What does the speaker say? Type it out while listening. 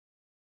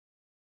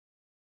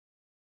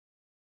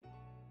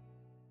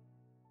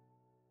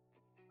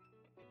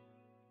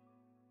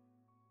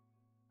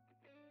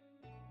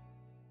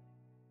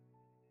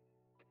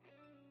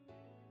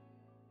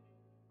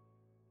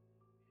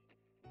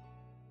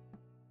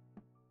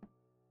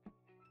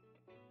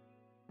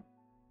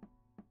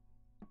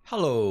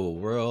Hello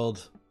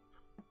world.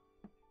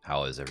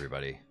 How is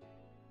everybody?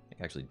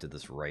 I actually did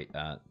this right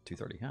at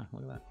 2:30. Yeah,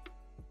 look at that.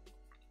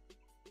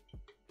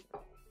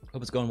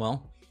 Hope it's going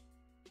well.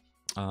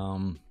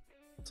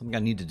 Something I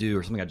need to do,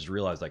 or something I just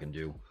realized I can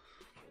do.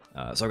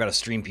 So I've got a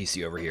stream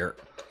PC over here,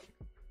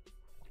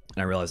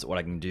 and I realized that what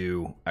I can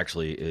do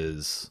actually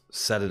is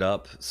set it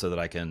up so that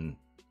I can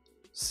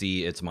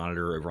see its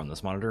monitor over on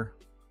this monitor,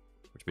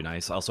 which would be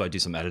nice. Also, I do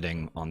some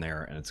editing on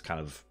there, and it's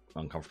kind of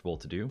uncomfortable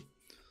to do.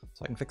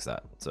 So I can fix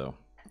that. So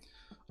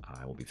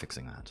I will be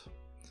fixing that.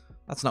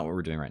 That's not what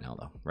we're doing right now,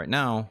 though. Right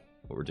now,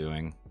 what we're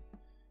doing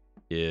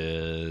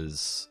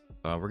is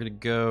we're going to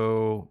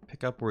go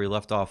pick up where we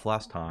left off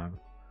last time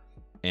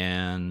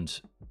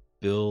and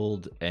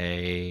build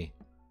a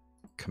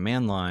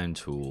command line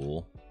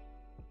tool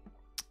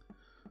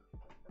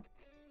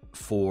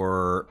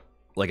for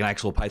like an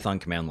actual Python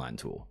command line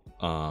tool.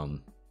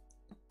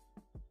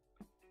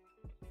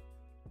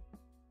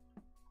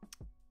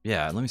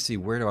 Yeah, let me see,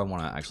 where do I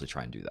want to actually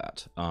try and do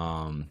that?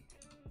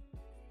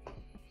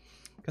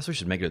 Guess we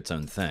should make it its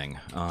own thing.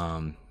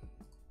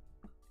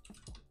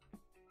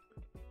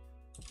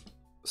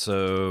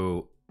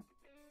 So,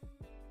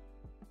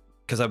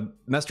 because I've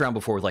messed around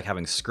before with like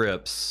having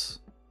scripts,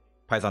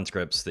 Python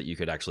scripts that you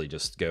could actually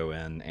just go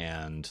in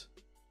and,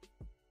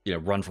 you know,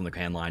 run from the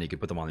command line. You could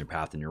put them on your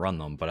path and you run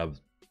them. But I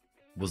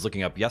was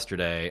looking up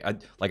yesterday.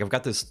 I've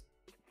got this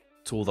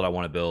tool that I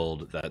want to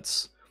build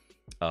that's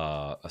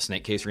a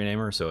snake case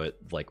renamer, so it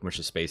like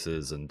mushes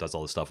spaces and does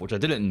all this stuff, which I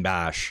did it in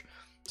Bash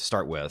to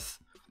start with,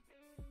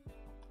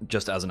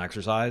 just as an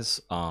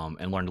exercise,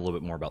 and learned a little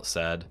bit more about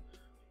sed,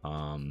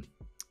 and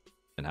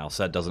how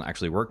sed doesn't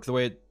actually work the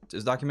way it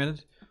is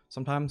documented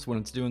sometimes when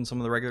it's doing some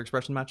of the regular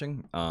expression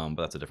matching, but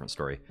that's a different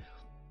story.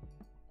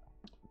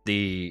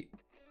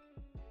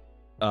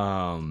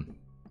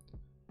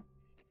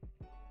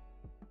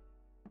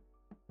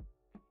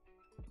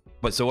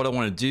 But so what I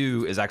want to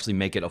do is actually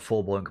make it a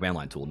full-blown command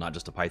line tool, not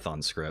just a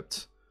Python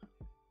script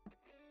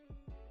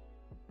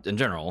in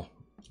general,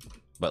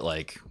 but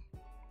like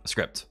a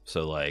script.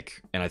 So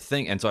like,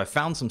 and so I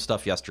found some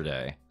stuff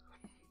yesterday.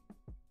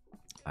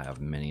 I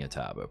have many a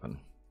tab open,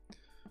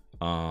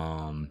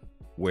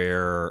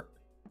 where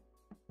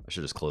I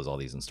should just close all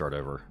these and start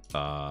over.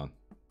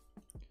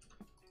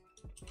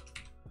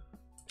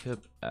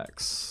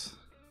 pipx.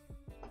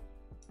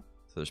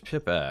 So there's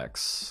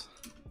pipx,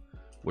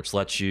 which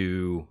lets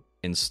you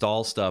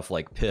install stuff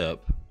like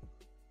pip,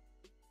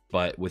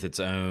 but with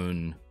its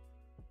own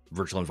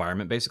virtual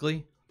environment,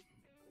 basically,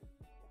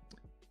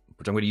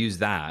 which I'm going to use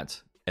that.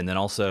 And then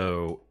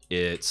also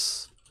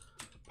it's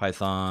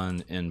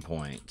Python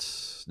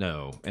endpoint,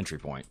 no, entry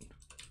point,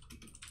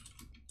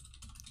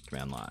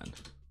 command line,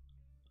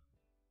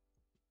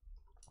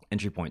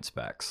 entry point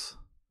specs.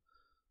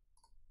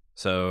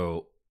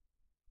 So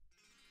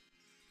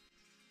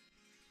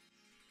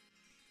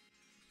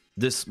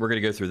this, we're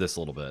going to go through this a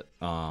little bit.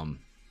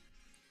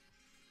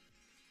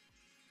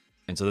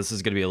 And so this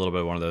is going to be a little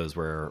bit one of those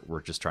where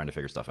we're just trying to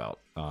figure stuff out,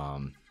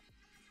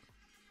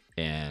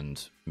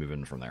 and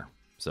moving from there.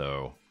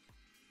 So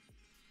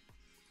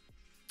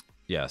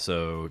yeah,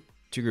 so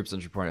two groups,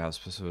 entry point, have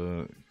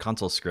specific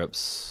console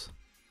scripts.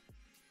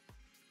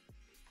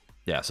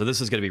 Yeah, so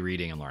this is going to be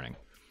reading and learning.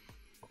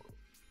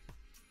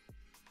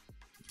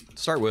 To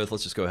start with,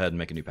 let's just go ahead and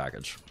make a new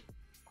package.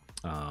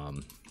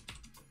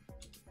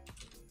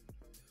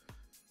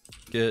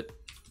 Git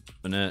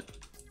init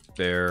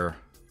bear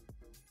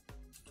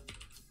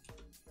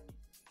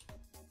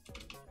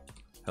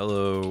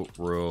hello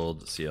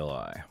world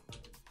CLI,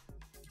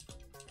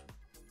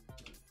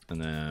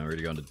 and then we're going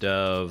to go into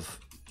dev,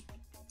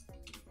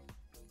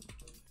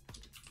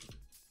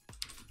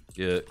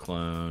 git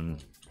clone,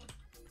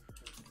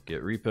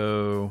 git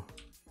repo,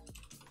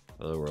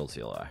 hello world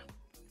CLI.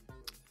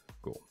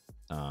 Cool.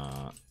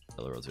 Hello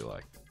world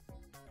CLI.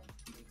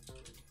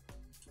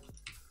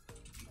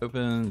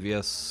 Open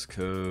VS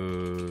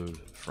Code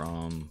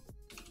from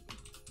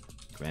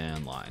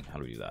command line. How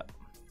do we do that?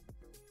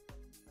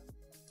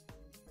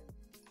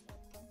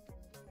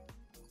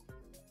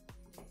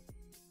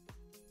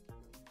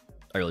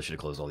 I really should have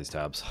closed all these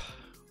tabs.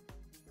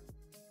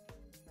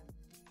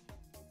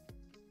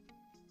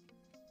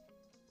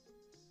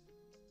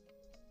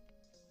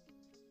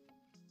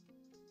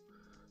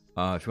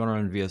 If you want to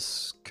run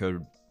VS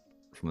Code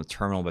from the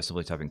terminal by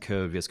simply typing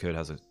code, VS Code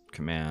has a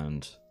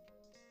command,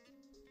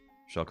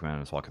 shell command,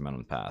 and swap command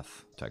on the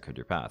path. Type code to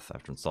your path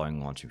after installing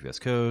and launching VS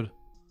Code.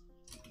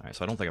 All right,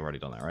 so I don't think I've already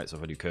done that, right? So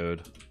if I do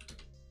code,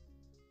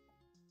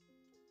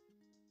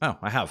 oh,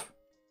 I have.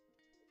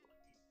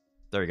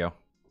 There we go.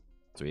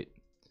 Sweet.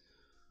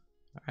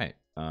 All right,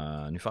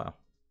 new file.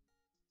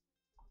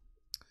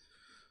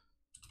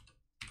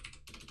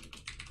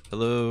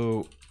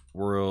 Hello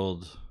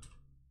world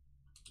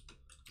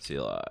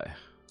CLI.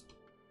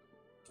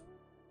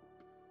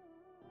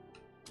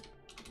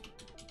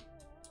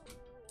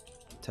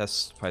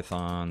 Test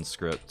Python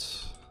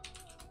script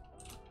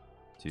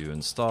to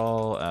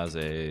install as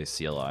a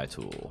CLI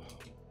tool.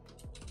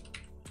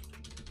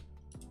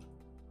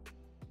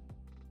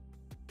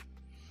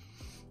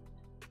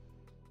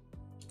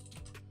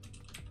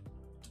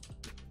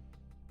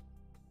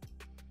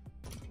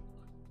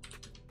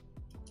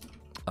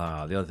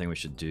 The other thing we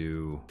should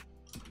do...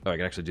 Oh, I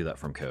can actually do that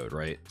from code,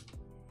 right?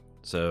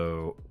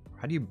 So,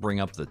 how do you bring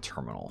up the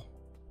terminal?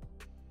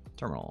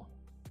 Terminal.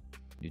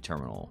 New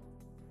terminal.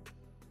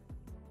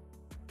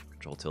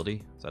 Control tilde?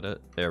 Is that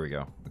it? There we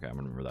go. Okay, I'm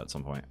gonna remember that at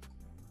some point.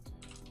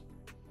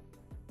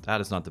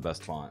 That is not the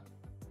best font.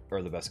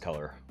 Or the best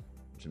color.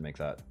 Should make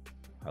that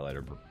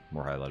highlighter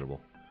more highlightable.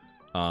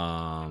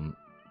 So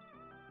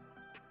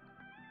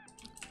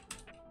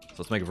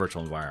let's make a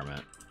virtual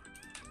environment.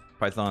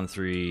 Python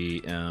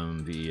 3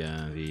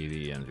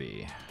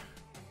 mvenv.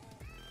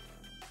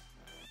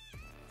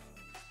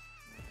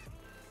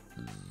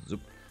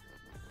 Zoop.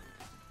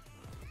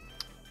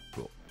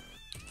 Cool.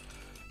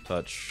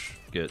 Touch,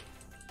 get,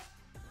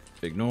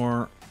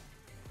 ignore.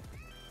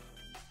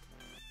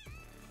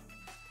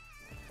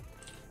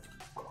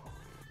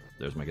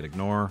 There's my get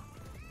ignore.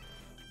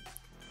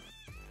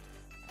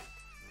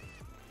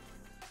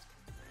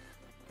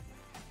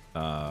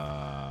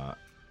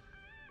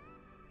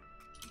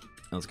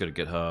 Let's go to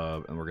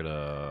GitHub, and we're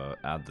gonna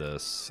add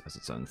this as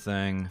its own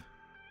thing.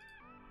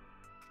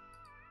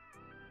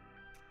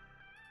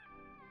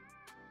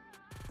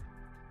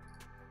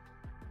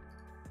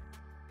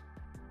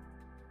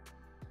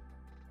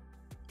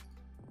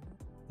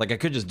 Like, I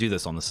could just do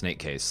this on the snake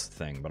case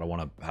thing, but I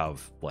want to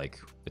have, like,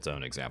 its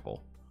own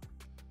example.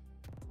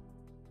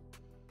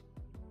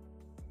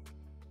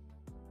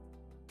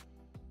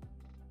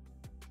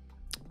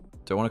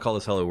 Do I want to call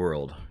this Hello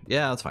World?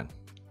 Yeah, that's fine.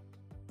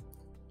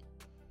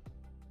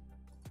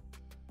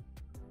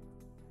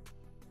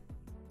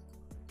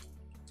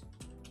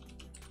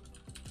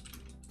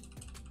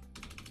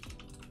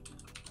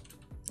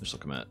 Initial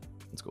commit.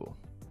 That's cool.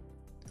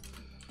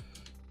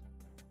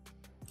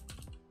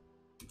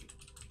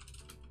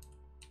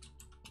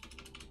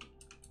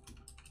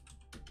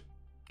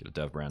 Get a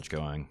dev branch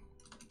going.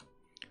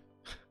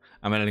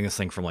 I'm editing this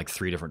thing from like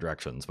 3 different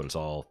directions, but it's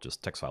all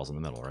just text files in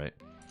the middle, right?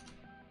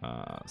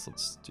 So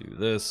let's do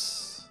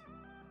this.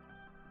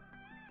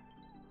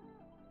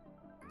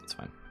 That's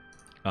fine.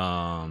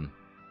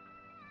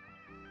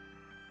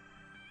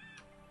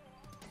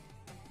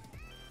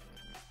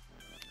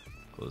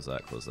 Close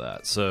that, close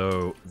that.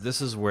 So this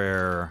is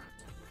where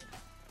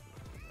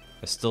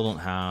I still don't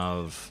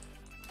have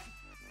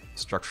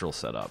structural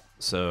setup.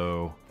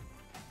 So,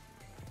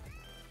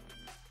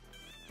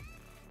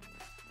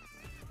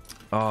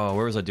 oh,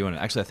 where was I doing it?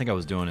 Actually, I think I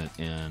was doing it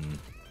in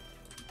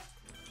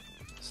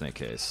snake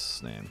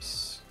case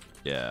names.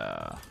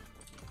 Yeah.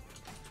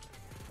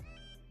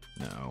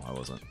 No, I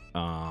wasn't.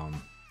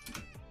 I'm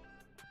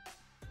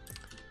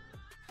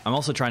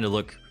also trying to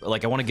look,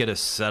 like, I want to get a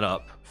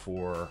setup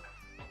for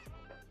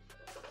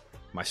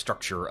my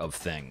structure of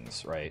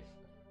things, right?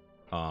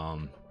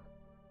 So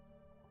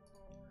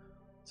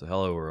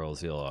hello world,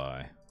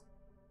 CLI,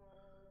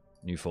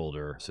 new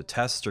folder. So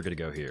tests are going to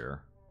go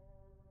here.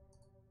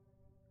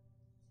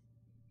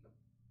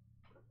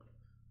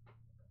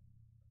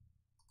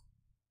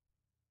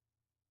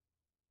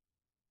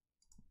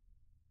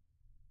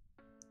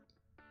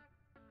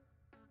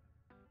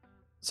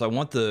 So I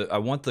want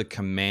the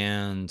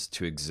command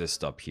to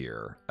exist up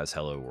here as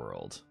hello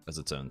world, as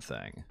its own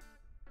thing.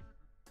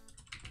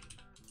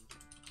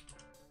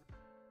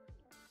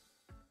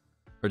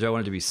 Or do I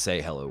want it to be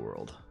say hello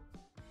world?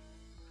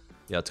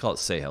 Yeah, let's call it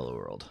say hello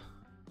world.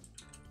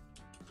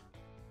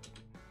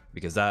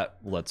 Because that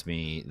lets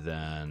me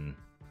then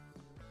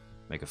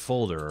make a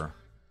folder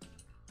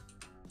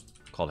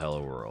called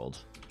hello world.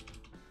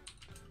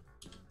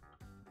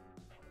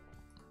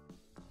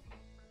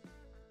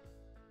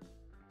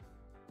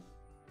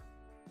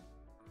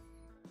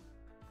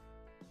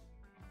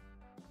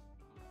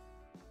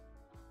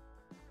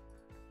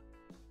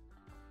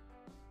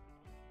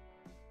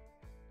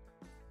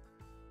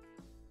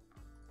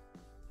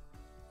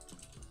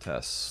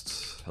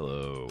 Test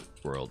hello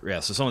world.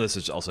 Yeah, so some of this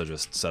is also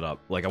just set up.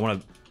 Like I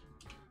want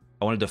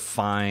to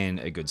define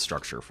a good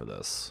structure for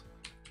this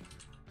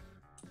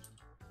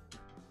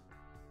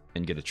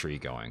and get a tree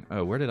going.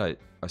 Oh, where did I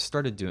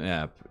started doing?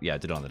 Yeah, I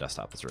did it on the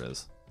desktop. That's where it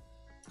is.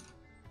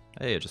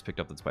 Hey, I just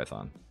picked up this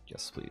Python.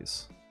 Yes,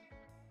 please.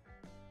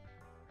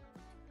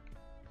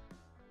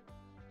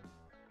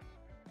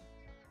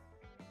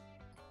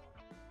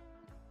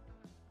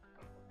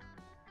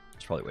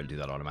 There's probably a way to do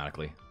that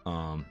automatically.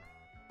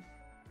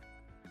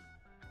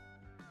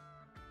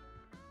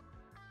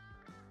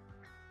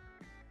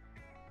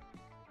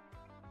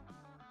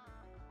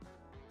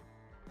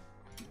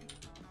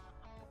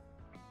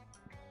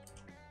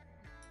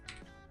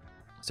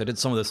 So I did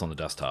some of this on the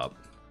desktop.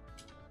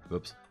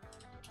 Whoops.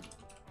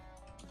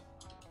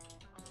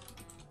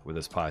 With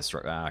this pie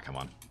struct. Ah, come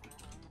on.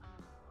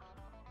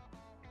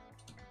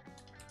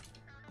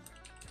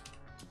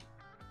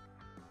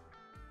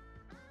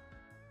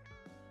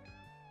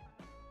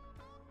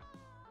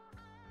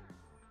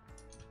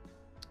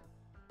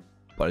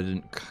 But I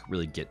didn't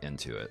really get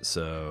into it.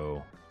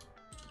 So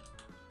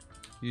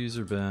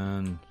user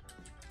bin,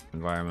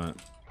 environment,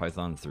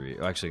 Python 3.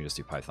 Oh, actually, I can just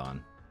do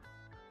Python,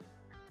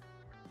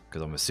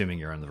 because I'm assuming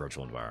you're in the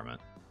virtual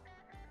environment.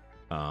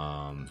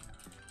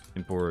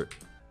 Import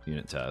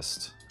unit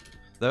test.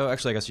 Though,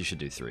 actually, I guess you should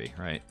do 3,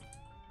 right?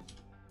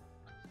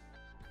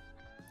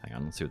 Hang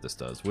on, let's see what this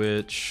does.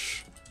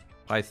 Which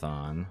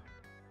Python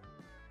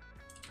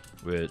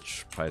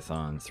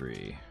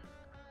 3?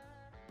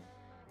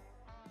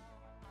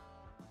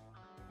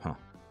 Huh.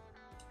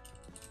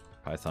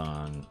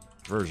 Python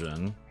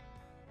version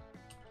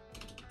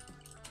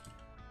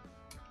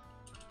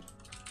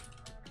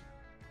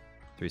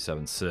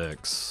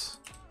 376.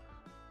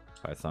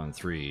 Python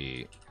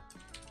 3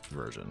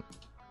 version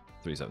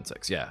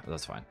 376. Yeah,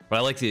 that's fine. But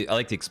I like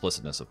the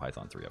explicitness of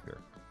Python 3 up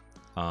here.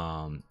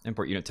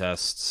 Import unit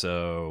test.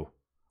 So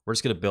we're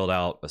just gonna build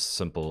out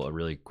a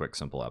really quick,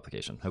 simple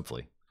application.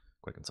 Hopefully,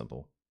 quick and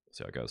simple.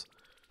 See how it goes.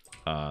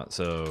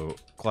 So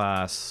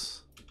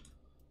class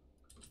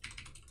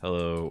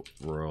hello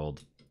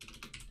world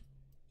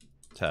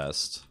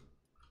test.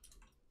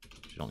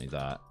 You don't need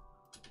that.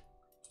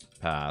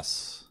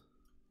 Pass.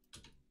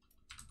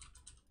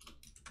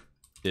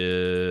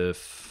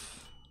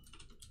 If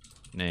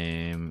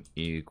name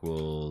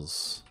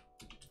equals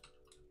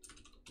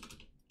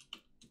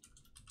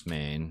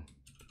main,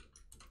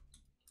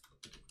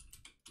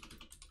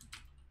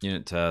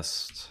 unit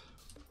test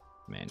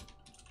main.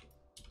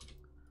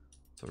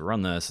 So to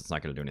run this, it's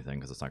not going to do anything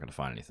because it's not going to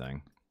find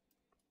anything.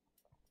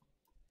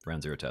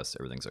 Round 0 test,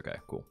 everything's okay.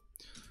 Cool.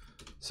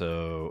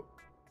 So,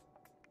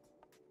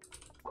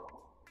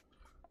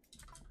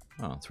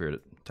 oh, it's weird.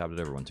 It tabbed it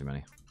over one too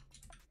many.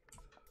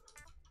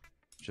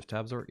 Shift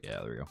tabs over? Yeah,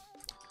 there we go.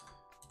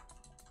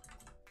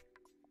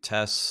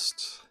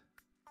 Test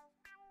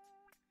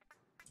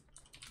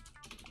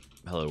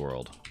hello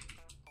world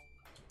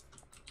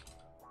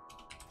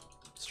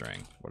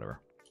string,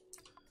 whatever.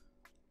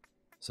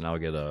 So now we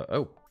get a,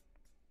 oh,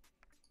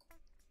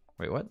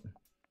 wait, what?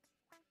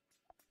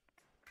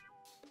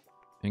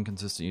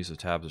 Inconsistent use of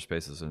tabs or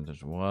spaces and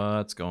intention.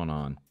 What's going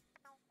on?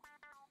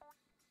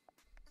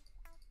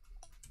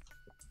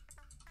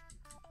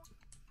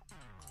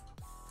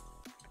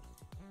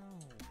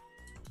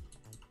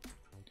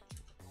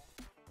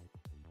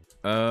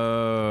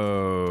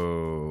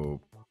 Oh.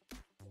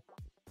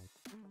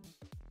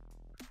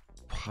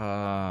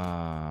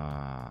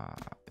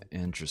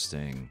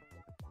 Interesting.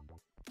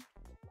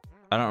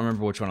 I don't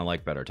remember which one I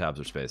like better, tabs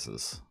or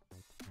spaces.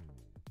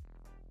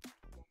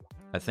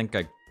 I think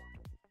I...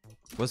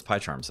 What's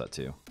PyCharm set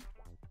to?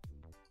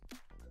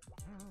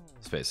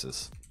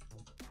 Spaces.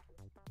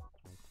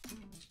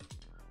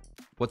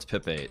 What's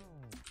pip8?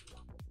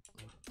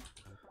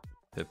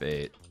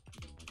 Pip8.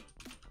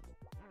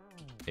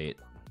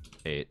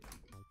 8.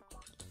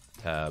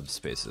 Tab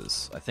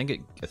spaces. I think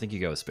you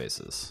go with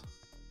spaces.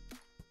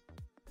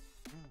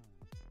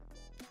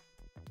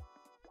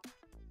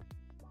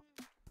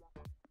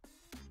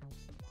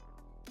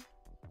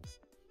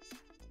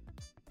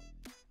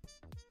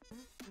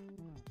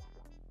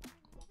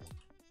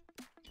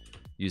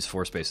 Use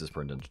 4 spaces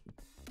per indentation.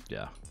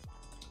 Yeah.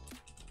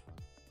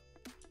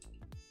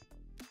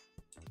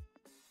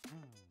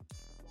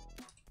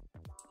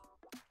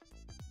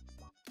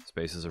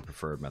 Spaces are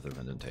preferred method of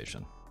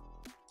indentation.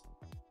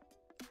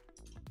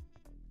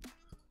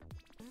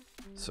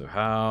 So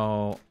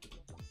how...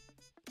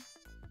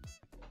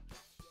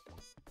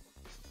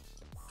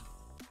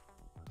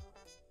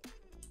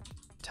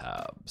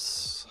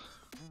 Tabs.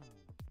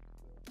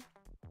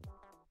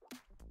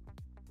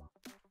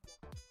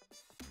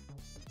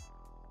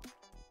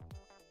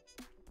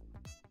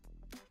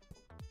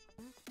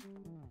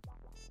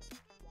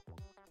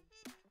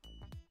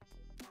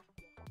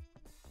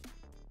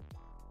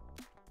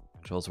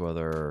 Controls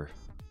whether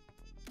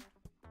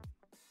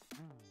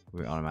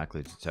we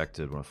automatically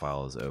detected when a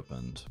file is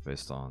opened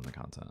based on the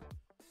content.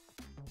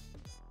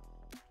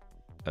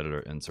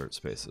 Editor insert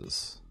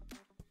spaces.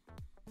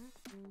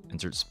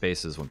 Insert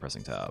spaces when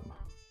pressing tab.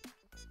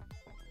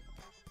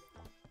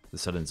 The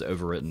setting is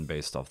overwritten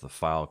based off the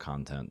file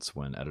contents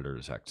when editor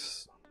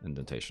detects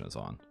indentation is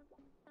on.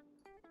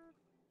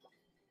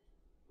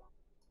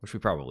 Which we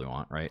probably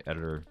want, right?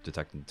 Editor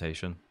detect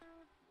indentation.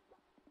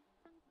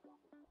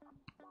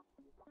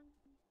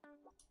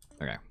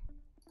 Okay.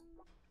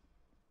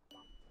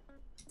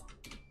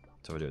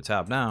 So we do a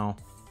tab now.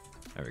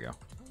 There we go.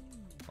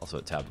 Also,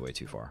 it tabbed way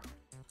too far.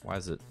 Why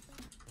is it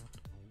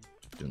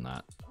doing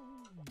that?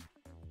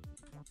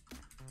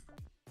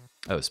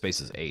 Oh,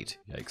 space is 8.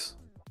 Yikes.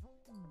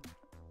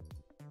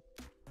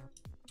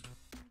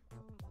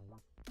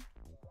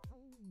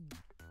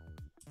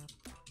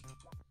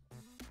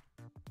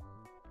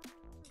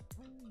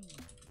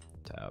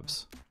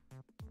 Tabs.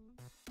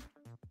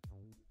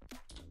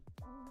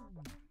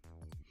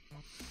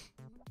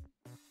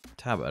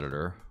 Tab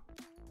editor.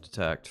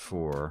 Detect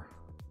for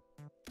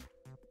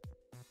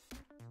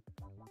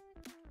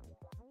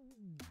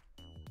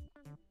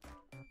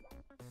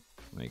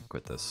let me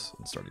quit this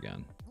and start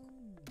again.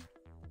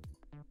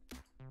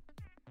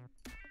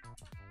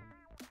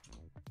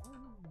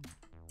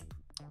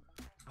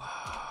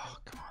 Oh,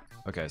 come on.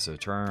 Okay, so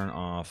turn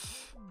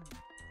off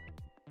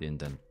the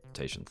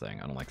indentation thing.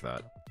 I don't like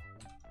that.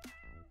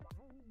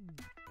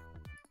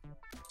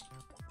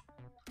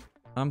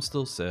 I'm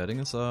still setting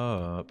us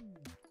up.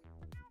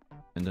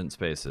 Indent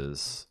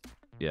spaces.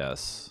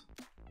 Yes.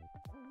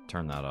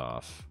 Turn that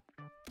off.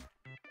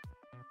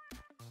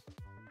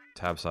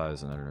 Tab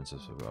size and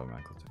utterances of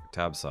automatically.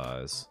 Tab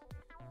size.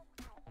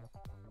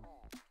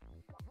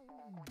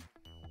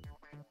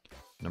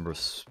 Number of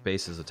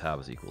spaces a tab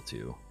is equal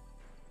to.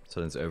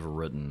 So it's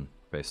overwritten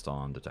based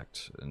on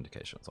detect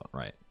indications on.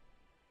 Right.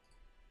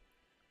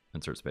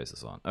 Insert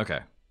spaces on. Okay.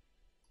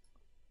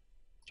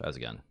 Tries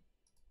again.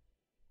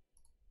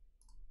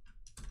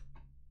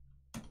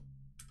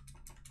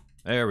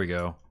 There we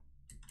go.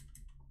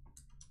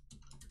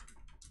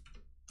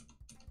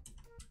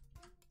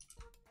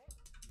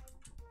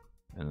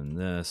 And then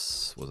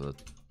this was a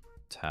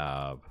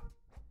tab.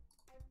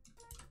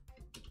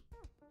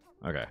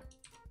 Okay.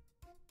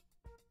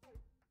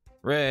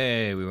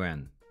 Hooray, we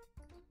win.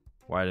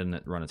 Why didn't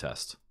it run a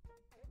test?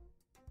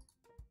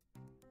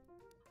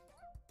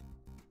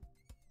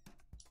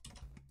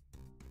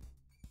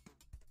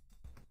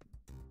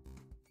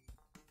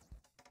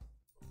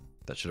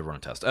 That should have run a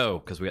test. Oh,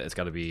 because it's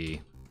got to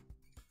be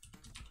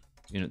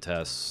unit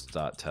test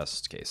dot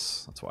test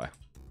case. That's why.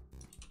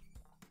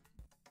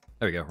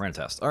 There we go. Ran a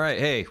test. All right.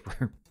 Hey,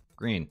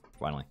 green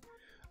finally.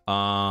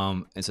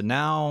 And so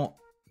now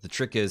the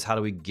trick is, how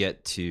do we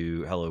get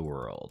to hello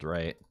world,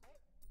 right?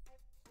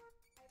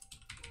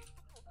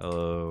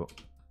 Hello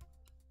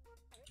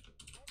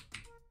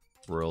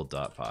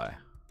world.py.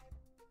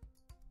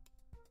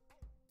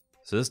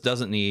 So this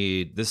doesn't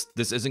need this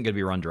isn't going to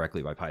be run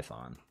directly by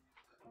Python.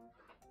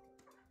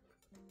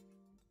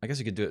 I guess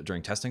you could do it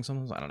during testing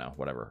sometimes. I don't know,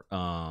 whatever.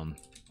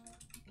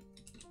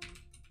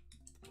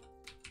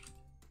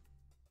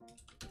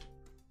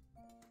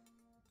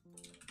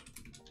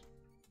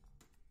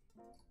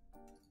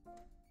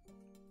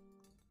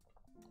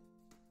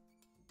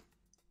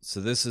 So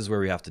this is where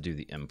we have to do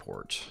the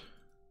import.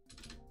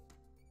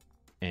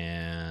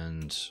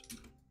 And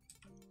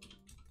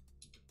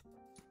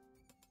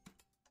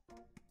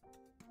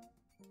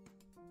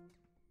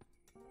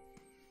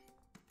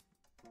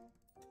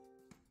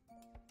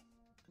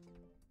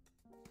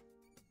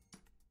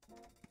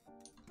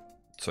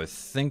so I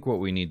think what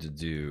we need to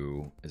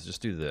do is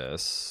just do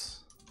this.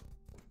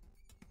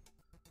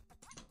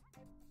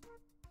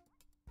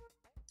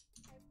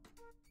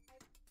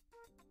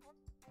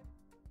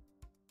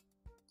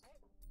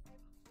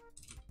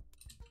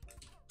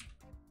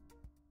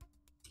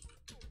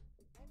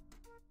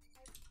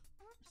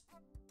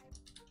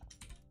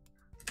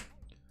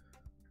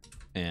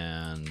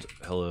 And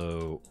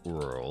hello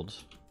world.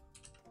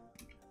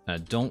 And I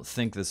don't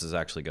think this is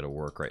actually going to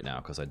work right now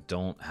because I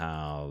don't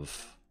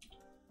have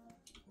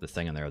the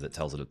thing in there that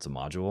tells it it's a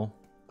module.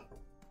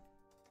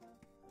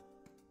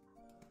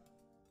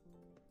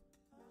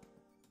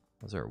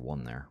 Was there a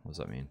 1 there? What does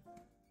that mean?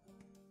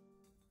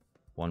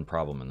 One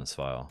problem in this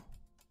file.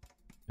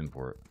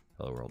 Import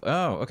hello world.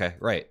 Oh, okay,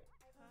 right.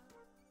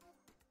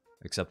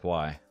 Except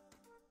why?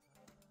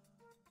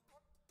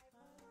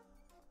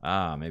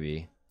 Ah,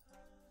 maybe.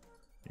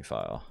 New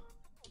file.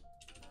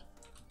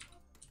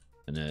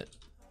 Init.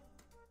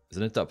 Is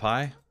it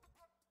init.py?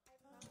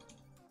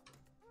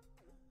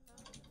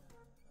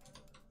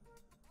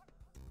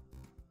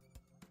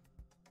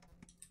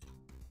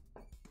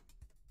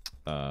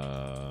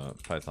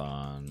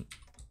 Python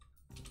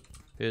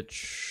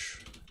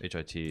hitch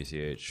hitcher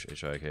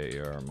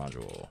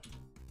module.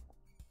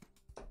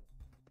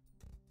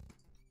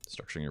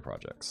 Structuring your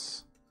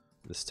projects.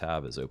 This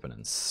tab is open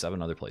in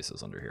 7 other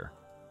places under here.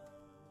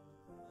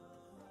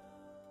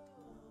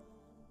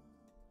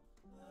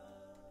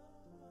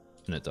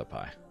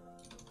 Init.py.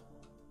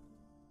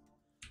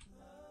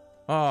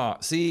 Ah,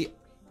 see,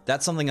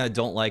 that's something I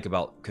don't like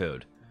about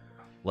code.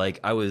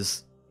 Like, I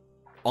was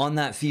on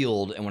that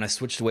field, and when I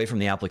switched away from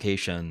the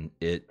application,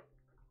 it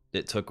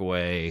took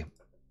away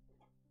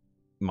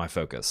my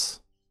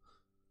focus.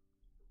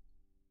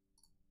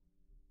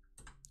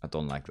 I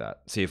don't like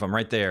that. See, if I'm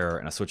right there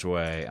and I switch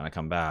away and I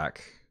come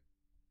back.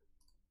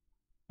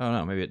 Oh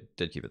no, maybe it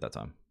did keep it that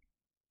time.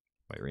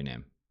 Wait,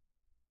 rename.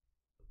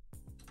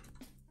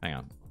 Hang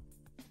on.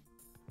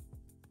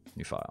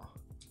 New file.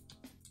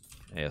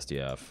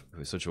 ASDF. If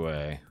we switch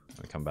away and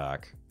we come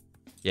back.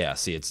 Yeah,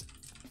 see, it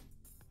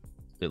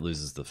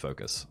loses the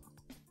focus.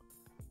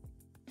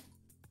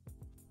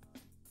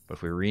 But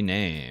if we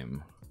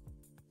rename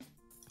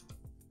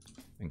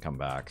and come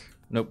back,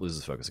 nope,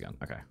 loses focus again.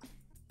 Okay.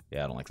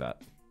 Yeah, I don't like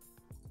that.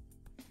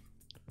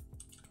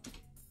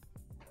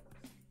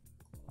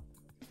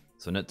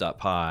 So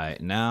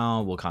init.py,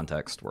 now will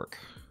context work?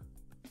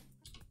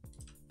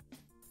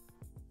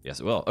 Yes,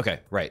 it will. Okay,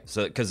 right.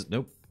 So, because,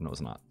 nope, no,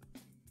 it's not.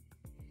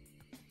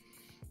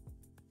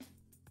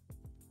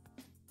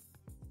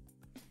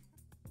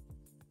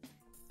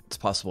 It's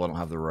possible I don't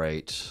have the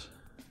right. So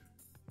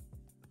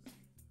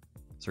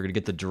we're going to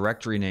get the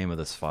directory name of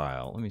this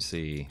file. Let me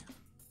see.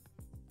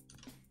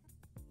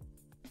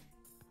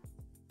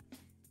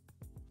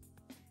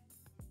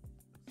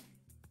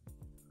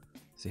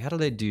 See, how do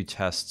they do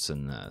tests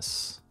in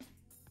this?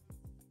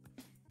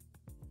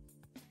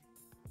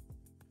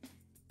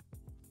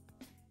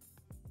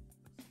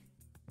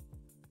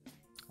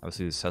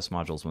 Obviously, these test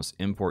modules must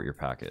import your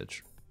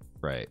package.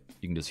 Right.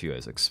 You can do two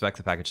ways. Expect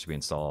the package to be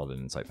installed in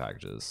Insight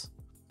Packages.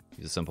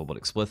 Use a simple but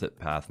explicit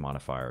path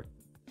modifier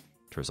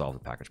to resolve the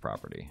package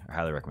property. I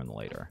highly recommend the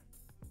later.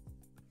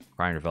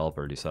 Requiring a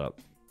developer to set up,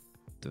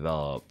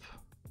 develop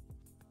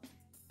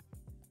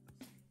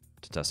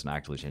to test and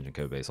actively changing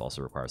code base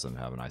also requires them to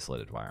have an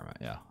isolated environment.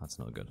 Yeah, that's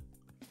no good.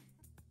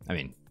 I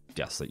mean,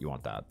 yes, that you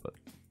want that, but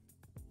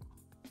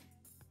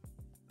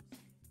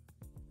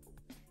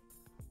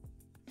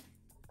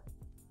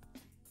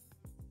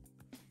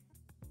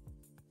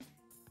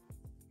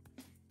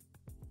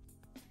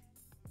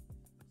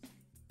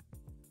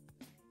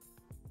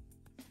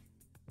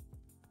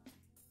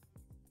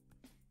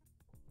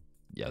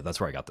yeah, that's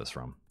where I got this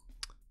from.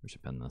 We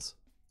should pin this.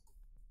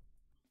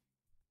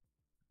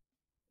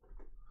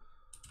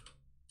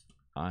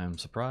 I'm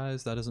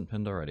surprised that isn't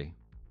pinned already.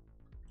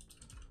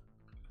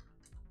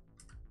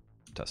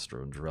 Test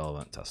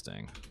relevant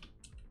testing.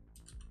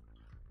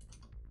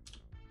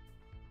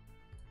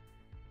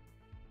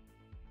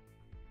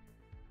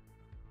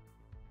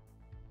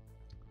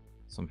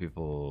 Some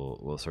people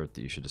will assert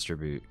that you should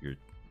distribute your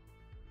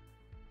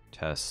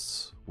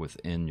tests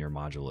within your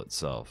module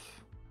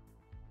itself.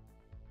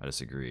 I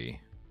disagree.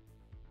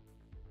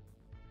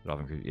 It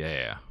often,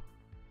 yeah.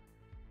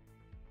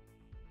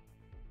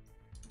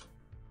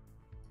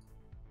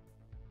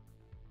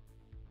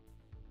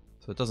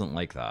 So it doesn't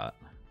like that,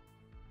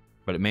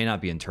 but it may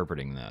not be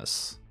interpreting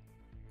this.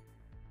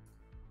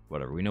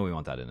 Whatever, we know we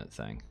want that init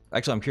thing.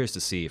 Actually, I'm curious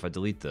to see if I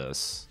delete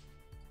this.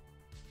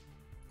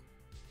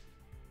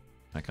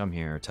 I come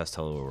here, test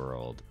hello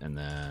world, and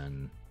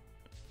then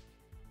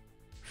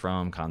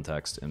from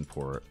context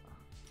import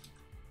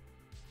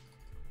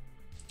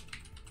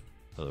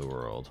hello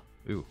world.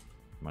 Ooh,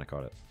 might have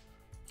caught it.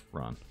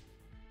 Run.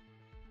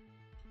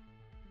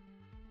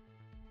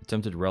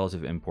 Attempted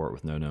relative import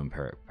with no known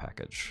parent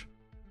package.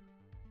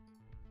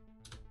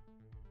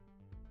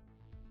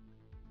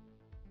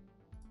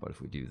 But if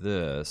we do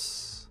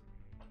this,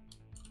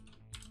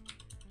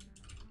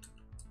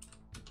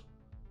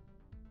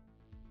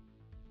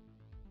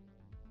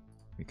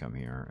 we come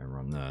here and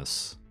run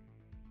this.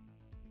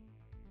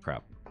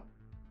 Crap.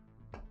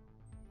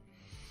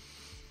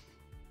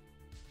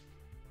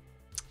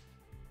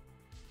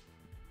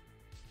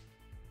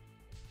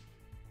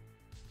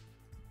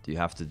 Do you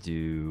have to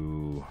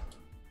do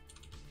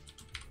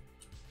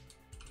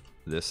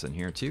this in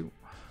here too?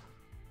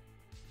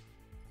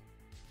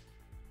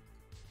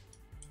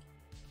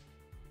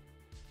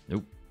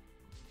 Nope.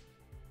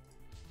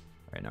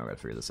 All right, now we gotta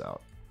figure this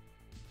out.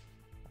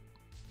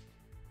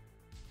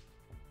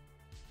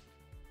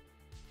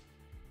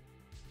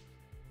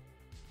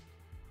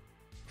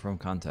 From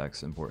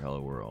context, import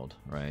hello world,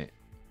 right?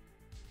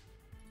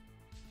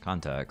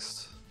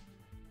 Context.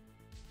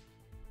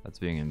 That's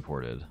being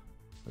imported.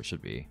 Or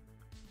should be.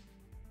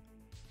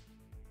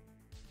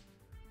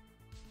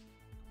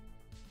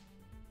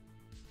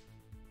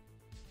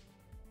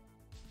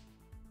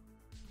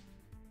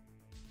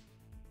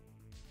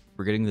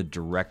 We're getting the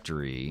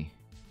directory,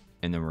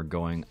 and then we're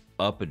going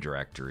up a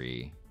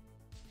directory.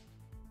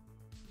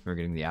 We're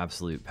getting the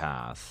absolute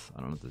path. I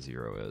don't know what the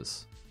 0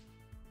 is.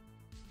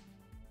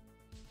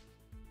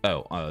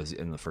 Oh, it's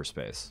in the first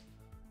space.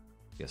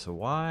 Yeah, so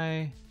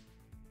why?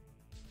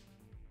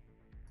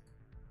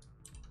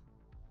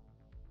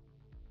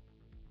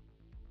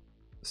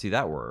 See,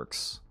 that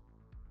works.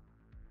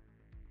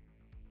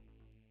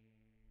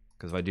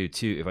 Because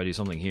if I do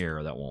something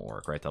here, that won't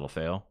work, right? That'll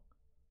fail.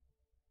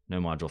 No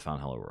module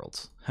found hello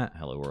worlds.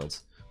 Hello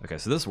worlds. Okay,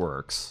 so this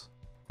works.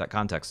 That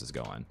context is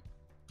going.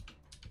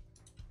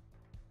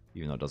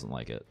 Even though it doesn't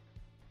like it.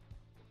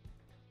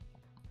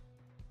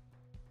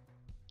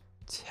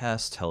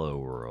 Test hello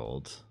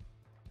world.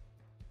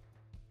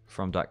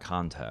 From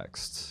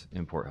 .context.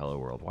 Import hello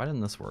world. Why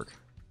didn't this work?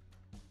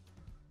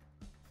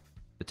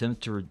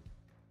 Attempted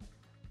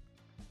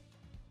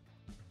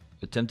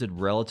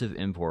relative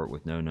import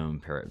with no known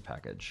parent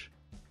package.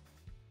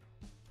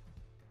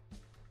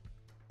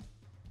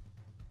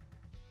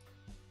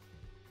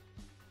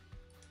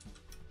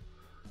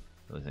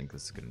 I really think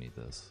this is gonna need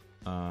this.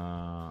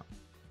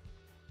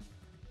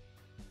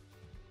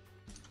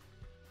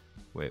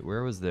 Wait,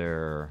 where was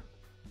there?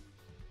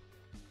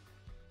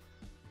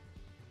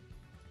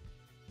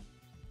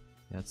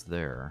 That's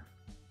there.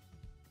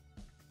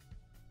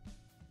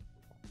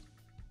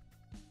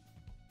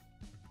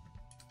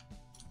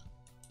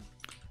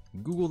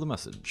 Google the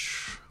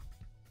message.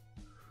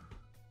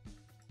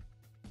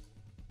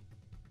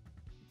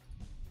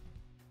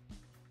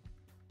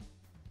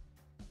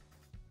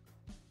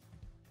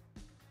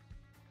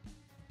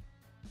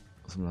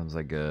 Sometimes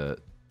I get,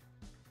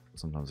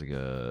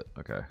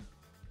 okay.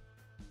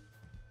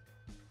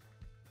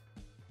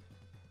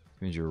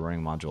 Means you're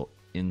running module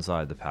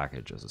inside the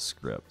package as a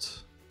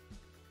script.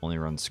 Only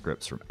run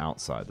scripts from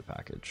outside the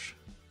package.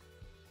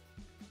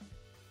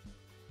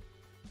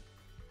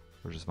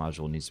 Purchase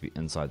module needs to be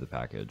inside the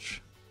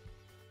package.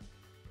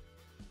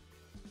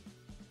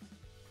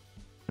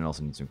 And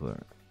also needs to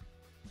include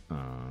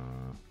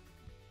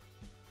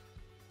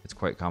It's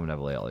quite common to have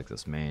a layout like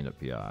this,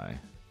 main.py,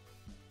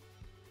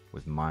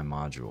 with my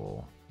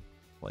module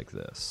like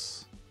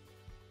this.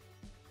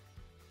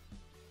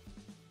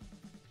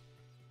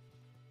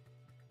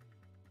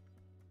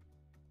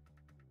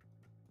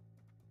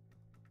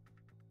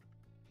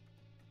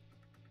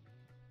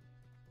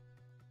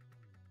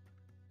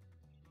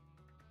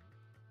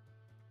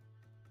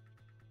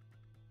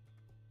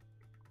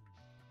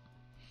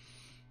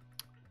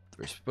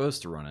 We're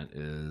supposed to run it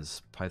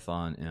is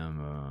Python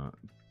m,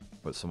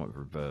 but somewhat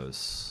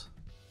verbose,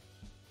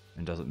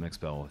 and doesn't mix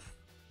well with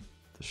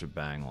the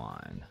shebang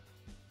line.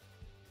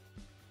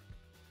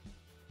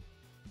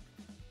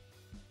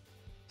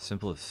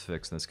 Simplest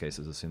fix in this case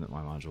is assume that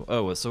my module.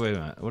 Oh, so wait a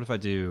minute. What if I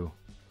do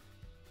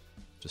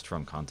just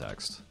from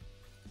context?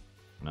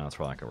 No, that's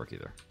probably not gonna work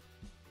either.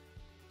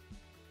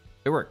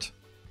 It worked.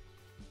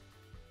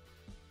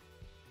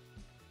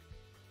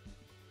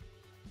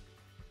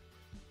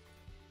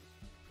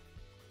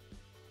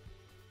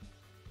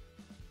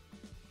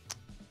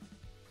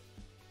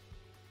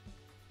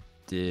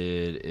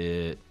 Did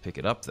it pick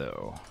it up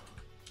though?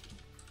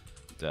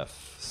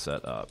 Def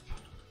setup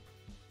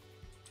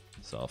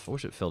self. I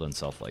wish it filled in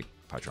self like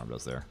Pycharm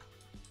does there.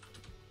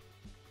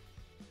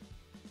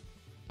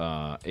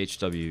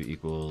 HW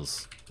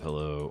equals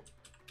hello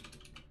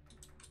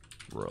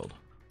world.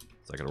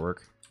 Is that gonna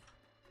work?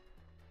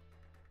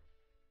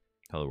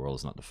 Hello world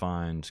is not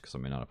defined because I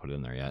may not have put it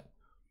in there yet.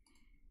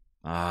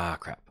 Ah,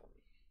 crap.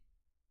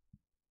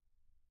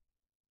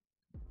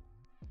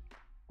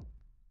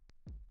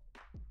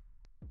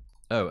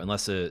 Oh,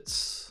 unless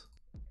it's...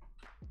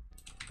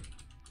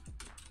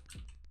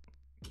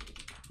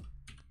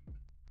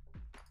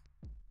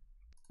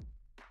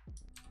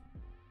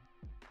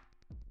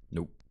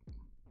 Nope.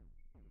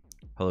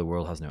 Hello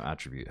world has no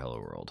attribute hello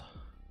world.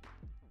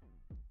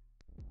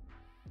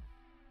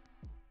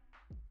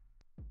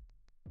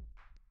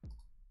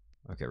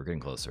 Okay, we're getting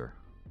closer.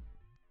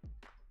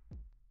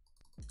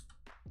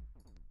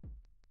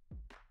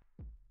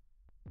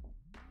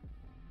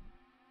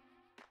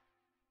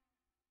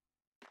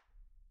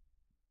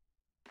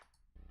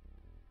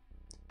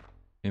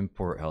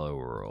 Import hello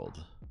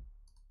world.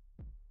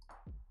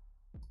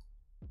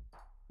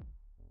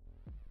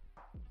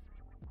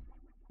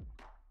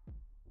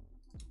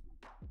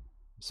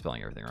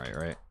 Spelling everything right?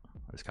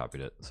 I just copied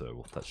it,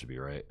 so that should be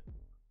right.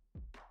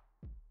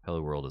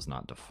 Hello world is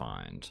not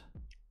defined.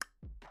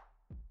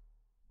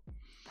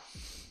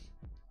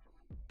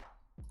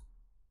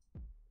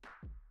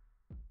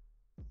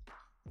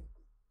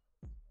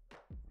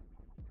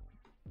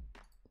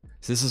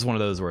 So this is one of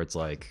those where it's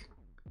like,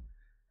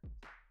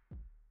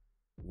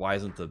 why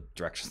isn't the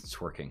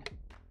directions working?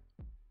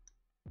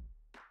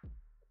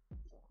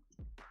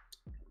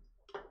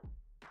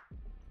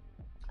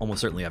 Almost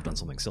certainly I've done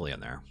something silly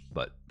in there,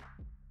 but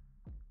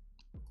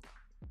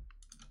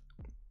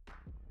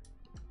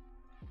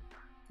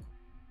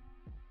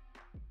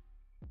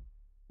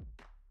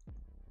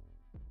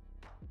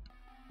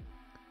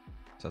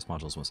test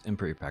modules must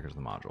import your package of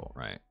the module,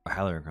 right? I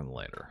highly recommend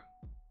later.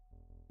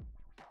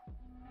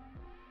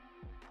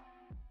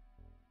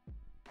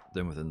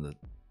 Then within the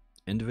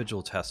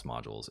individual test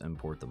modules,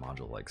 import the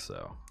module like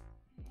so.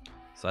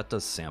 So that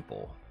does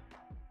sample.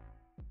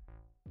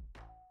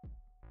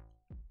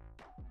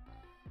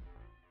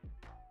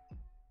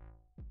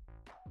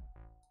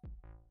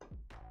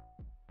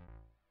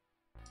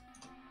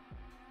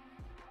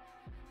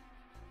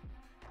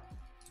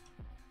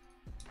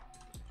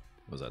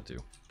 What does that do?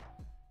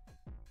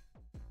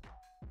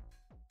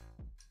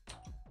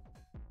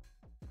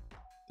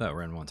 Oh,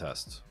 ran one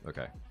test.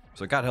 Okay.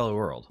 So it got hello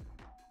world.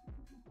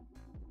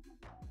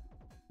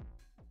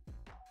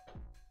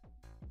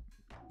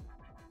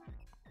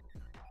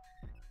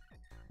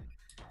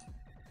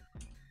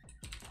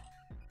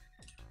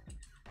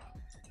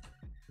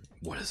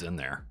 What is in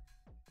there?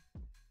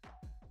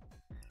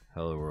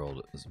 Hello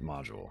world is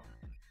module.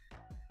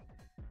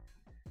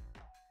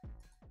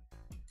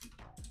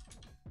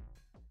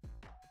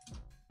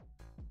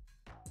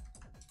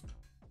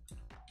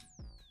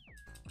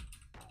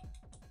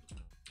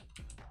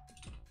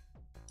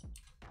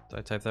 Did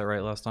I type that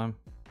right last time?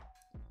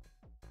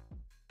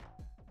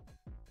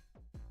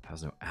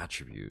 Has no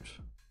attribute.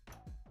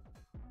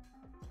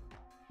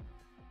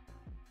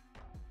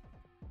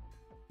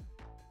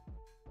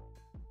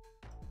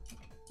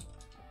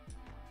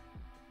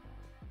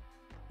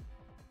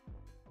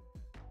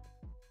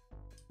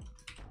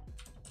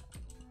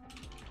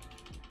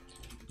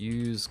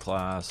 Use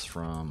class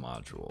from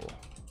module.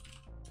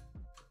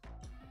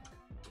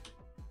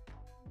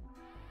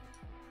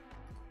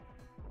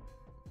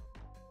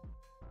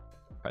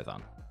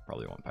 Python.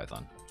 Probably want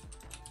Python.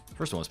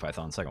 First one was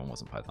Python, second one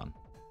wasn't Python.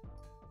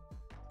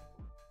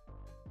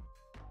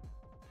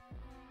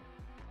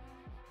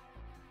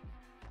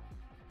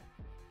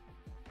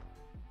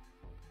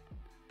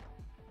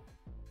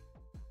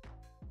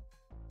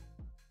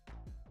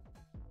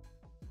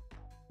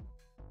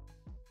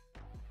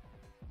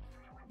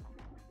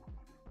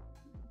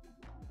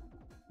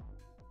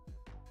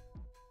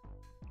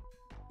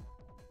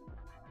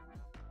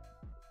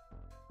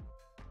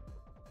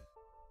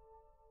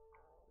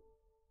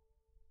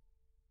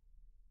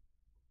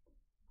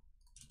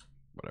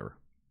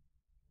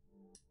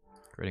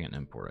 Creating and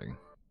importing.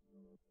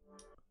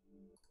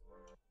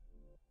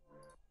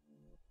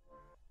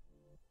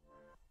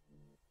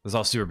 This is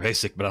all super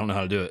basic, but I don't know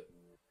how to do it.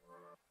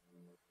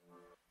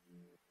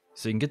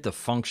 So you can get the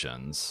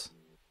functions.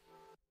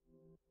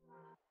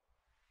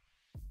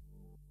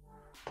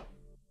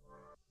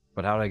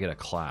 But how do I get a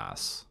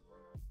class?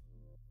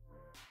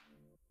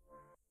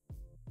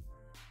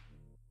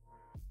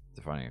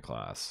 Defining a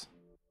class.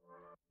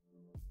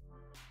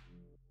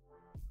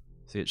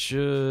 See, it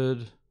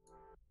should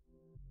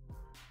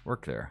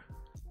work there.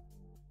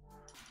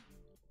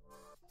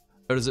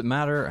 Oh, does it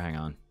matter? Hang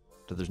on.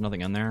 There's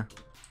nothing in there?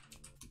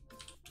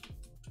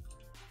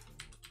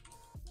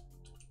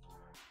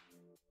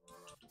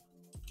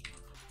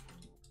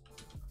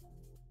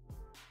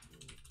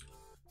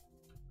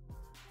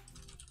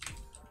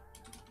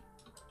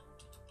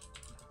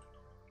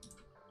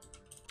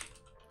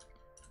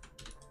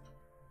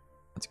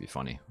 That's gonna be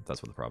funny if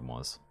that's what the problem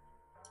was.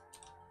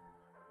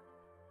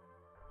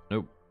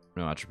 Nope.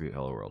 No attribute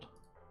hello world.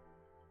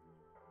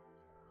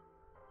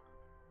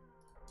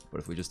 But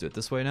if we just do it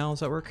this way now,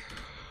 does that work?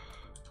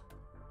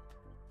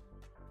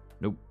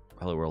 Nope.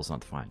 Hello world's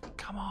not defined.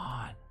 Come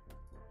on.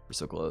 We're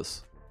so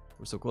close.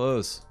 We're so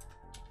close.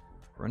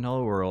 We're in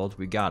hello world.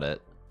 We got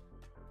it.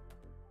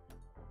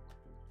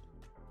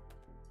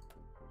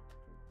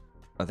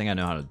 I think I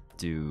know how to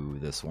do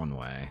this one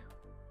way.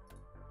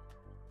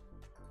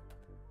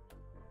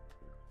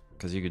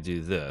 Because you could do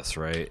this,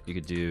 right? You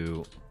could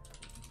do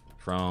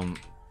from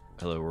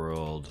hello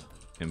world,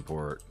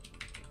 import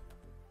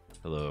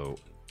hello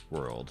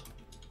world.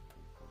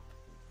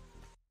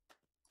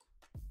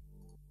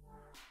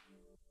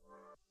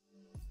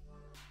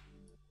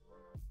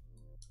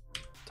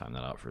 Time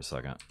that out for a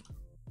second.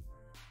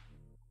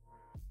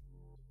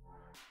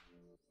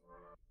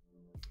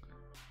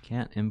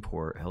 Can't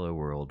import hello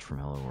world from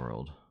hello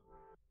world.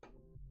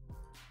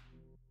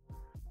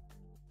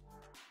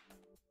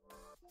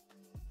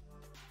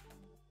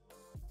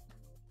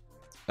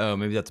 Oh,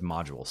 maybe that's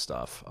module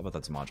stuff. I bet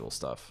that's module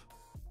stuff.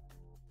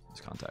 Use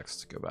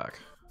context. Go back.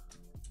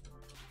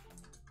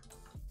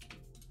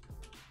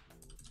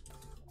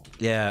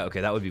 Yeah, okay,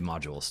 that would be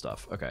module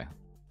stuff. Okay,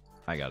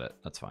 I got it.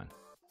 That's fine.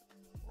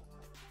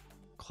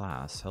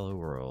 Class, hello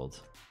world.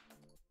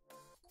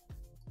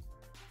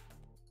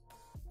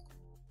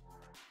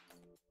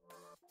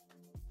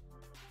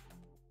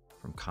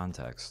 From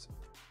context,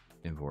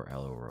 import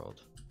hello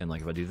world. And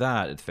like if I do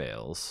that, it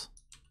fails.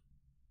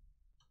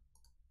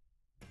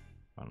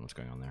 I don't know what's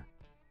going on there.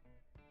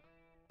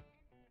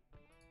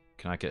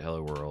 Can I get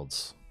hello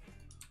worlds?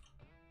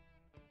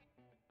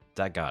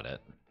 That got it.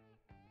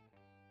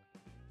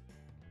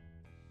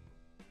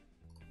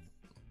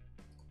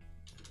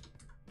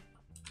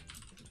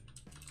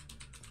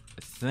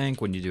 I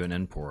think when you do an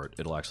import,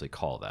 it'll actually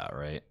call that,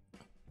 right?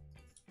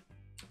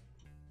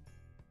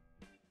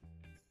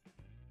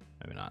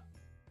 Maybe not.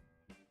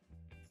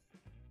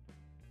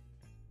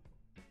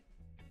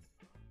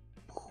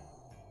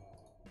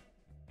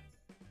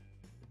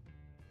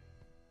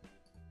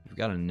 We've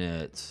got a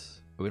knit.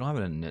 But we don't have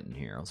a knit in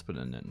here. Let's put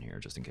a knit in here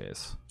just in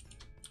case.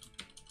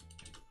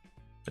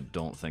 I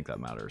don't think that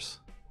matters.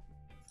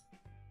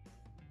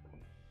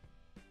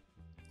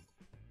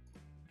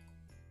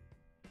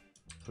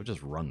 So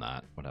just run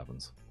that. What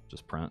happens?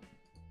 Just print.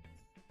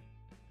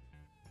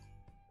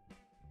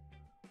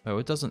 Oh,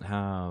 it doesn't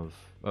have...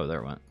 Oh,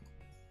 there it went.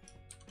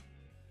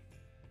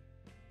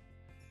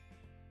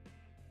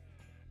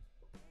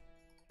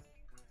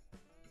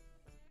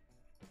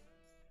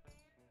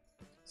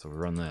 So we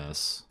run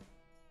this.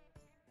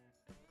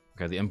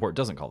 Okay, the import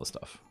doesn't call the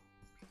stuff.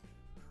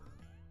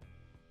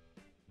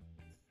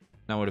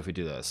 Now what if we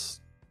do this?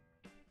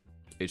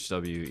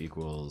 HW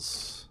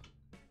equals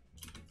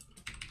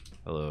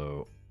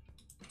hello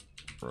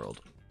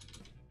world.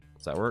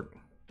 Does that work?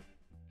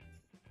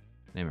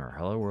 Name our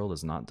hello world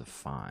is not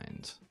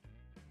defined.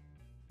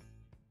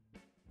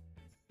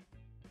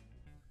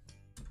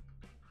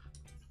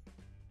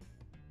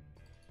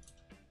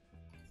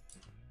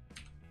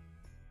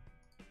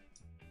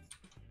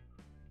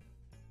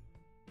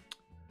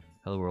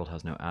 Hello world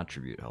has no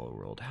attribute hello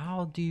world.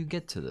 How do you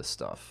get to this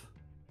stuff?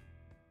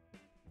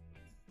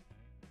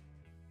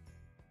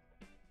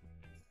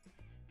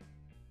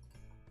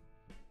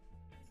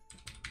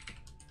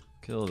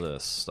 Kill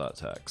this dot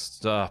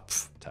text.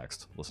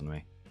 Text. Listen to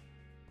me.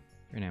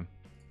 Your name.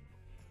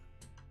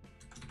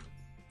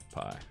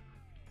 Pi.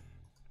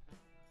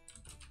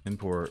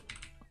 Import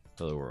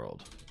hello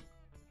world.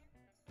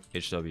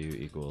 HW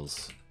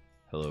equals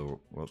hello.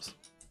 Whoops.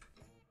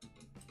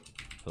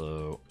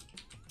 Hello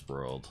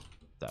world.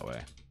 That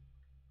way.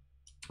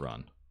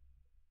 Run.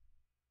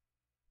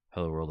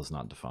 Hello world is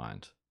not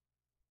defined.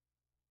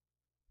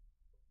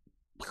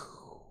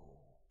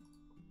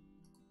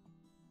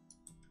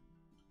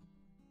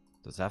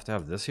 Does it have to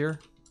have this here?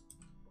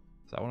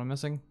 Is that what I'm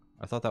missing?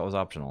 I thought that was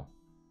optional.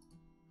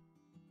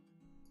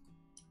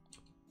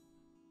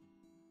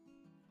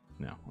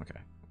 No, okay.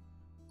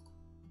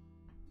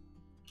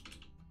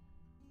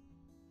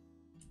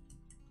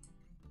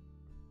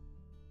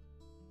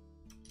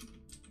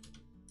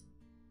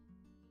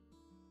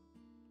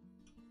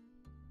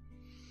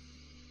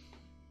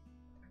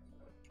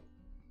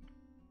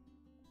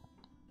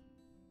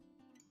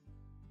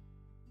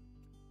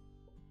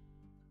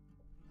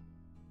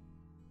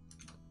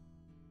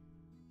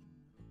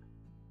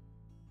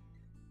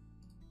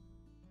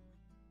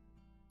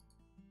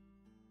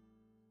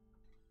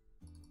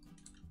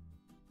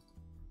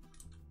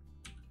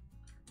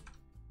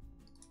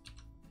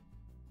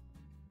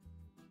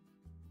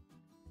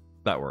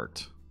 that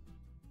worked.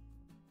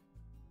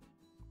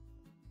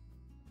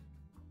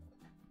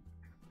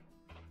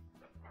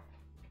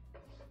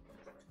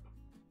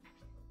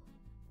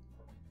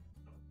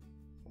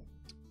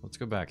 Let's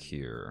go back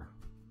here.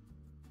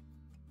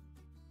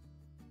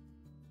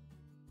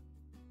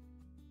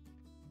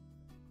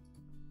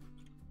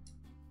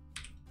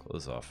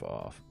 Close that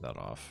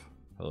off.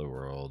 Hello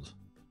world.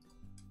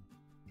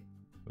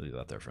 We'll leave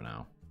that there for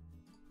now.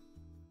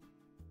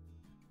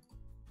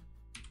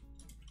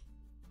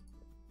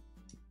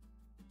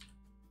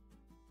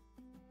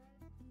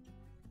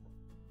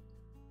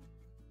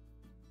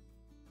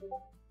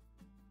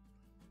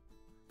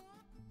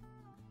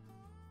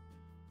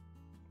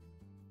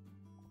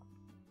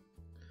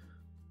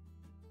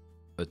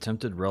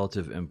 Attempted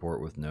relative import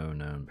with no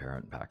known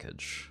parent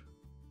package.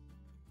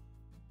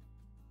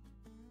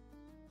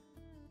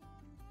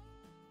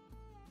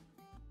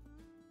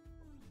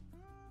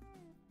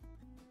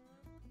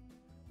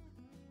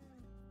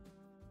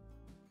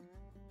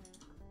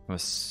 I'm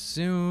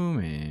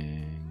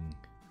assuming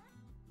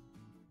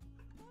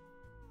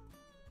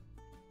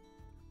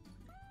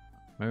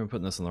maybe I'm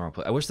putting this in the wrong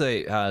place. I wish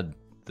they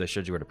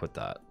showed you where to put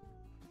that.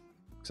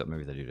 Except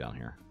maybe they do down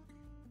here.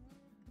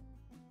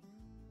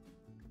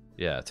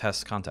 Yeah,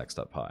 test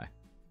context.py.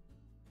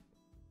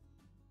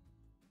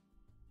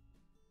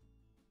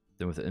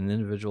 Then with an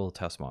individual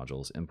test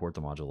modules, import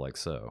the module like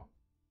so.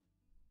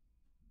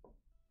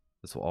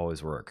 This will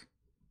always work.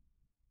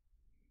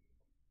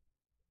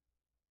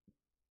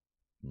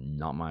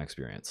 Not my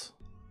experience.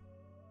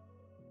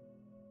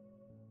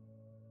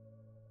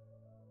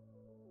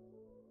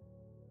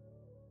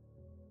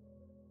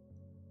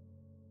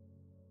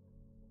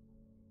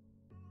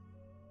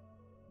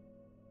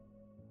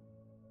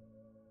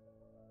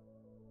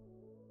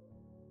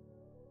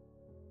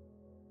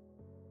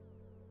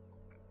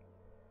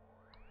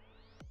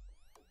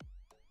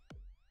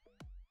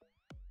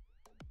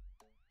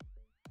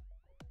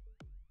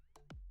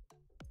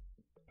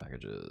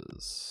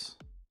 Packages.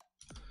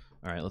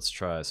 All right, let's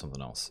try something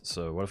else.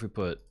 So what if we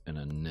put an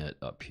init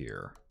up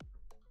here?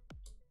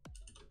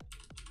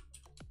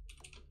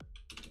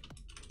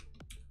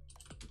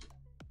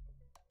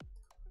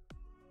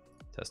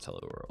 Test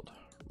hello world,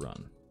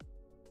 run.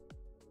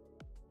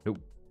 Nope.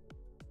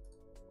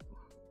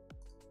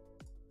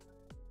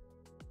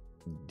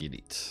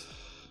 Delete.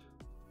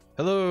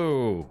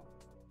 Hello.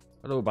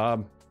 Hello,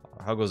 Bob.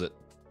 How goes it?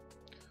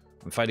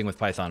 I'm fighting with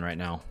Python right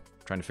now,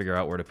 trying to figure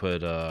out where to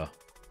put a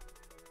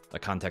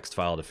context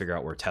file to figure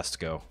out where tests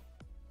go.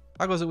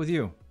 How goes it with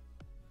you?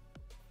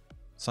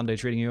 Sunday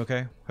treating you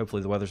okay?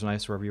 Hopefully the weather's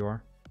nice wherever you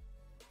are.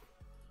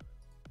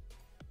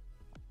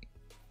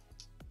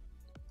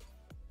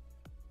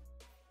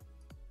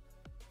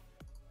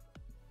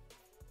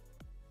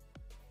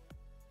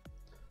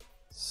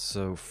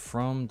 So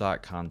from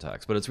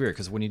 .context, but it's weird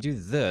because when you do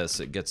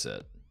this, it gets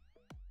it,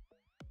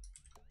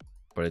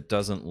 but it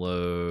doesn't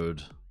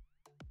load.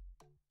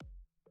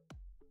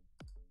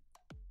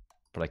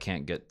 But I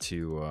can't get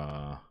to,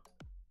 I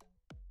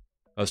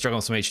was struggling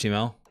with some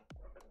HTML.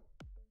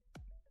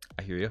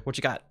 I hear you. What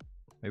you got?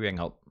 Maybe I can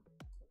help.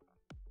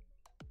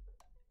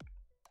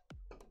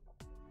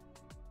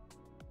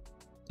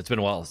 It's been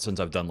a while since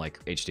I've done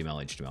like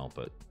HTML,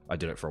 but I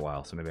did it for a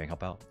while, so maybe I can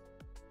help out.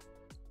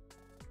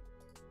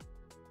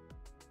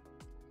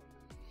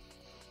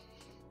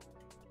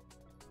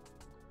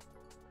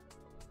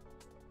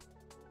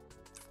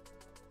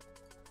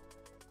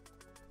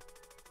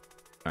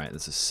 All right,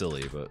 this is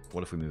silly, but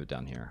what if we move it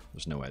down here?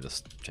 There's no way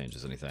this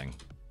changes anything.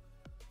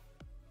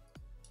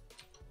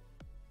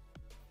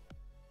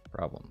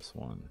 Problems,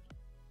 1.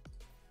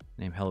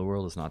 Name hello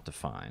world is not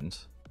defined.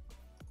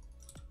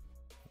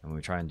 And when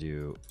we try and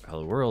do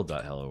hello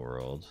world.hello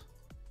world,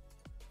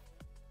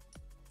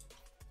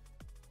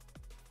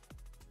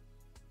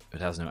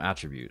 it has no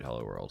attribute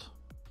hello world.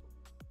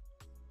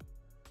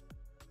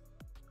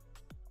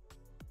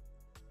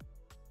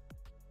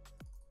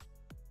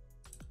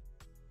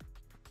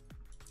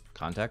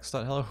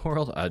 Context.hello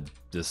world? I'm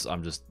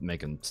just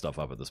making stuff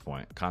up at this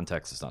point.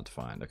 Context is not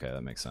defined. Okay,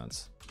 that makes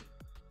sense.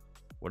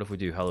 What if we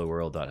do hello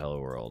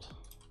world.hello world?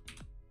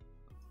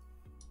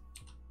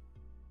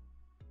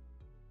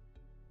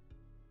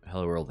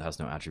 Hello world has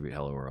no attribute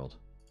hello world.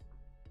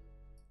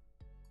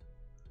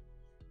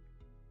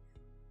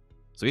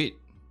 Sweet.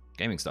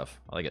 Gaming stuff.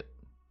 I like it.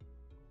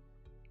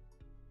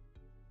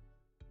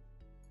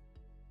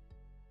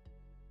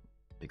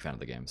 Big fan of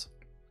the games.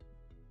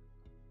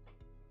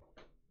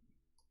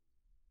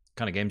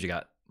 Kind of games you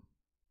got?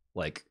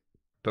 Like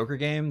poker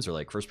games, or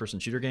like first-person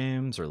shooter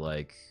games, or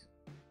like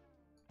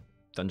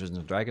Dungeons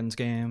and Dragons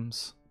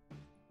games,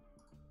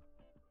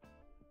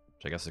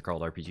 which I guess they're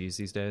called RPGs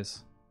these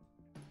days.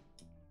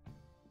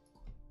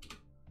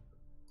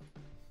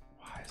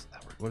 Why isn't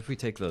that work? What if we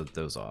take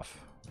those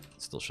off?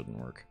 It still shouldn't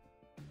work.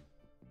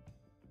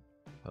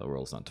 The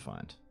world's not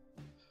defined.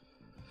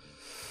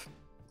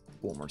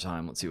 One more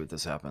time. Let's see what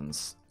this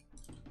happens.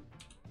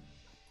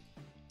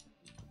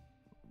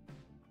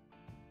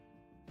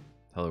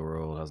 Hello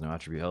world has no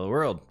attribute. Hello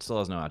world still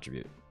has no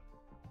attribute.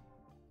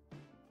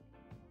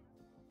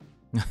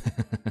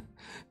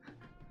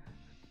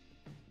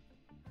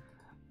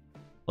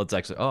 Let's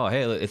actually. Oh,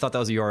 hey, I thought that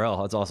was a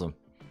URL. That's awesome.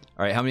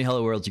 All right, how many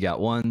hello worlds you got?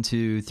 1,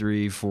 2,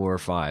 3, 4,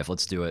 5.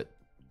 Let's do it.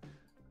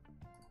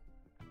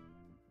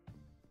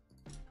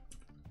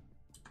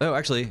 Oh,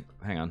 actually,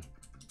 hang on.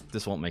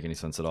 This won't make any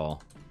sense at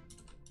all.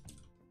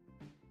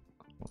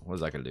 What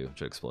is that gonna do? It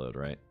should explode,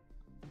 right?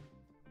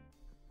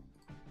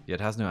 Yeah,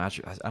 it has no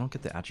attributes. I don't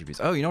get the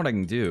attributes. Oh, you know what I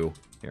can do?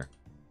 Here.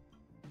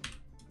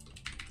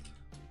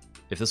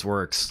 If this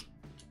works,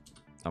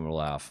 I'm gonna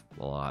laugh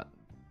a lot.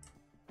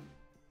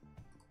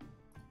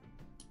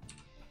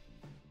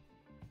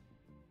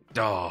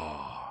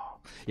 Oh.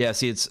 Yeah,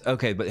 see, it's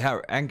okay, but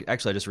how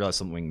actually I just realized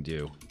something we can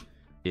do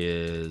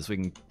is we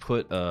can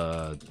put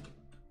a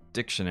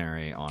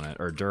dictionary on it,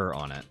 or dir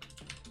on it,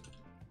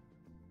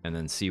 and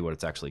then see what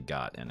it's actually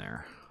got in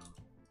there.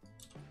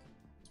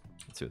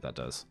 Let's see what that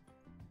does.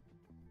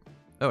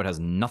 Oh, it has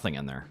nothing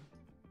in there.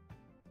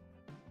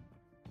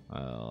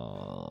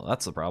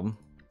 That's the problem.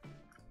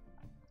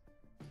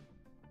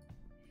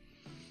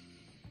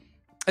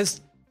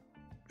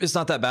 It's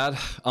not that bad.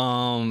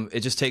 It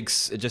just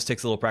takes a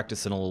little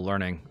practice and a little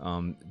learning.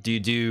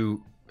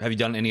 Have you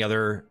done any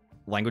other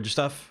language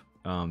stuff?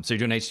 So you're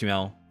doing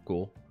HTML,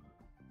 cool.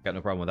 Got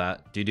no problem with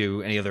that. Do you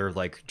do any other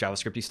like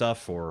JavaScripty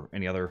stuff or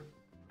any other?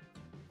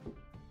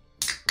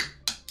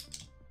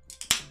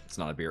 It's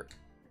not a beer.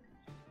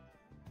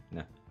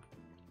 Nah.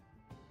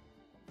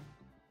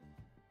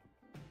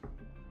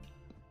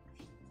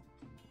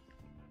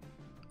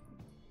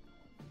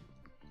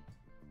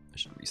 I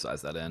should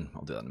resize that in.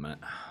 I'll do that in a minute.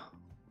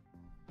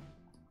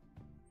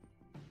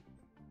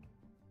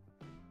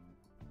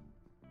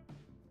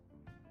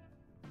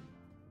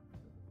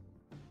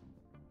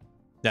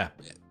 Yeah,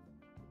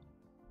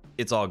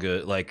 it's all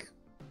good. Like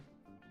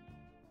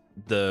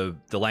the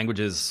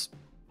languages,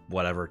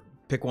 whatever.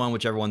 Pick one,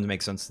 whichever one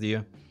makes sense to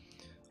you.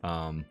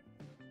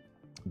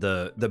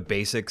 The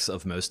basics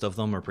of most of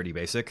them are pretty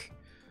basic.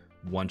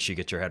 Once you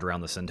get your head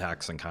around the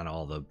syntax and kind of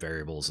all the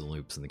variables and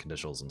loops and the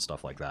conditionals and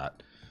stuff like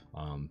that.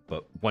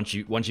 But once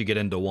you get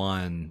into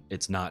one,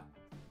 it's not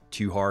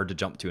too hard to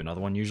jump to another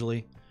one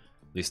usually.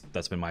 At least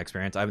that's been my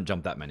experience. I haven't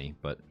jumped that many,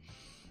 but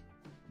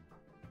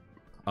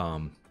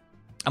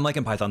I'm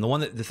liking Python.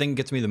 The thing that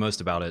gets me the most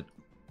about it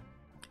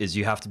is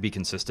you have to be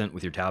consistent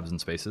with your tabs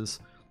and spaces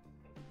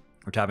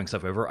or tabbing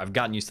stuff over. I've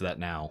gotten used to that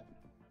now,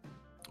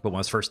 but when I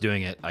was first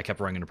doing it, I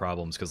kept running into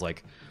problems because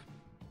like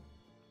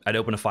I'd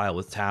open a file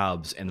with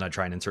tabs and then I'd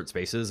try and insert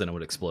spaces and it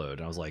would explode.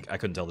 And I was like, I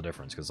couldn't tell the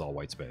difference because it's all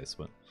white space,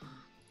 but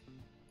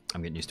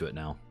I'm getting used to it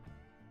now.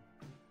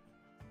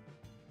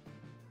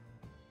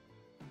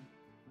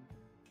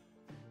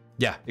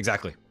 Yeah,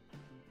 exactly.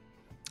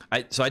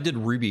 So I did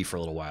Ruby for a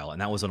little while,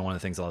 and that was one of the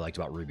things that I liked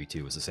about Ruby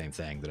too, was the same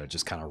thing, that it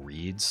just kind of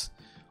reads.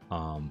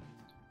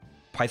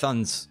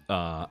 Python's,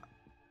 yeah,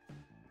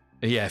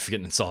 if you're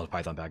getting installed a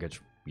Python package,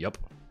 yep.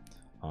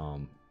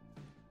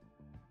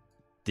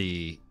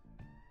 The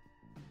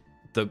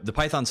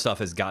Python stuff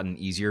has gotten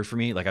easier for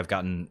me. Like I've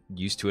gotten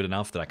used to it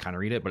enough that I kind of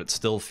read it, but it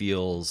still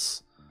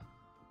feels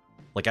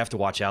like I have to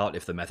watch out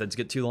if the methods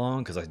get too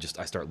long because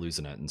I start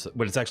losing it. And so,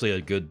 but it's actually a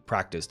good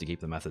practice to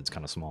keep the methods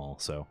kind of small.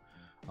 So,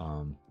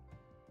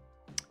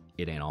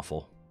 it ain't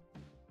awful.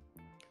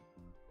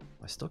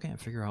 I still can't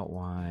figure out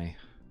why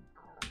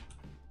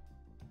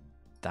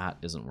that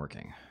isn't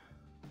working.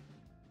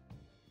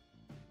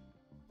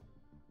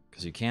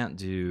 Because you can't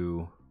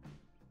do...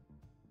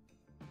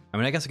 I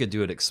mean, I guess I could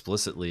do it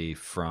explicitly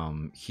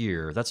from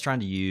here. That's trying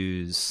to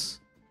use...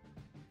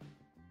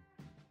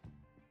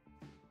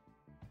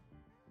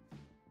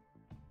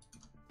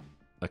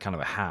 a kind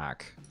of a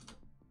hack.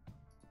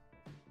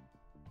 I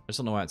just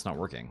don't know why it's not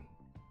working.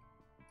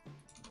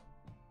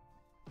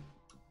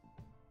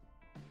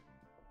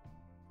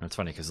 It's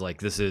funny because like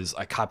this is,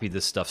 I copied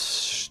this stuff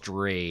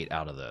straight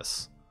out of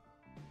this,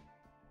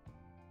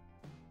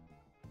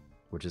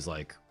 which is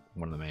like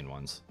one of the main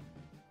ones.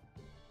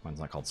 Mine's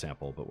not called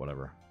sample, but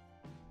whatever.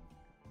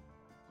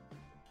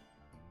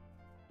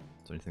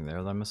 Is there anything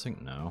there that I'm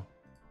missing? No.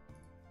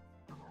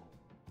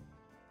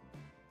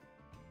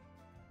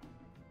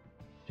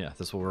 Yeah,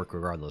 this will work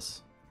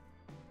regardless.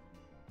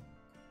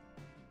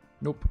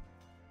 Nope.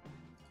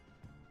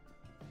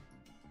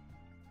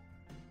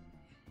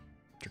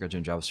 Trick I do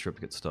in JavaScript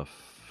to get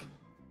stuff.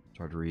 It's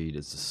hard to read.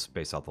 It's just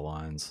space out the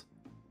lines.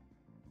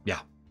 Yeah,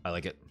 I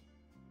like it.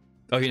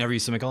 Oh, you never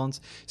use semicolons?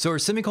 So are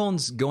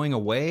semicolons going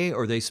away,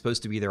 or are they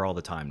supposed to be there all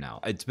the time now?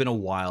 It's been a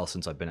while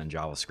since I've been in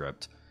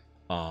JavaScript.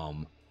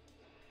 And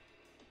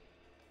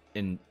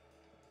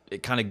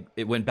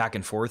it went back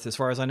and forth as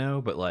far as I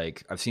know, but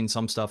like I've seen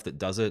some stuff that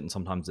does it and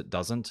sometimes it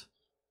doesn't.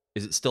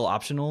 Is it still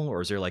optional,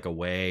 or is there like a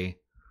way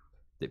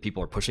that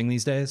people are pushing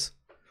these days?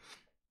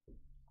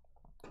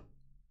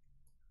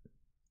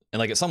 And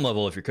like at some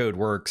level, if your code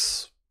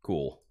works,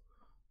 cool.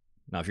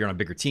 Now, if you're on a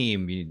bigger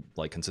team, you need,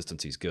 like,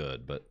 consistency is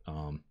good, but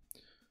all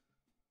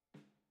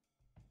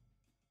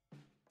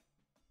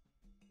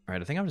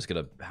right, I think I'm just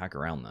gonna hack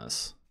around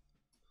this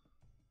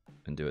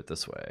and do it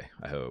this way,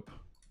 I hope.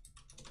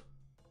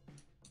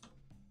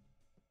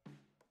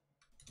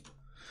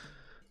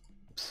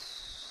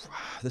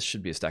 this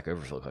should be a Stack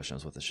Overflow question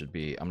is what this should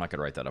be. I'm not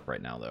gonna write that up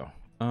right now though.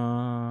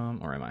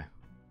 Or am I?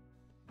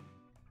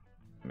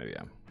 Maybe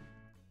I am.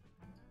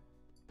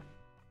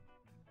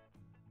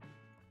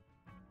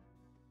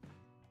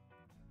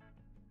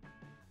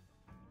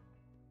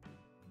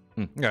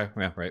 Okay,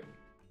 yeah, right.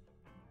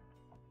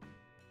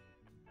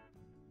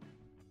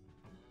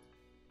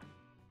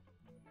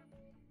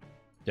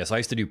 Yeah, so I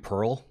used to do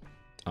Perl,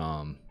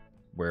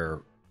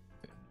 where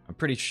I'm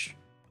pretty sure,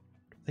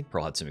 I think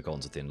Perl had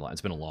semicolons at the end of the line.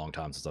 It's been a long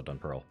time since I've done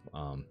Perl.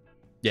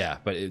 Yeah,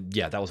 but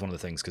yeah, that was one of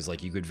the things, because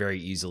like you could very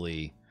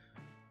easily,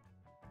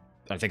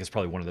 I think it's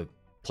probably one of the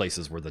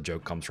places where the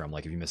joke comes from,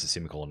 like if you miss a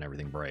semicolon,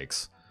 everything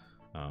breaks,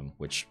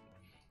 which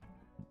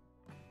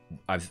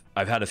I've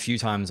had a few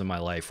times in my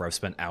life where I've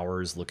spent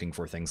hours looking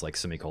for things like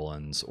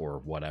semicolons or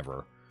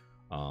whatever.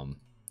 We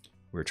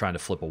were trying to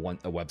flip a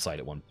website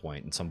at one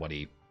point, and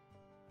somebody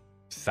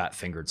fat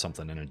fingered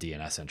something in a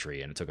DNS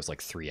entry, and it took us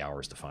like 3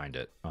 hours to find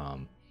it. I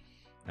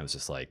was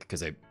just like,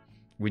 because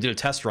we did a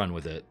test run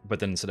with it, but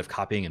then instead of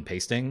copying and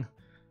pasting,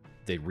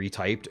 they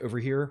retyped over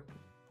here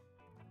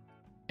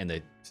and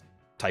they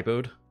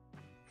typoed.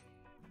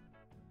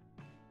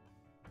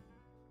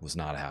 Was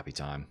not a happy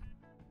time.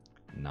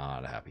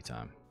 Not a happy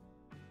time.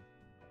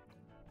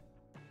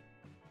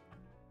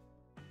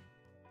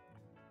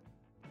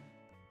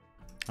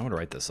 I'm gonna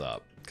write this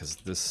up because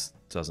this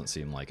doesn't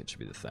seem like it should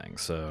be the thing.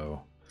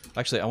 So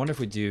actually, I wonder if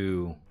we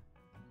do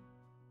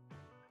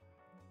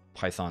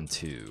Python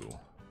 2.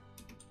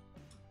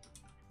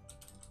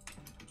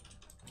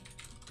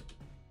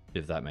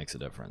 If that makes a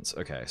difference.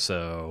 Okay,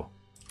 so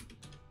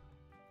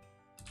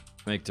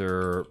make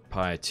their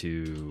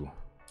py2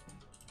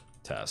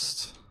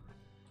 test.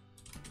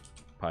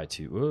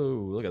 Py2, whoa,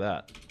 look at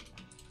that.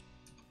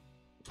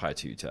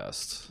 Py2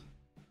 test.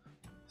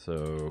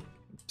 So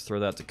throw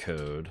that to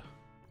code.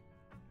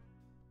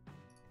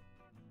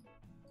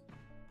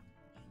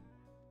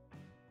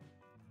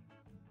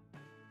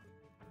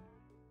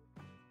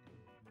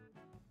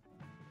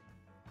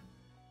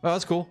 Oh,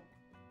 that's cool.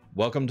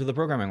 Welcome to the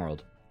programming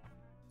world.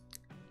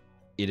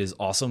 It is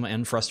awesome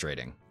and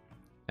frustrating,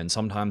 and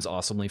sometimes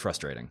awesomely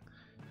frustrating.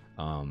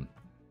 But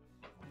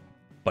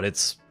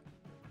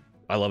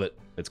I love it.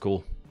 It's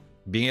cool.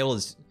 Being able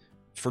to,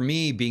 for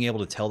me, being able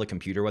to tell the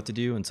computer what to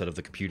do instead of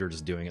the computer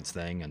just doing its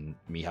thing and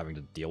me having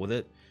to deal with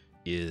it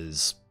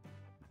is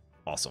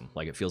awesome.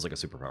 Like, it feels like a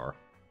superpower.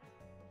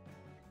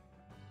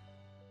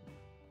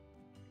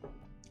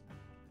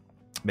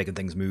 Making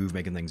things move,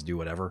 making things do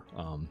whatever.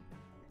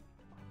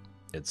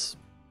 It's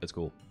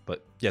cool.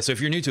 But yeah, so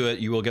if you're new to it,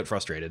 you will get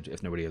frustrated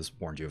if nobody has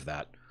warned you of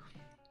that.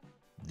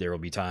 There will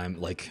be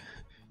time, like,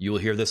 you will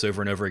hear this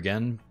over and over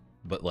again,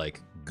 but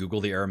like,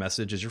 Google the error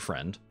message is your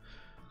friend.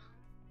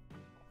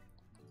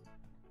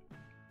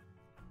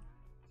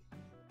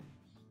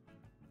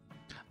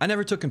 I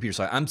never took computer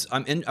science.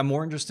 I'm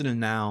more interested in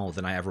now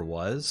than I ever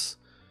was.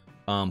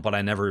 But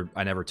I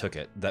never took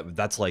it.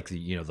 That's like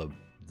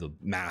the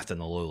math and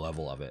the low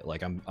level of it.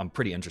 Like, I'm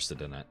pretty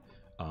interested in it.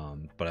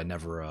 But I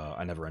never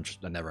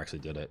actually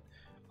did it.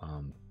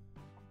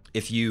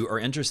 If you are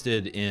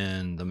interested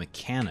in the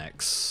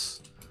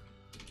mechanics,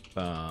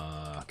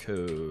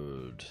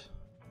 code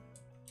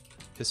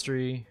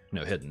history,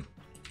 no, hidden.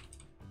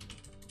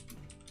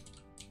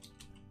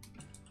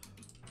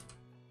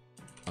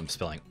 I'm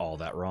spelling all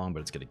that wrong, but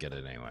it's gonna get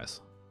it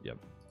anyways. Yep.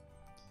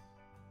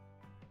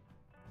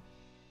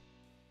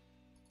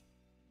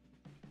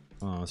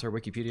 Is there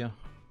Wikipedia?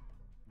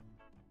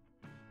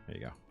 There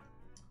you go.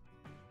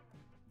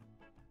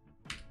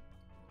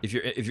 If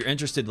you're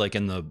interested, like,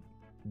 in the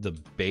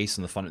base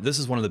and the fun, this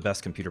is one of the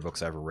best computer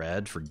books I ever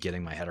read for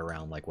getting my head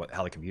around like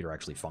how the computer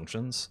actually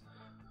functions.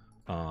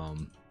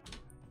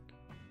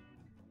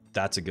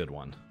 That's a good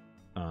one.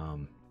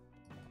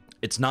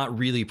 It's not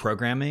really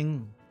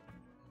programming.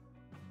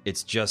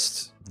 It's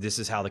just, this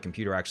is how the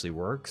computer actually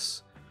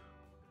works.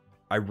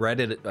 I read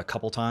it a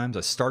couple times.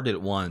 I started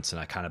it once and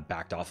I kind of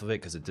backed off of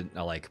it because it didn't,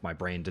 like, my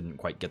brain didn't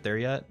quite get there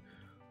yet.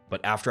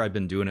 But after I'd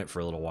been doing it for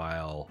a little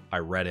while, I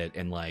read it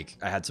and like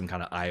I had some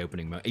kind of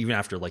eye-opening, even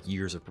after like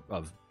years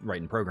of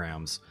writing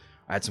programs,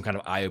 I had some kind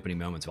of eye-opening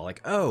moments about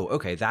like, oh,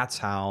 okay, that's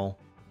how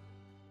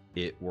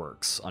it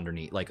works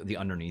underneath, like the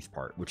underneath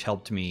part, which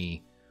helped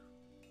me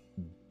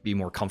be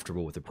more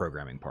comfortable with the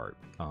programming part.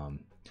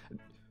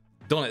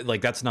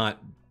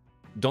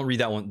 Don't read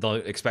that one.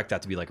 Don't expect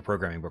that to be like a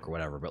programming book or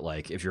whatever. But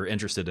like, if you're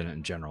interested in it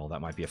in general,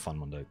 that might be a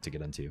fun one to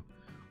get into.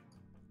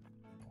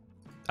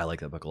 I like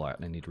that book a lot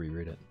and I need to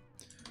reread it.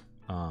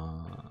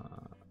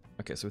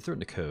 Okay, so we threw it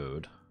into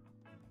code.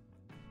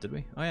 Did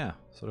we? Oh yeah,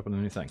 set up a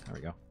new thing. There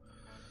we go.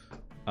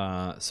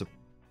 So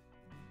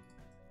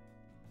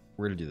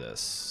we're gonna do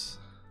this.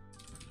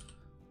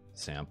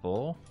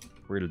 Sample.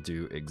 We're gonna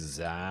do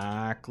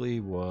exactly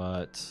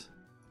what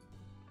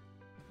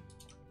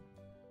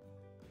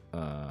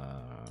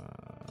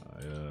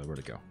where'd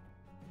it go?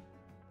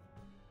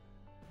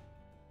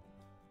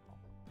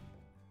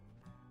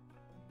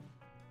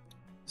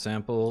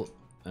 Sample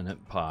and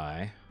hit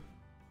pi.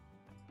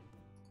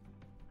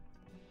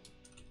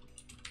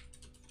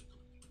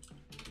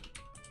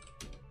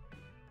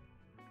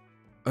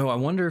 Oh, I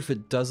wonder if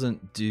it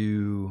doesn't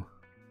do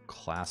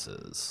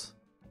classes.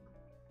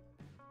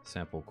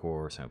 Sample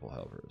core, sample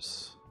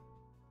helpers.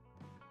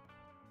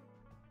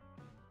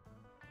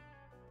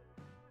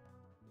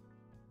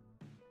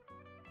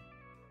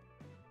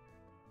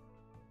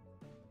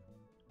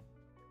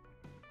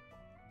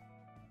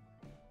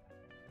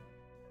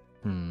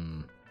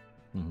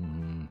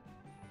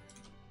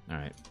 All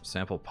right,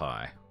 sample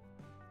pi.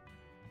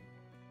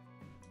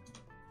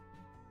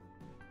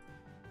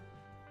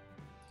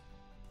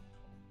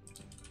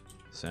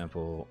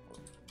 Sample.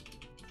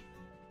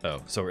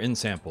 Oh, so we're in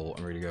sample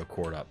and we're gonna go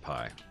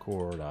core.py.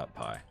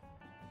 Core.py.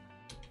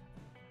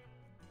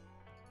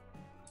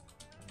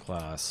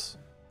 Class.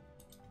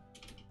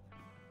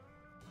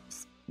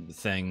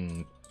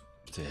 Thing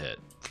to hit.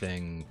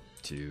 Thing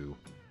to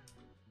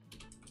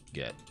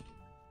get.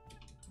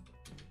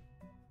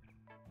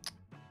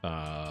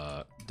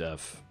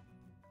 Def.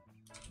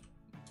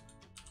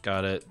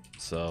 Got it.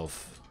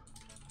 Self.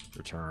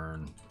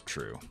 Return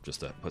true.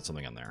 Just to put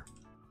something in there.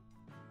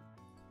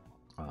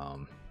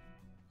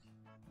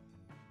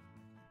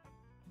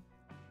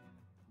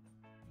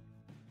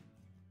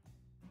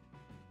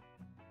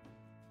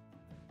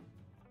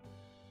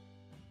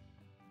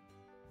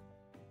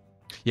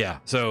 Yeah,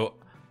 so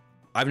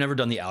I've never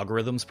done the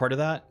algorithms part of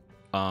that,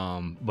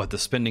 but the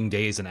spending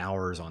days and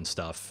hours on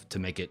stuff to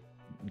make it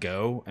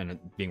go and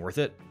it being worth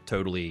it,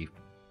 totally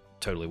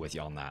with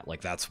you on that.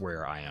 Like, that's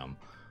where I am.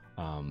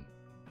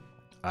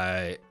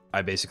 I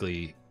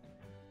basically,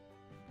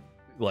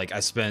 like, I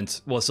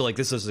spent, well, so like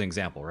this is an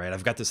example, right?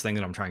 I've got this thing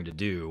that I'm trying to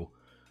do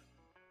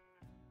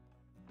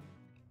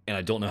and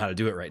I don't know how to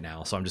do it right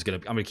now, so I'm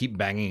gonna keep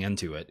banging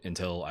into it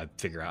until I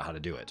figure out how to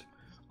do it.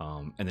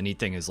 And the neat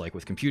thing is, like,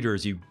 with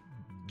computers,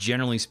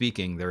 generally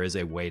speaking, there is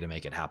a way to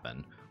make it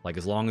happen. Like,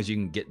 as long as you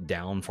can get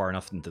down far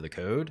enough into the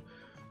code,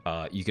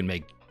 you can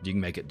make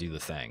it do the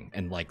thing.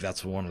 And like,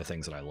 that's one of the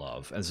things that I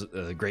love. And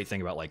the great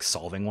thing about like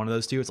solving one of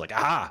those two, it's like,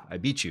 ah, I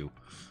beat you.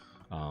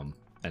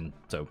 And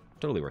so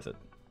totally worth it.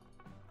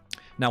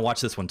 Now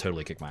watch this one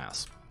totally kick my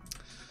ass.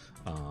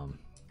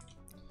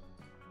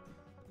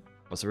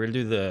 So we're gonna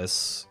do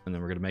this, and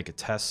then we're gonna make a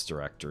test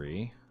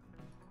directory.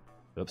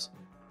 Oops,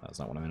 that's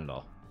not what I meant at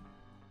all.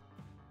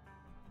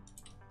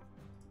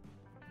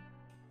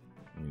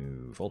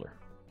 New folder.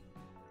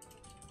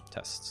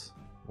 Tests.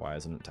 Why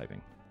isn't it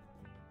typing?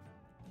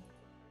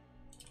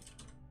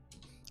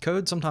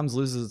 Code sometimes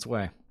loses its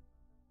way.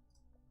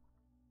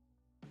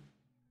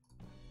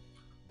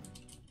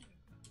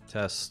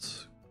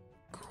 Test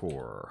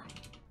core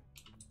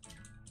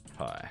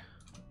pi.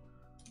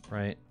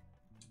 Right?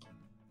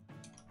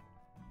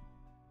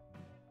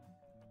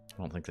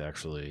 I don't think they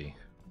actually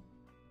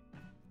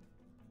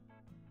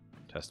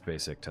test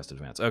basic, test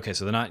advanced. Okay,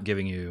 so they're not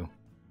giving you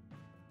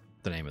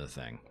the name of the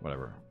thing,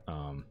 whatever.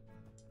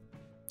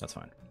 That's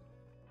fine.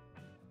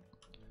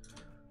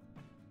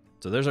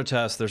 So there's our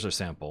test, there's our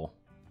sample.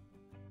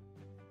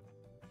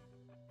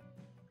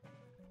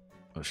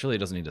 Oh, surely it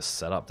doesn't need to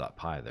set up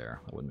 .py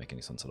there. That wouldn't make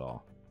any sense at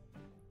all.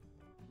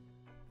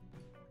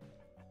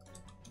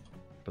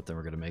 But then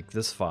we're going to make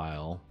this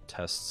file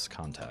tests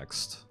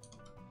context.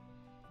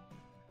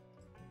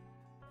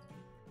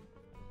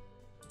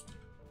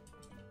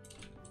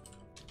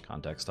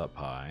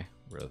 Context.py.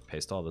 We're going to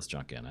paste all this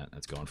junk in it.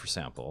 It's going for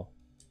sample.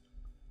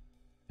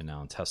 And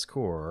now in test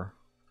core,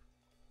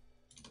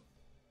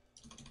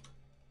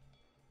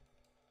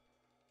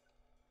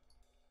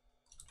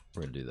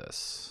 we're going to do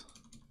this.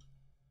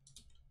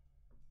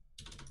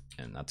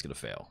 And that's going to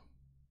fail.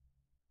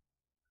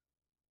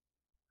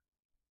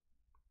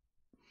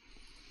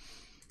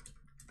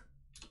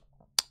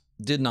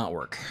 Did not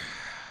work,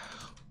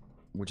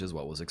 which is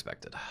what was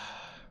expected.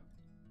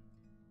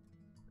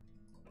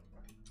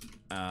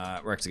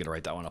 We're actually going to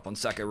write that one up on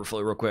Stack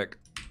Overflow real quick.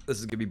 This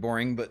is going to be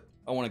boring, but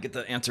I want to get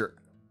the answer.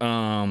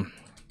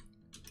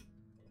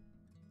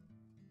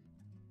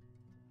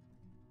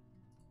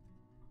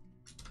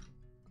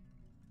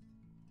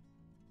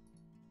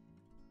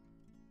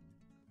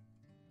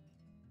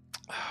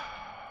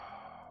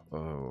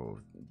 Oh,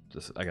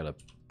 I gotta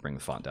bring the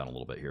font down a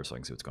little bit here so I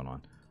can see what's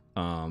going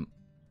on.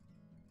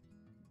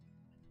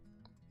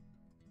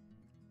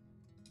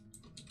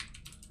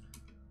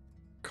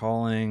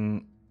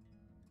 Calling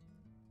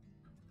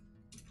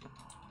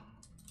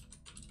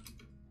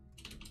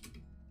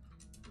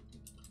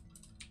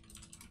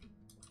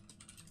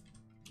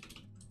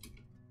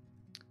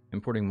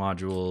importing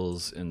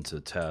modules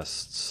into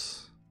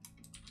tests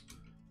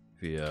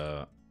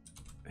via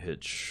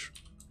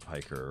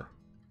hitchhiker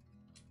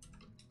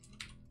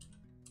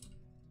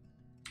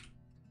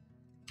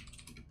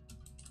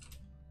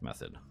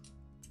method.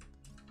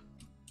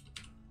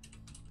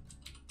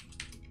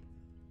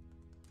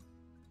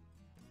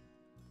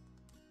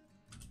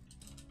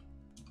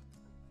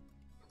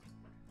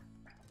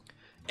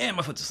 And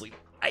my foot's asleep.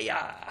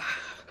 Ayah.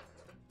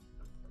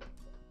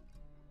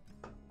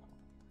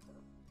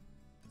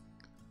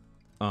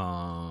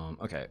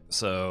 Okay,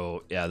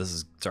 so yeah, this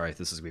is sorry,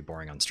 this is gonna be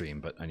boring on stream,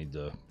 but I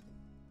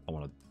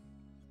want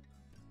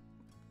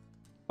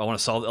I want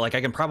to solve, like,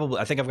 I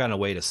think I've gotten a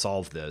way to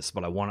solve this,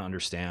 but I want to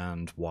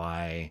understand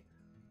why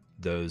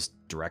those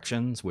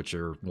directions, which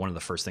are one of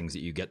the first things that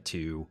you get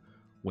to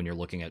when you're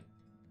looking at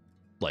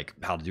like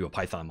how to do a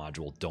Python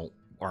module,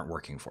 aren't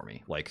working for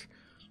me. Like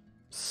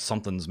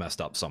something's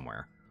messed up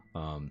somewhere.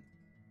 And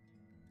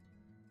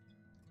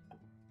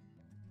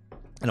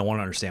I want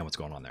to understand what's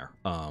going on there.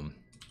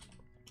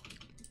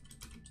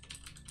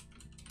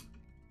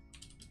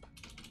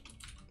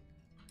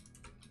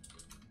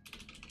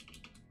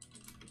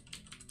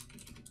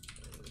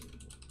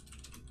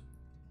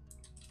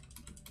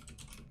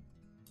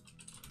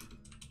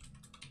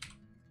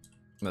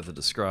 Method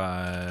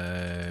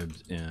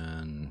described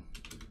in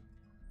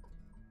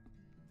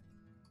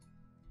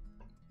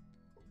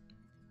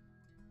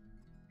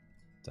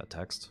is that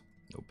text?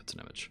 Nope, it's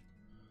an image.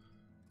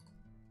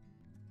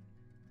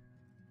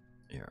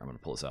 Here, I'm gonna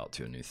pull this out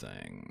to a new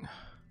thing.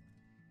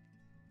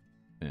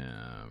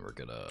 And we're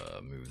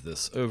gonna move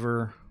this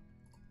over.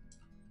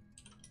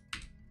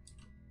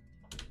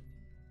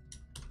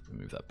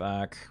 Move that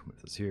back,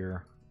 move this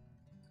here.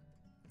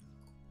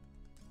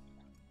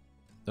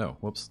 Oh,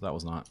 whoops, that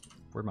was not.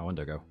 Where'd my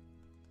window go?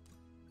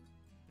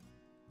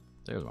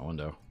 There's my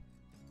window.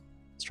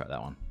 Let's try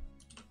that one.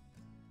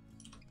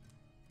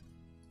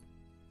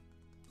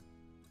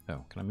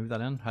 Oh, can I move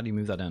that in? How do you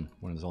move that in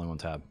when there's only one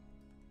tab?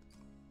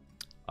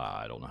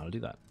 I don't know how to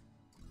do that.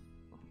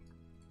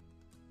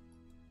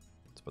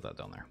 Let's put that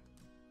down there.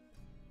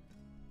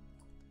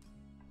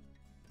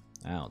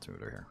 Now let's move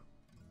it over here.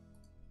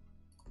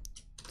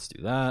 Let's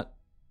do that.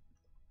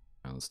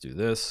 And let's do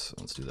this.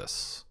 Let's do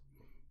this.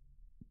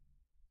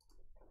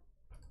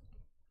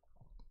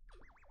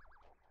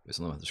 Based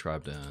on the method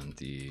described in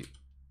the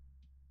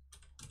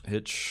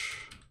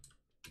Hitch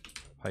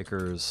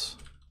Hiker's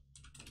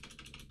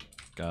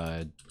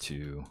Guide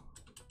to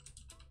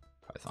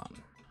Python.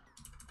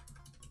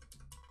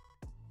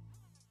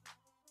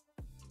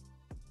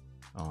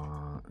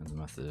 And the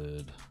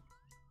method,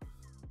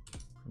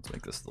 let's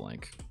make this the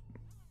link.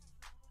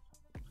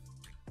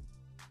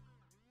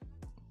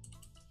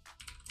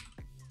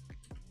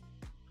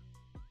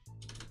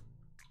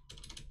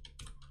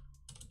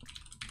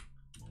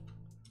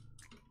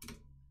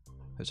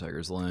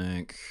 Hitchhiker's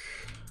link,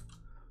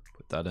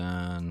 put that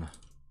in.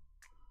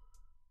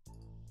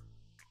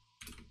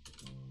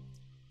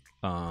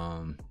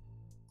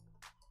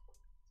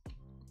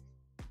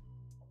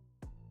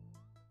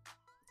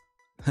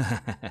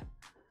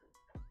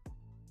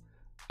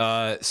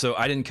 So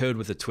I didn't code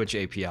with the Twitch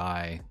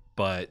API,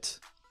 but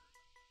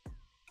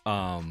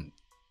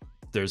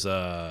there's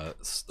a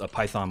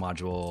Python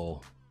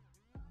module.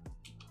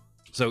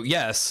 So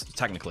yes,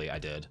 technically I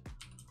did,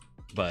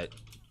 but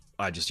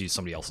I just used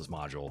somebody else's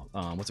module.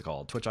 What's it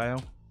called?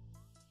 Twitch.io?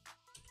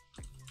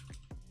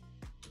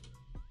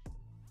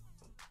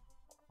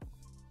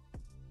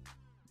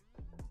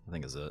 I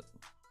think is it.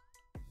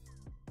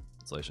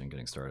 Installation,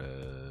 getting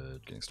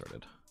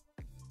started.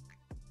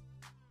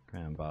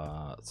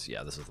 Grandbots.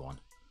 Yeah, this is the one.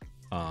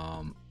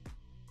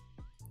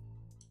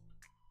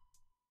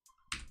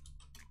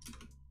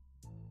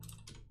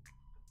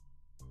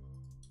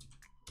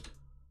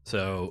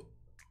 So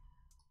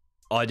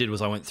all I did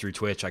was I went through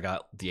Twitch. I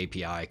got the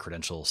API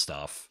credential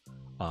stuff.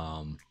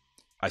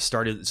 I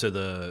started, so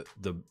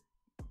the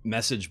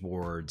message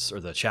boards or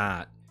the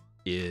chat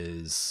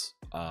is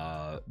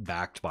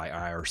backed by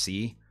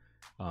IRC.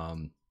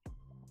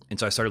 And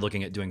so I started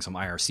looking at doing some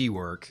IRC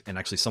work, and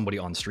actually somebody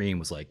on stream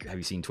was like, have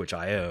you seen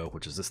Twitch.io,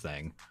 which is this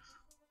thing?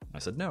 I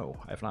said, no,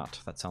 I have not.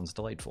 That sounds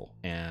delightful.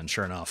 And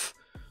sure enough,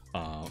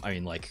 I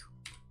mean, like,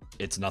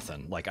 it's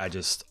nothing. Like,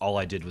 all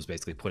I did was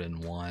basically put in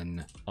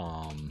one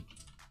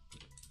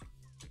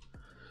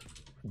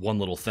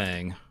little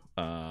thing.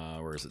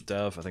 Where is it?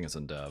 Dev? I think it's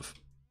in dev.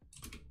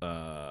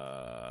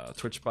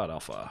 Twitchbot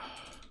alpha.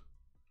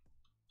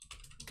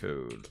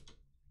 Code.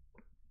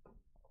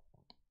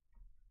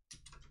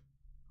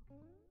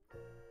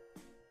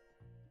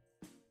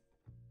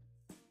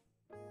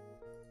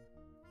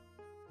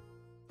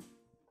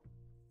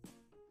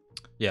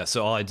 Yeah,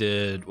 so all I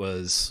did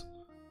was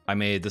I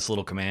made this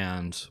little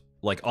command.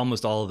 Like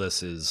almost all of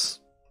this is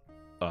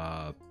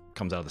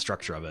comes out of the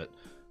structure of it,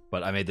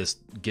 but I made this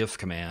GIF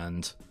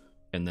command,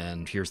 and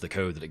then here's the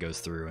code that it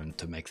goes through and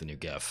to make the new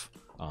GIF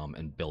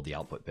and build the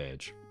output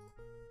page.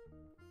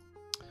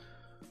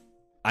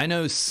 I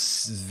know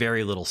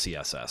very little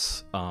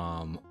CSS.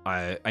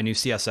 I knew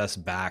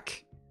CSS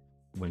back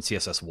when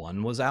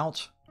CSS1 was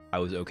out. I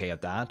was okay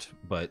at that,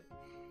 but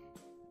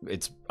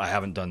I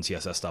haven't done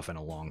CSS stuff in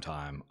a long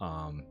time.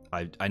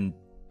 I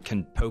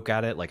can poke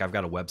at it. Like I've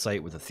got a website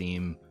with a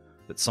theme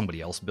that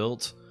somebody else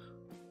built.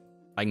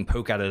 I can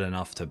poke at it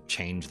enough to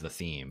change the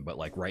theme, but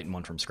like writing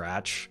one from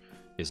scratch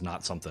is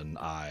not something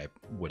I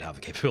would have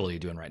the capability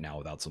of doing right now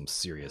without some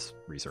serious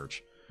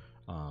research.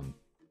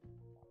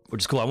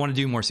 Which is cool. I want to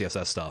do more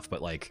CSS stuff,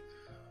 but like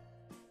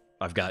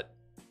I've got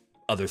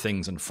other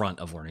things in front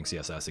of learning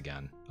CSS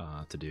again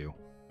to do.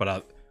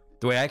 But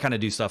the way I kind of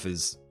do stuff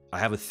is I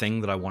have a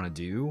thing that I want to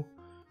do,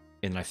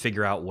 and then I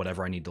figure out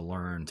whatever I need to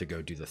learn to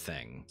go do the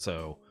thing.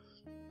 So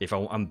if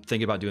I'm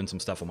thinking about doing some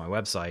stuff on my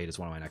website as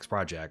one of my next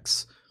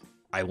projects,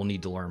 I will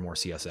need to learn more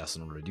CSS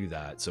in order to do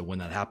that. So when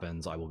that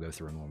happens, I will go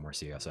through and learn more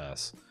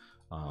CSS,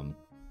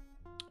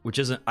 which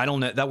isn't, I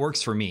don't know, that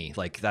works for me.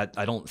 Like that,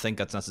 I don't think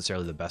that's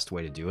necessarily the best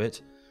way to do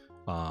it.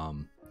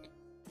 And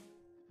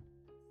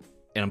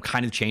I'm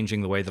kind of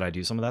changing the way that I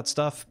do some of that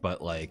stuff,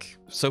 but like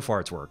so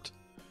far it's worked.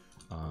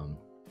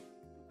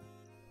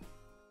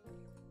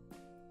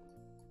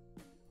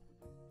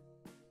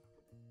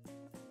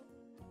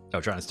 Oh,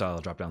 trying to style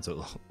a drop down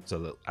so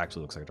that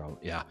actually looks like a drop.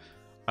 Yeah,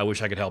 I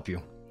wish I could help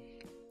you.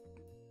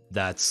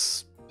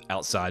 That's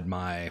outside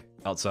my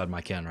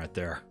ken right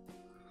there.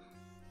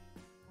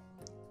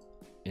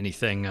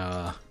 Anything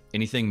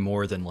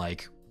more than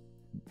like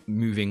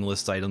moving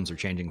list items or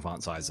changing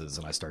font sizes,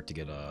 and I start to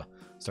get out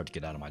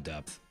of my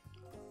depth.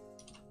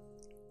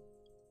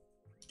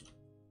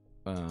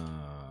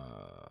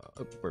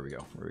 Oh, where we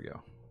go?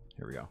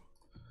 Here we go.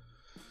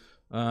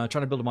 Trying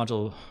to build a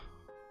module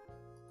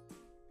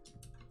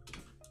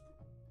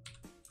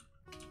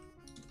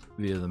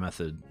via the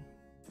method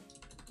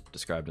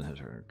described in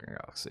Header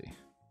Galaxy.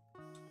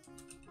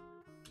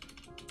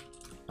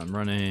 I'm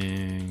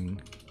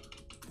running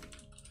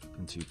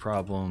into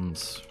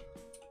problems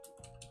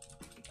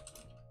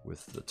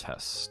with the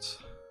test.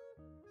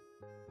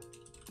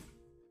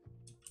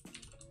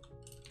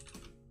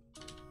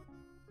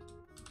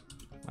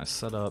 My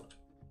setup.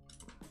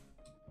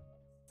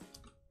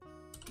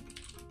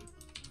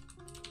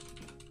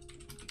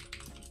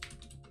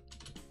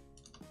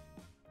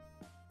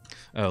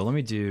 Oh, let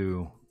me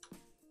do,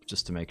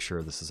 just to make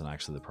sure this isn't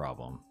actually the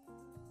problem.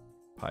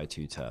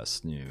 Py2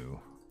 test new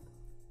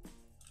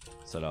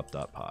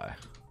setup.py.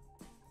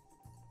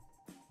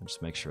 And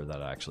just make sure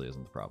that actually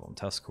isn't the problem.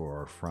 Test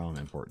core from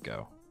import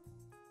go.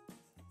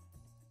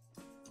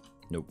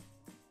 Nope.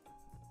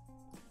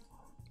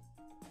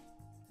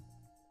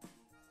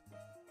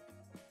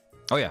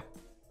 Oh yeah.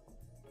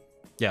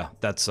 Yeah,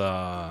 that's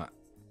a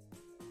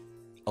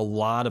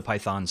lot of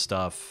Python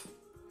stuff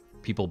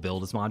people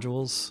build as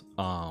modules.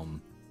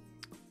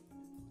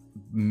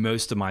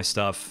 Most of my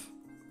stuff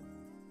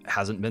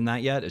hasn't been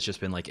that yet. It's just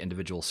been like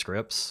individual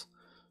scripts,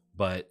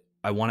 but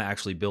I want to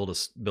actually build a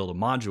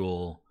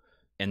module,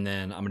 and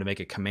then I'm going to make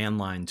a command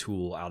line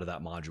tool out of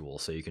that module.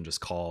 So you can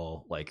just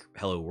call like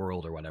hello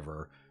world or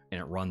whatever,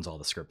 and it runs all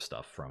the script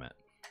stuff from it.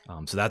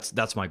 So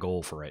that's my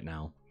goal for right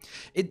now.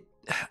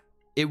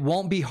 It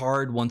won't be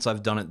hard once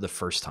I've done it the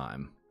first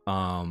time.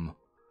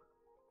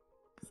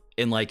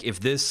 And like if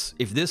this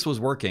was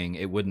working,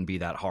 it wouldn't be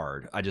that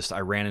hard. I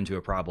ran into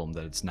a problem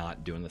that it's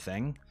not doing the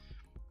thing.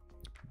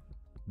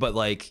 But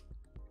like,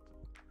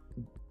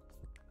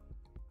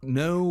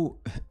 no,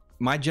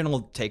 my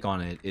general take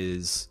on it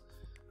is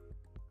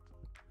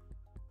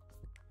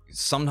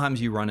sometimes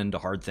you run into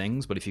hard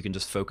things, but if you can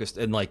just focus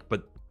and like,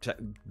 but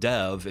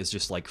dev is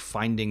just like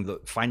finding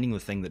the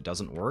thing that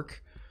doesn't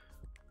work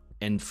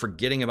and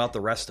forgetting about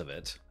the rest of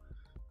it,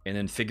 and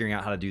then figuring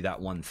out how to do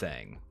that one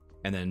thing,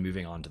 and then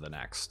moving on to the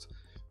next.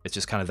 It's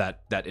just kind of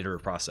that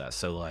iterative process.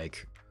 So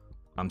like,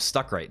 I'm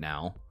stuck right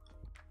now,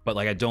 but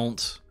like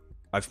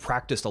I've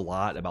practiced a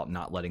lot about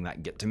not letting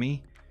that get to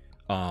me,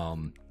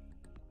 because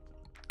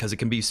it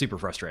can be super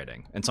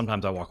frustrating. And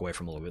sometimes I walk away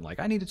from a little bit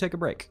like, I need to take a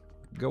break,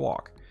 go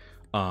walk.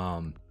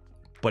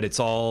 But it's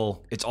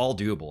all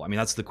doable. I mean,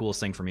 that's the coolest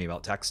thing for me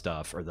about tech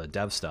stuff or the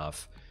dev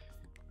stuff,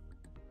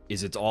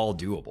 is it's all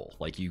doable.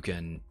 Like you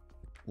can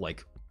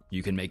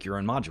make your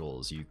own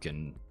modules. You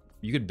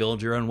could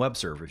build your own web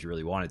server if you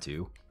really wanted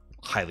to.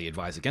 Highly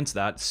advise against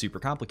that. It's super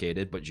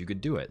complicated, but you could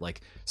do it.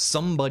 Like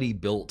somebody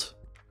built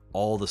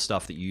all the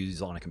stuff that you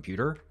use on a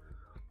computer,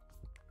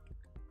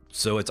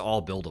 so it's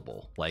all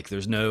buildable. Like there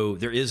is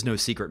no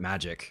secret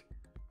magic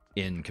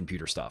in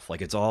computer stuff.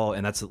 Like it's all,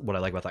 and that's what I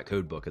like about that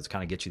code book. It's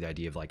kind of gets you the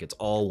idea of like, it's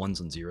all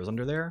ones and zeros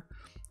under there,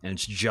 and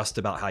it's just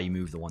about how you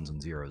move the ones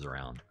and zeros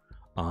around.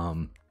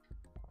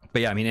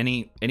 But yeah, I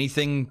mean,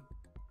 anything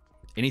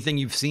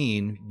you've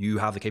seen, you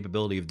have the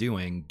capability of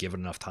doing,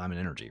 given enough time and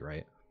energy,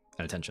 right?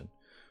 And attention.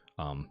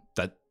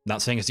 That,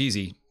 not saying it's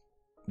easy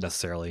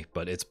necessarily,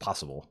 but it's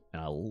possible.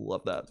 And I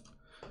love that.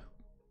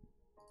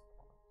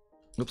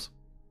 Oops.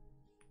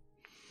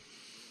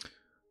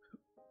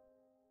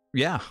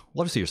 Yeah,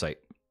 love to see your site.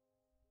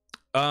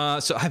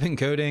 So I've been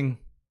coding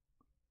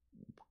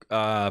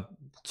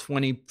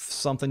 20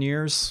 something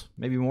years,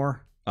 maybe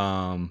more.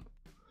 Well,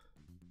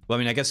 I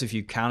mean, I guess if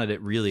you counted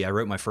it, really, I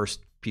wrote my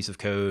first piece of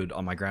code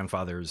on my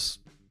grandfather's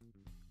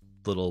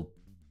little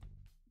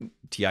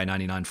TI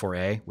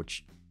 99.4a,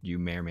 which you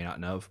may or may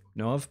not know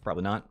of,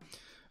 probably not.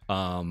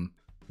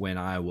 When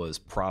I was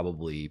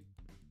probably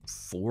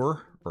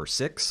 4 or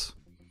 6,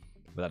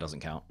 but that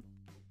doesn't count.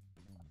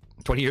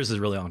 20 years is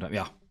a really long time,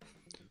 yeah.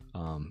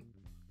 And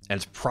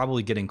it's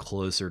probably getting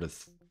closer to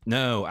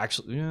no,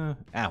 actually, yeah,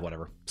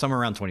 whatever,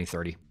 somewhere around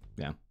 2030,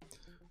 yeah.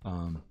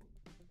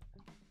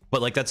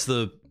 But like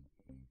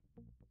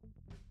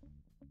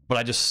but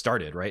I just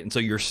started, right? And so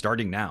you're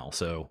starting now.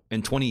 So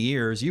in 20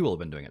 years, you will have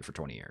been doing it for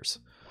 20 years,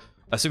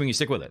 assuming you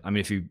stick with it. I mean,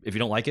 if you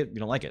don't like it, you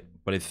don't like it.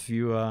 But if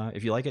you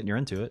like it and you're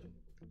into it,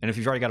 And if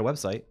you've already got a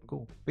website,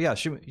 cool. But yeah,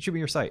 shoot me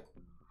your site.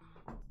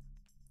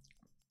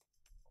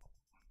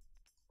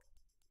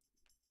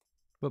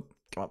 Whoop,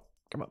 come up,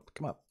 come up,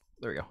 come up.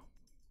 There we go.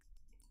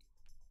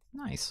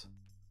 Nice.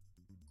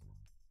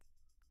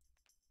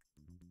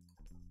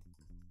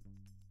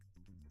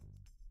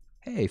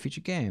 Hey,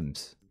 featured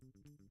games.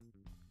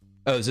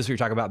 Oh, is this what you're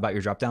talking about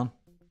your drop down?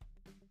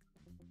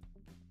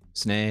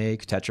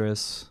 Snake,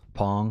 Tetris,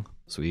 Pong,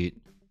 sweet.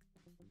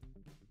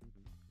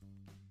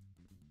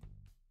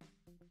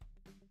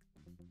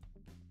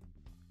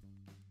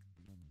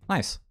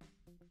 Nice.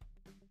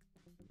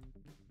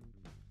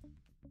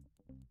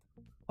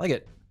 Like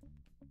it.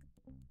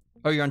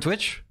 Oh, you're on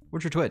Twitch?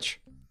 What's your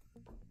Twitch?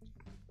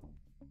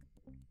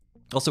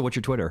 Also, what's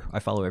your Twitter? I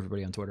follow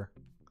everybody on Twitter.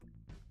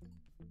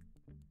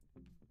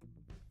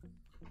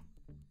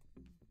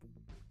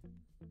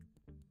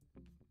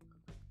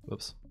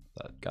 Whoops,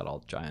 that got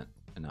all giant,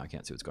 and now I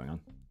can't see what's going on.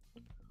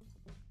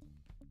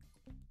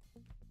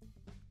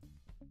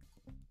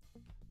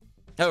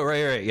 Oh,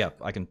 right. Yeah,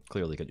 I can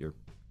clearly get your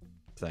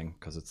thing,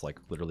 because it's like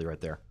literally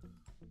right there.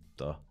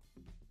 Duh.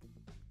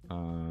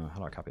 How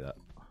do I copy that?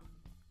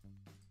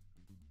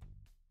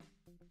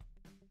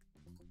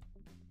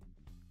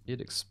 It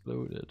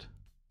exploded.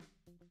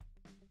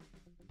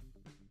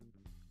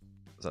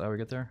 Is that how we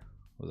get there?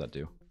 What does that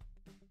do?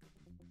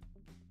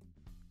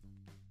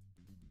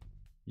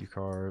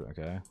 UCard,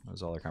 okay. That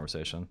was all our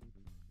conversation.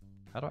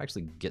 How do I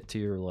actually get to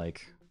your,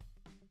 like...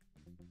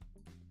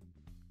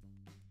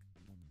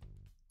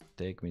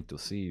 Take me to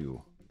see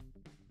you.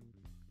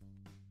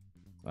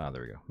 Ah,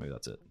 there we go. Maybe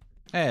that's it.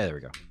 Hey, there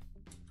we go.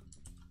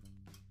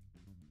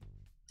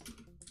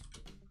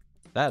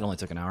 That only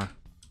took an hour.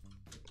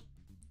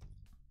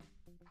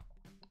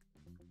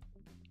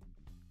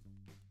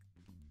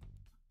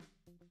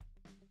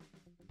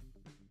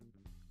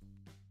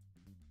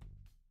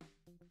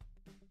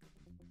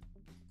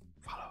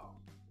 Follow.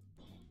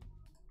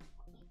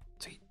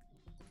 Sweet.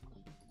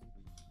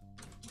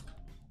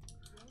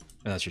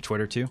 And that's your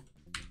Twitter too?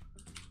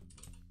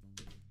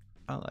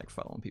 I like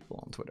following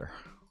people on Twitter.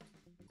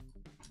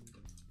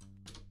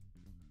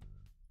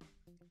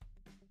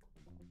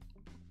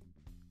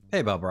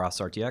 Hey, Bob Ross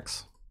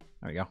RTX.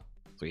 There we go.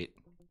 Sweet.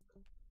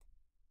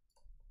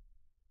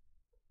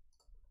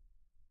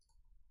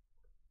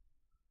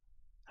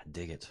 I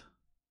dig it.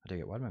 I dig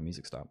it. Why did my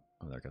music stop?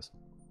 Oh, there it goes.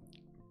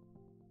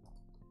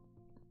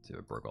 Let's see if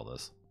I broke all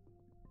this.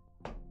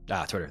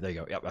 Ah, Twitter. There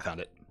you go. Yep, I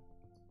found it.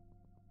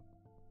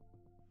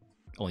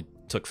 Only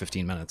took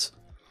 15 minutes.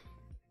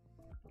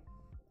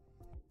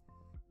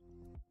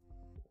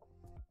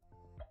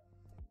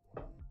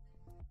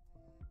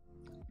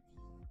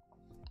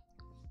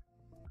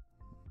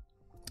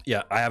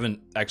 Yeah, I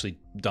haven't actually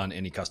done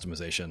any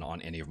customization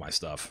on any of my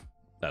stuff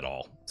at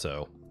all.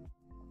 So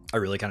I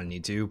really kind of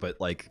need to,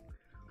 but like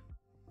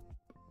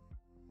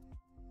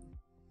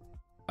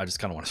I just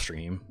kind of want to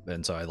stream.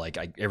 And so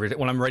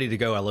when I'm ready to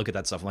go, I look at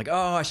that stuff. I'm like,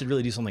 oh, I should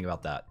really do something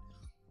about that.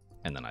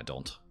 And then I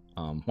don't.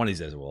 One of these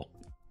days I will.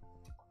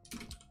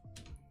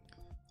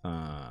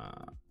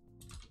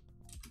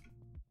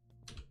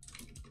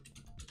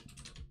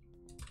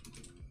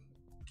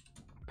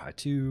 Pi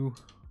 2.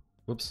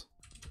 Whoops.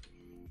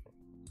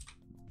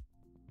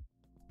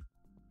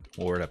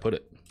 Well, where did I put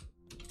it?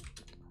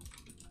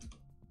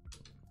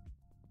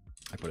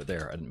 I put it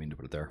there. I didn't mean to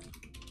put it there.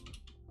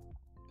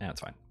 Yeah,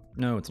 it's fine.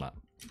 No, it's not.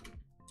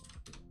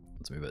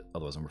 Let's move it.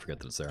 Otherwise, I'm going to forget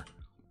that it's there.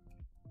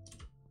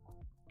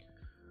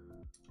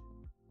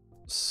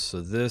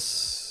 So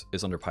this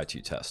is under Pi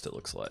 2 test, it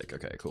looks like.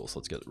 Okay, cool. So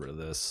let's get rid of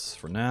this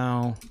for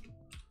now.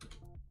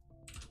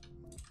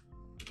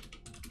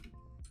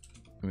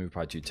 Move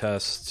Pi 2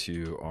 test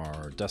to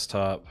our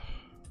desktop,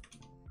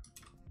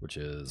 which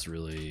is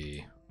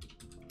really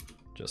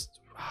just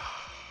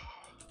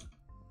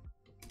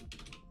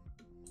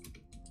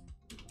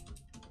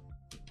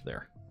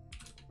there.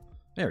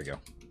 There we go.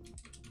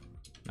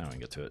 Now we can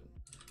get to it.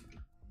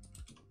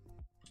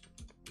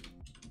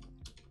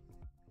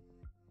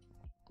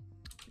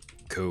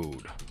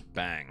 Code.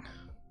 Bang.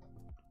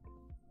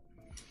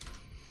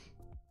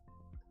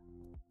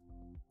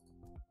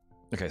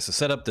 Okay, so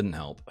setup didn't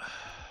help.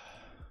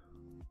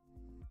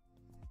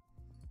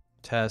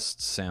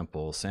 Test,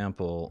 sample,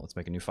 sample. Let's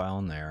make a new file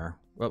in there.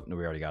 Oh, no,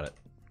 we already got it.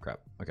 Crap.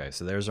 Okay,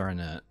 so there's our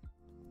init.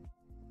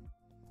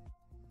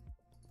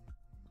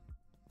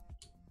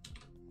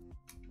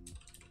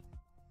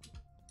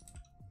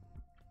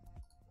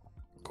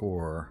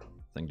 Core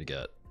thing to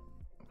get.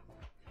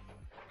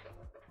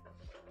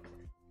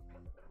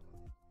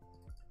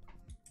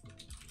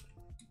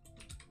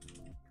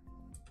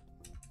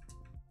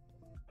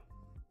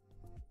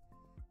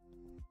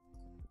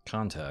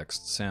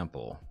 Context,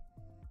 sample,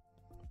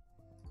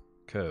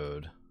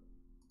 code,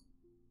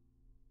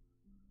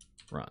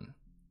 run.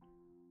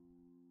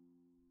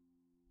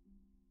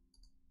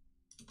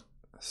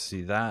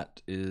 See,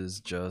 that is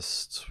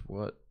just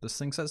what this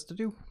thing says to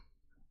do.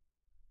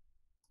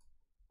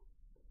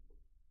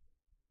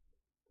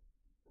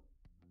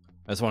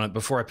 I just want to,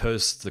 before I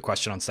post the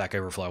question on Stack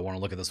Overflow, I want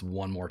to look at this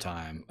one more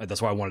time.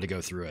 That's why I wanted to go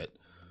through it.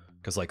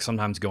 because like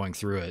sometimes going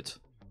through it,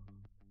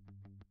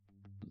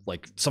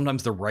 like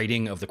sometimes the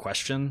writing of the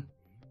question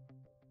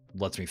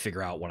lets me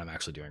figure out what I'm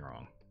actually doing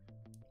wrong.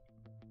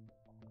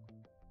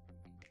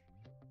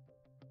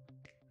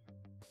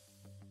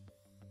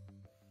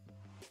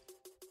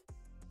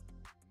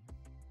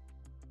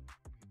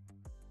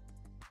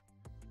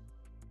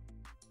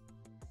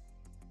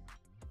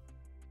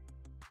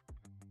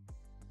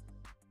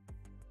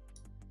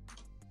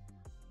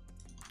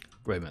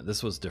 Wait a minute,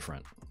 this was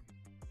different.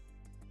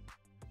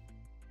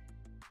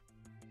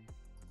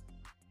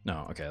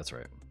 No, okay, that's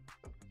right.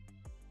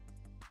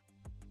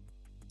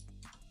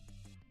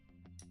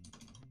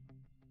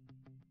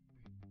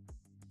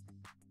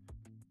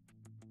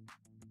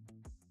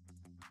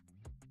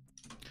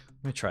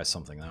 Let me try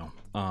something though.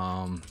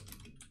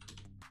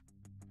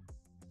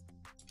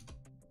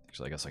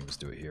 Actually, I guess I can just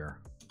do it here.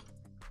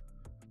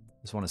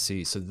 Just want to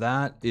see. So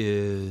that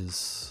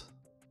is.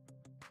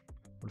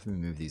 What if we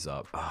move these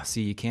up? Ah,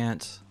 see, you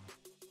can't.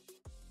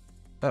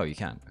 Oh, you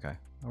can. Okay,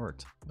 that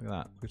worked. Look at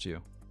that. Look at you.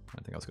 I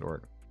didn't think I was gonna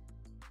work.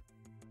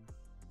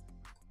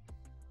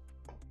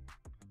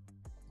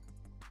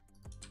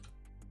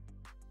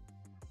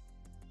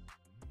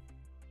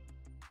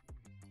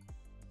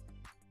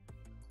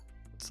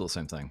 It's still the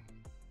same thing.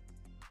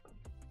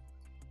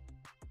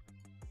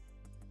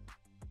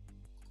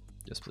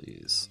 Yes,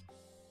 please.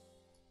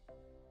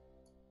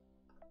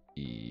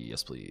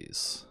 Yes,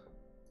 please.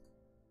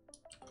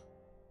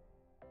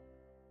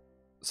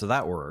 So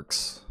that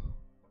works.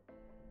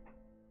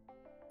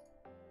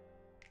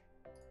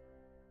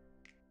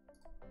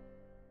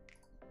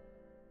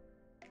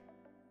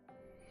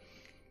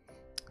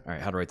 All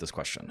right, how to write this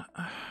question.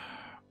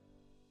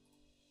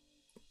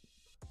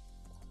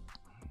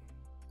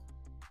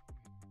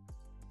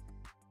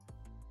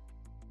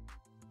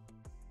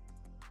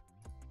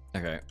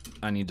 Okay,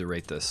 I need to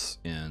rate this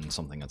in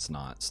something that's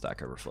not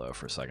Stack Overflow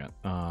for a second.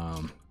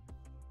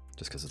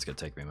 Just because it's gonna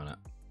take me a minute.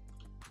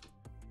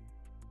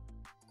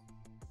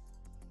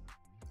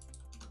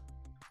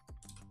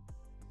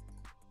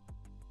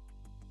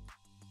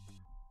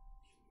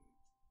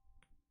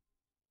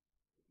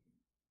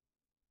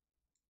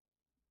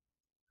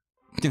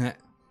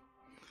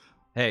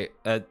 Hey,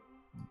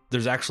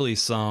 there's actually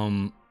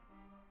some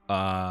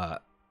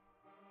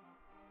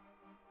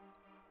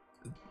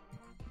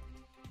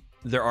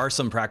there are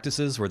some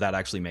practices where that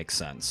actually makes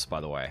sense, by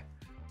the way.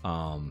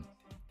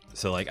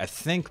 So like I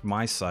think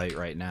my site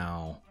right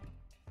now,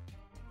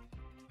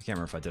 I can't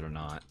remember if I did or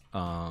not.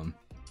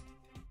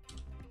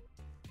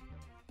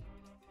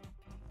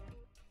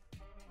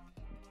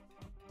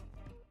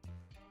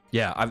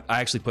 Yeah,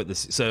 I actually put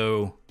this.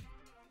 So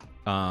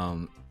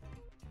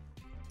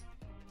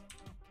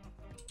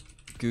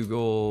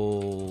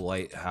Google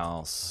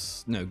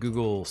Lighthouse, no,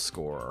 Google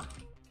Score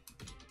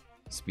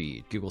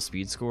Speed, Google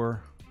Speed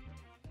Score.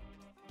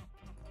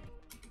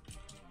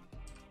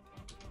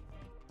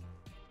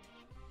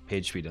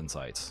 Page speed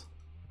insights.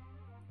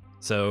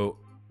 So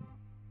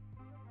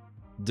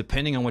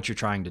depending on what you're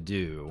trying to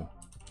do,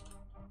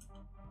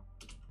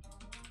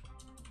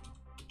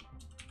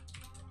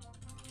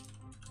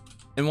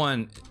 and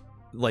one,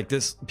 like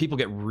this, people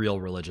get real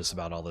religious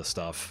about all this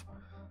stuff.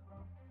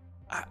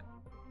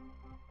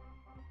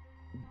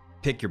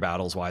 Pick your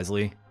battles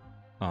wisely.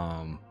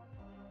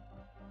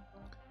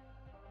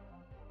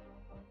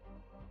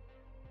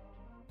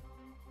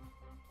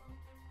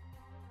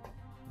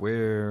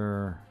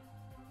 Where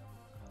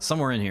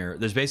somewhere in here,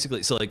 there's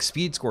basically, so like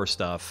speed score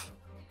stuff.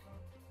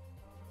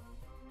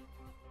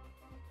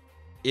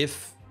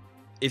 If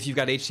you've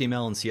got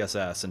HTML and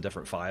CSS and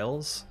different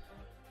files,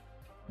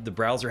 the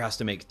browser has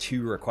to make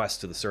 2 requests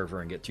to the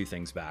server and get 2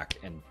 things back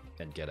and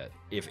get it.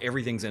 If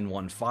everything's in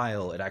one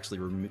file, it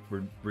actually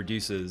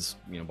reduces,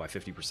 you know, by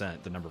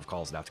 50% the number of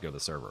calls that have to go to the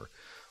server.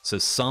 So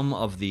some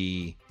of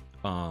the,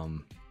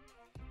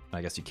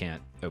 I guess you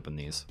can't open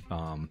these,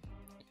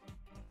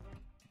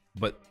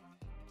 but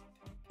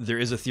there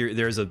is a theory,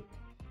 there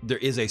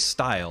is a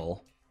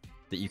style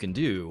that you can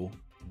do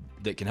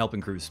that can help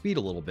improve speed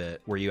a little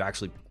bit, where you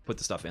actually put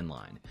the stuff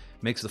inline.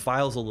 Makes the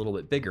files a little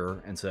bit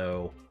bigger, and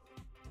so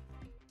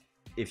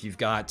if you've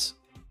got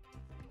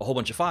a whole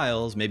bunch of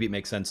files, maybe it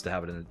makes sense to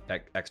have it in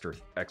an extra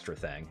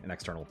thing, an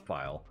external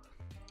file.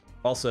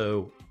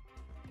 Also,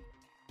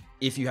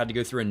 if you had to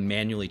go through and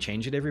manually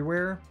change it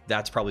everywhere,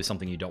 that's probably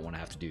something you don't want to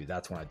have to do.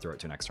 That's when I'd throw it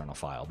to an external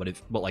file.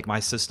 But like my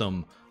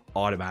system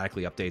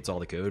automatically updates all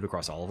the code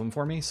across all of them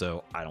for me,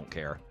 so I don't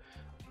care.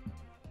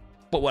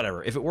 But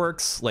whatever, if it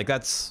works, like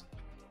that's,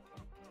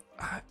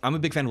 I'm a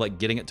big fan of like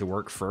getting it to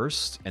work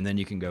first, and then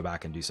you can go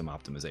back and do some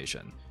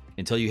optimization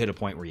until you hit a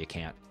point where you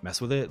can't mess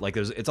with it. Like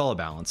it's all a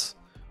balance.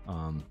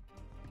 And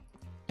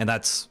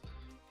that's,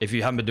 if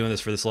you haven't been doing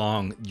this for this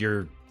long,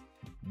 you're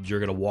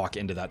gonna walk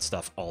into that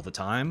stuff all the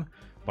time.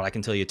 But I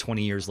can tell you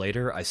 20 years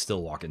later, I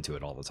still walk into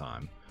it all the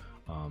time.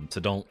 So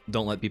don't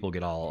let people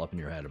get all up in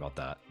your head about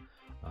that.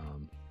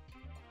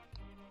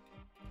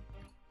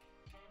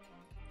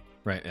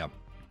 Right, yeah.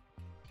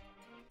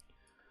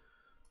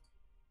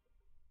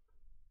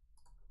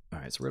 All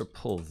right, so we're gonna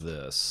pull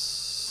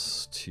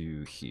this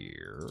to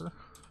here.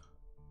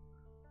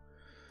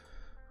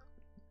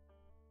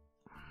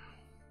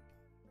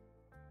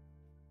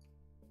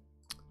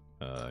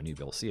 I need to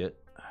be able to see it.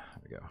 There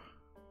we go.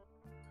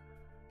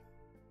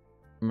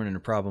 I'm running into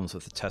problems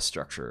with the test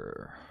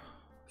structure.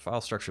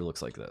 File structure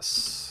looks like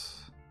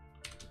this.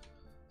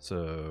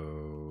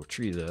 So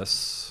tree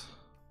this.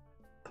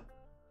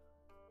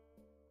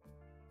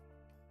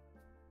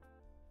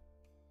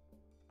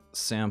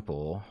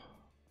 Sample.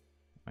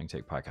 I can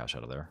take PyCache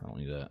out of there. I don't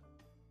need it.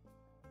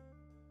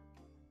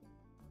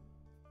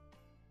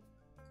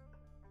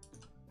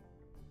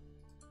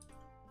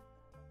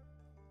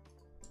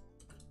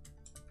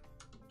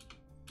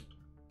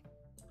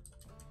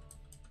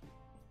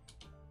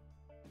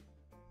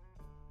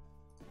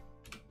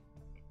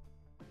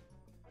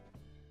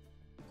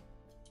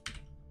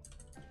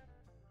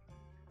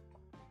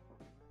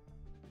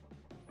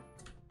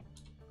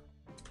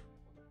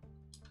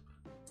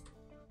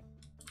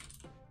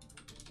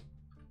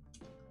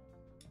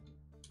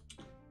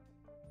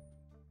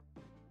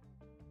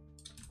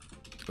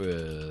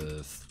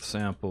 With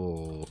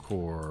sample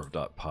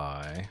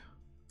core.py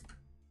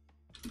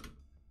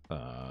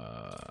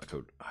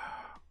code.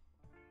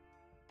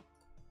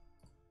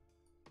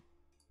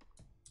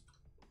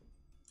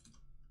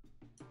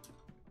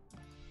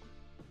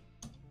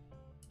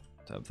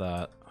 Tab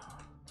that.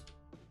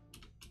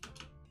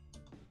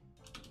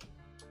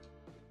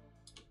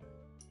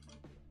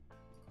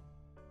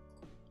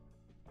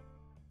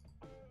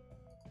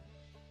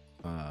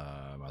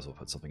 Might as well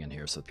put something in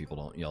here so that people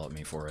don't yell at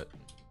me for it.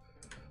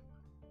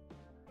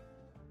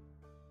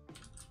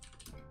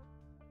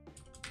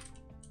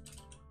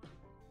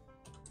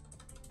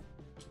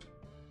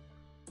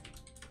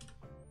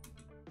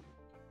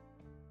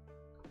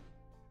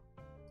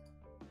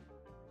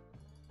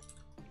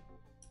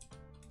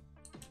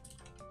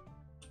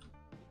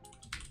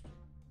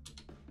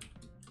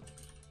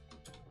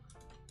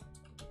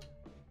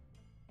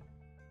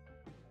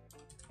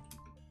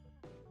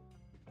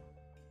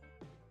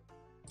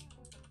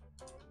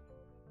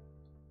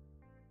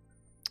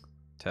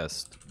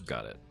 Test,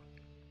 got it.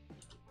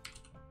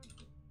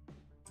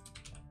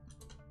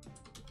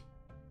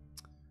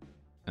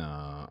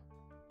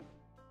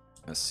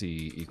 Sc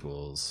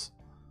equals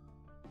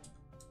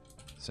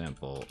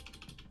sample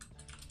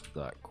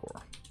dot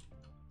core.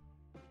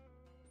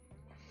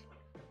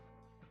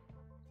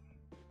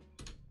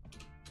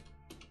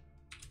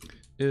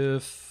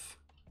 If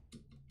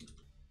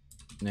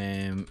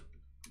name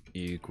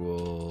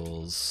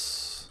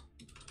equals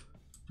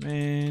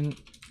main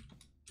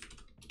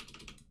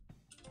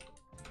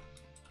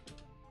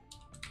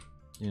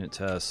unit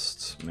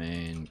test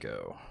main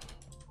go.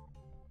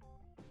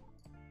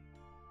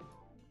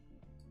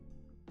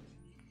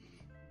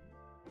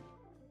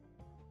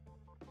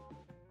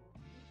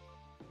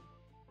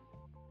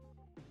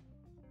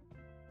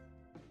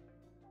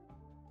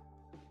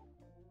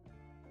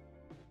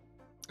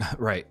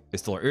 Right,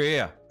 it's the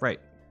yeah, right.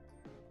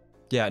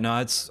 Yeah, no,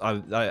 it's I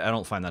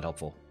don't find that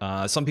helpful.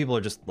 Some people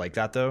are just like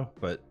that though,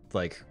 but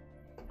like,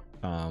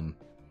 I'm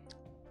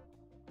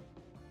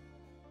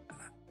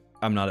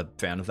not a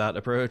fan of that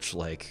approach.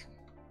 Like,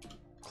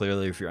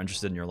 clearly, if you're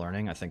interested in your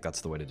learning, I think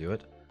that's the way to do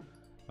it.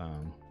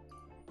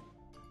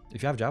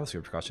 If you have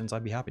JavaScript questions,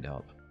 I'd be happy to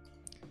help.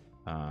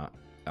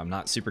 I'm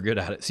not super good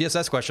at it.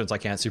 CSS questions, I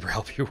can't super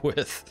help you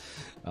with.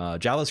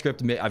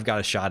 JavaScript, I've got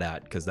a shot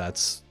at because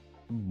that's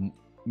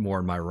more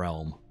in my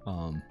realm.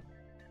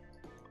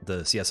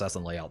 The CSS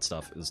and layout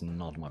stuff is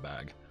not my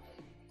bag.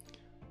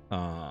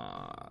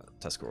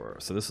 Test score.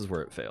 So this is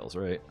where it fails,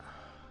 right?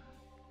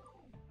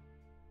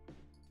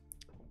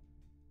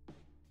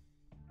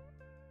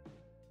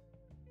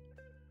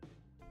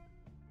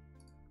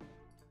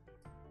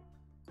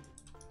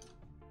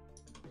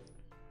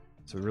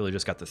 So we really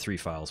just got the 3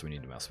 files we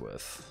need to mess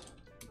with.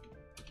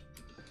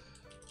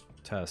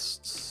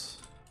 Tests,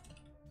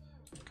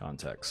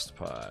 context,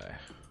 py.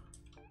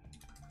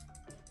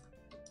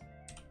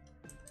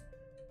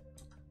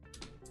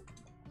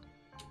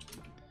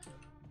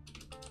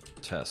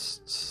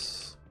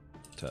 Tests,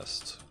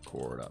 test,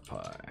 core.py.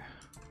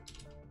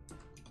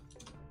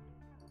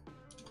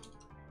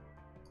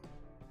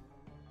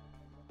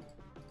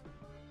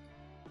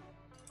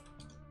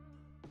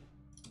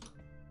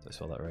 Did I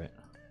spell that right?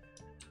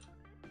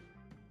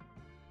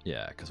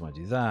 Yeah, because when I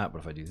do that, but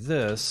if I do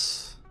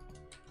this,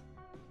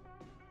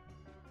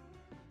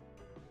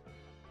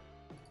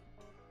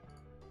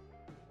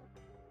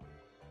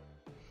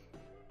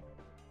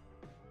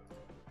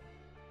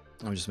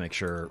 let me just make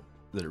sure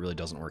that it really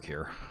doesn't work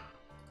here.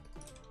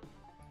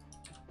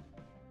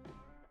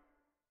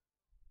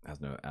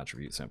 Has no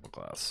attribute sample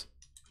class.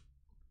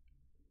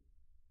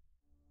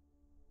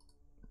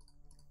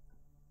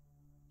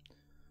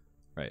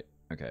 Right,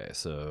 okay,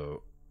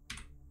 so,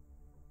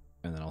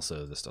 and then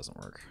also this doesn't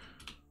work.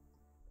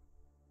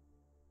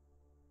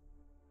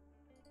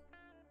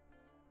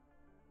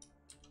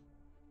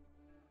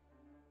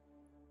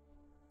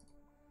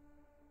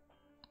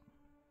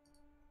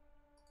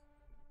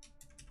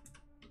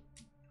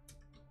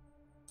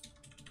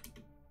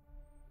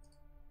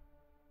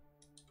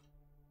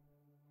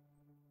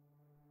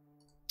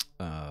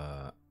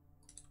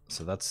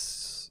 so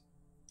that's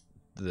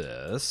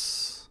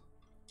this.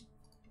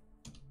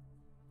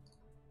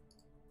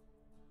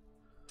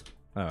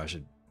 Oh, I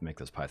should make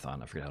this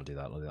Python. I forget how to do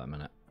that. I'll do that in a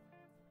minute.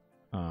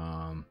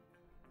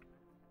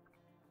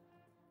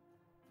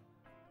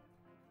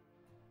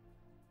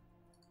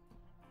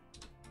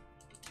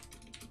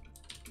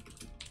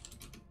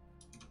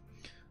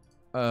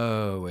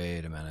 Oh,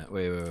 wait a minute.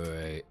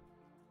 Wait.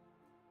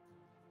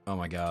 Oh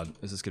my god.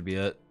 Is this gonna be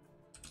it?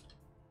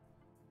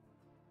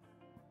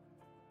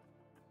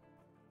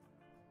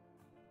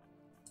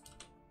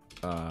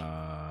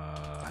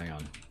 Hang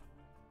on.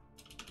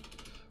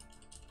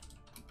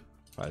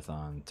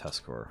 Python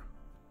test core.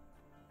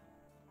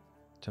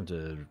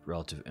 Attempted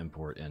relative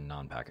import in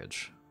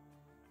non-package.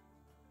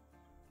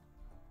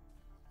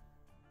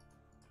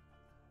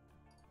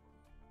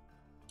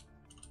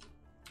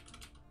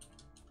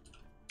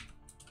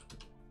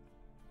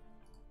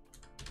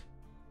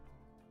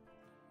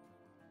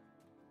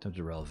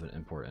 Attempted relevant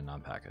import in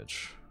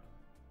non-package.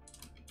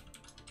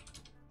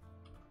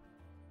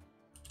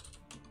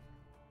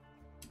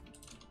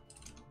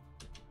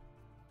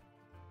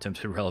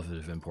 Attempted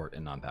relative import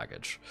in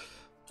non-package.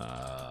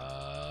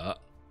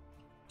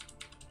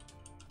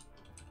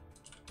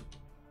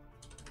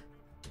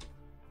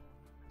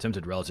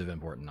 Attempted relative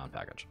import in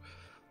non-package.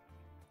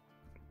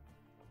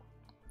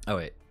 Oh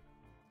wait.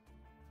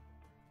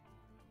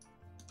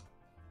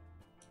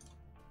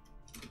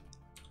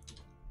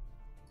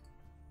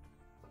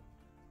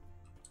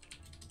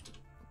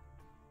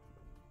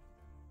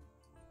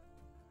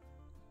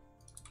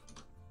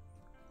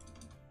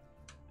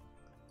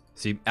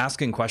 See,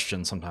 asking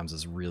questions sometimes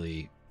is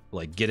really,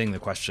 like, getting the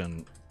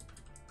question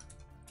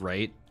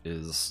right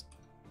is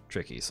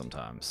tricky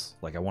sometimes.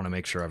 Like, I want to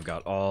make sure I've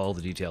got all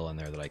the detail in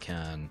there that I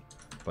can,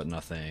 but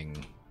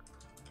nothing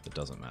that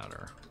doesn't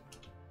matter.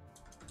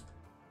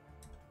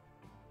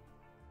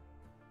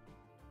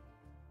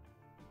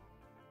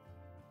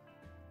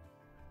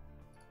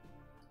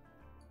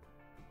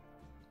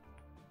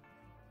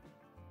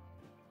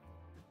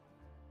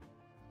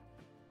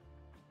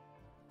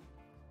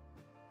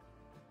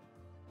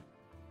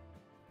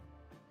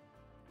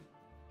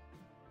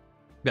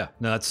 Yeah,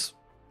 no,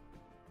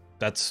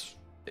 that's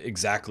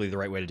exactly the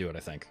right way to do it, I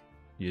think.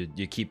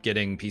 You keep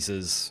getting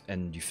pieces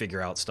and you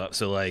figure out stuff.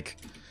 So like,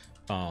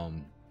 I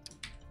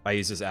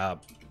use this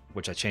app,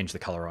 which I changed the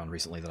color on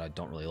recently that I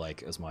don't really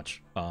like as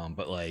much.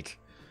 But like,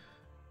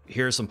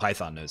 here's some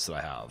Python notes that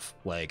I have.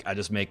 Like, I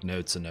just make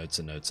notes and notes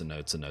and notes and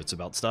notes and notes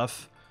about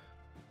stuff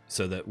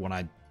so that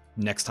when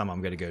next time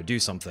I'm going to go do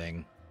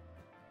something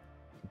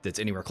that's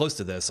anywhere close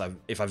to this,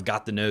 if I've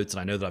got the notes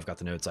and I know that I've got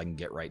the notes, I can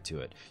get right to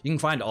it. You can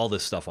find all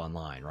this stuff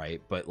online, right?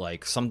 But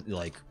like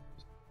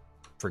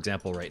for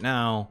example, right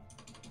now,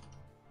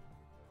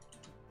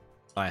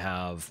 I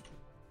have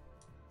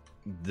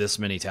this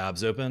many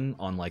tabs open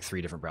on like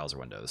 3 different browser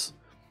windows.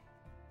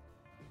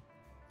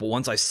 But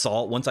once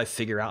I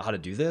figure out how to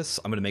do this,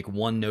 I'm going to make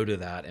one note of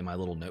that in my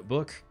little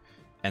notebook.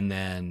 And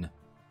then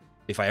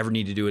if I ever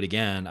need to do it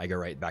again, I go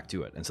right back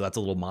to it. And so that's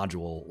a little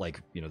module, like,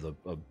 you know,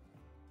 a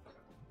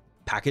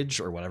package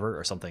or whatever,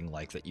 or something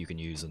like that you can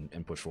use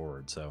and push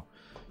forward. So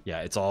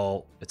yeah, it's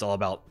all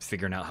about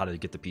figuring out how to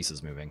get the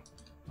pieces moving,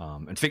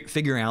 and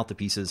figuring out the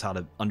pieces, how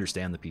to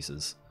understand the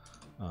pieces,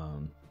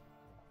 I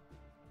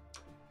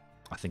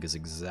think is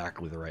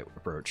exactly the right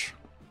approach.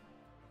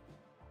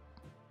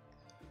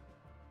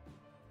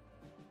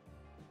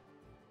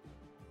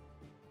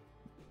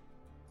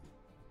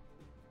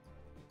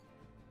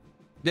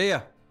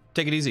 Yeah.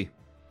 Take it easy.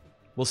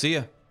 We'll see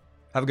you.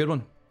 Have a good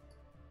one.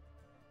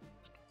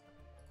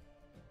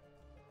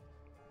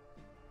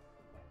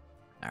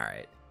 All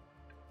right.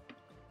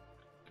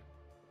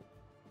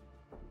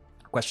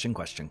 Question.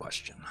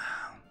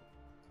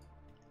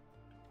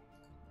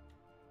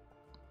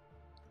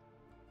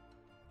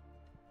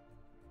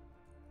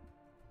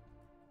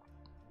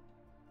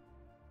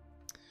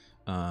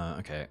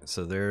 Okay,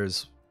 so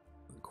there's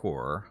the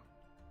core.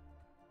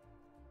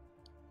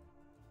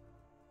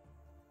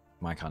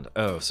 My content.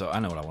 Oh, so I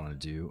know what I want to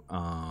do.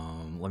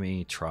 Let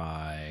me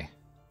try.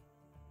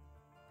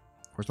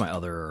 Where's my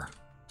other?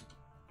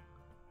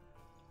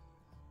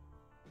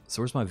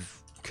 So where's my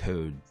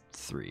code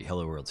 3?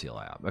 Hello World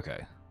CLI app.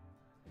 Okay.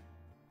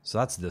 So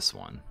that's this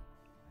one.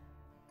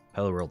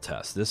 Hello World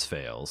test. This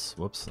fails.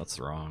 Whoops, that's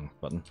the wrong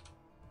button.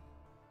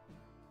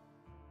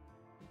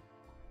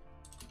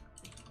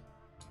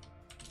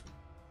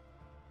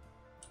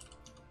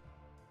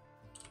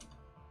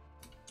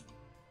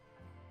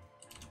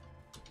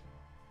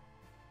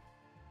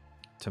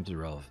 Attempted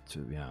relevant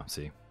to, yeah,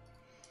 see.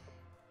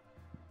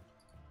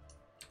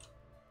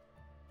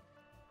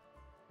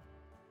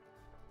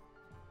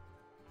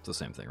 It's the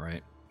same thing,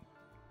 right?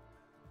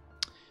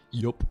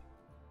 Yup.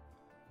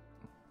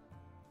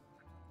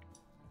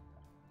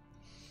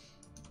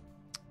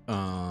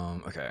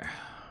 Okay.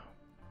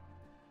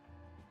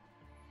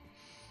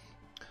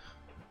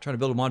 Trying to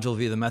build a module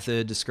via the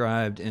method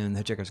described in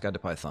the Hitchhiker's Guide to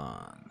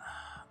Python.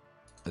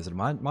 Is it a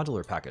module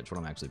or a package? What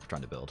am I actually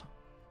trying to build?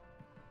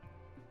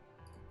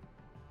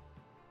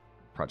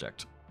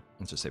 Project.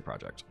 Let's just say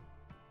project.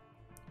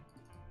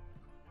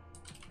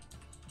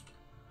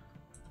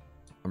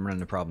 I'm running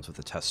into problems with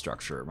the test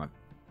structure. My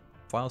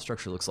file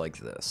structure looks like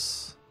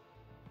this.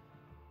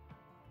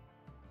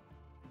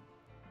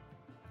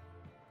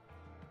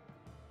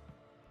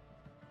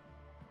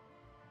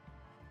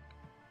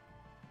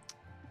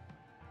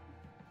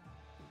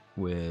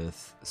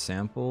 With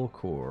sample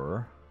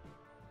core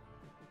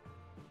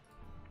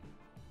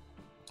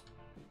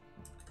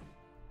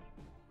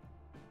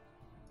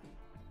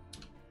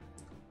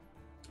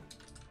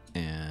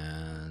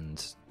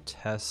and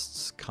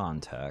tests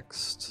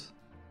context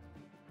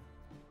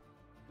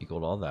equal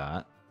to all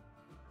that.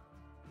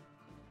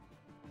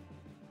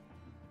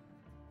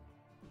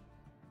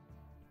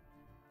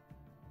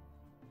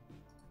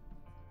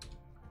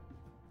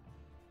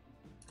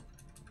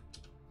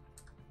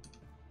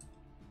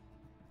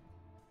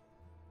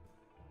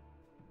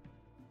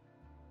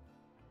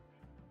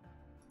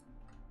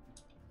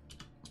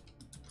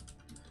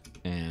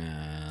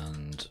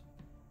 And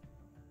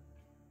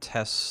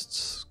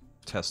test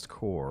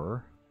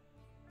core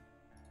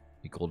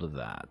equal to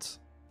that.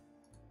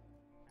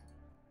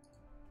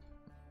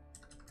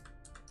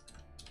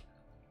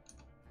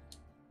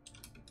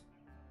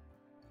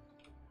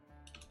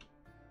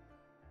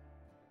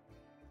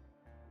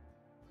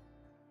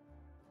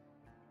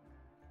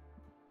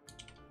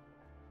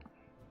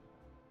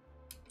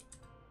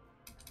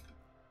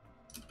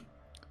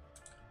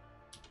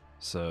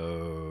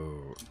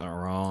 So, the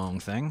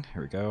wrong thing.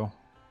 Here we go.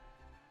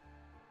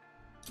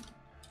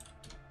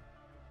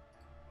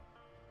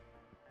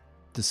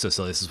 This is so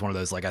silly. This is one of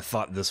those, like, I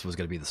thought this was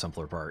going to be the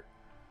simpler part.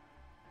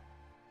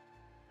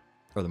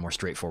 Or the more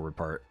straightforward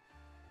part.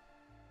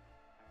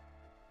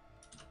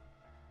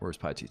 Where's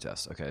Pi2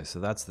 test? Okay, so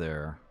that's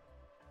there.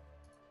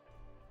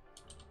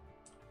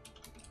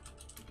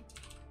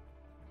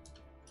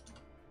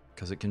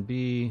 Because it can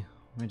be...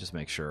 Let me just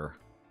make sure.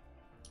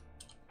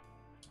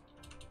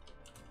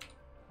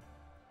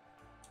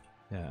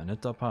 Yeah,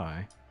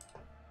 init.py.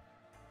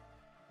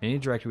 Any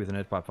directory with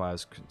init.py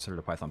is considered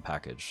a Python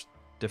package.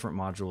 Different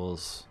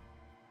modules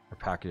are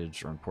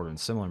packaged or imported in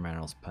similar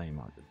manner as plain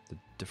modules. The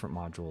different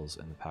modules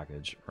in the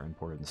package are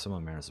imported in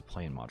similar manner as the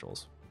plain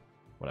modules.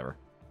 Whatever.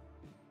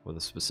 With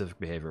a specific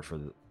behavior for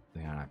the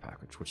ANI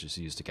package, which is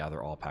used to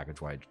gather all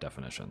package-wide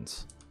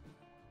definitions.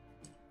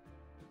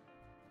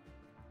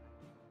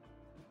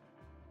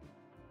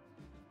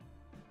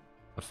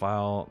 A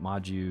file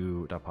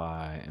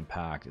modu.py and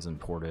pack is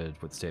imported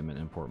with statement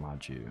import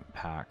modu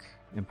pack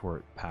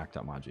import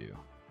pack.modu.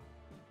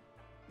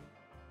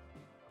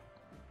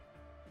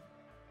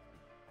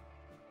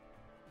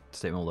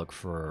 Statement will look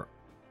for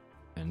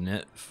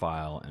init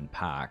file and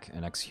pack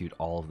and execute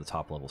all of the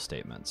top level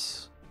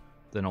statements.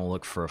 Then it'll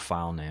look for a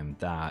file named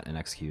that and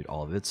execute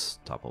all of its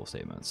top level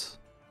statements.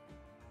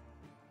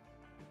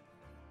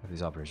 If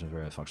these operations,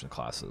 various function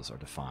classes are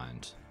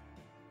defined.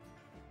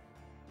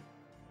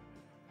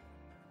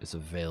 Is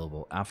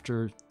available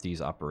after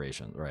these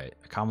operations, right?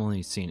 A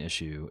commonly seen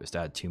issue is to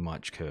add too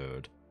much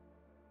code.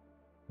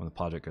 When the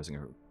project goes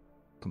into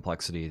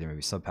complexity, there may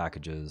be sub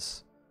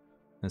packages.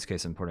 In this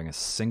case, importing a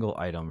single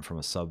item from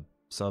a sub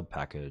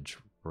package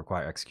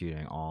require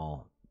executing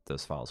all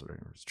those files.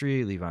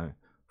 Tree, leave a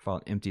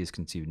file empty is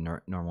conceived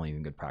normally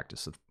even good practice.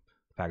 So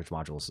package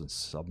modules and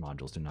sub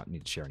modules do not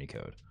need to share any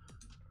code.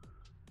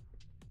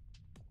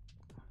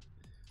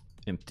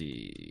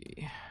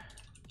 Empty.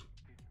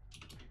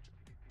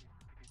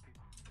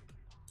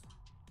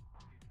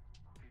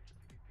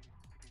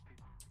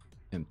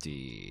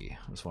 Empty.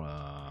 I just want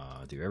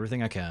to do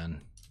everything I can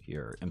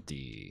here.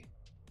 Empty.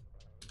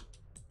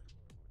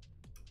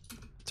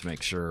 To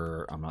make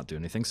sure I'm not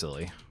doing anything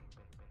silly.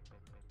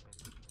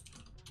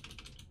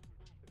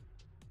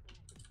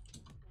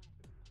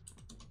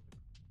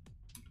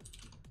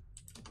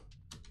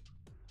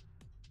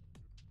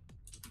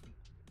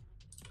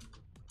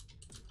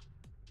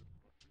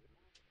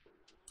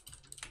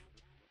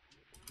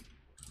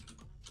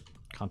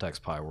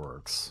 Context pi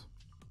works.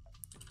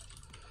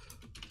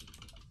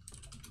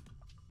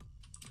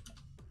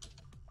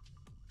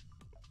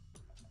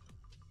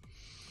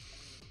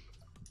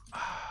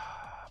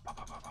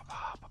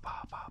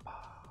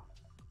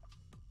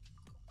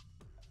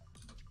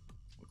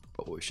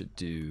 But what we should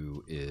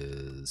do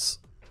is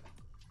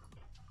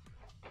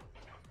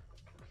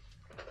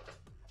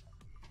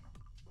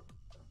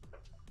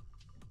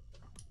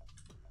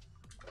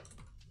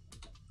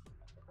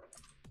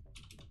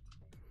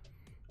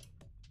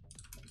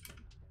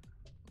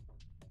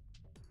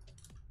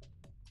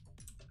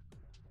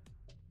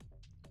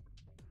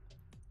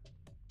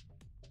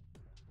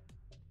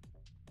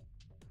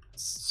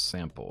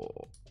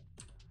sample.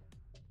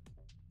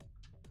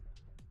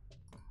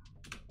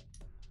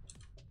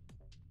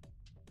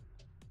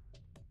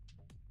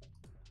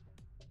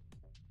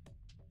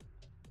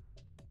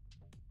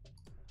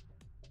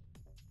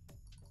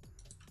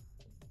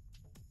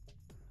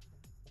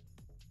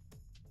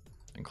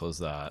 And close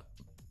that.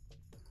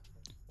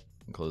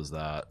 And close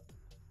that.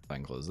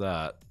 And close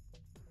that.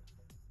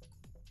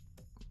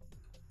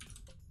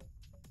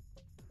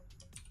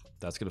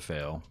 That's gonna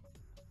fail.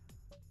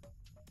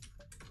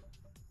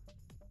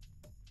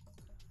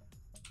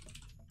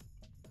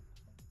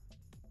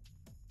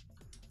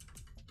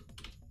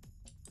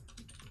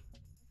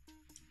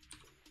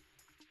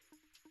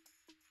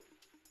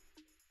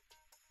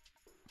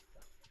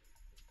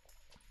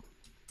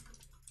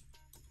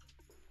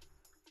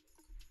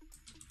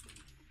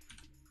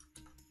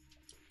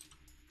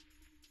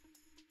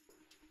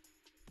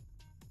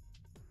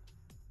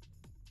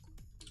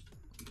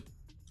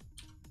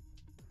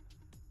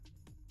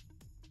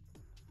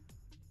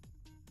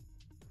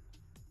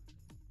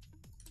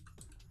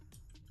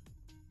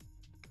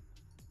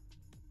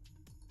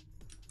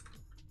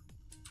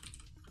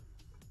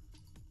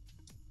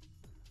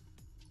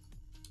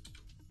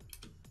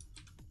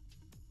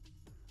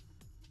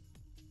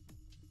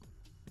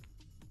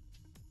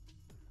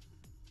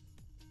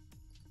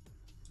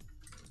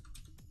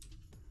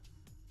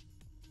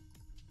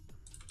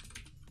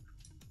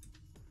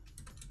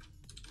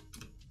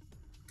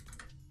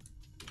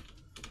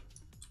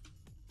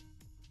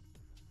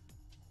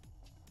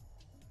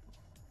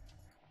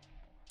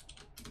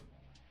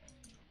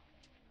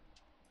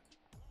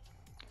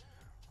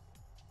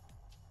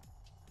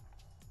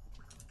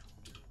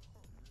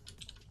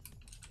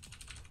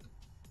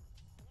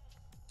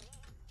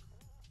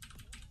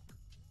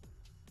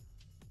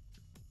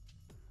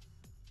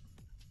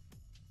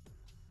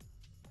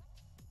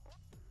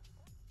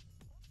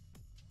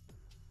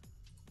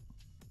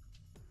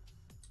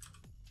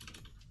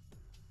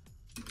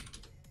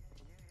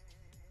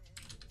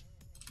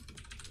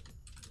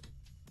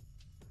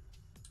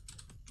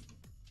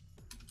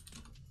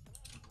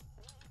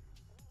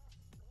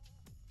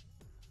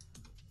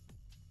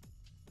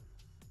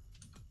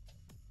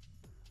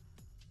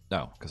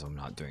 No, because I'm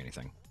not doing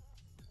anything.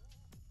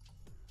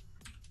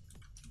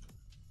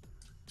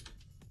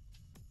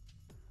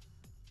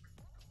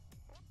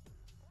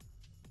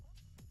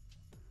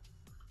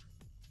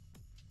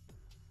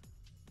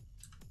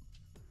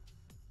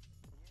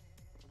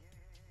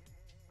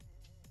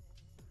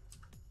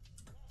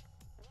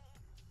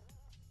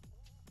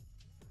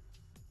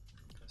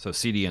 So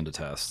CD into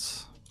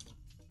tests.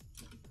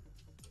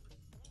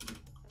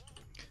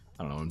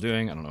 I don't know what I'm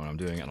doing. I don't know what I'm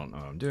doing. I don't know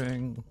what I'm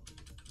doing.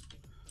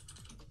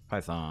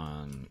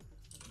 Python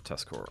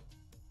test core.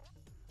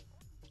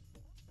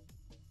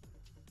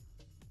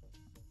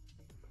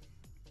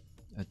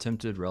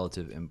 Attempted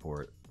relative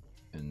import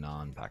in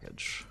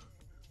non-package,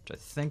 which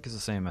I think is the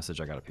same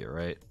message I got up here,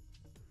 right?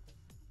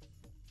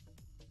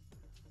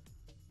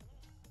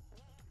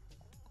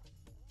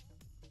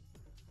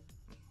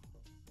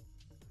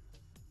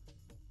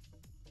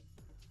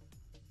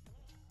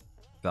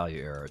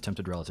 Value error,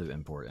 attempted relative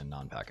import in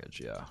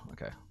non-package. Yeah,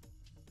 okay.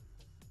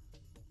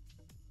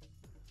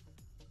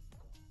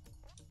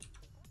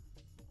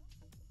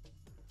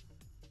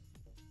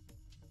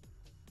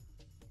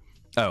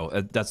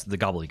 Oh, that's the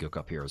gobbledygook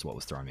up here is what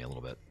was throwing me a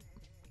little bit.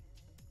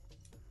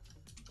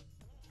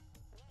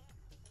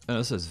 Oh,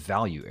 this says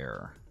value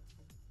error.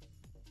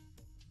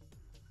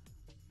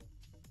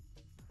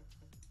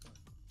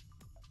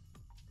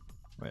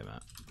 Wait a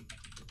minute.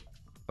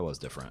 That was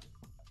different.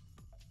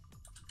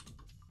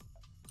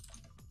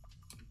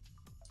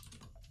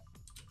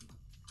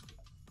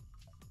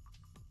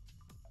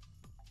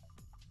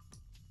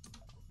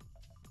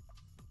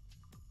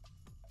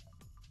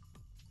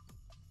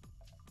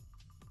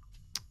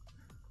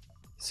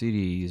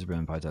 CD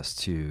userbrand pytest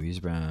 2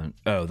 userbrand.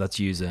 Oh, that's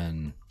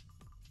using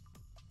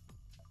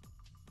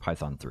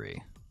Python 3.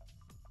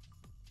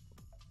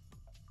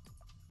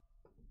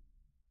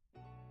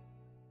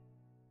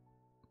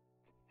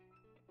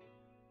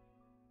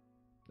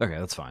 Okay,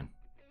 that's fine.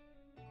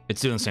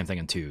 It's doing the same thing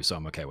in 2, so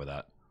I'm okay with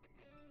that.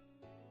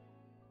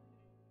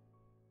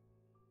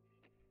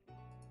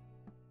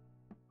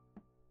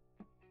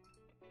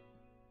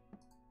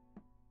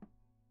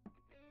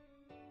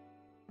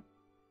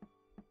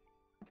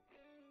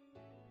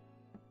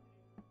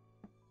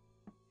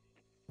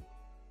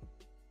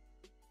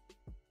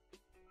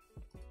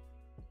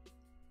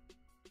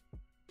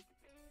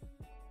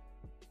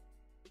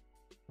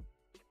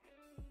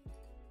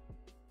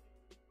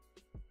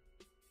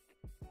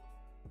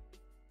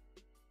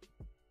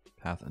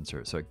 Path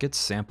insert. So it gets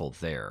sampled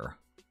there.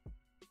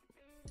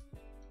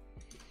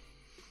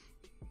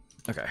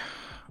 Okay.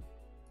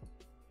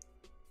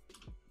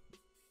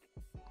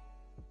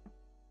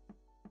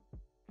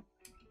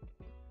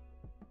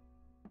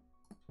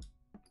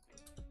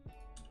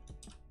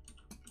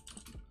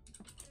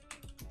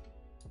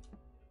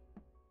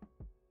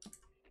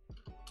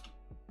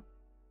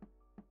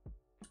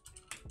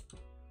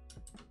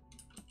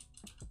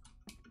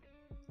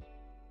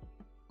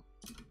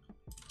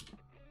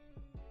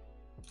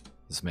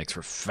 This makes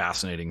for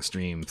fascinating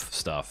stream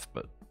stuff,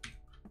 but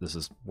this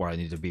is where I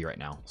need to be right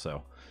now.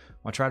 So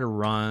I'll try to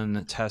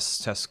run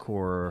test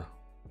core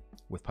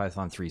with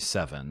Python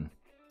 3.7.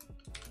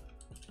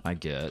 I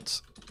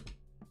get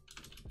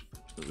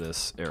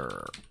this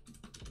error.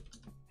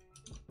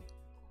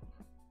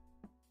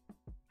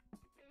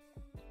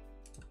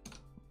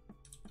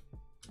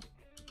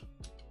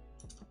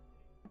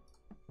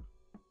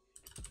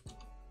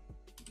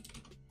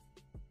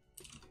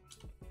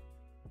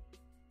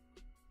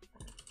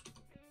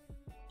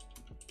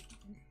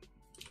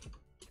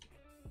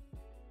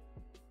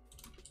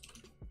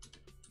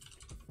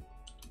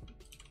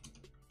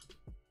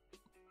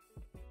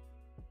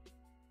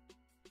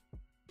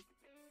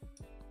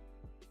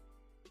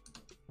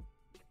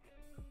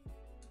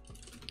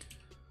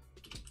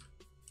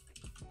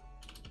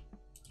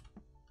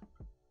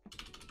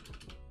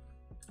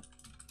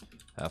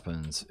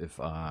 Happens if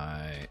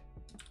I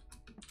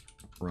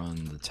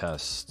run the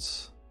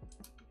tests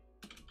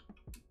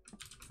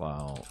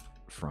file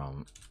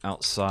from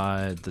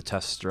outside the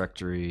test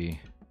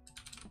directory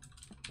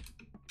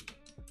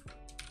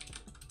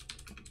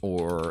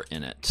or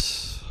in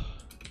it.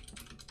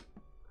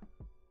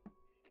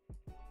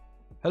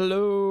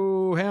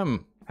 Hello,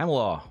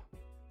 Hamlaw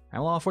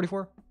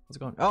 44. How's it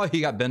going? Oh, he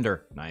got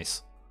Bender.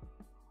 Nice.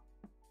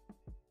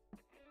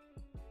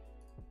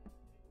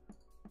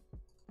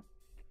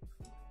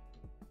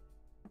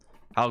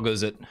 How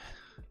goes it?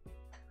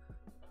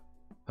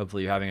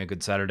 Hopefully you're having a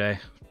good Saturday.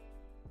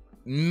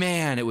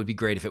 Man, it would be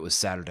great if it was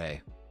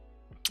Saturday.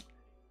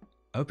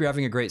 I hope you're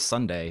having a great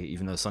Sunday,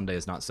 even though Sunday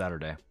is not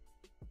Saturday.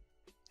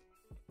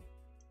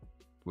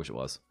 Wish it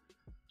was.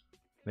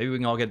 Maybe we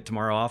can all get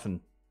tomorrow off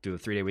and do a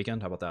 3-day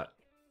weekend. How about that?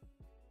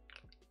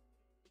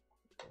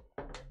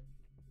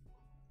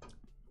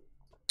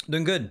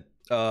 Doing good.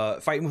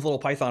 Fighting with a little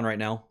Python right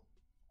now.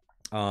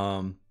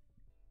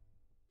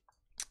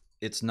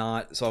 It's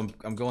not, so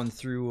I'm going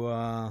through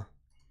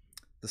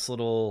this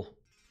little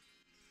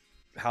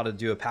how to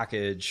do a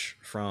package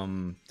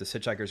from this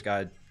Hitchhiker's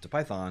Guide to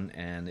Python,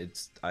 and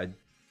it's I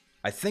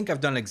think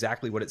I've done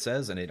exactly what it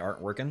says, and it aren't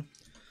working.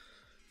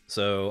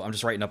 So I'm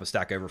just writing up a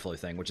Stack Overflow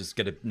thing, which is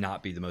going to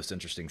not be the most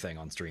interesting thing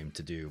on stream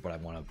to do, but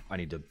I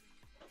need to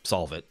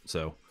solve it.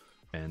 So,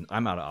 and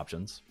I'm out of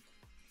options.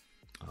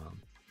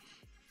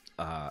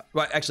 Well,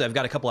 actually, I've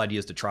got a couple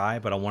ideas to try,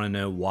 but I want to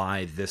know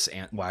why this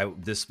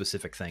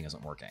specific thing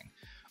isn't working.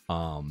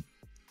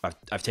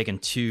 I've taken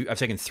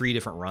 3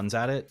 different runs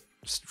at it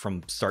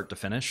from start to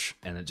finish,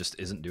 and it just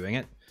isn't doing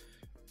it.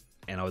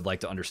 And I would like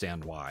to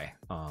understand why.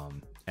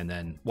 And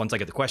then once I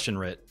get the question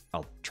writ,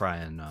 I'll try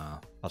and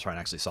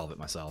actually solve it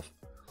myself.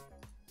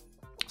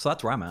 So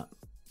that's where I'm at.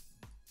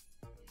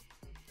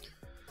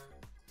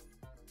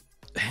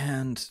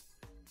 And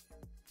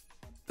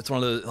it's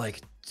one of the,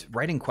 like,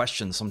 writing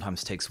questions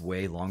sometimes takes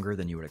way longer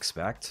than you would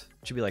expect.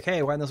 It should be like,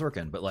 hey, why isn't this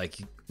working? But like,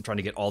 I'm trying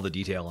to get all the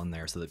detail in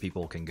there so that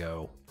people can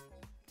go.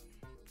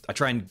 I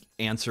try and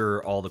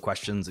answer all the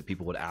questions that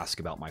people would ask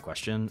about my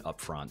question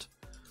up front,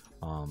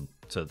 so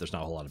that there's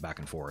not a whole lot of back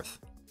and forth.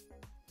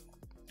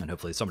 And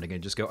hopefully somebody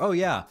can just go, oh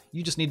yeah,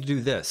 you just need to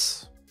do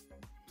this.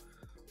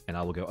 And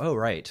I will go, oh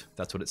right,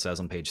 that's what it says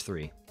on page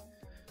 3.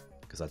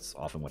 Because that's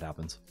often what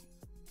happens.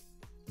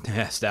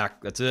 Yeah,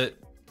 Stack, that's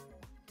it.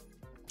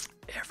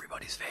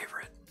 Everybody's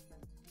favorite.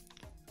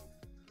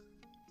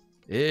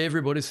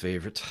 Everybody's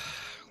favorite.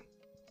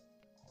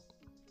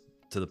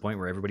 To the point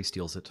where everybody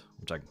steals it,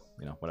 which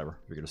whatever.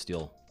 You're gonna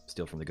steal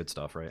from the good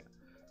stuff, right?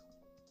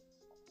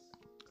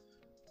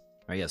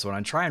 All right, yeah, so when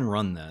I try and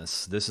run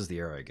this is the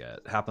error I get.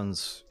 It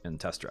happens in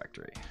test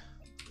directory.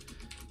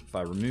 If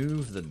I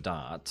remove the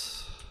dot,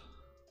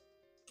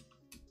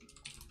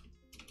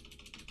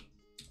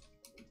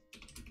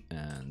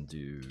 and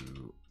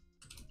do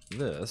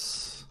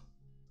this,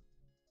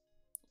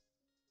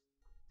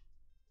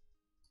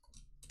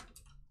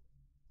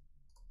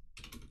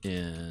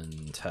 in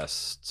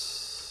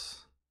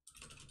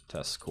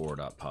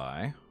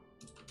testcore.py,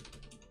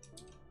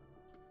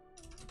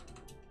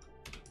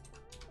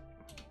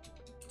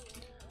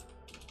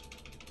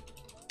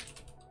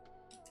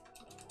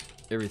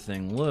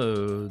 everything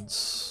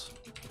loads,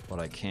 but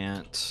I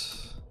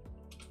can't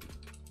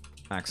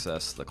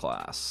access the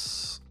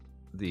class.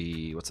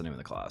 What's the name of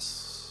the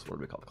class? What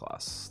do we call the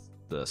class?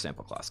 The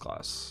sample class.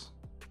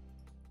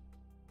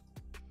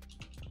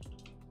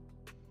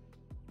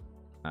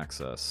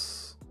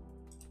 Access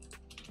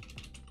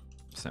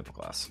sample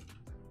class.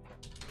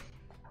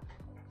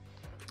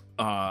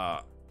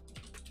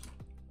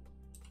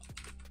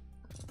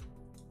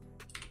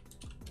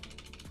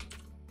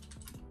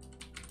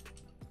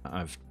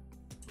 I've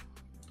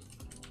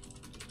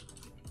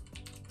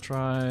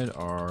tried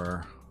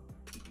our.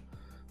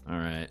 All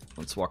right,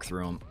 let's walk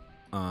through them.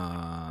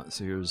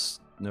 So here's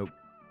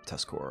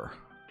test core.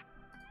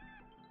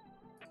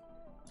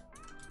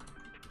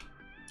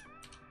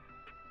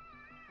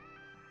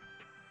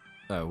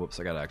 Oh, whoops!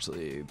 I gotta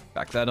actually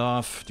back that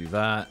off. Do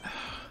that.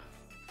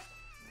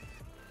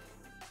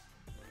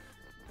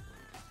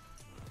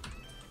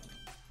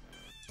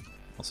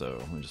 Also,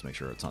 let me just make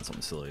sure it's not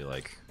something silly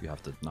like you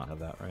have to not have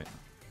that, right?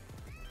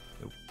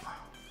 Nope,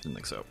 didn't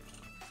think so.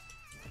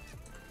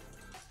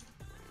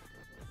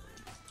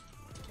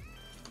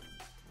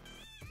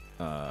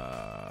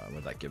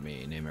 What'd that give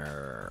me? Name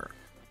error.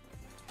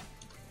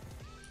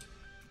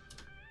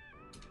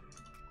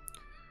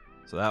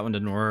 So that one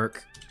didn't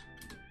work.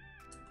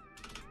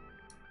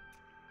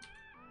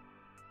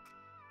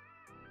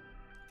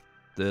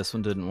 This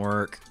one didn't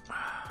work.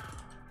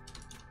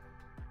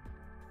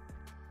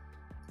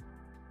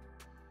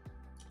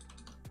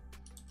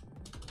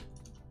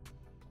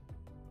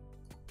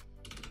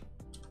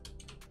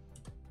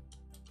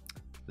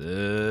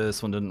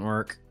 This one didn't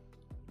work.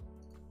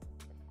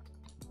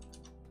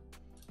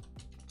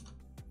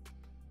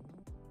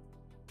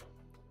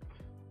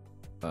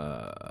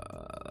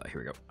 Here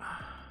we go.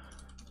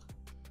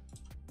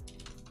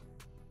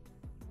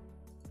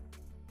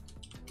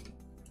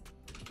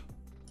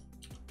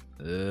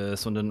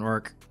 This one didn't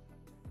work.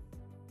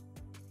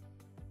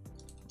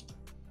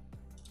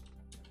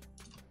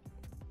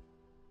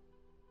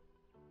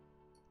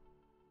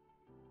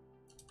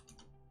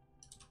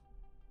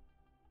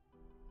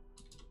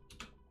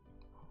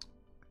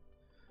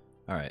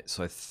 All right,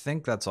 so I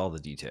think that's all the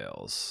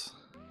details.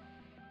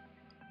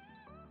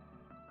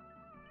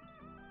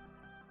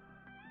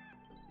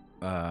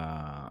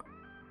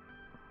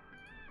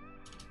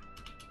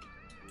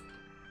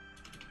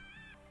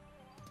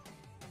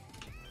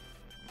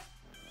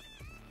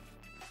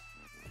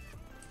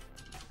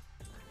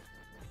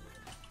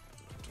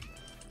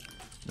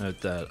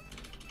 Note that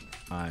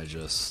I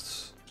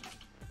just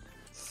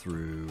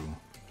threw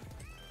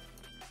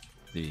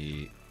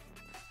the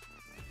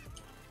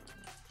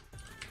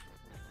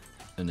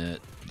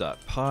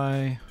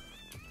init.py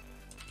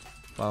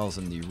files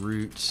in the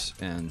root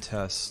and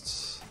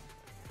tests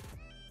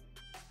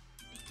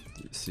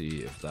to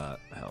see if that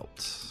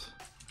helped,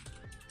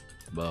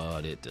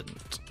 but it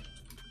didn't.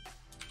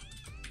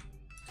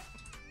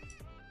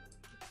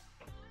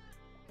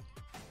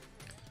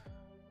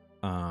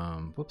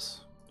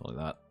 Whoops, like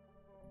that.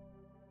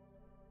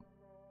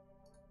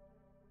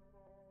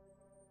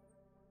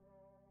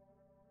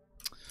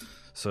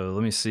 So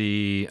let me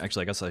see.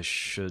 Actually, I guess I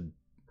should.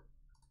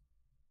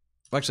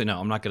 Actually,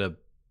 no, I'm not gonna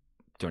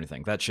do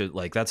anything. That should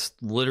that's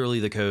literally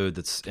the code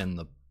that's in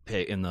the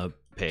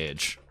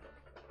page,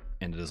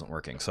 and it isn't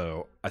working.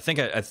 So I think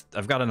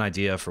I've got an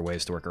idea for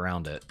ways to work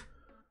around it,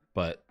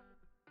 but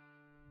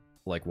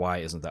like, why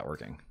isn't that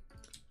working?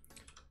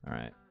 All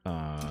right.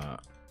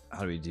 How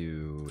do we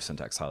do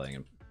syntax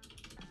highlighting?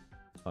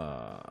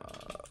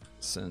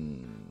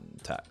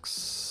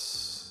 Syntax.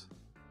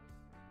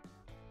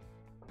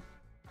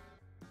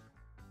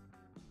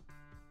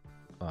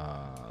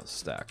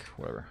 Stack,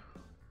 whatever.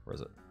 Where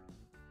is it?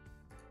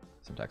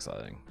 Syntax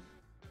highlighting.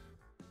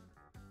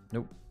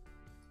 Nope.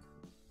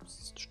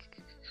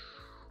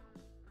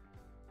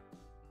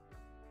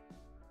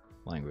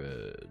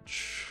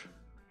 Language.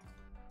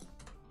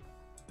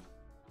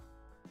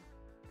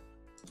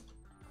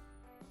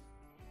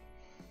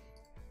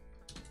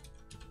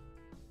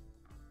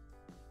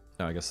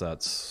 No, I guess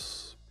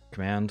that's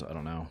command. I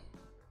don't know.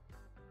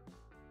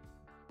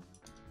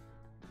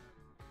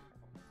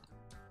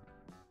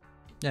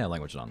 Yeah,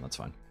 language none. That's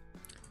fine.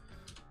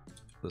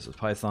 This is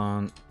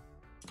Python.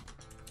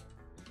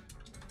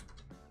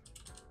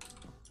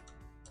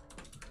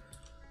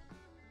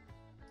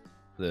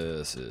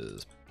 This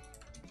is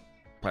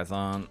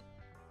Python.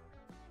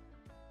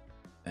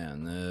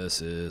 And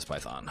this is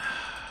Python.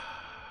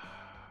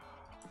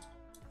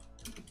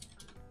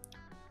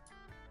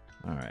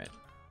 All right.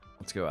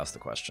 Let's go ask the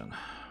question.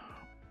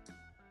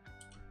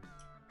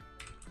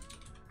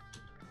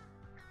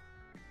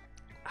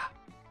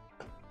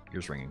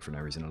 Ears ringing for no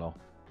reason at all.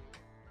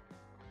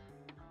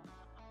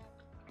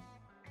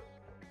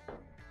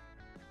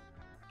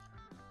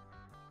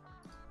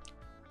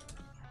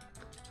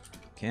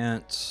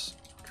 Can't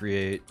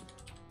create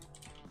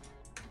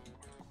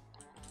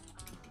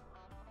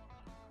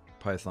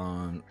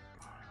Python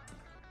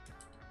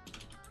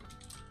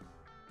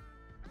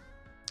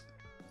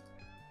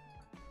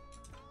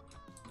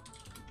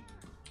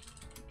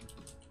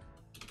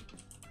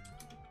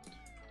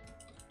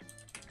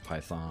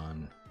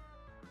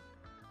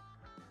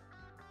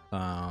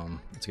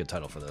That's a good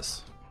title for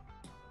this.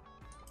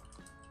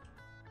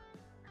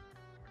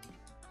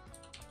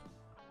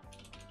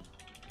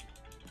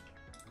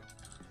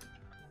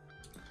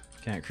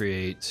 Can't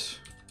create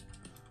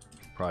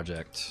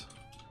project,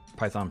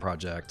 Python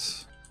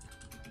project,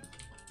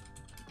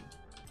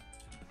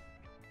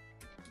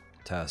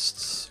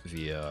 tests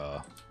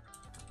via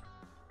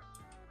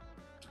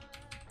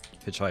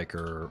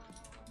Hitchhiker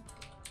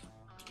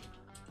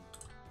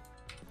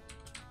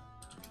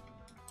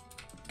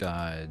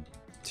guide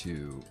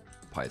to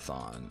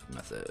Python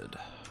method.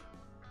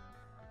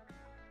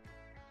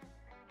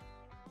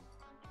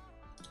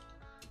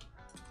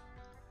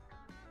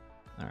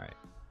 All right.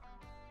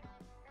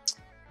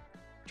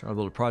 Try to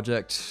build a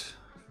project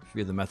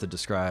via the method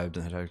described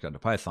and Hitchhiker guide to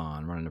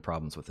Python. Run into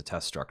problems with the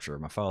test structure.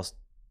 My files,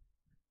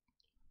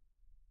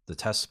 the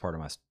test part of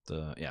my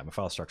my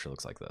file structure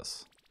looks like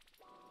this.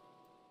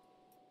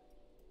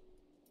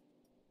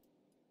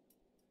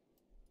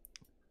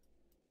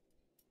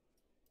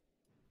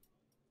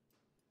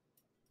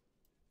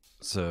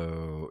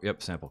 So,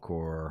 yep, sample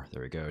core,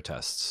 there we go,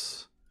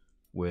 tests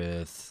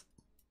with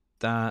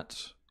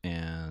that,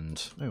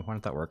 and, oh, why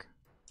didn't that work?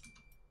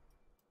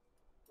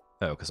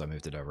 Oh, because I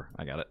moved it over,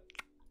 I got it.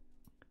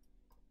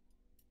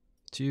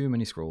 Too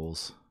many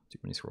scrolls, too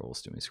many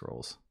scrolls, too many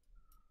scrolls.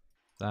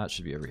 That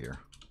should be over here.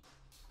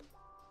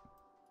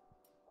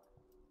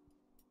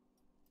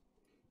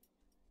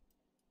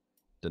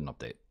 Didn't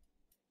update.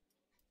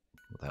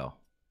 What the hell?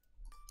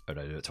 Oh,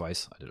 did I do it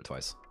twice? I did it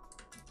twice.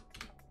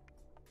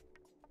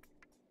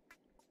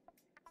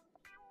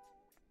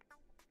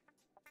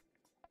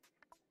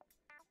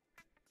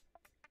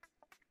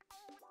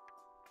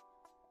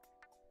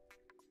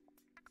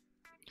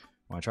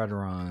 When I try to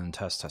run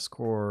test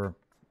core,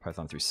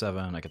 Python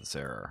 3.7, I get this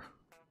error.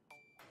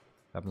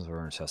 Happens when I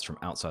run a test from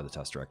outside the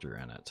test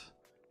directory in it.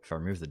 If I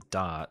remove the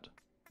dot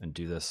and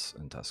do this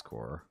in test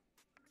core,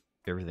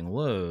 everything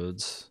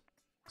loads,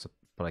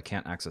 but I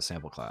can't access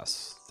sample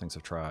class. Things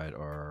I've tried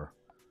are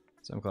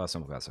sample class,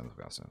 sample class, sample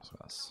class, sample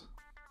class.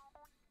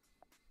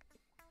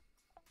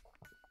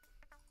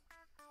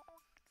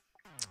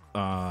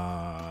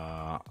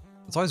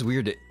 It's always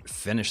weird to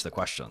finish the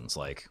questions,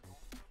 like,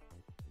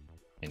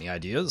 any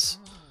ideas?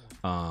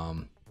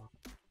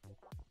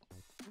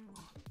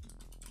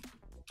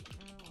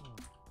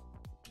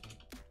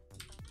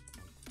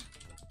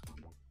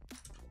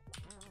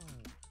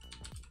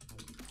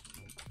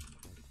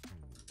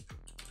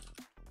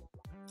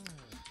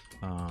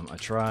 I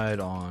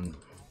tried on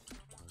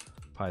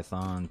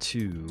Python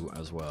 2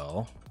 as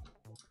well.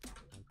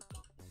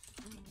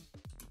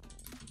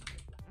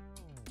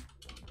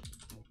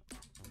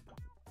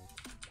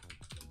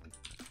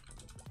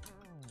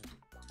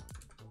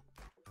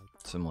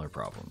 Similar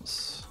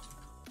problems.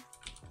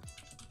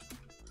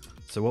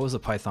 So what was the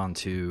Python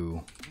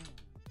 2?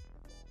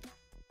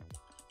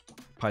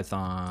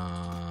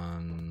 Python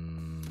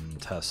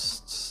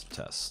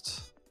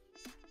test.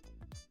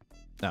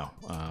 No,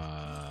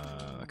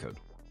 code.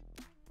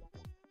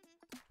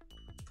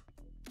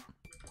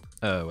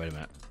 Oh, wait a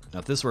minute. Now,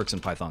 if this works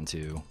in Python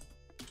 2,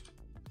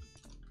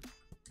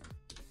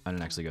 I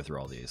didn't actually go through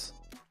all these.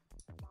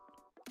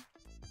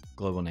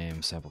 Global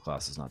name sample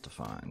class is not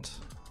defined.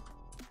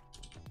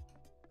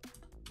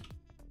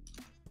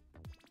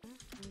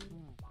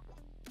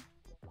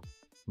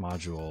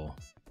 Module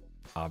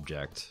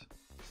object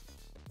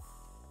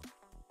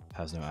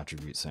has no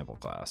attribute sample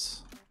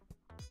class.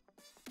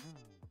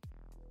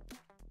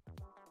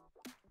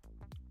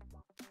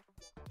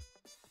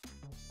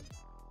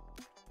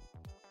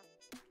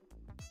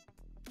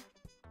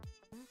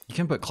 You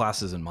can put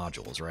classes in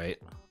modules, right?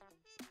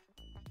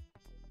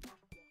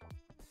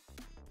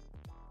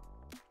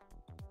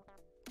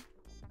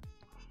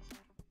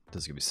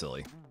 This is gonna be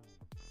silly.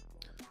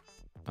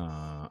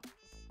 All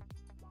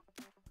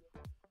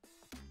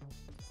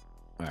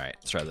right,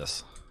 let's try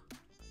this.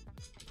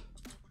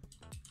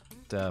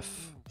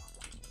 Def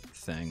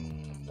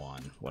thing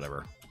one,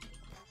 whatever.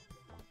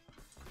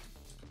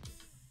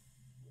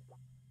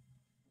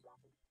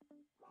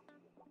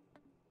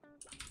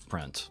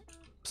 Print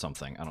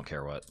something. I don't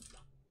care what.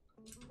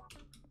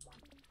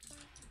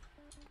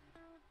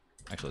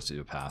 Actually, let's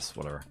do a pass.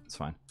 Whatever. It's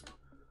fine.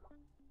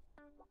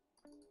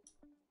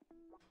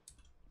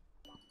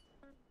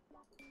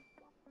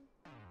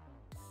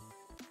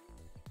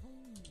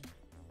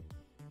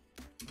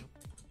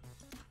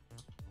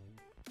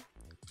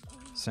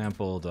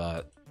 Sample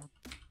dot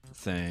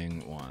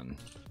thing one.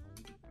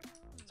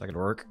 Is that gonna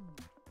work?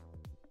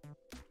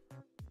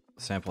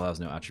 Sample has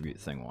no attribute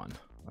thing one.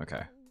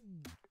 Okay.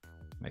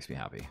 Makes me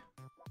happy.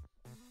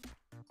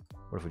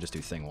 What if we just do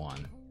thing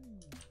one?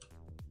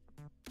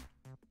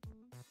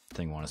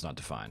 Thing one is not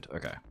defined.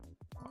 Okay.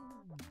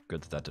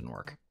 Good that that didn't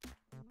work.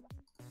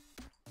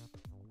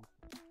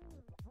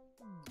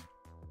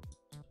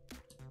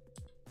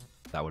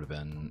 That would have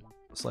been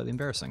slightly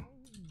embarrassing.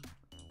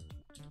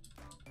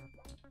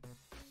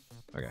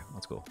 Okay,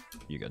 that's cool.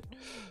 You good.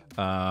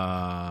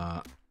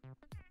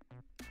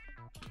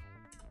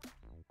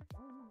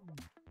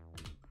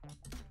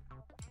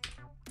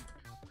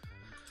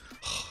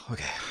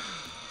 Okay.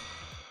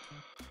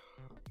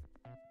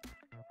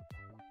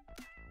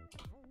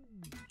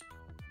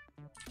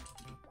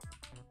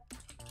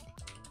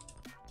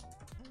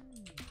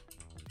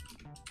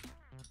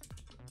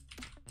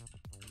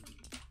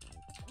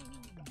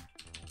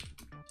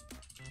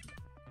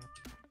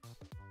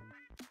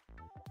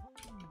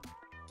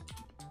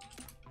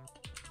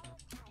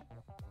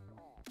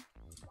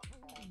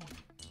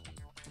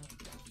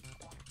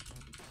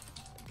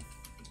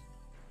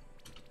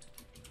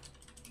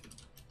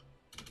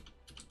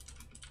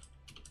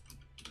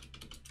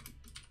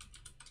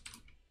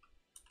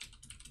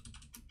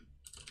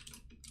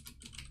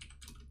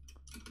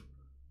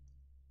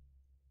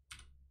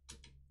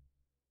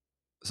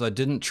 So I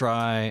didn't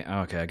try.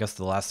 Okay, I guess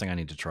the last thing I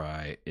need to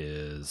try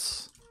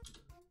is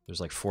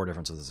there's like 4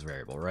 differences of this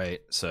variable,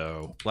 right?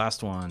 So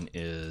last one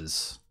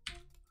is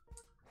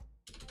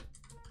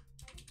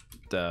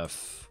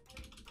def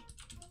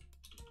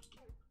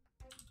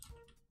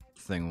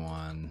thing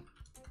one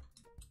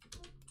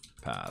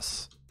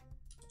pass.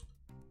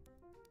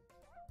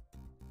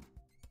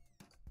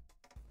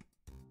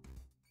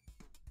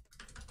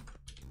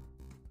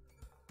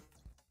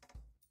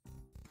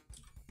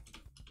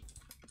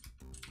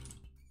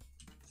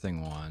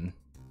 Thing one.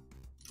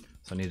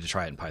 So I need to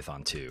try it in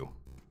Python 2.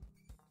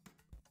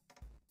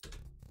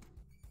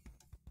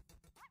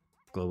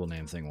 Global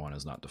name thing one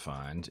is not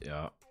defined.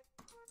 Yeah.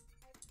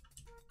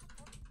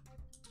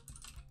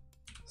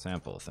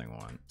 Sample thing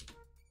one.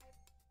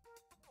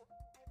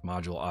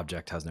 Module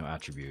object has no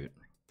attribute.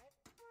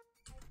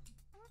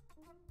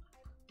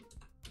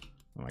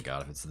 Oh my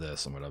god, if it's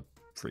this, I'm gonna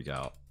freak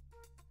out.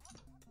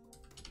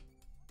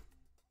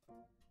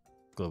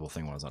 Global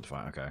thing one is not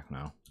defined. Okay,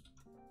 no.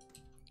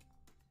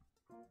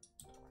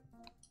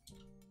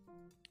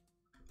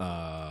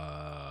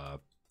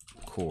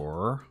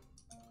 Core.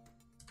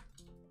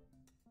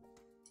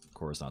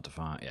 Core is not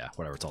defined. Yeah,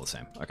 whatever. It's all the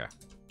same. Okay.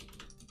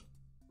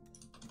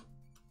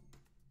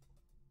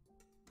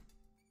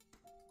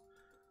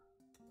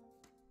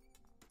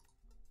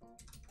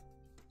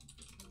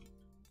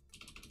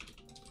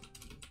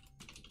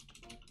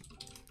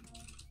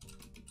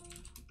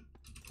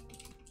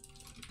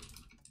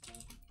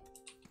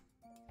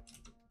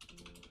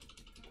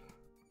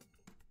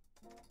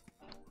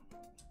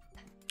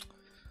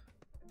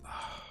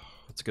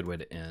 That's a good way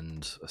to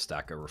end a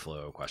Stack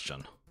Overflow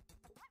question.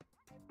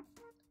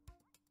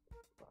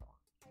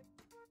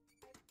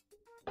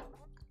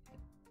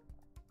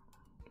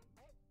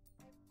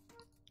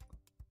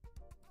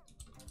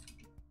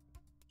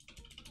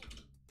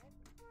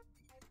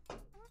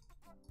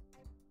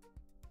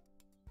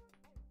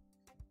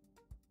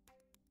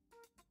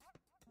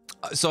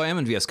 So I am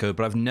in VS Code,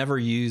 but I've never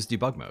used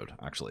debug mode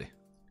actually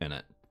in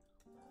it.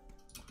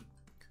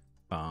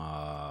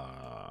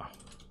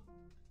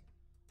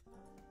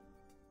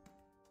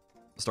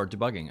 Start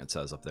debugging, it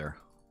says up there.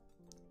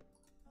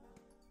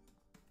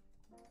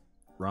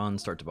 Run,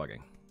 start debugging.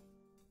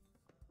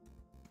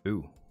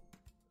 Ooh.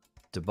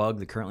 Debug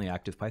the currently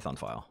active Python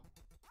file.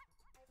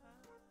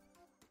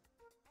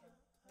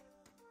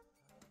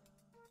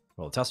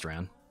 Well, the test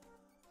ran.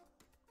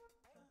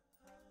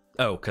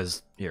 Oh,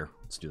 because here,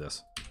 let's do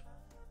this.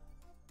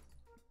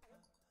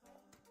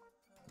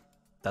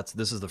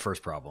 This is the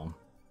first problem.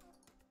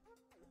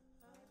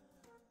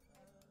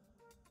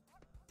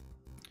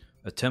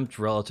 Attempt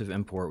relative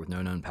import with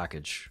no known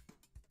package,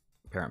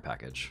 parent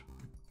package.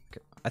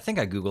 Okay. I think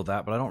I Googled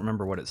that, but I don't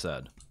remember what it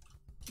said.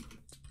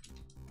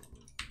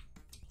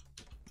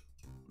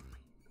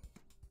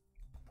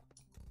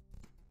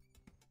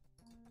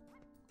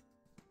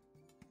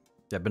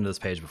 Yeah, I've been to this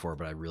page before,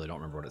 but I really don't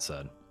remember what it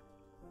said.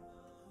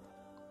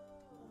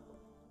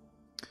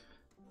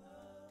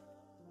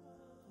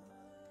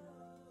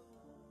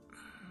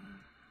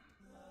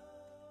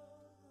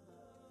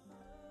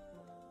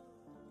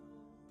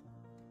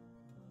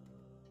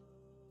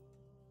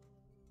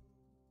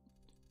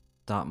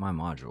 Dot my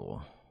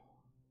module.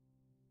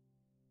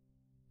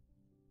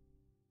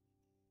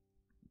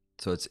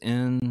 So it's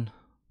in.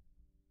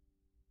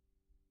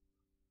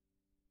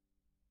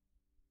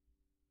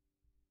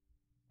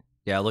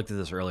 Yeah, I looked at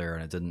this earlier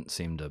and it didn't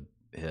seem to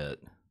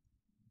hit.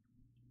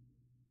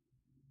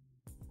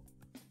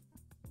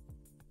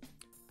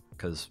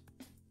 Because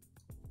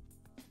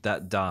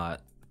that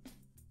dot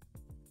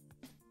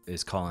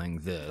is calling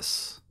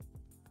this,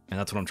 and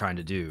that's what I'm trying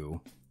to do.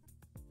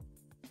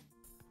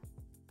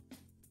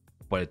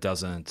 But it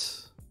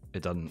doesn't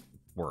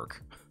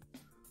work.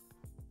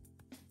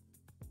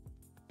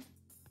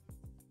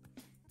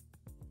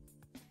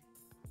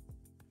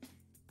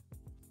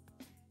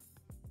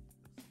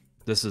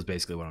 This is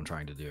basically what I'm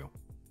trying to do.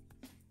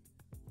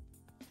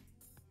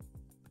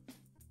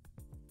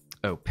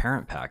 Oh,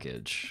 parent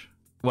package.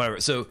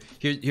 Whatever. So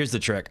here's the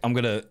trick. I'm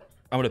gonna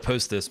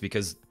post this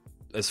because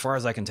as far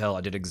as I can tell,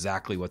 I did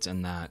exactly what's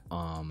in that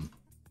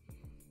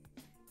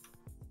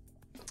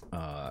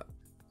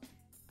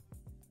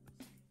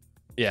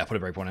yeah, put a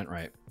breakpoint in it,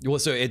 right. Well,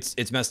 so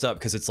it's messed up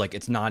because it's like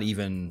it's not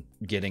even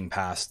getting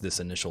past this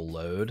initial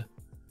load.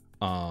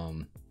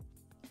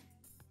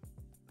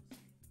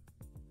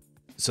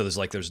 So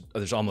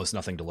there's almost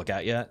nothing to look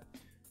at yet.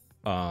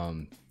 But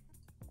I'm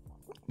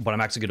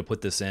actually going to put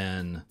this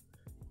in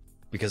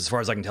because as far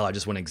as I can tell, I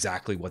just went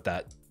exactly what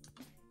that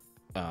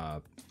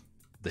the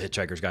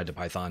Hitchhiker's Guide to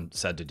Python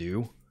said to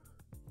do,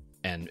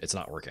 and it's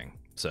not working.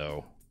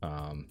 So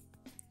I'll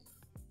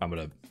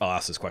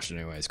ask this question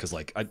anyways because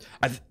like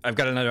I've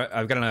got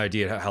an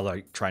idea how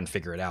to try and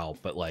figure it out,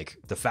 but like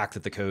the fact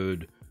that the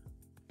code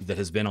that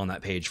has been on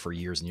that page for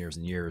years and years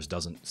and years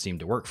doesn't seem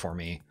to work for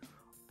me.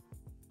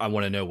 I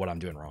want to know what I'm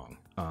doing wrong.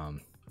 I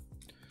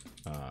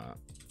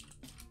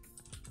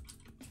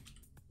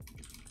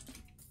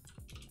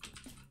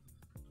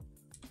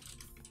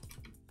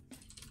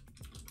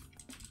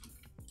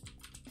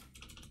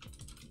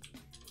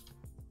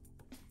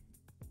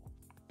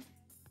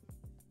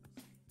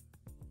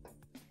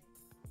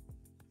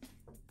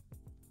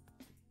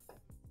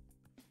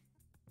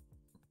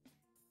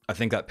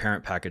think that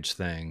parent package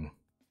thing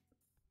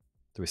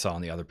that we saw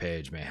on the other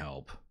page may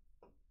help.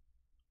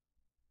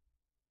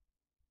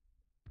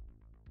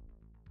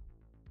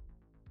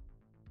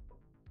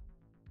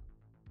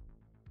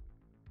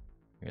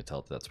 I'm gonna tell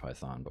it that's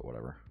Python, but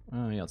whatever.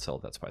 Yeah, let's tell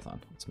it that's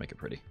Python. Let's make it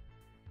pretty.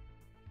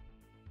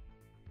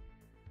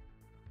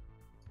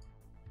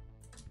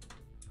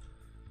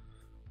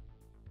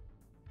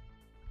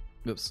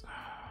 Oops.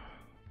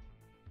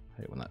 I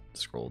hate when that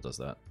scroll does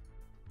that.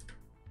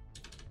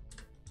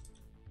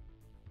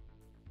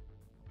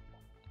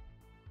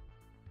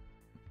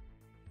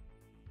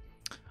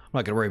 I'm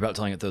not gonna worry about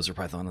telling it those are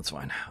Python, that's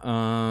fine.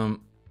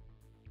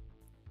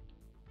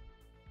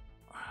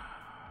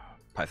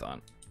 Python.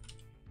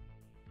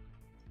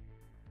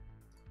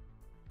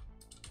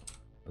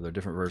 Are there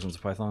different versions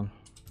of Python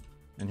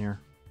in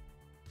here?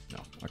 No,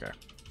 okay.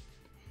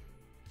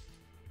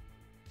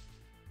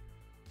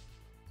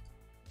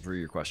 For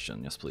your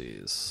question, yes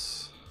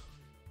please.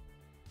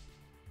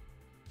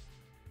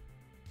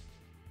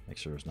 Make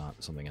sure there's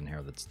not something in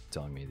here that's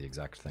telling me the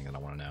exact thing that I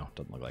want to know.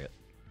 Doesn't look like it.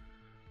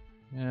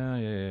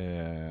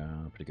 Yeah.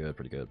 Pretty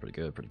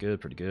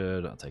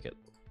good. I'll take it.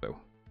 Oh.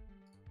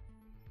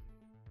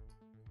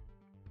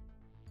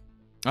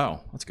 Oh,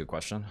 that's a good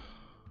question.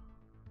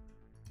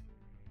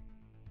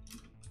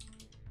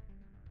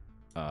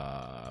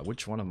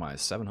 Which one of my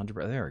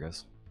 700? There it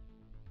goes.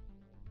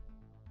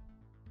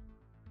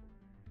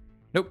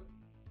 Nope.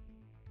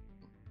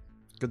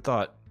 Good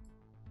thought.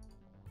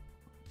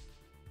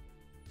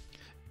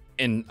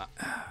 And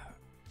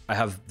I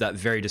have that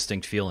very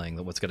distinct feeling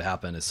that what's going to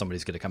happen is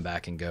somebody's going to come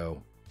back and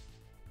go,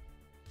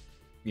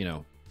 you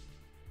know,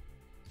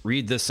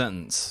 read this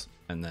sentence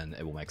and then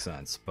it will make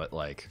sense. But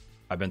like,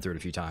 I've been through it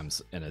a few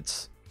times and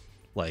it's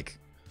like,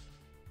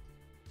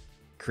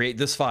 create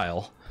this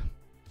file,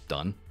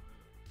 done,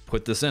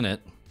 put this in it,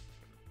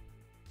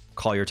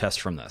 call your test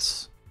from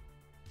this.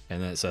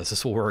 And then it says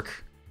this will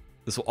work.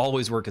 This will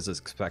always work as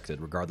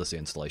expected, regardless of the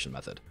installation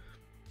method.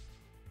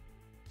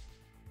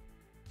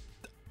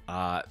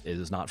 It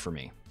is not for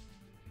me.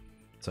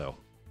 So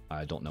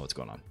I don't know what's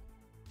going on.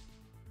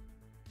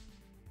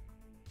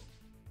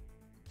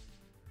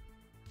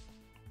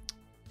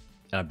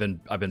 And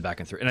I've been back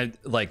and through, and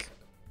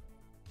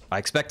I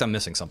expect I'm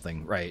missing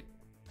something, right?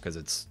 Because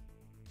it's,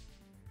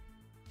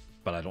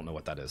 but I don't know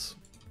what that is.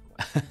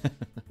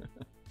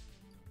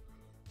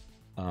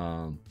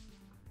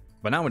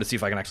 But now I'm going to see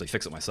if I can actually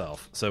fix it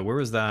myself. So where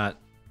was that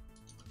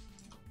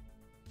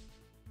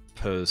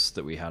post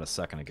that we had a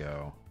second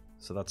ago?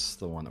 So that's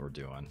the one that we're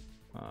doing.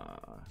 How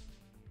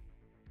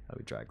do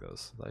we drag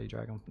those? Is that how you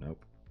drag them?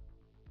 Nope.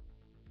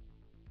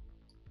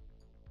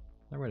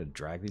 Is there a way to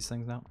drag these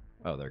things now?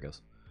 Oh, there it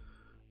goes.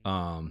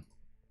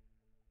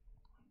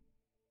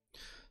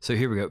 So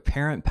here we go.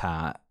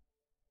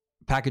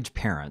 Package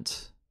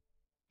parent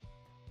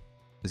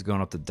is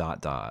going up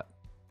to ...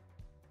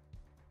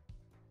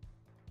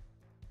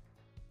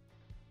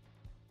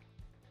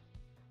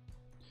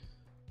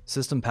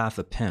 System path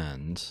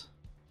append,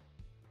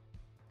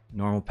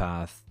 normal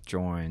path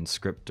join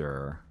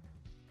scriptor.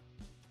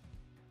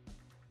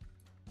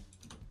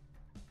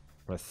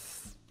 But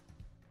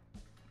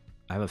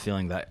I have a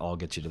feeling that all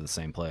gets you to the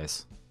same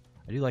place.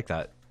 I do like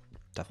that.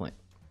 Definitely.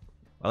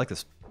 I like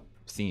this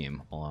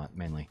theme a lot,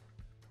 mainly.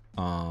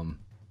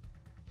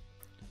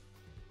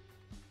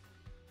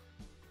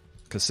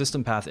 Because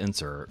system path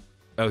insert.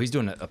 Oh, he's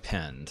doing an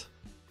append.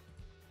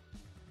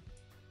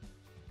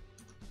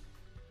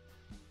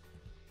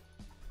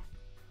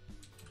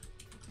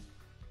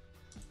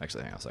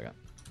 Actually, hang on a second.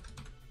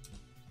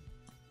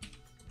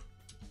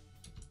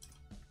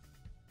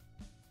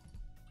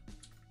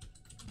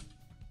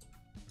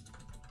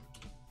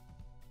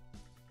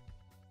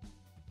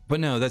 But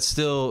no, that's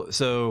still,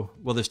 so,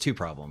 well, there's two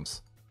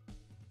problems.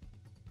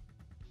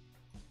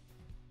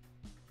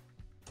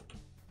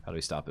 How do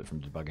we stop it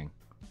from debugging?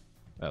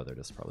 Oh, there it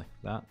is, probably.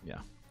 That, yeah.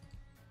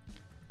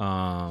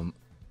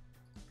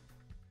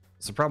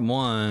 So problem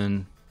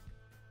one.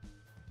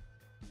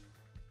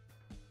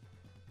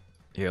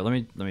 Here, let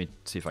me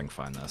see if I can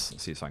find this.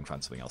 See if I can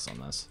find something else on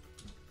this.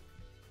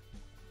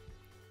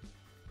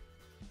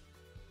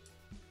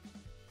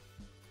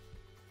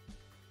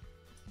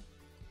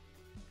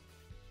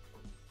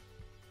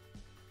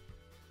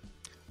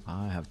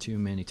 I have too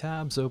many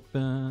tabs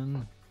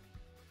open.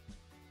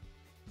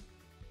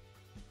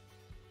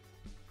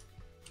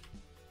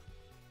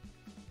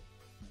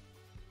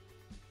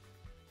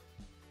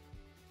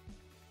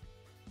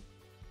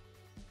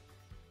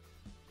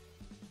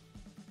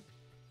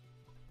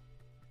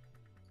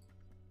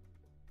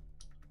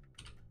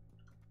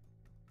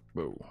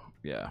 Whoa,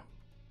 yeah.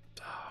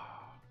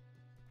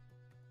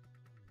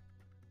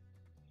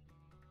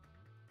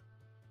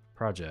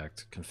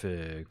 Project,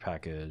 config,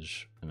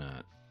 package,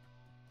 init.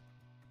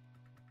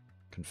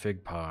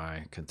 Config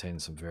py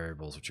contains some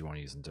variables which you want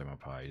to use in demo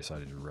py. You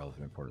decided to do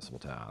relevant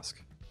importable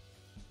task.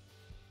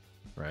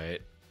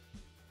 Right?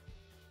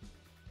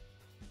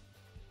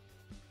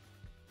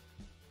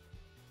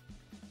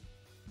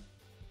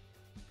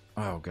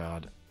 Oh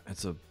god,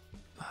 it's a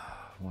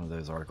one of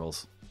those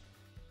articles.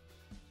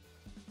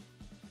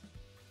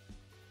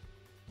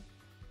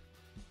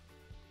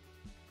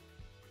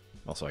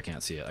 Also, I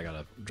can't see it. I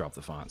gotta drop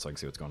the font so I can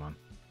see what's going on.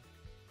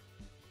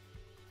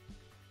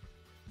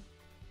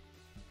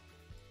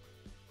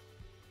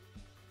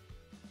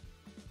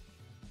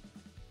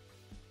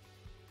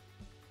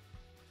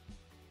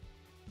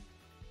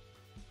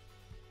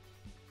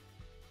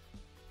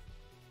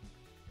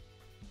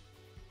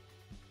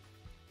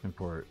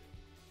 Import.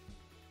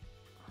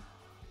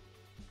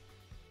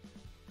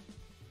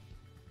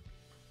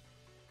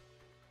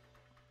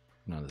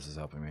 None of this is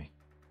helping me.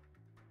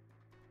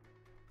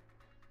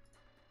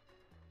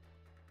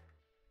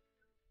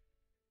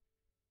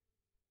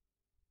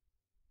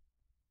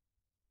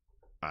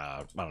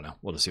 I don't know.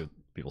 We'll just see what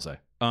people say.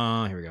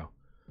 Here we go.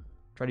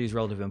 Try to use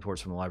relative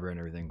imports from the library and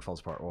everything. Falls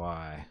apart.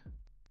 Why?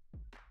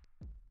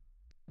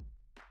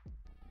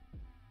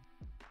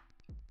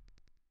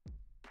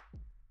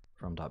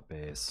 From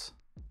 .base.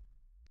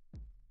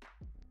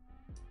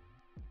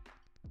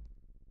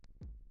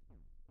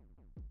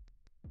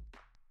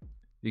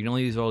 You can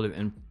only use relative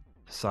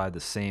inside the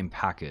same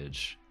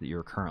package that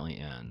you're currently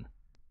in.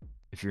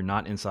 If you're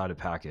not inside a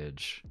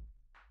package,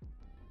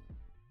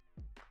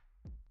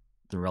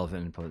 the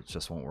relevant inputs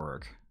just won't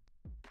work.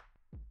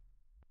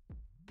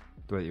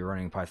 The way that you're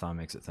running Python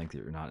makes it think that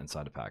you're not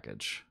inside a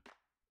package.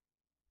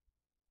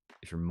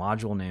 If your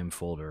module name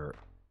folder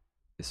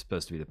is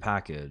supposed to be the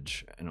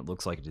package, and it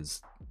looks like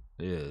it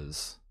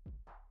is,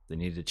 they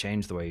need to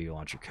change the way you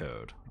launch your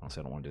code. Honestly,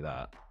 I don't want to do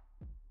that.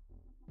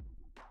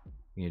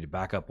 You need to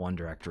back up one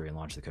directory and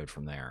launch the code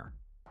from there.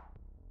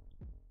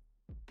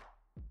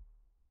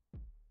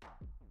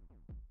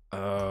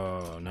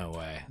 Oh, no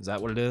way. Is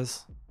that what it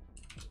is?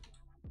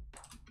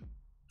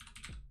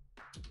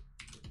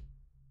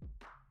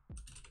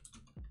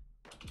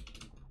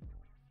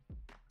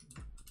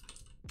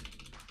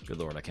 Good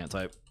lord, I can't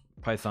type.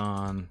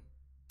 Python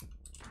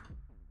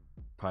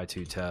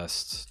py2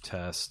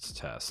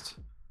 test.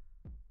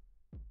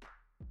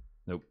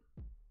 Nope.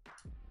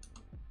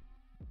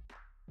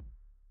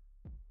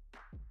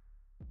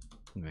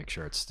 Make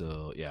sure it's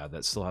still, yeah,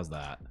 that still has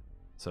that.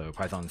 So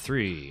Python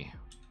 3.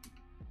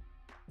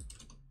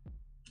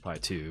 Pi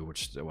 2,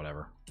 which,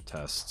 whatever.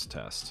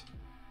 Test.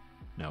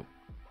 Nope.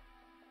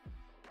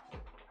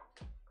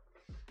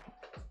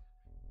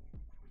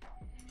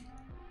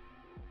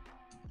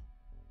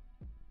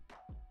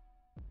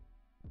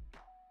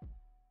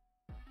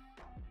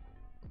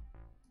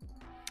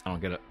 I don't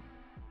get it.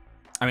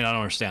 I mean, I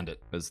don't understand it,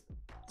 is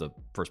the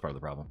first part of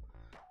the problem.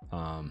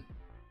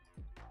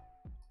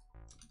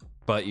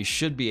 But you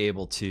should be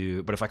able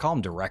to, but if I call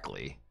them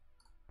directly,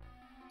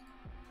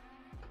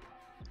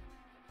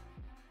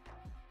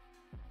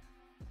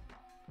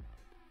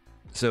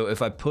 so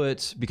if I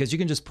put, because you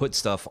can just put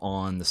stuff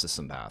on the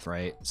system path,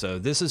 right? So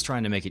this is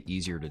trying to make it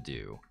easier to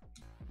do.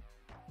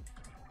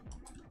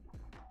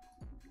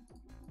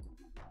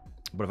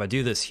 But if I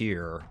do this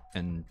here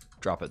and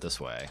drop it this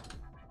way,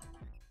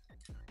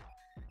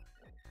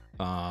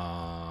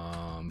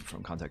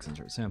 from context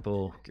insert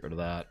sample, get rid of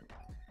that.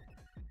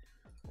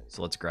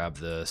 So let's grab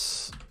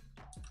this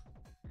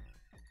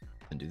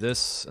and do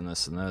this and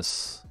this and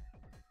this.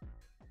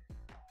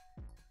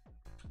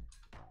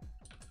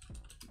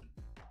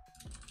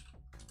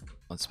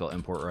 Let's spell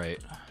import right.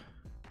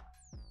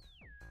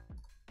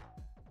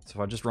 So if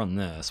I just run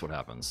this, what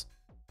happens?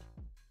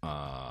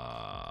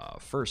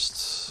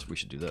 First, we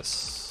should do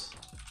this.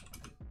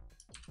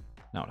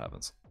 Now what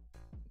happens?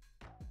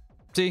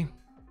 See?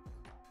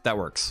 That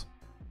works.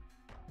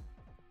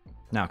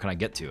 Now, can I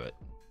get to it?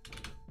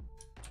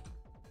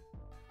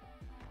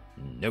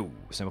 No,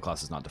 sample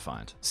class is not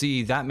defined.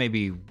 See, that may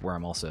be where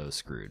I'm also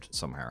screwed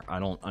somewhere. I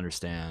don't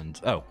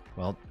understand. Oh,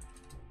 well,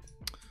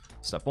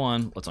 step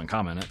one, let's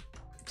uncomment it.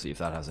 See if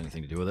that has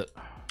anything to do with it.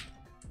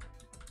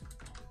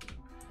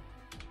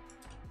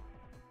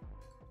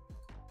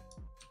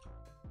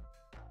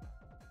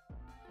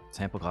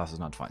 Sample class is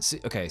not defined. See,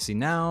 okay, see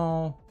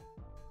now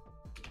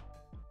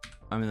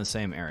I'm in the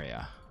same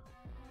area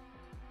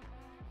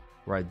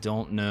where I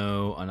don't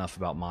know enough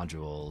about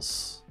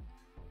modules.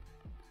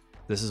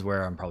 This is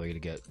where I'm probably going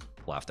to get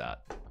laughed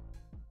at.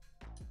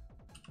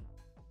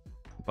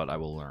 But I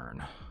will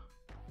learn.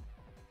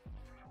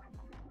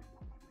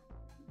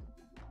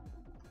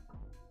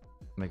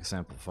 Make a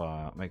sample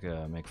file,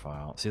 make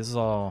file. See, this is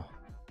all.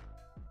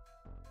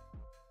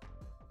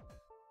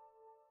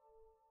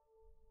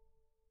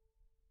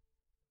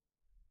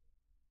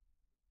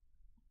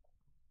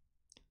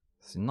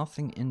 See,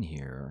 nothing in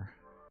here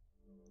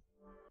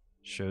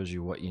shows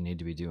you what you need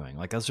to be doing.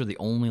 Like, those are the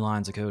only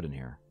lines of code in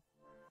here.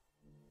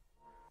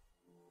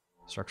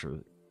 Structure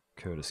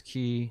code is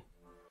key.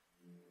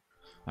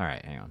 All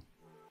right, hang on.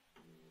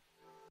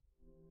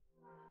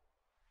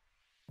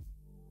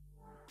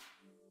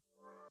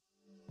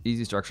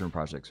 Easy structure in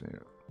projects.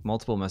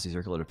 Multiple messy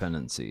circular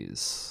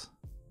dependencies.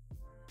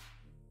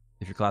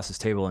 If your class is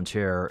table and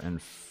chair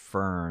and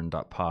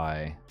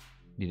fern.py,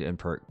 you need to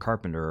import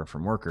carpenter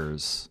from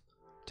workers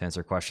to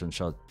answer questions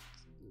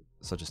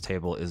such as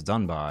table is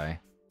done by.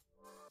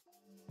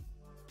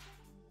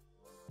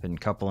 Hidden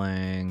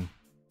coupling.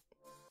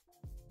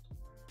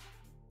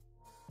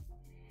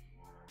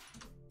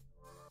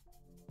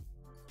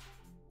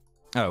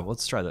 Oh,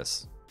 let's try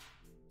this.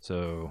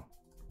 So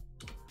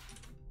let's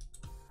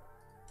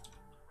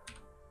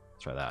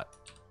try that.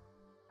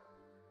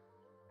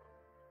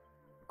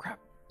 Crap.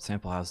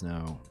 Sample has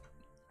no.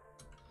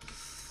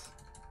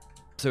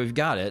 So we've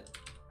got it.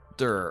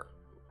 Dir.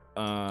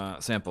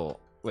 Sample.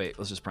 Wait,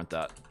 let's just print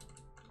that.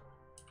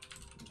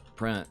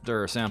 Print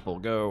dir sample.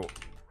 Go.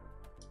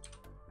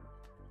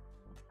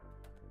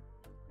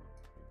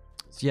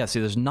 So yeah, see,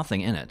 there's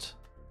nothing in it.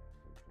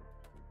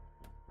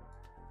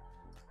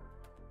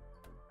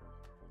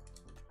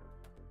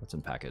 What's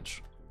in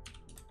package?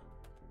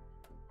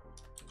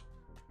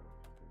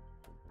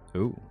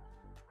 Ooh,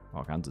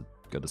 all kinds of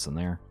goodness in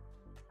there.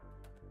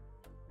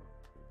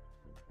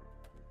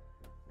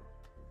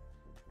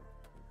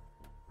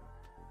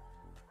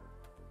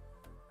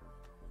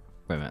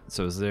 Wait a minute.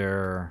 So is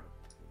there?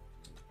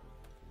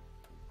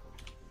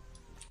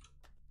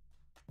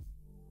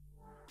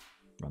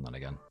 Run that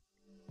again.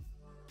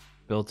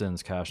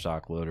 Built-ins, cache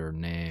doc, loader,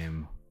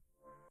 name,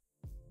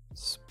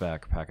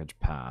 spec, package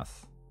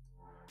path.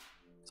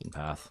 It's in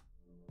path.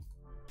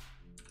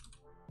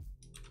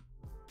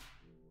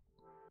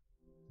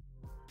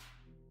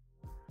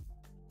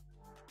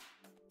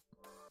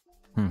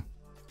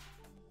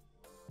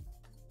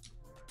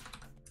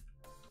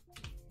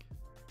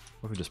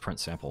 What if we just print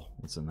sample?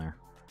 What's in there?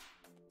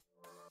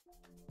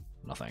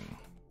 Nothing.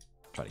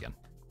 Try it again.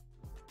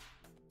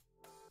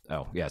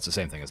 Oh, yeah, it's the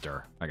same thing as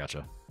dir. I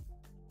gotcha.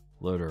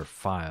 Loader,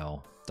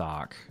 file,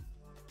 doc,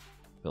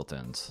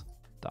 built-ins,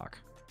 doc.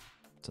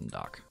 It's in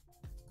doc.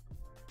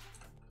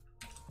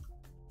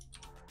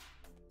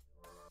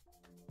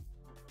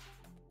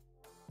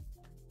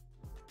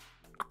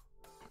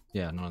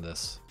 Yeah, none of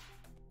this.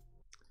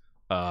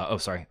 Oh,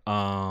 sorry.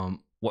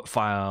 What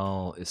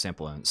file is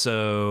sample in?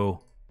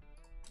 So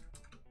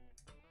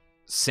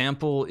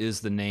sample is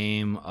the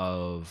name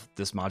of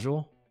this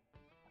module.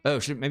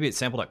 Oh, maybe it's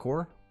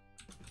sample.core?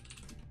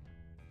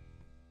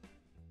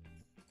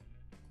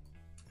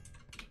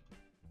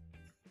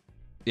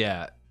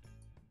 Yeah.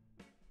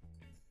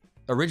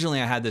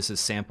 originally I had this as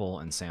sample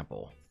and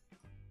sample,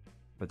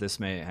 but this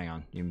may, hang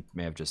on, you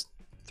may have just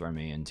thrown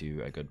me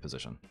into a good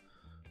position.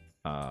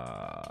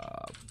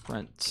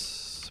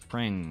 Print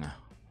pring.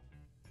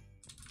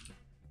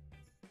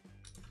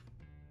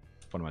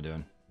 What am I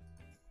doing?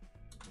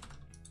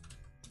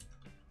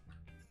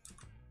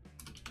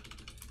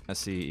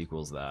 SC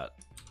equals that.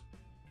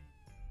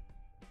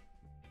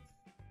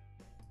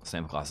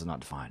 Sample class is not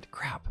defined.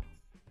 Crap.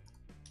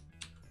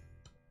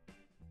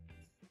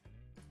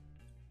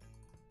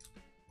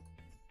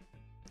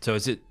 So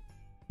is it,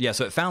 yeah,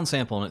 so it found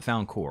sample and it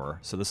found core.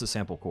 So this is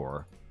sample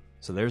core.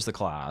 So there's the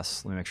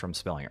class. Let me make sure I'm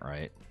spelling it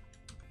right.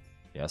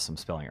 Yes, I'm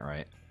spelling it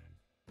right.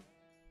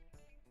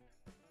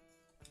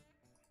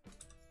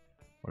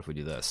 What if we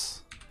do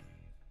this?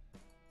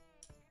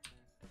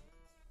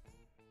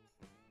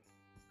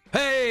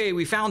 Hey,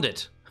 we found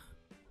it.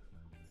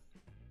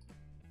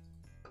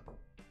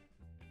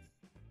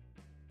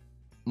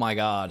 My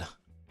God.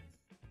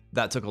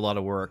 That took a lot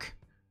of work.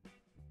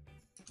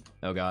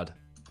 Oh God.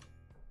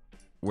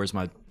 Where's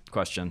my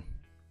question?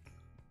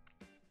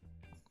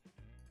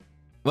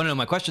 Well, no,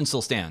 my question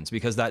still stands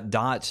because that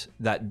dot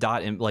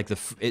in, like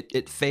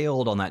it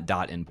failed on that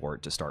dot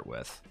import to start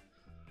with.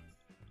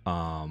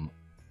 So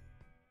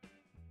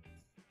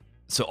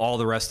all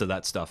the rest of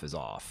that stuff is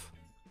off.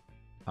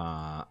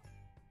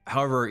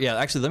 However, yeah,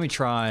 actually, let me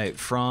try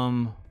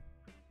from.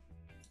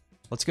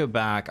 Let's go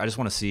back. I just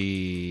want to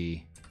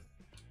see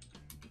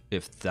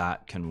if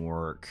that can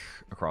work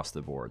across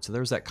the board. So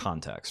there's that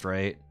context,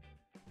 right?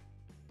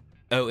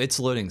 Oh, it's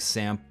loading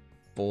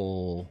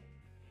sample.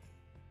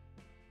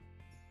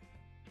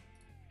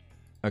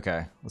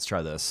 Okay, let's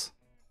try this.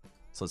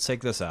 So let's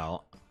take this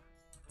out.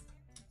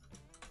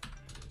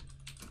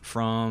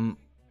 From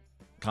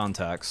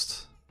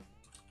context,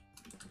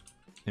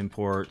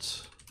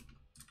 import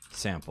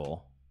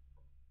sample.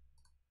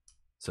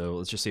 So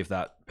let's just see if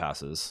that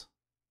passes.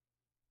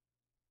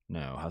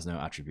 No, has no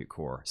attribute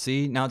core.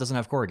 See, now it doesn't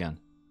have core again.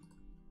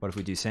 But if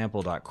we do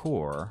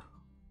sample.core,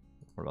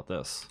 what about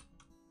this?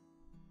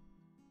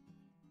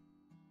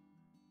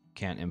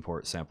 Can't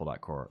import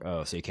sample.core.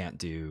 Oh, so you can't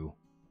do.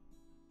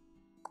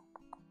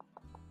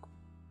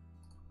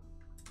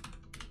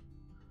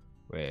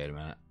 Wait a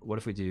minute. What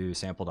if we do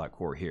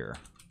sample.core here?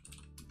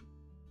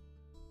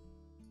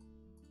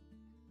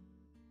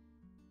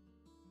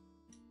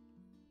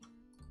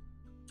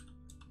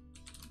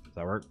 Does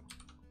that work?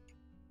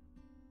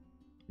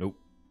 Nope.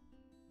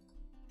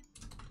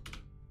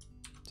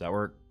 Does that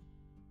work?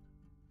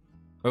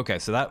 Okay,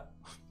 so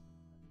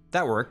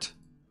that worked.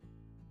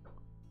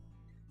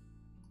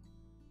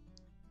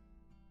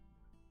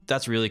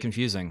 That's really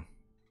confusing.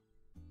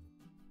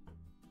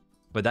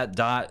 But that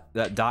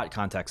dot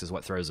context is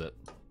what throws it.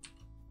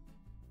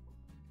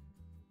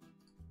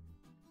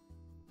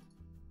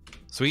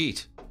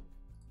 Sweet.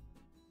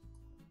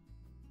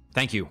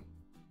 Thank you.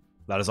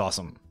 That is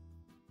awesome.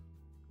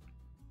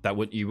 That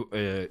would you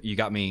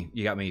got me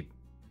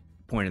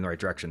pointing in the right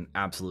direction.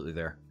 Absolutely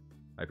there.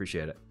 I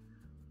appreciate it.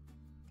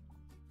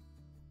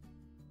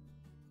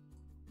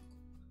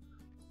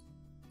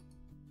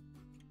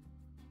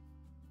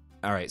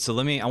 All right, so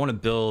I want to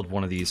build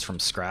one of these from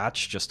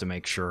scratch just to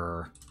make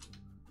sure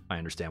I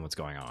understand what's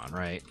going on,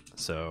 right?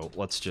 So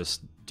let's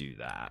just do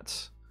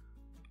that.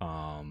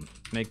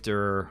 Make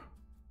dir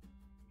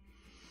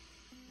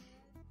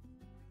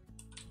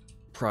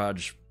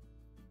proj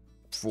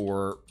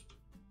for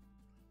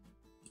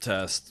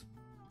test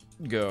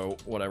go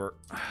whatever.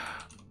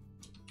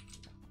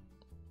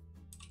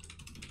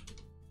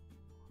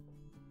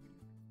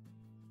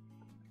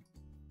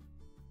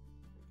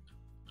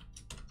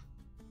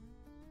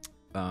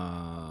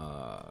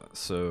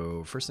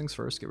 So first things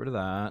first, get rid of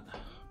that.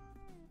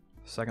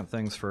 Second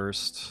things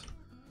first,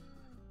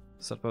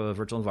 set up a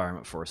virtual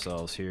environment for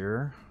ourselves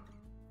here.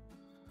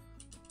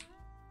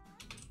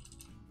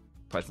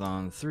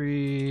 Python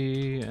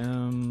 3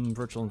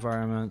 virtual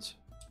environment.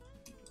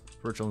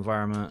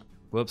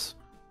 Whoops,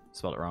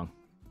 spelled it wrong.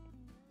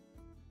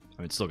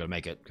 I mean, it's still gonna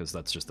make it because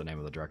that's just the name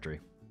of the directory.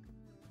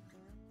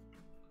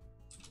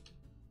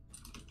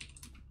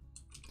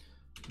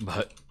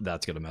 But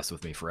that's gonna mess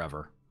with me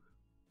forever.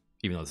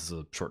 Even though this is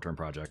a short-term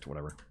project,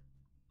 whatever.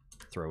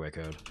 Throwaway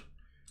code.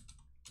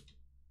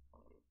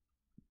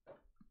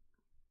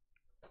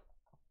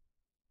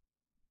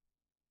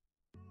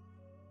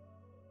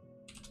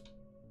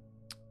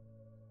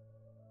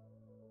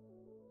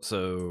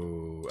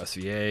 So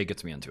SVA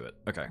gets me into it.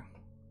 Okay.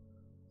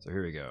 So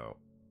here we go.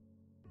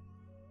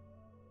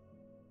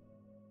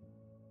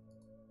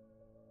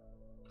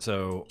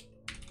 So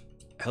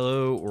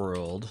hello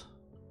world,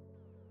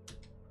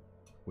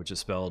 which is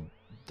spelled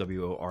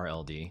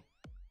WORLD.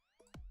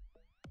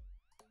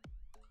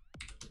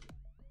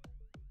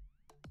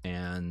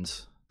 And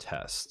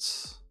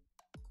tests.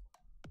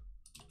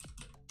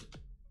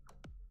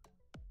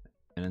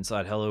 And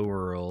inside hello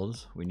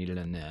world, we needed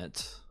a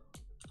init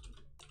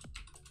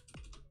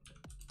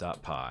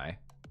 .py.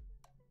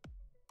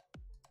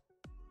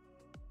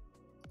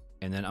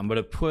 And then I'm going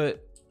to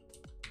put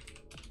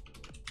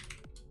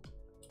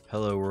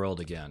hello world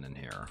again in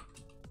here.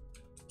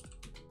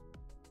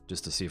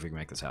 just to see if we can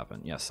make this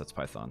happen. Yes, that's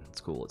Python. It's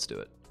cool. Let's do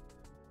it.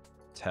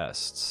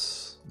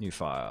 Tests, new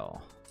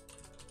file,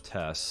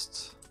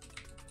 test,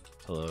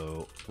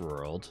 hello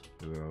world,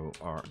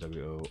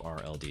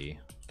 world.py,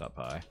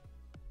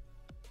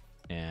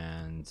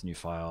 and new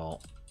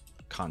file,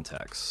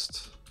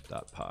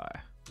 context.py.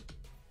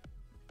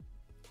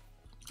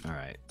 All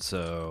right,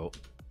 so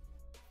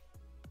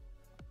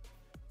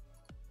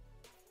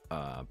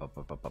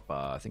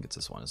I think it's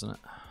this one, isn't it?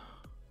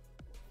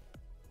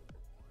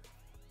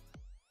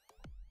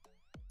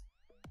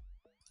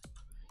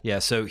 Yeah,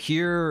 so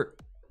here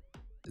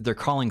they're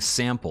calling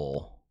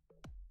sample,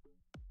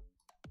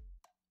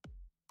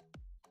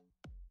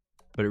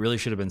 but it really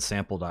should have been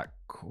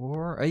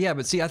sample.core. Yeah,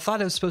 but see, I thought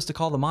it was supposed to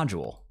call the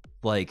module.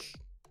 Like,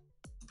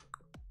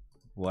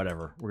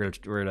 whatever. We're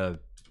gonna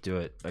do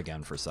it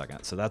again for a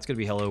second. So that's gonna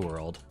be hello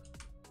world.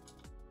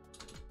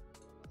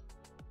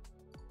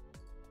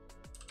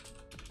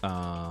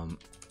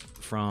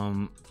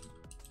 From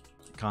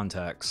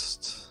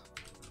context,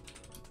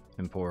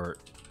 import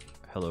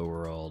hello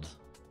world.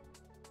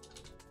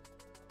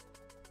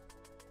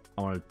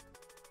 I want to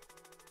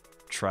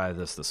try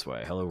this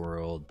way. Hello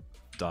world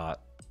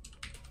dot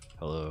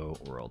hello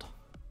world,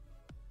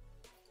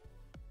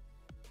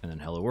 and then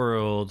hello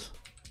world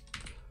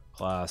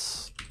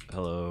class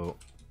hello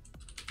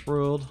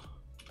world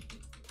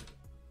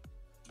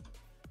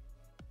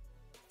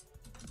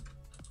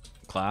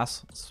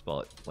class. Let's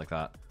spell it like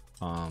that.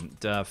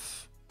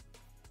 Def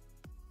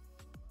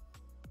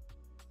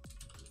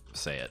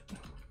say it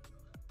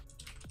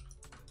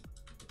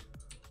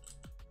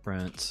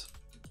print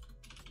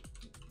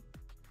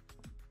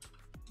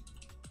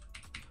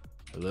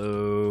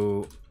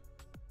hello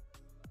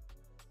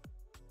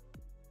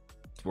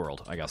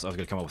world. I guess I was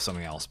gonna come up with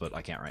something else, but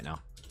I can't right now.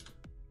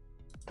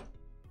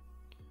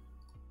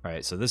 All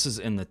right, so this is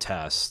in the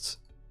test.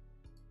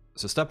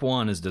 So step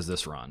one is, does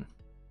this run?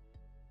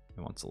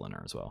 It wants a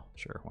linter as well.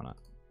 Sure, why not?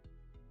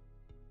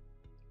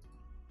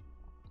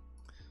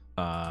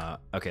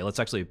 Okay, let's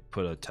actually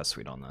put a test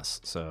suite on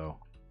this. So,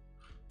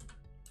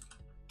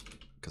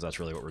 because that's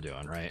really what we're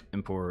doing, right?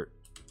 Import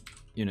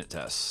unit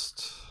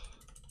test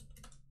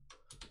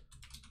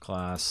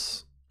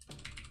class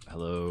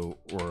hello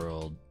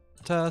world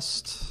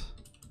test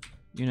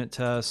unit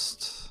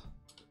test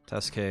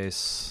test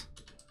case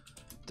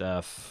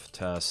def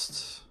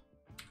test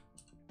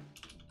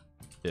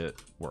it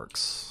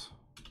works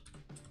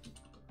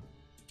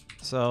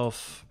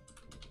self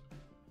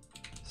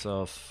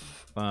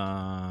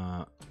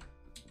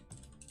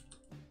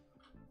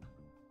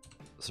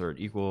assert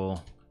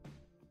equal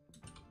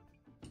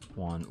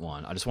 1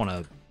 1. I just want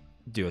to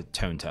do a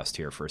tone test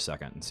here for a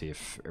second and see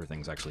if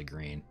everything's actually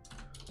green.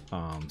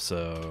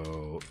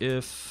 So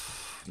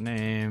if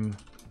name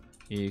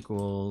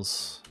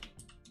equals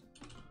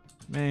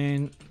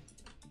main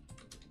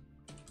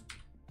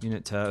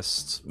unit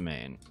test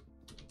main.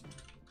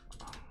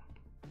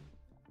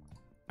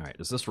 All right,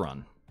 does this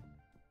run?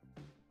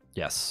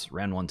 Yes,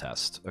 ran one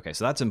test. Okay,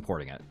 so that's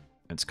importing it.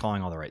 It's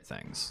calling all the right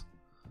things.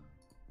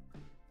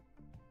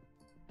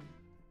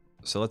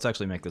 So let's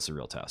actually make this a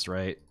real test,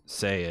 right?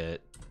 Say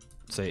it,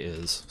 say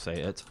is,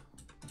 say it.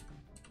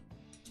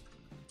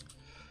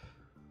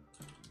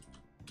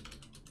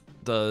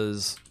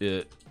 Does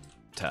it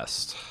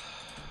test?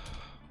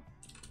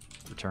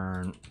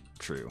 Return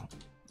true.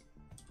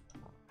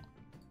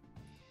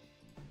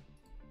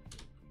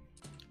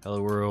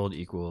 Hello world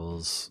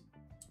equals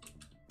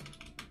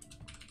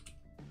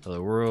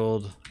hello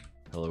world,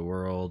 hello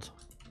world.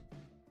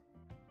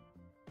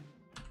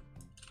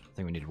 I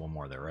think we needed one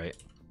more there, right?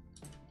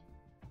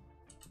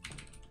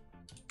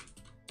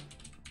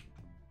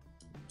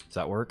 Does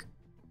that work?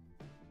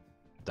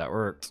 That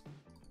worked.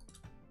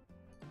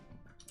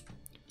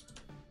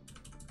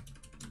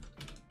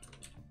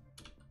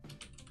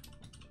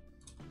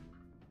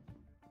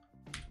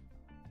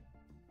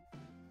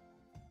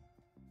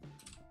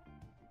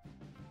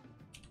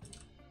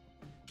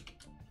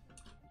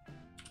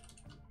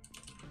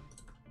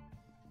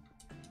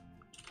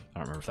 I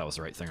don't remember if that was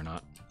the right thing or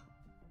not.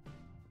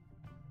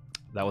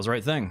 That was the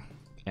right thing.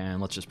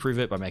 And let's just prove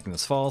it by making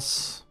this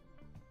false.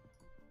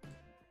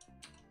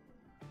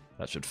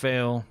 That should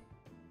fail.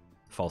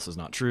 False is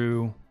not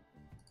true.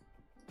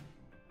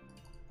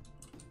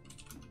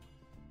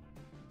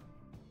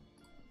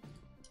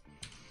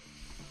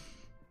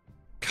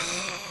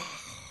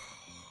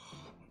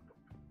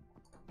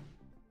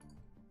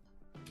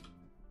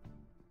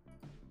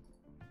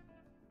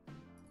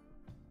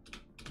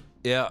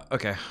 Yeah,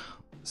 okay.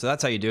 So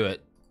that's how you do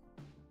it.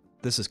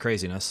 This is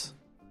craziness.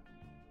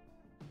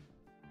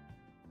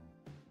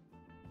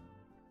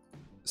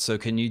 So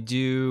can you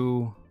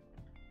do...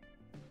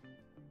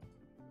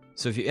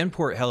 So if you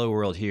import hello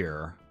world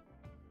here,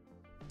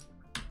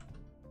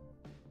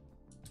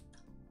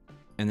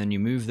 and then you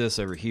move this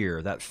over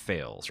here, that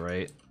fails,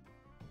 right?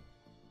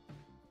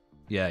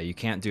 Yeah, you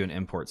can't do an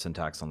import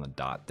syntax on the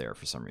dot there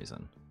for some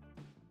reason.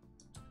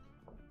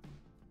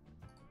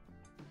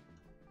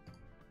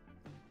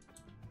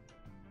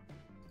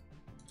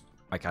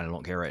 I kind of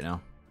don't care right now.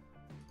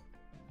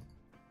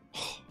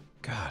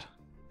 God.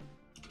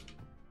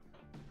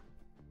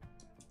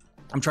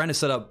 I'm trying to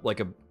set up like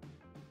I'm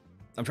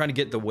trying to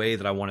get the way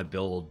that I want to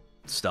build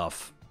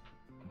stuff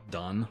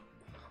done.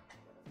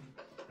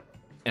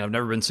 And I've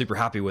never been super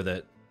happy with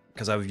it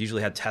because I've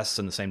usually had tests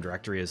in the same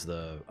directory as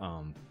the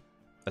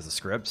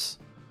scripts.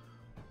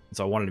 And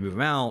so I wanted to move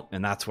them out,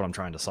 and that's what I'm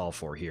trying to solve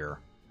for here.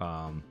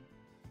 And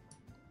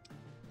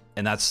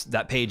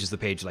that page is the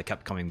page that I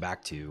kept coming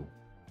back to,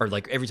 or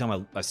like every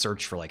time I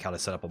searched for like how to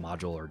set up a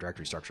module or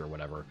directory structure or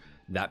whatever,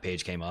 that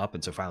page came up.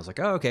 And so finally I was like,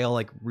 oh, okay, I'll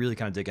like really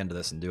kind of dig into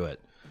this and do it.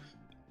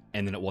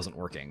 And then it wasn't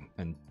working,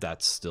 and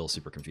that's still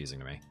super confusing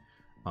to me.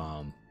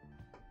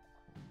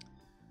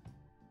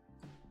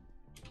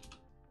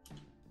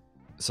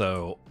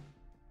 So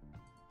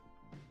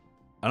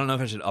I don't know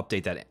if I should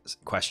update that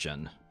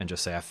question and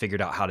just say I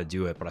figured out how to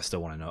do it, but I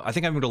still want to know. I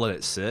think I'm going to let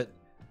it sit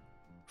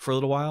for a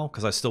little while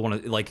because I still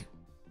want to, like,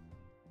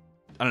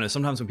 I don't know.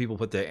 Sometimes when people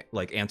put the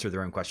like answer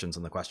their own questions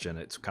in the question,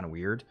 it's kind of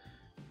weird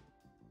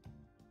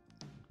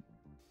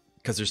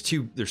because there's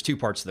two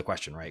parts to the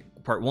question, right?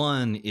 Part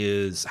one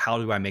is how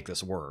do I make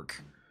this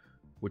work,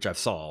 which I've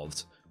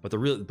solved, but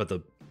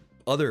the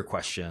other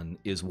question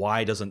is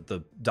why doesn't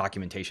the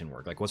documentation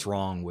work? Like what's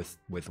wrong with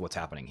what's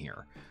happening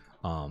here?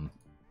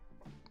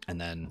 And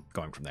then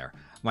going from there.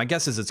 My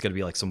guess is it's going to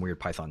be like some weird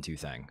Python 2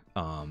 thing,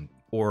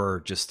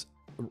 or just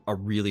a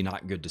really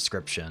not good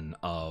description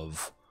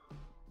of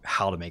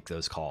how to make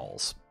those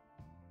calls.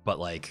 But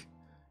like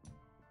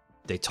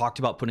they talked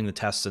about putting the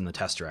tests in the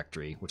test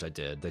directory, which I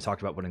did. They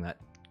talked about putting that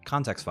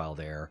context file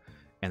there,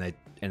 and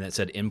it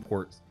said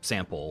import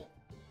sample,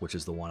 which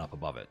is the one up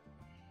above it.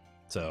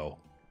 So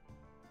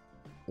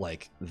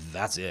like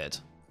that's it.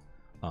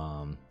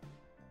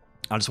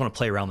 I just want to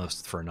play around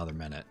this for another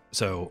minute.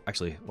 So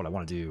actually what I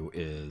want to do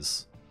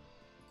is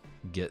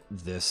get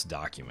this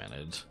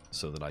documented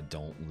so that I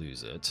don't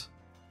lose it,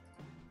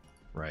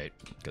 right?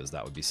 Because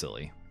that would be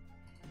silly.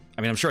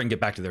 I mean, I'm sure I can get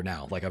back to there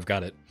now. Like I've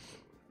got it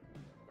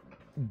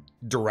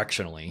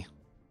directionally.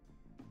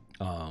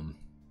 But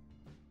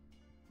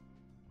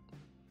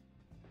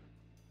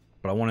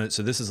I want to,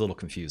 so this is a little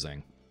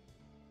confusing.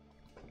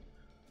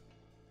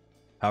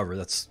 However,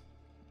 that's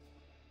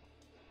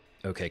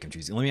okay,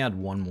 confusing. Let me add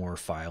one more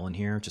file in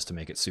here just to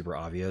make it super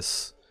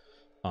obvious.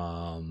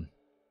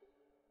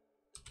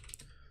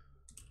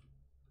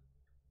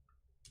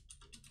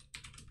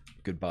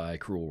 Goodbye,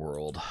 cruel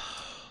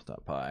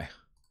world.py.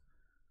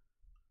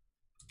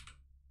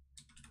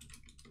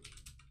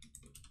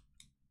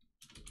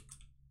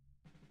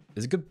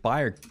 Is it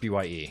goodbye or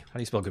BYE? How do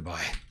you spell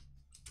goodbye?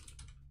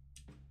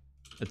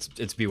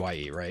 It's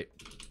BYE, right?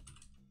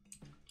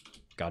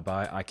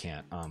 Godbye? I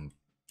can't.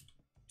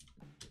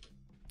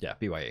 Yeah,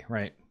 BYE,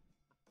 right?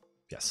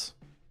 Yes.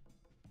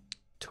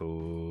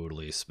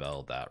 Totally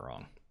spelled that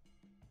wrong.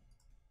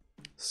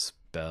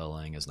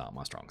 Spelling is not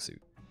my strong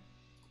suit.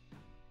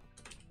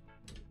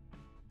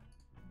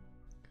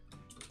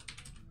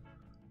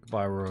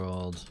 Goodbye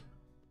world.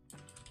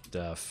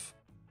 Def.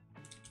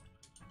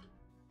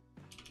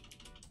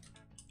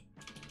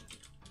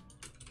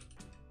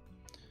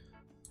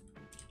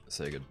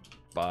 Say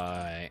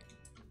goodbye.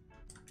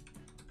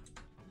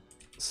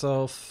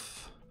 Self.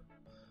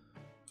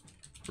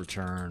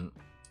 Return.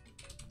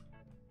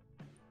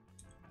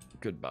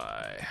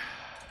 Goodbye.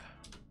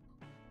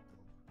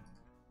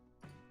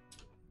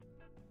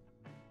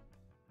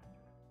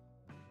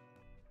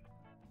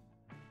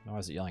 Why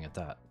is it yelling at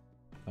that?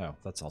 Oh,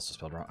 that's also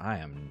spelled wrong. I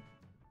am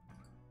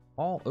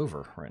all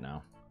over right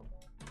now.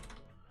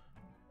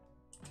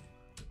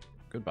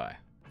 Goodbye.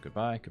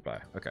 Goodbye.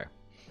 Goodbye. Okay.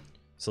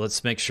 So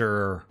let's make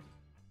sure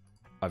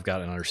I've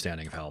got an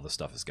understanding of how this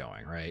stuff is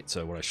going, right?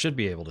 So what I should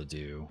be able to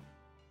do.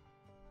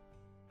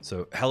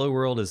 So hello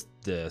world is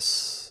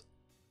this,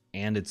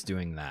 and it's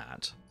doing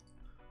that.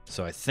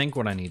 So I think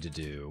what I need to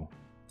do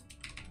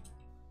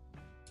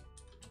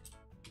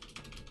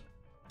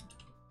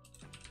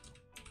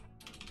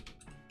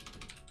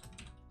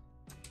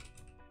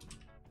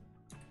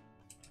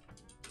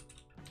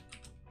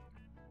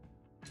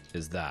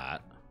is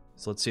that.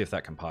 So let's see if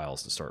that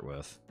compiles to start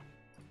with.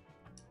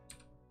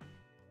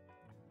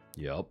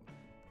 Yep.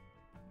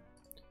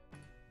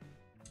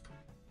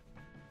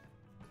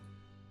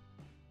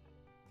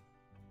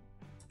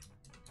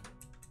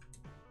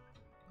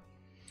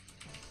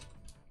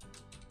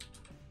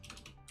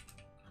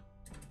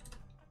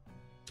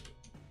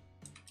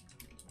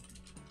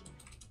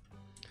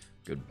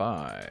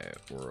 Goodbye,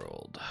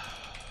 world.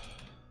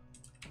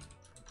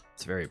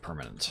 It's very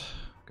permanent.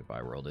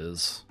 Goodbye, world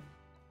is.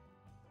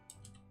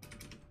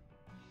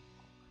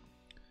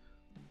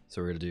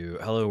 So we're going to do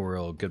hello,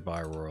 world,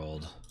 goodbye,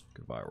 world,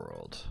 goodbye,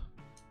 world.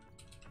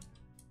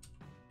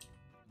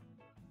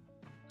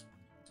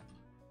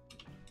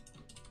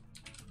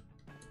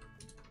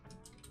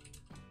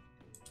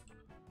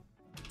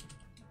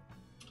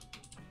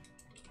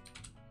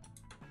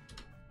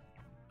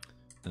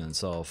 And then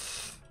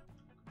self.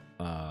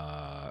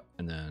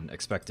 And then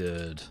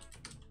expected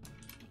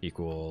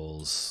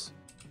equals,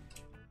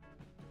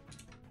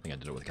 I think I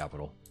did it with a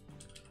capital.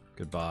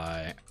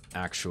 Goodbye,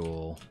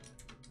 actual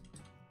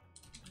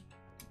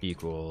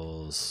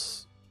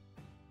equals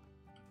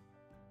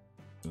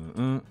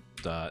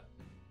dot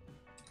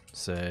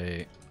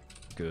say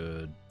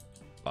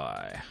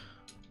goodbye.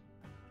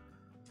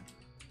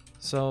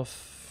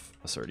 Self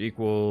assert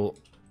equal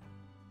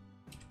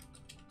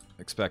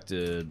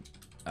expected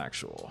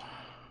actual.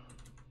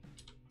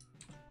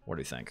 What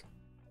do you think?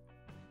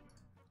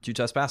 2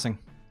 test passing.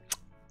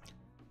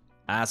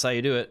 That's how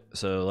you do it.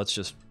 So let's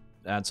just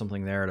add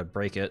something there to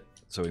break it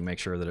so we make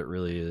sure that it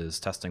really is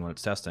testing when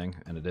it's testing,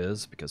 and it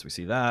is because we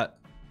see that.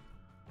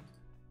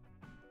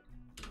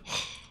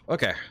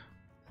 Okay.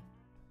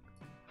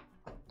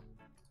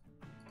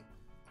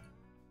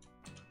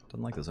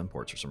 Doesn't like those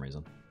imports for some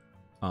reason.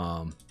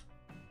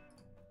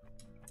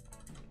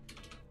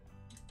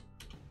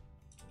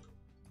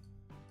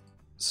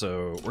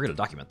 So we're gonna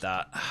document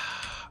that.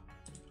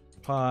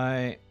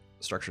 Pi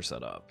structure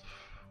setup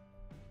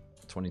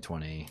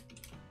 2020.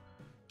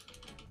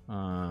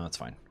 That's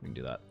fine. We can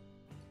do that.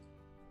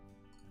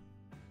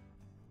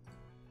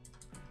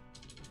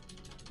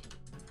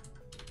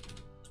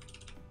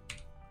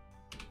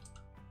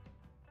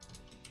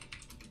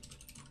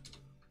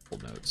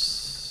 Old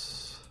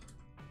notes.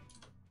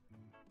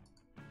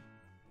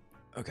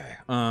 Okay.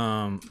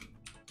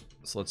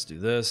 So let's do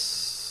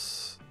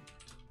this.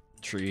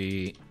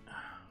 Tree.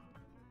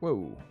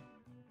 Whoa.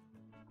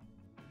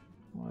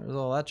 Where's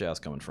all that jazz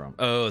coming from?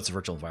 Oh, it's a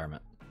virtual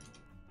environment.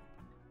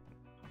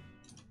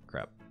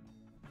 Crap.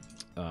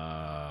 What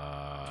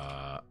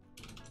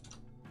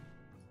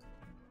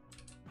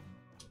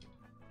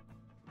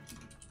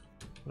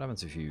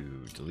happens if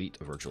you delete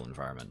a virtual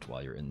environment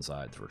while you're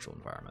inside the virtual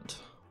environment?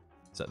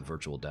 Is that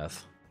virtual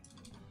death?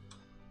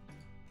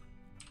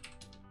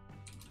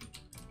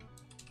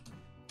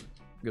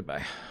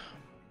 Goodbye.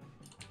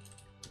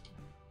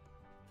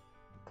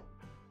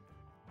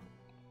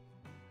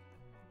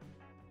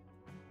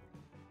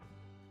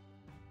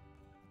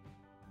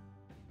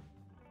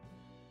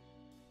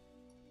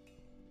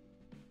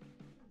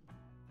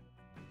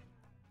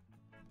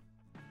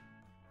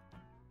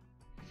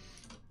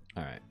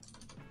 All right.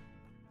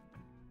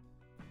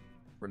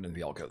 Written in the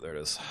VL code. There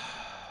it is.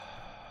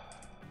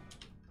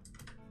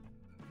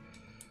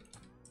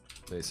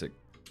 Basic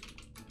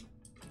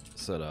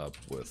setup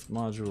with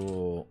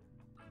module,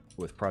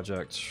 with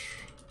project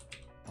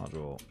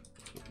module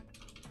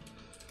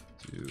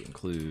to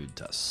include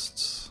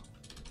tests.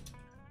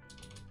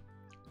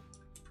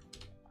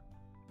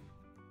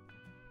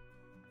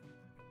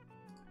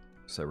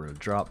 So we're going to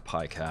drop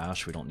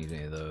PyCache. We don't need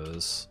any of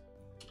those.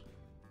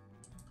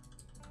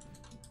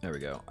 There we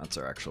go. That's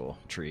our actual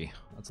tree.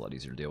 That's a lot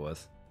easier to deal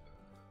with.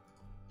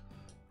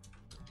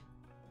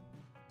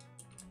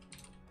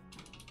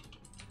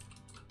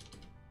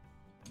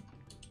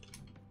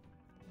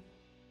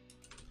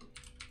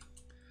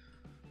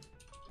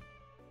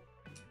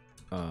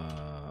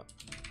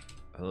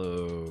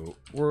 Hello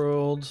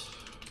world.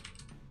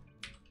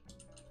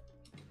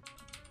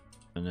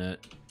 Init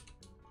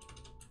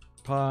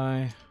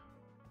Pi.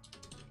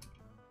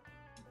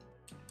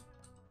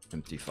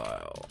 Empty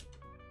file.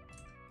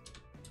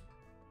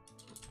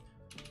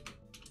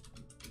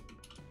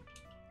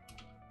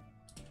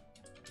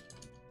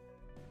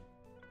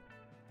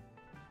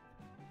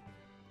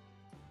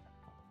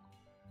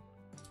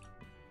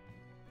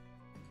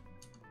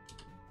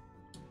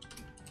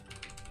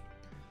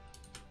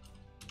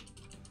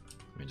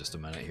 Just a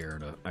minute here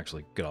to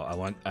actually get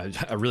all,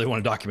 I really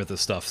want to document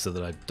this stuff so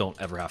that I don't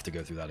ever have to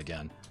go through that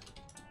again.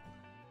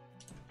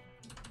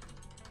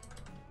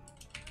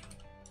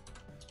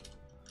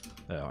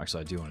 Oh,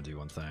 actually I do want to do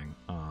one thing.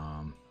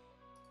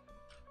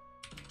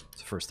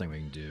 It's the first thing we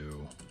can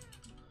do.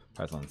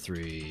 Python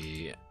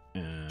 3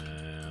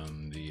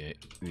 VNV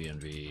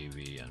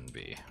VNB.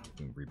 We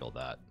can rebuild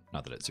that.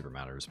 Not that it super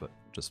matters, but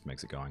just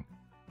makes it going.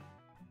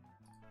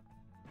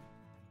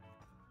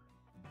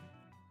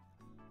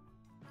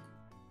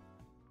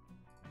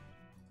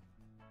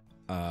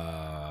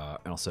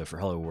 And also for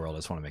Hello World, I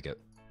just want to make it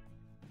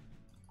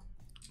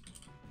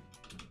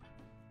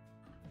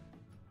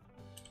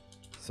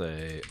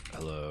say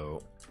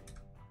hello,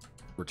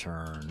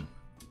 return,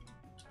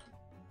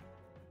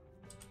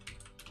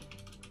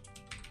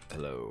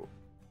 hello.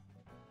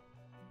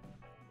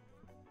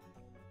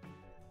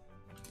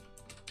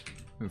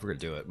 If we're gonna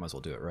do it, might as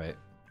well do it right.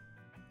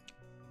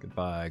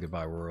 Goodbye,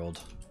 goodbye world.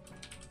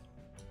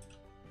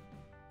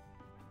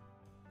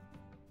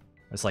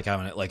 It's like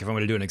having it, like if I'm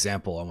going to do an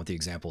example, I want the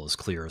example as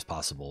clear as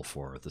possible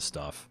for the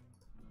stuff.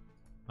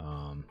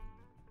 And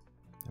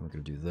we're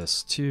going to do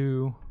this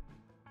too,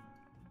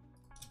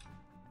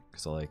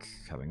 because I like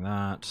having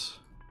that.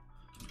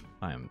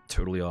 I am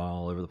totally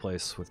all over the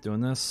place with doing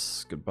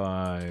this.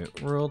 Goodbye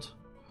world.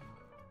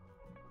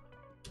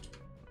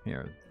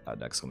 Here,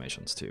 add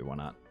exclamations too. Why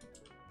not?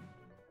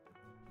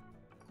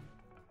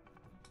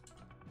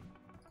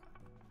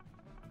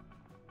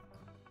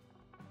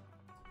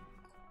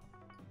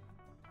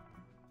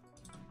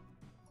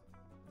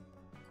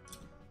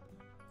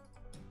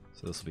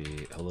 So this will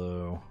be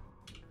hello.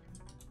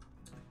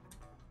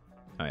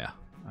 Oh yeah,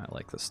 I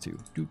like this too.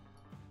 Doop,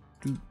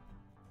 doop.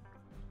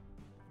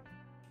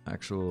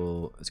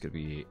 Actual, it's gonna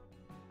be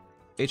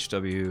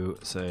HW,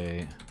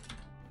 say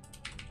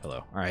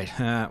hello. All right,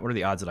 what are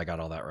the odds that I got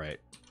all that right?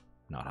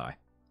 Not high.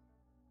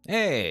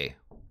 Hey,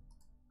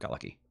 got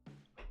lucky.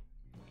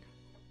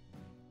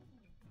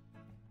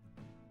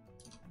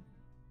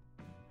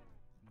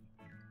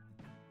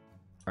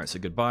 All right, so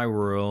goodbye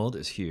world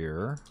is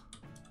here.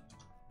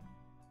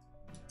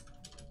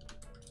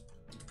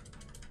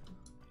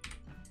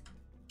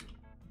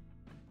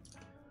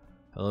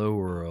 Hello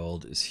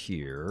world is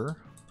here.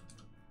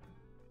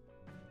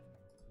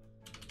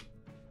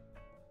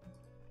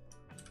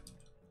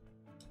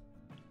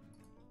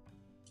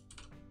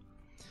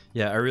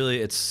 Yeah,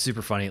 it's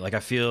super funny. Like, I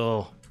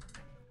feel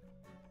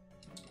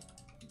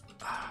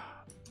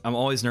I'm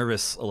always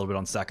nervous a little bit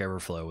on Stack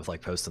Overflow with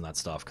like posting that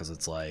stuff, because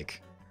it's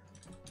like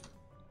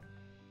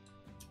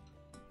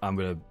I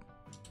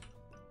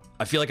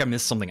feel like I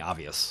missed something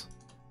obvious.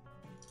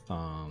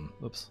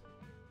 Oops.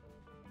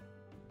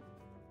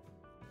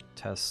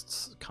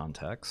 Tests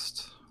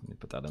context. Let me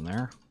put that in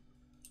there.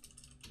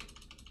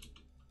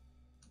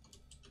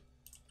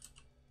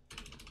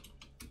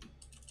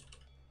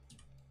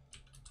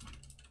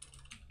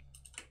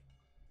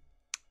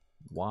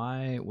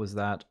 Why was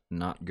that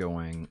not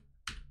going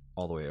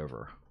all the way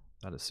over?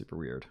 That is super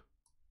weird.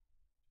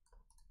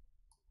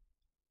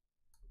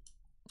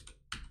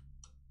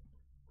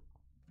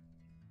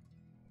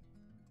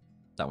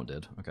 That one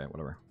did. Okay,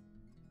 whatever.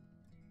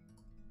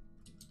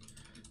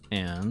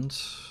 And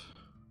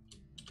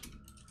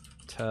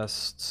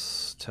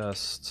test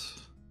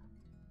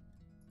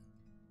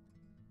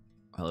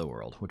hello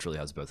world, which really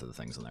has both of the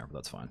things in there, but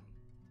that's fine.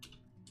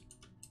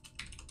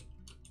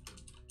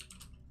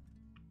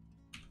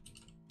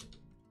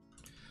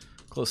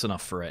 Close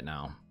enough for right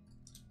now.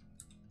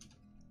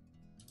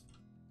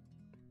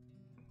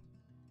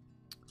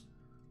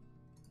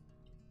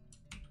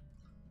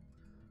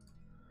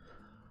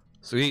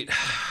 Sweet.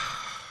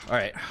 All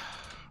right.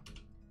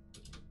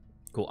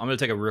 Cool. I'm going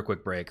to take a real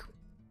quick break.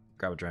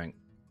 Grab a drink.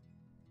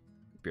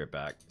 Be right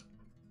back.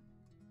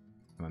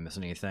 Am I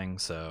missing anything?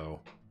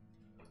 So...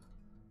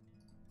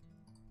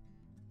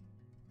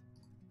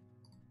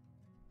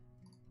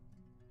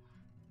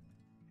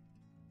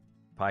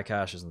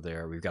 PyCache isn't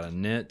there. We've got a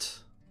knit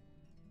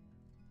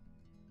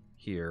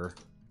here.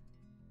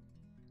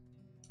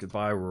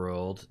 Goodbye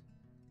world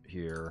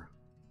here.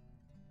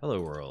 Hello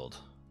world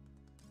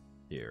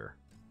here.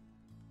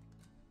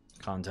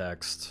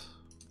 Context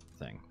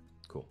thing.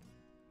 Cool.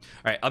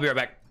 All right, I'll be right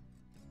back.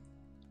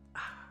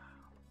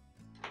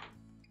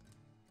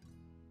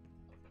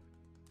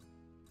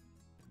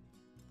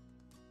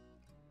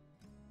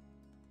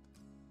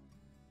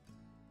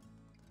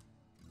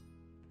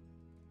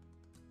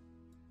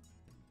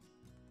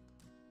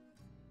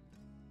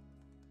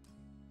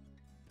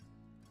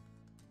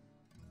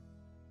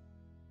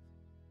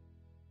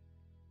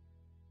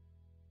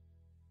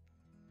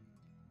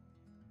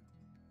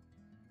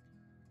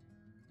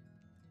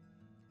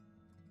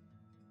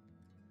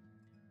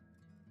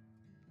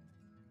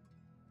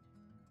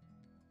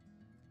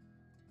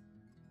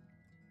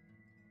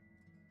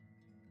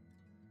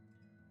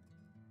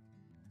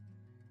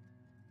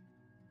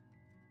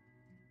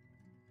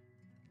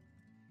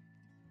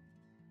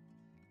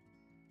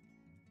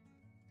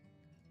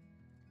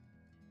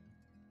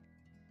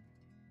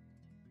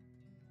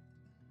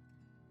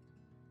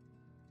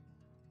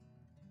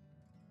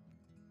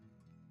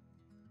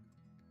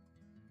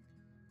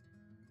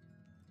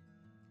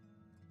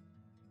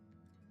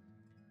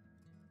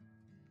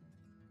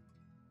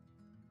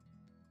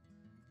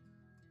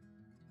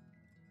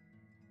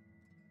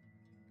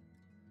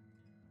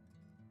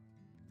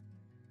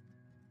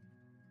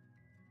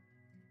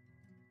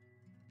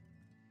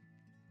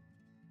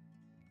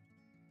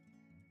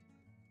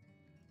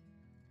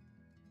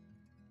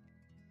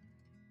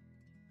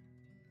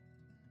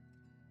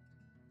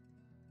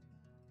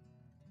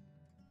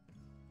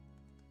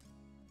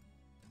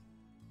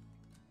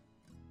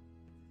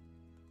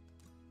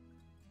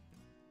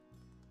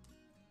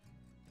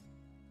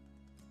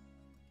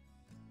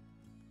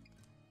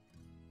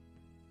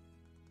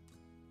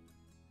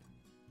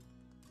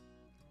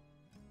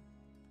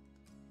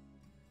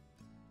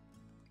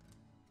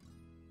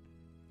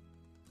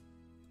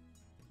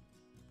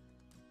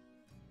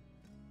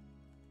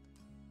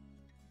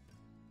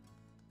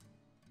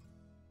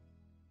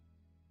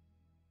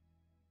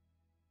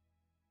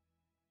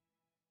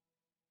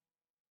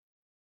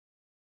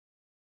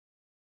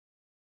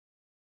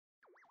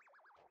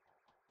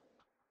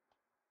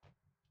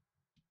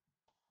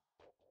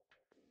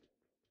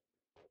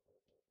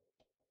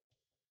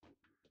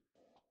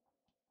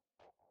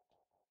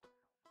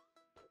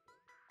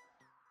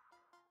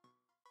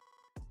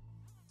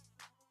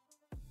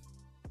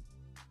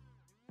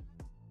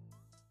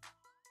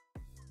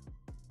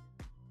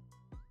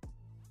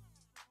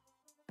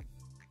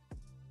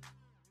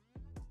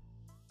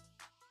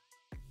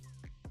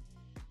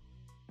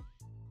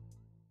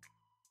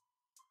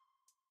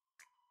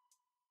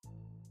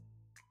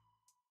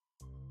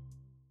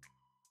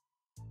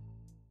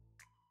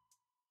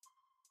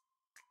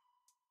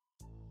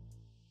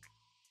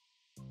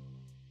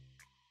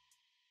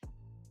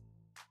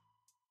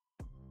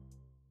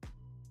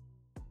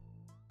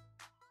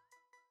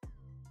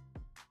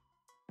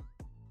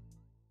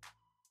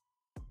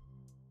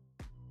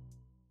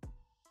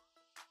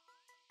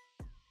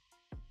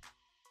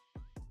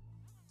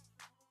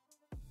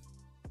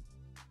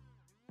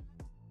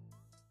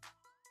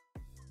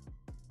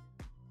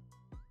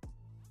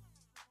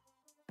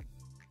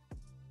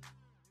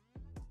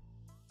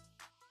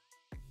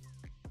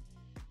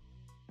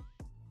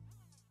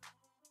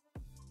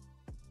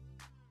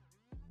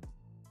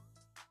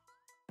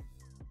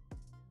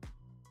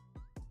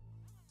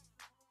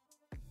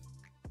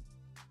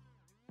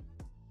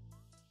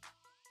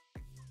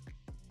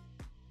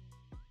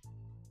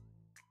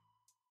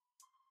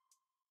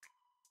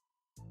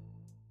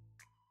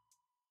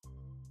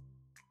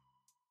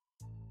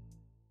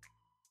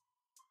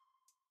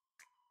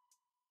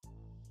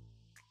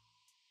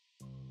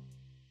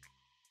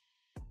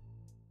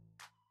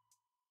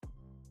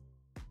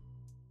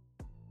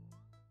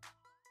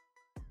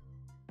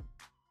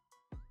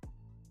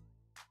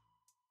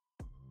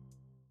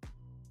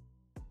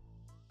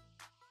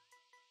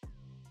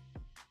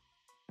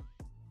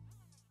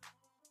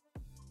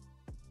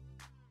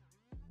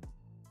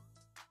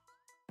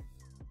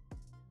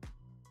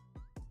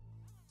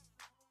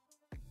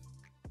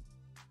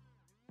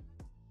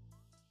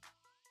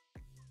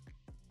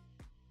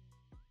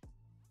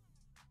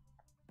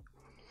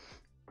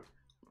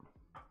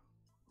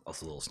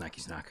 Also a little snacky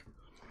snack.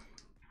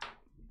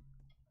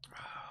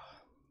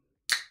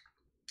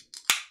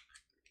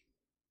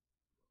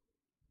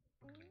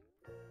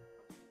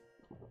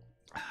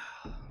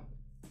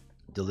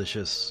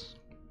 Delicious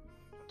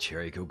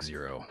cherry Coke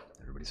Zero,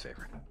 everybody's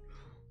favorite.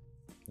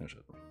 There's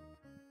it.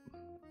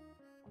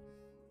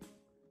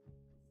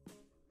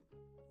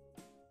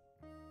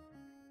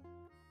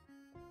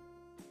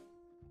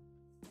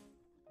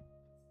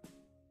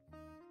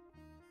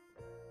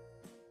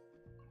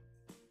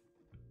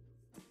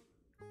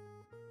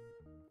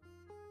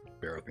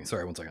 Bear with me.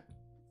 Sorry, 1 second.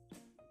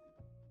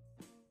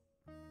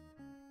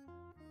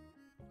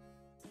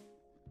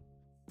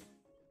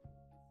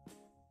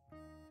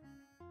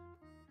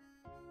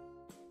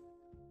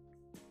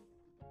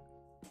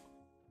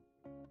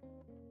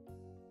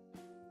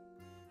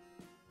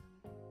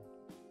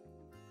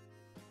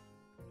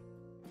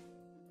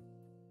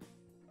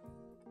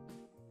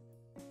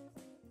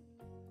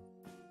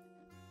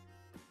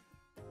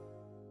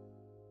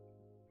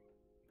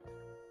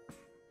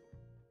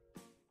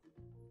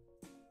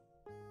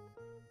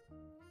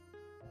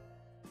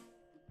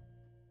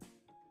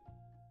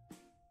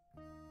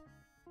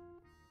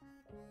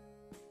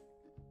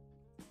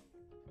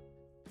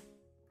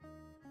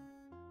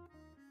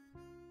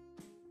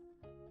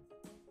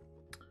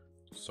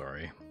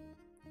 Sorry.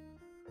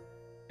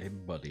 Hey,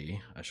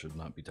 buddy. I should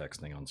not be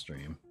texting on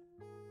stream.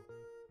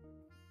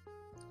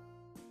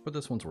 But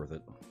this one's worth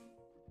it.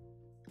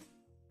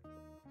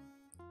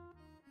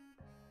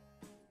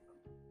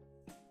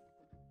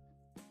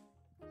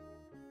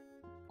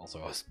 Also,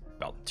 I was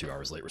about 2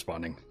 hours late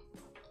responding.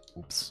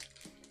 Oops.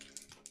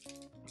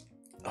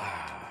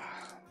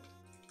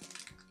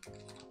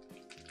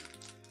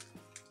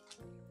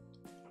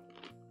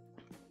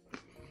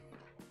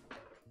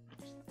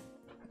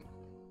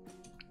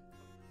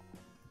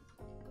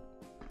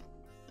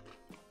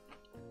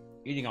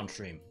 Eating on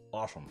stream.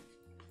 Awesome.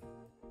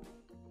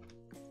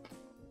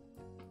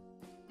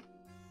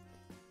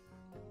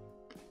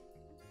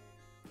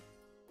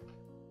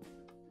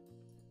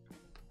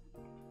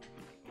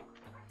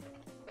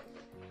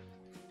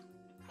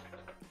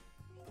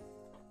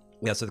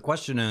 Yeah, so the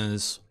question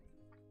is,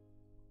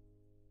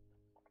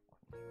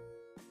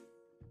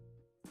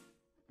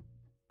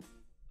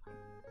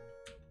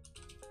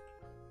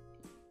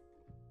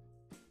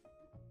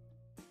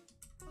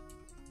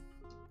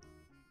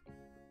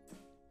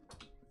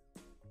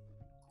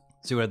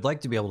 see, what I'd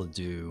like to be able to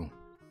do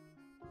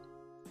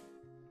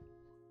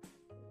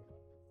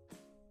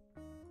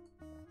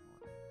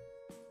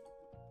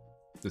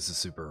this is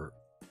super,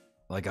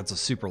 like, that's a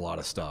super lot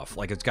of stuff.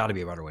 Like, it's got to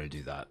be a better way to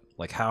do that.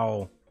 Like,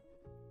 how?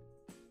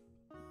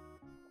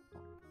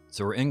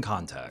 So we're in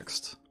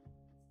context.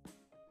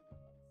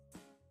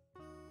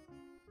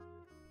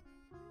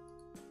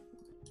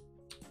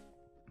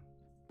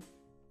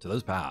 So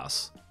those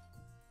pass.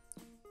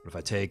 But if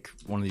I take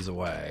one of these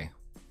away,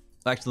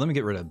 actually, let me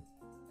get rid of.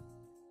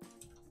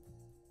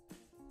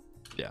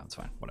 Yeah, that's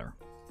fine. Whatever.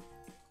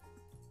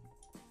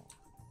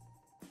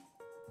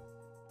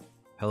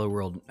 Hello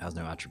world has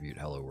no attribute.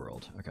 Hello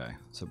world. Okay.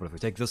 So, but if we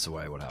take this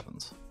away, what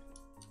happens?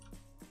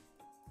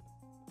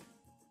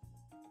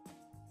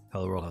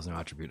 Hello world has no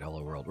attribute.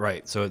 Hello world.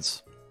 Right. So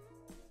it's.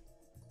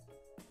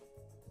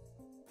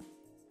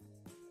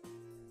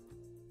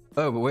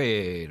 Oh, but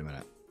wait a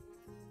minute.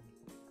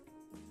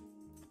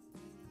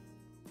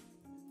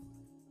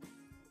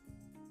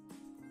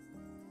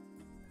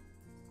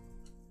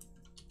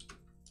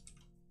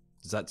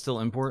 Does that still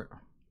import?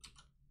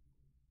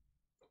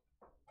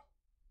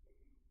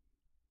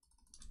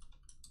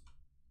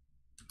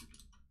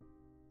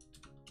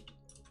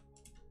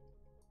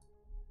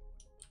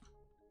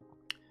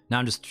 Now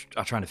I'm just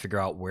trying to figure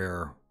out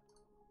where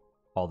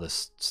all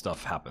this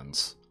stuff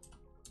happens.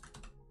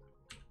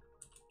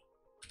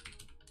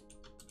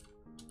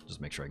 Just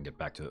make sure I can get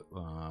back to it.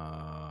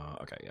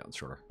 Okay, yeah, it's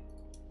shorter.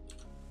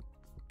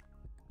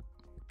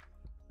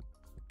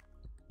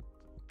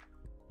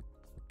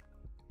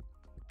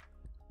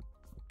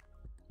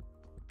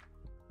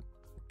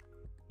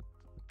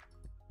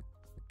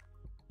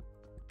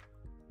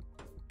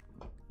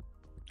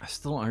 I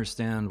still don't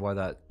understand why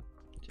that.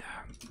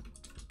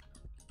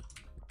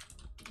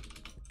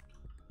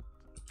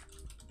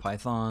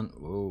 Python.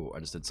 Whoa, I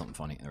just did something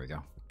funny. There we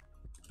go.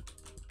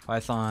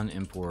 Python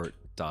import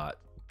dot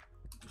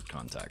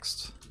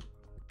context.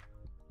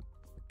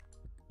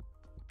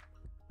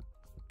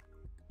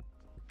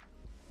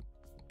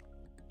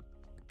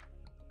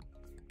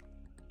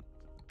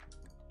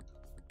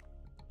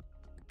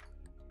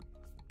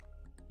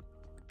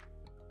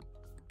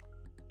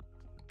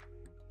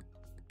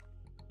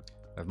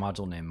 I have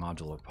module name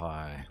modular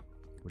pi,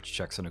 which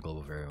checks in a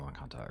global variable in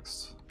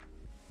context.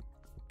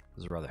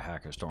 This is rather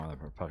hackish. Don't want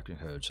to production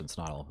code since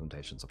not all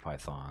implementations of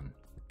Python.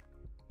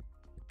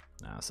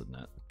 Nah,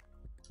 subnet.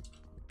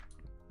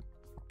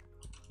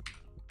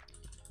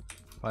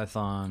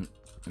 Python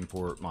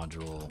import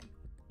module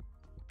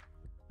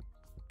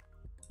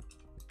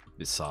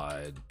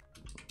beside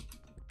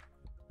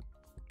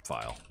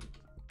file.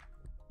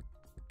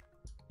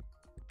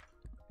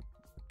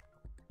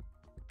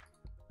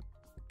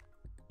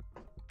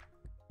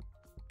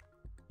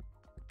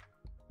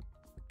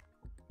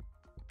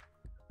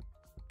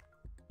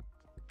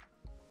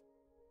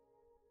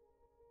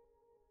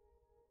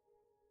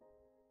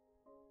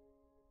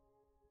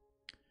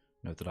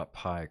 Note the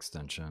 .py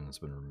extension has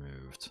been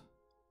removed.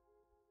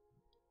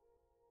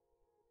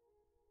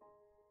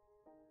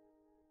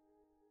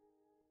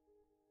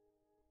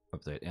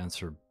 Update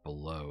answer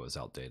below is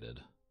outdated.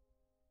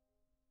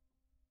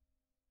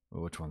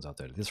 Well, which one's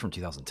outdated? This is from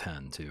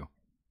 2010 too.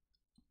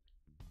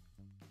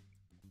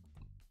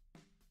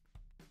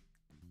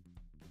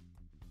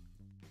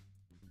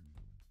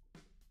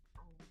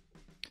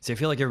 See, I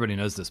feel like everybody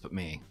knows this but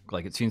me.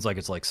 Like, it seems like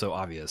it's like so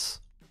obvious.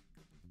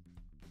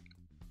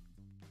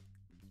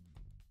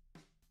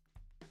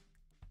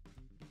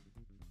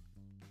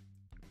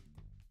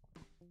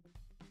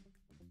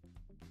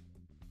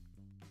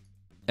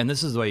 And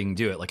this is the way you can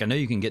do it. Like, I know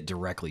you can get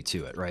directly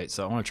to it, right?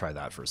 So I want to try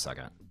that for a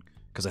second.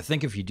 Because I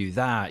think if you do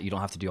that, you don't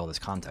have to do all this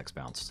context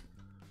bounce.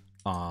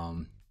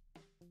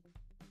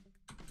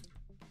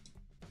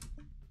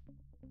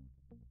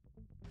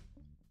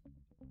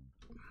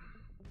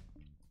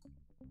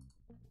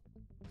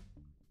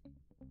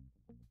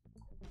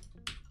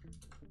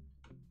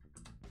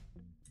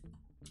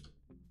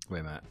 Wait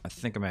a minute. I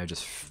think I might have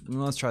just...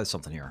 Let's try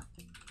something here.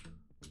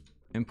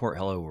 Import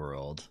hello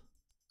world.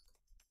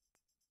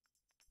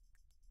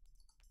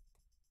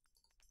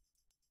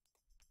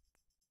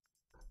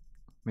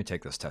 Let me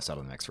take this test out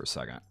of the mix for a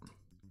second.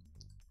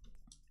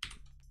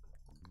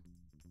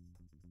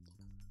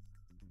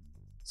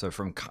 So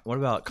from... What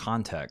about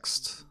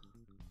context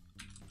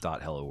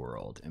dot hello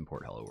world?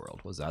 Import hello world.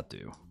 What does that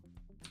do?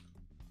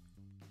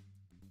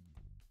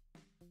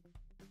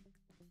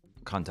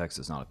 Context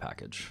is not a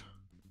package.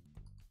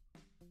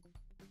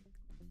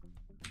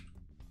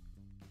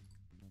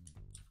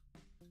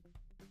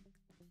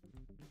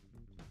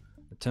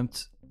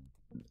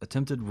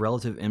 Attempted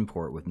relative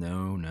import with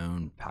no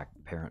known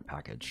parent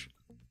package.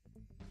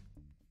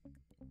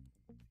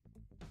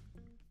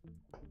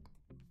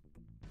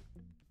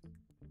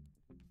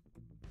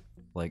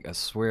 Like, I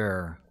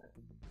swear,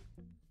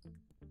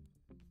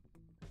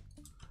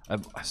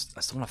 I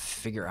still want to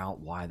figure out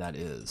why that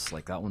is.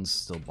 Like, that one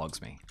still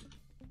bugs me.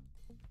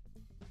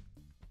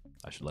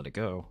 I should let it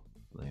go,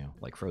 you know,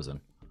 like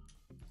Frozen.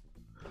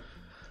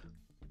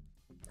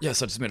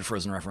 Yes, I just made a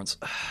Frozen reference.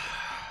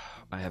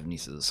 I have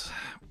nieces.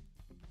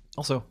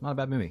 Also, not a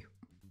bad movie.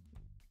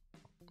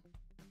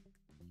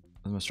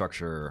 I'm gonna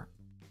structure.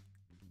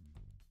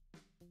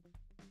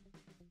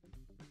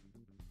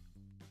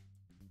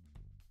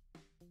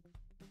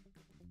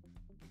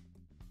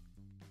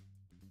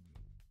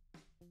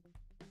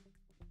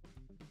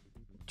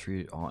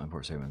 Treat all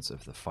import statements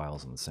if the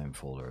file's in the same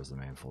folder as the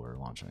main folder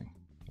launching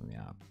from the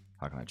app.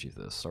 How can I achieve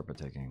this? Start by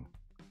taking.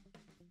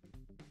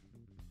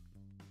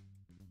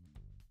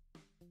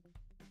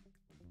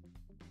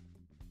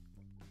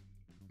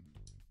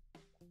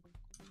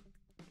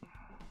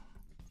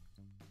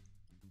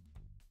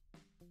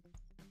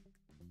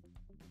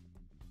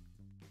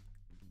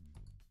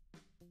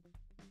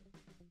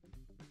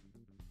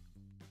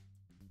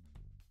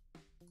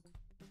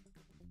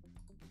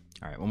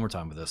 All right, one more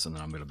time with this, and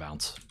then I'm going to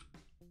bounce.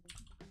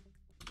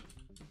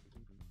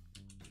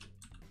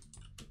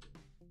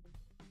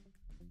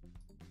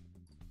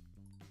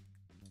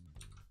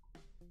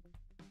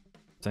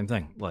 Same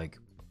thing, like,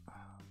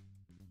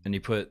 and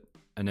you put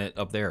an it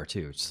up there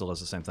too. It still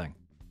does the same thing.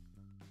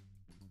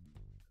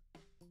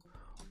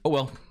 Oh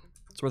well,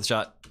 it's worth a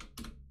shot.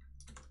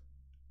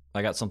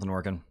 I got something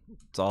working.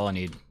 It's all I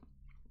need.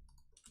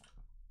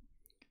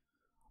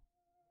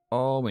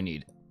 All we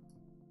need.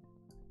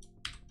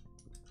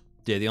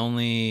 Yeah, the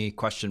only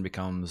question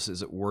becomes,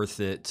 is it worth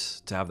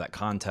it to have that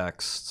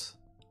context?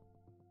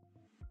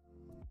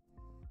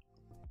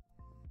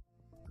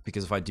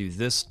 Because if I do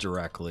this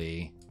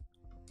directly,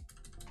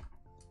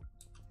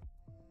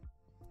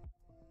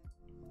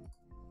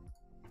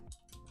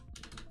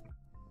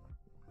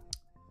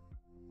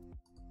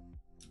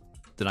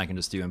 then I can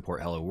just do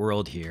import hello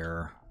world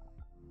here.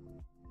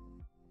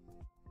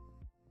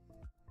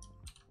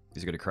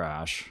 These are going to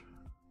crash.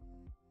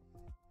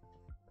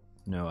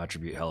 No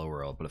attribute hello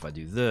world, but if I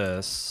do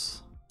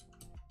this,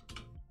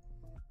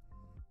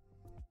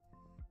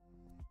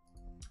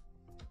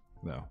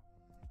 no.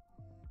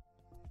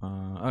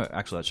 Oh,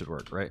 actually, that should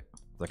work, right?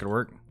 Is that gonna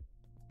work?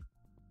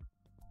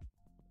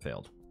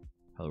 Failed.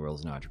 Hello world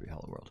is no attribute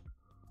hello world.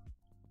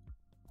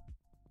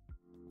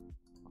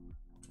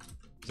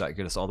 Does that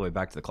get us all the way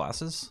back to the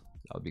classes?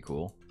 That would be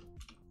cool.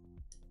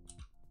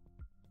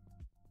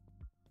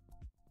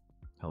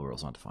 Hello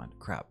world's not defined.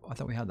 Crap! I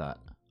thought we had that.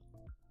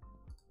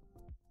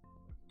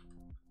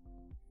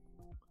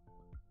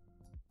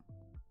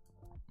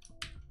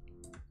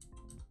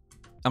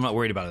 I'm not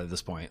worried about it at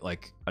this point.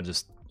 Like,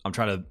 I'm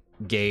trying to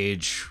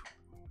gauge.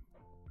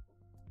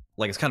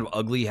 Like, it's kind of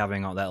ugly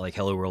having all that, like,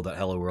 hello world, that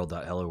hello world,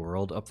 that hello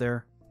world up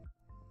there.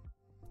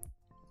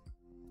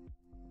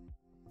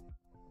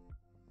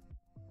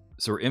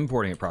 So we're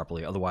importing it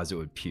properly, otherwise it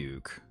would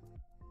puke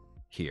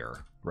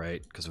here,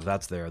 right? Because if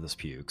that's there, this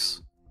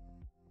pukes.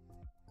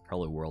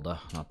 Hello world,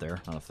 not there,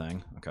 not a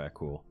thing. Okay,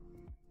 cool.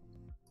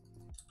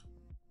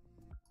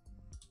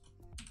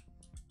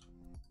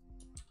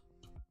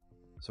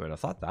 So wait, I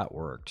thought that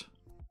worked.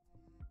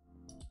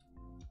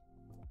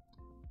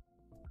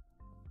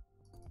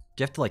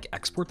 you have to like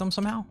export them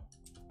somehow?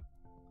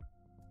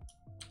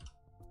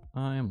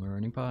 I am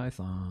learning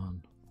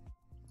Python.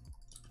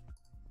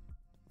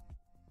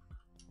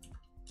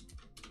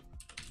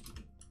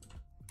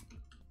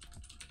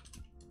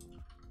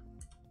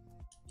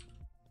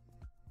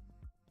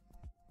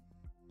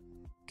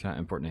 Can I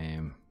import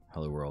name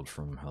hello world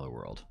from hello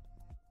world?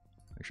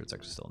 Make sure it's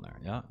actually still in there.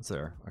 Yeah, it's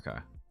there. Okay.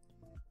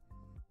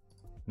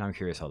 Now I'm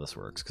curious how this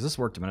works, because this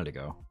worked a minute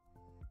ago.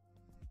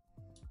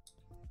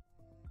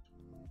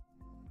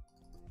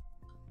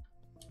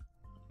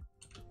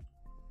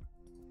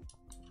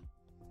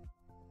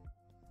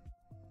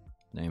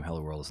 Name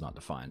hello world is not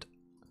defined.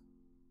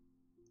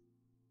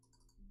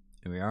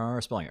 And we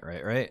are spelling it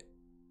right, right?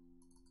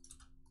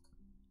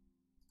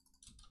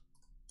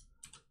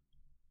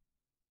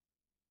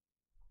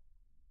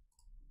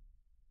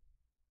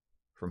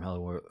 From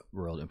hello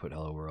world, input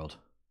hello world.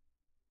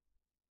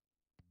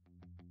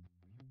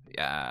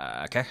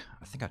 Yeah, okay.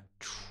 I think I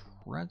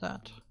tried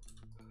that.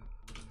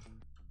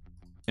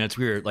 And it's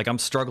weird. Like I'm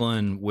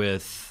struggling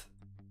with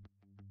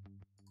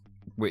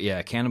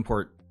yeah, can't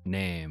import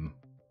name.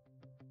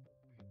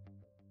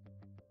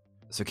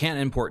 So can't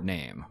import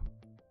name.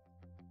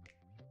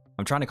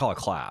 I'm trying to call a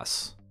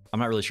class. I'm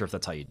not really sure if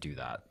that's how you do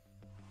that.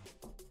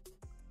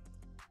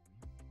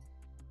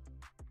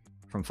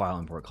 From file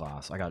import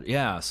class. I got it.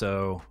 Yeah,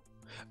 so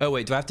oh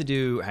wait, do I have to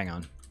do hang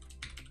on.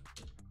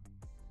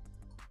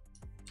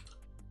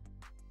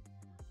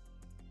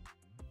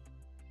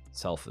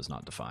 Self is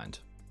not defined.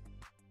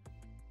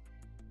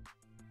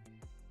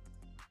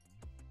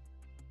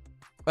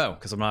 Oh,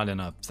 because I'm not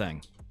in a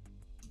thing.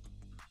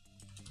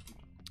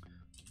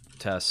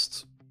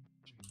 Test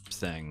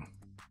thing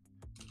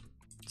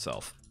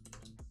self.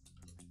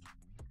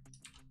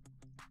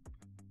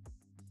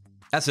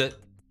 That's it.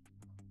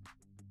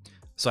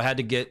 So I had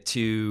to get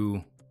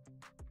to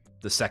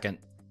the second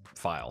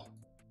file.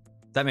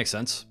 That makes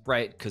sense,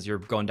 right? Because you're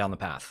going down the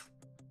path.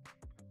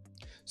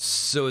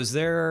 So is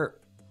there,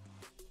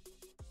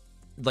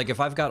 like, if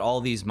I've got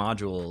all these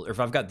modules, or if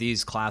I've got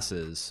these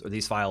classes, or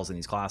these files in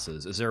these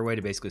classes, is there a way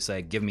to basically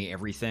say, give me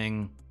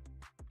everything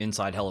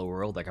inside Hello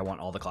World? Like, I want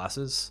all the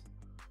classes?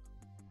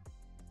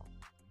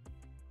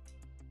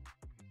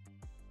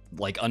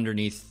 Like,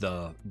 underneath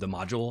the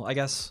module, I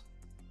guess?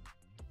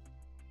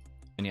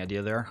 Any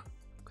idea there?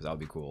 Because that would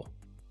be cool.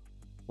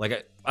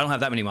 Like, I don't have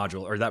that many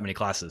modules, or that many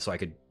classes, so I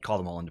could call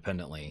them all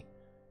independently.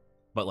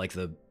 But, like,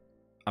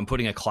 I'm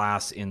putting a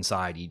class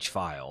inside each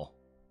file,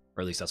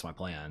 or at least that's my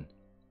plan.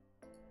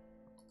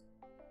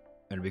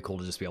 And it'd be cool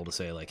to just be able to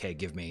say, like, hey,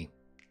 give me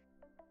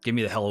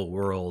the Hello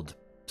World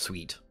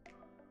suite.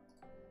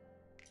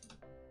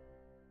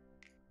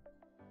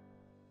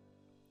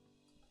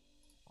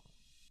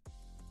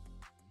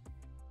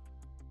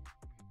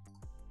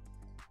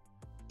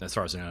 As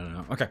far as I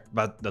know. Okay,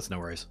 but that's no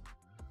worries.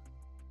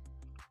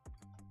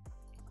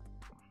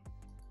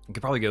 I could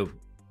probably go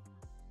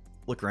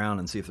look around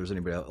and see if there's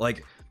anybody else.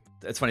 Like,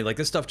 it's funny, like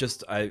this stuff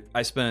just,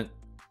 I spent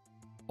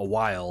a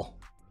while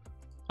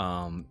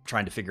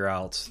trying to figure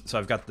out. So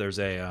I've got, there's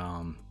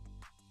a,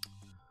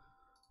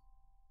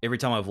 every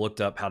time I've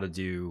looked up how to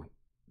do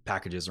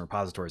packages and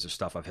repositories or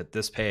stuff, I've hit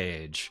this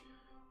page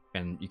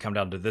and you come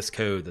down to this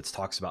code that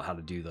talks about how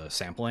to do the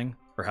sampling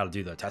or how to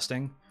do the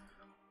testing.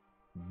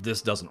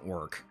 This doesn't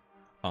work.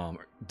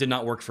 Did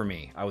not work for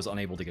me. I was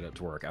unable to get it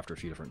to work after a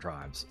few different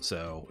tries.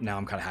 So now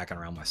I'm kind of hacking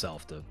around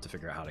myself to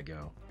figure out how to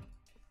go.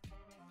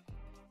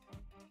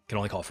 Can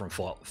only call from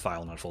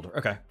file, not folder.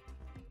 Okay.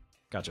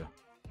 Gotcha.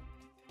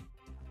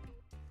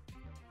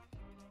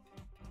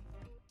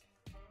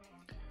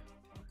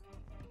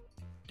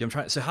 Yeah, I'm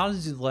trying. So how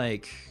does it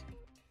like?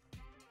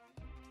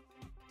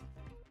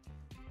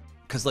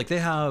 Because like they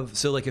have,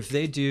 so like if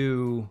they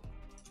do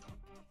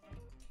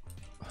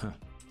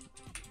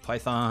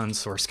Python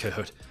source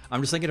code,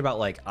 I'm just thinking about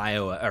like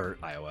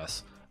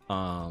iOS.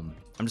 I'm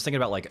just thinking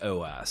about like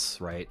OS,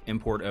 right?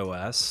 Import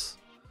OS.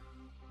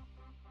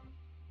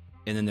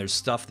 And then there's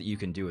stuff that you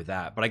can do with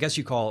that. But I guess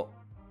you call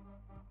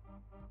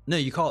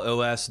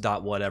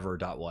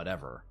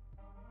os.whatever.whatever.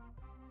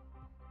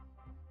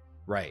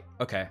 Right,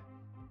 okay.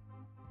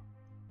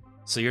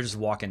 So you're just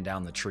walking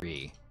down the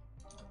tree.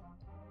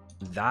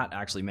 That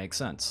actually makes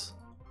sense.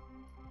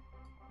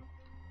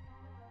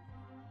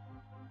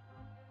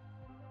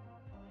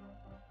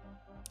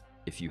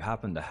 If you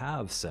happen to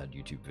have said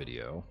YouTube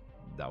video,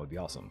 that would be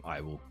awesome.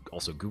 I will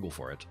also Google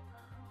for it.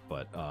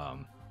 But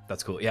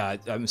that's cool. Yeah,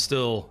 I'm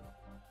still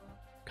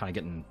kind of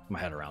getting my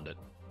head around it.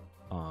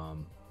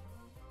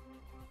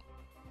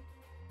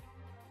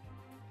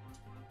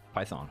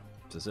 Python,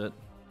 is this it?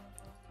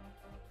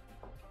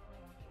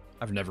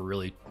 I've never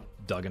really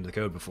dug into the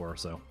code before,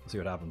 so we'll see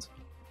what happens.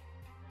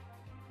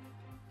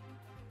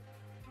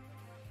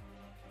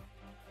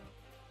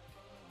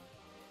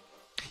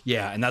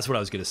 Yeah, and that's what I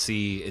was going to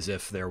see, is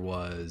if there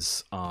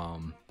was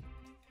oh,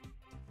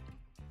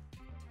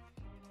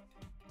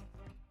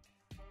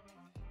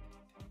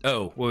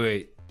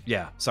 wait.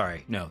 Yeah,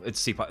 sorry. No,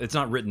 it's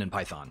not written in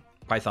Python.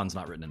 Python's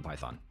not written in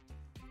Python.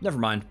 Never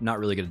mind. Not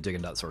really going to dig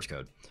into that source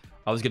code.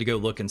 I was going to go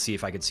look and see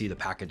if I could see the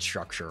package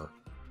structure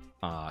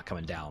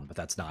coming down, but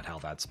that's not how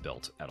that's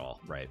built at all,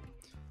 right?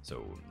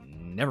 So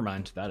never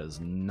mind. That is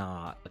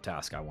not a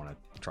task I want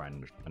to try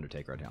and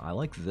undertake right now. I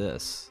like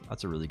this.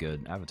 That's a really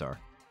good avatar.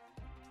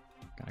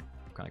 Kind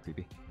of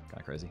creepy, kind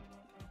of crazy.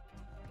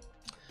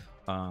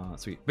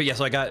 Sweet. But yeah,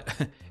 so I got,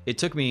 it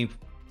took me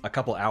a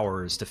couple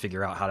hours to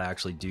figure out how to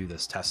actually do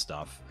this test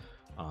stuff.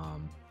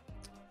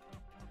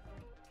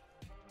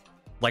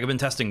 Like I've been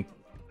testing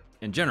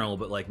in general,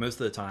 but like most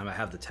of the time I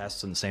have the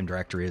tests in the same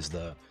directory as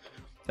the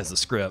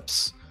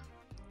scripts.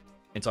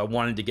 And so I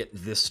wanted to get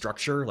this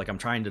structure. Like I'm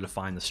trying to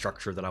define the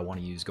structure that I want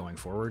to use going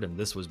forward. And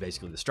this was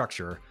basically the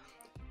structure.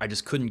 I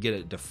just couldn't get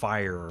it to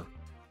fire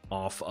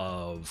off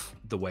of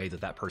the way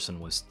that that person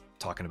was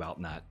talking about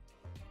in that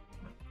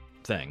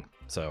thing.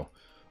 So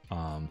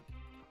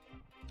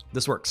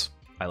this works.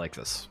 I like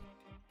this.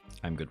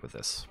 I'm good with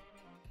this.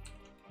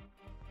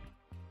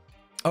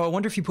 Oh, I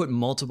wonder if you put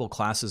multiple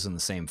classes in the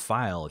same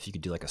file, if you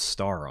could do like a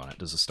star on it.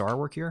 Does a star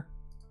work here?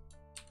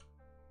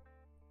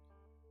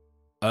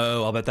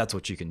 Oh, I'll bet that's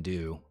what you can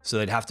do. So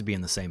they'd have to be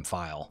in the same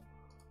file.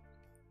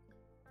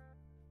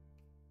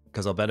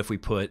 Because I'll bet if we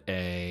put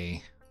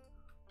a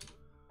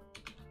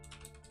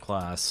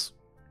class,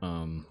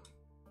 hello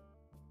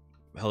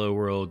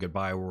world,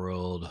 goodbye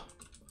world,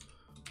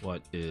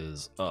 what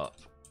is up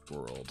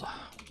world?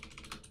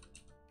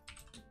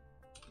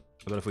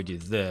 I bet if we do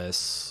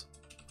this,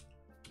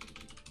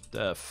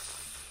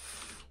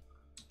 def,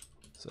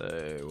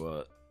 say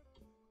what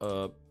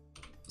up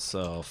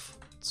self,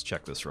 let's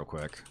check this real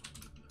quick.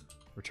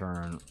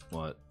 Return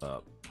what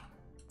up.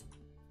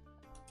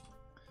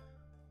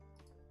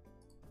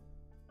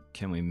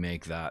 Can we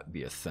make that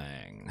be a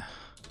thing?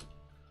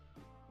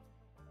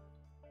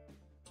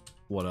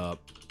 What up?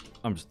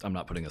 I'm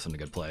not putting this in a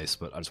good place,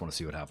 but I just want to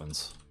see what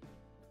happens.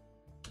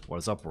 What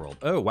is up world?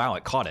 Oh wow,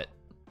 it caught it.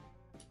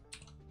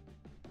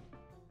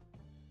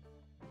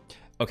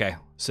 Okay,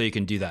 so you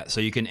can do that.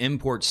 So you can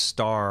import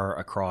star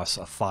across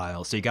a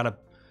file. So you gotta,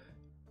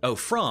 oh,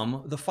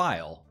 from the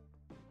file.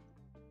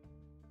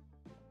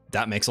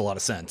 That makes a lot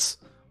of sense.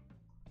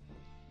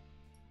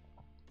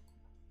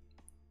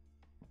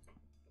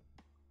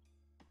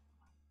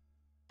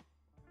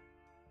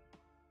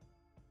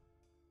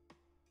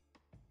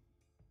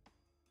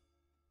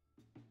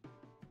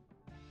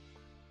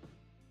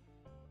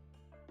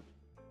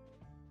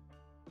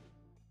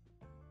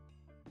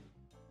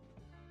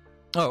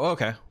 Oh,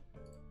 okay.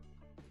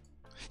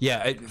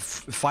 Yeah,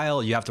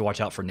 file, you have to watch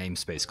out for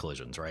namespace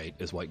collisions, right?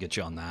 Is what gets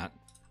you on that.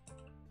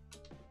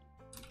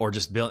 Or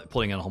just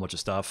pulling in a whole bunch of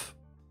stuff.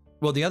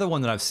 Well, the other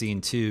one that I've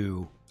seen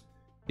too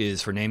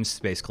is for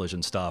namespace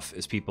collision stuff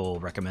is people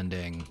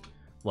recommending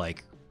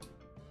like,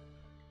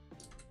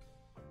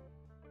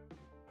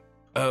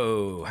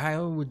 oh,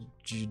 how would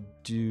you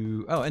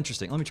do? Oh,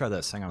 interesting. Let me try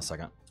this. Hang on a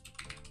second.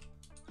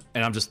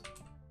 And I'm just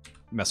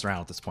messing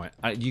around at this point.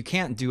 You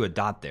can't do a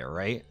dot there,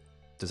 right?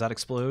 Does that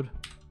explode?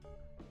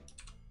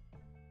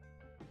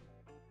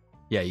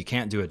 Yeah, you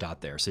can't do a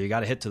dot there. So you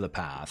got to hit to the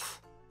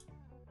path.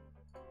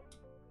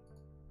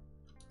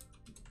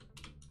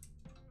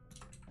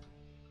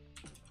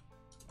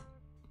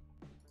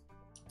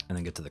 And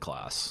then get to the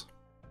class.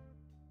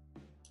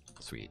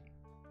 Sweet.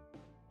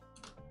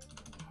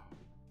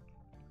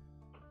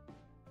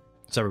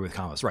 Separate with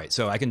commas. Right,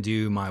 so I can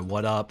do my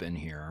what up in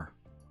here.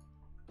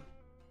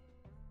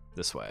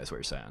 This way is what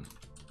you're saying.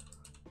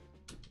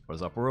 What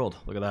is up world?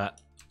 Look at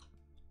that.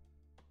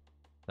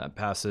 That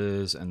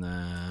passes, and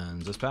then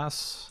does this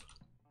pass?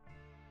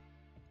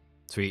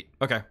 Sweet.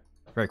 Okay.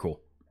 Very cool.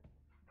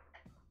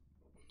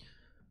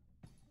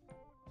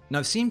 Now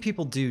I've seen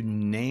people do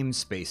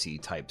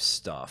namespacey type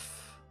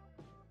stuff.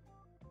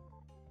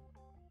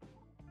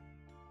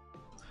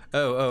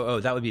 Oh,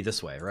 that would be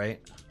this way, right?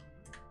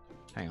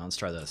 Hang on, let's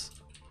try this.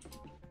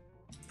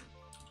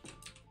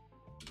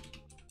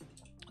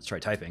 Let's try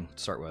typing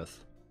to start with.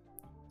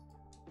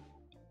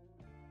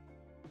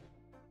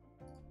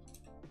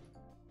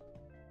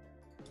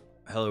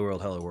 Hello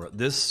world, hello world.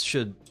 This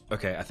should,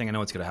 okay, I think I know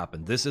what's gonna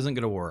happen. This isn't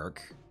gonna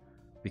work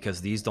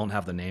because these don't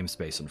have the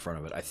namespace in front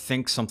of it. I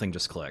think something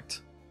just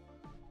clicked.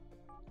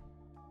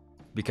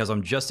 Because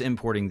I'm just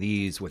importing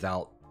these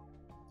without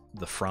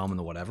the from and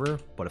the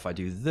whatever, but if I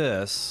do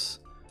this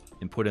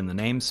and put in the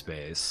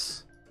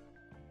namespace,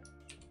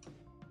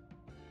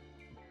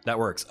 that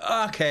works.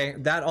 Okay,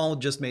 that all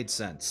just made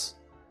sense.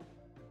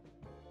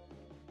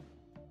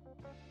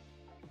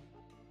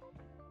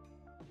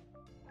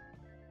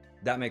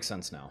 That makes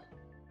sense now.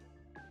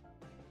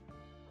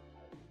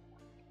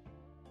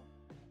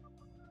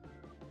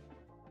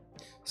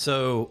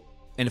 So,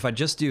 and if I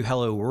just do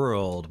hello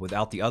world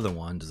without the other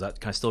one, does that,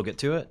 can I still get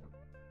to it?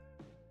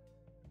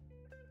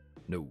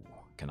 No,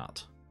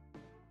 cannot.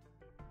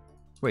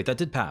 Wait, that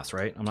did pass,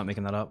 right? I'm not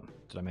making that up.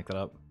 Did I make that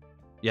up?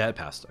 Yeah, it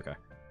passed. Okay.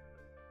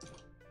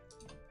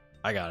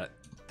 I got it.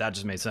 That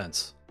just made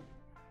sense.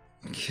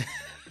 It's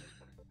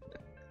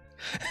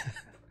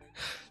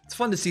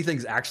fun to see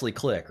things actually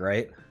click,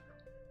 right?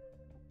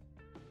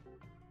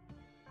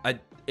 It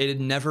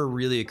had never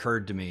really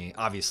occurred to me,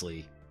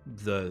 obviously,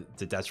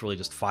 that's really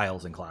just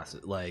files and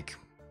classes. Like,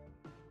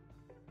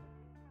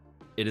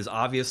 it is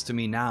obvious to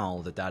me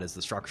now that that is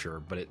the structure,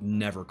 but it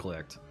never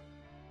clicked.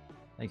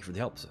 Thank you for the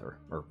help, sir,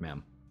 or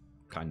ma'am,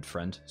 kind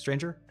friend,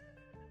 stranger,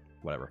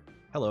 whatever.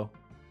 Hello.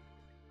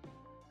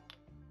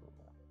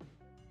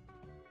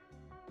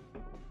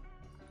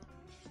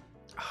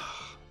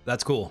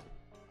 That's cool.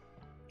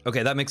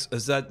 Okay, that makes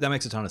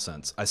a ton of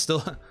sense. I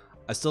still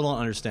don't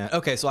understand.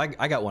 Okay, so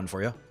I got one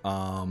for you.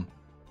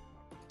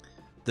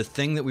 The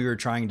thing that we were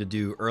trying to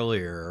do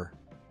earlier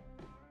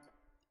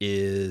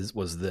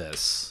was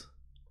this.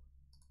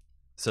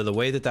 So the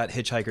way that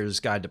Hitchhiker's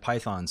Guide to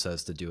Python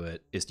says to do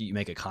it is you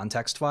make a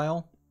context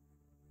file,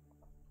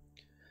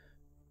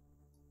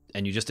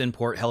 and you just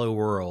import hello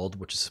world,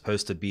 which is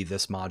supposed to be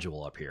this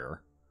module up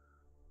here,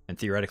 and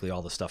theoretically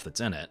all the stuff that's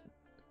in it.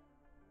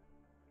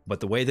 But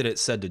the way that it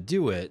said to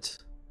do it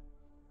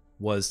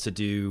was to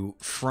do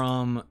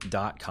from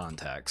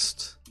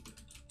 .context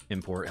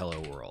import hello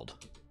world.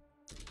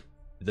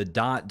 The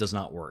dot does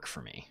not work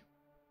for me.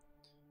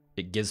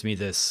 It gives me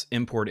this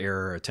import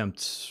error,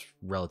 attempt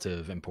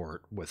relative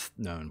import with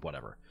known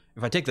whatever.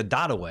 If I take the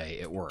dot away,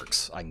 it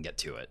works. I can get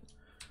to it.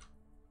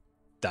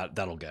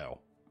 That'll go.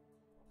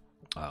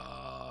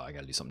 I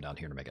gotta do something down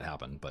here to make it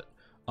happen, but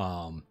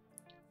I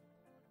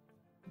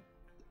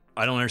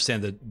don't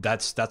understand that.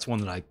 That's one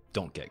that I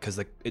don't get, because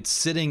it's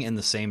sitting in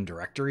the same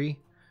directory,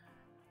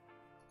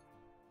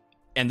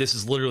 and this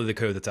is literally the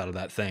code that's out of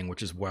that thing,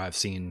 which is where I've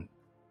seen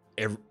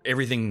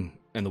everything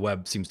in the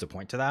web seems to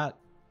point to that.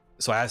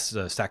 So I asked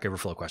a Stack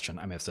Overflow question.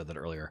 I may have said that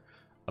earlier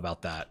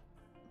about that,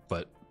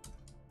 but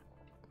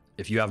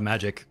if you have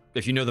magic,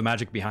 if you know the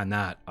magic behind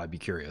that, I'd be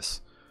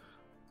curious.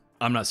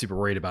 I'm not super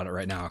worried about it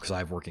right now because I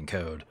have working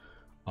code.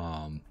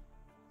 Oh,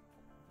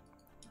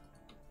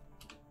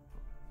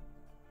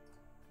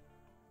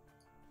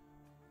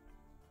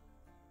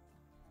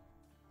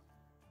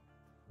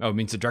 it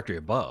means the directory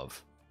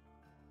above.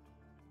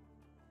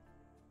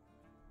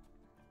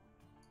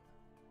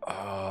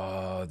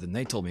 Then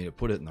they told me to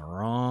put it in the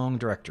wrong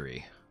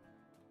directory.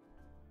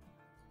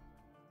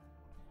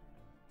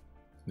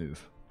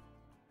 Move.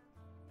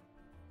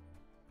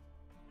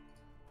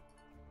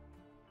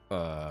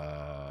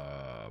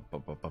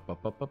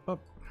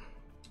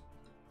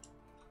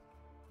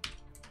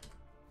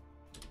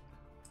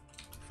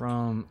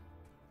 From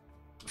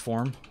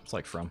form. It's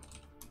like from.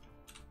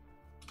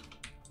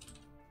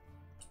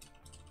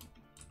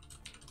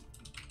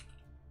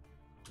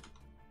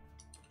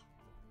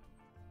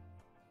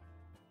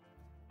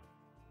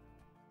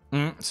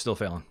 Still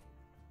failing.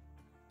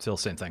 Still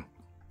same thing.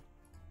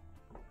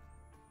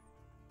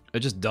 It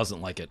just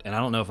doesn't like it. And I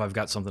don't know if I've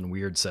got something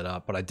weird set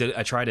up, but I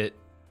tried it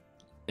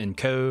in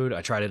code.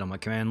 I tried it on my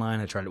command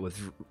line. I tried it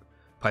with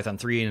Python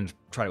 3 and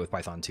tried it with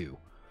Python 2.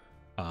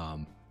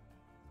 And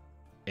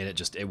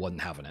it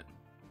wasn't having it.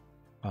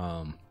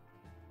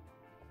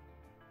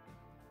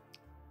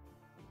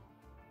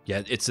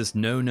 Yeah, it's this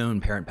no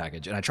known parent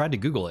package. And I tried to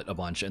Google it a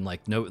bunch, and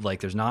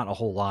there's not a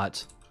whole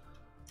lot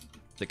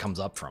that comes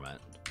up from it.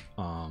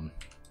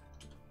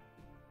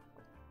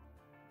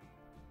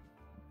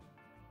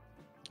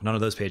 None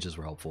of those pages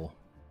were helpful.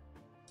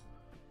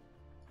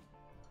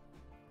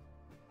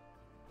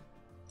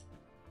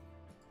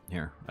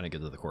 Here, I didn't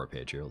get to the core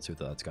page here. Let's see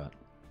what that's got.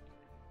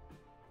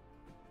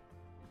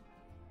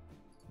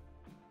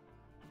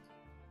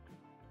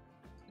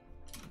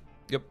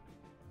 Yep,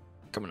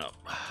 coming up.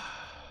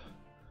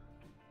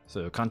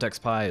 So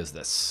context.py is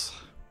this.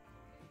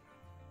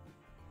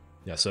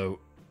 Yeah, so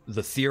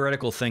the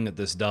theoretical thing that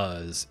this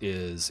does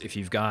is if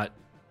you've got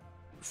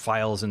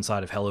files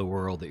inside of Hello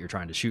World that you're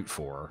trying to shoot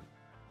for,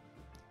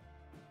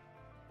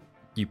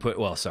 you put,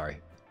 well, sorry,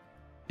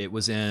 it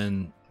was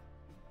in,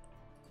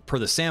 per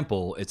the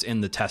sample, it's in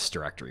the test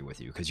directory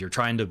with you, because you're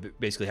trying to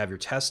basically have your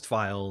test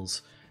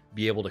files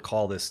be able to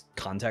call this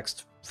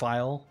context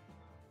file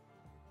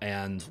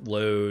and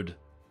load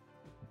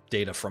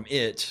data from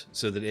it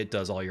so that it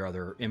does all your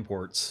other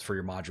imports for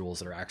your modules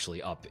that are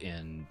actually up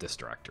in this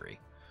directory.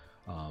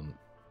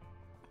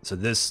 So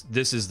this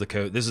is the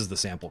code. This is the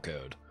sample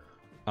code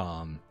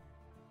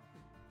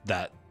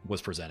that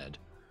was presented,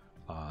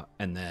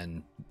 and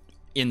then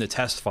in the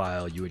test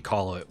file you would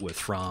call it with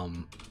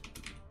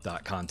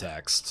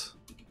from.context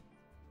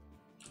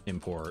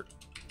import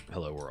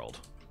hello world.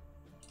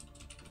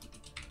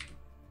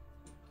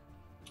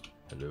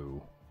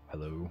 Hello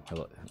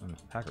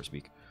hacker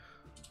speak.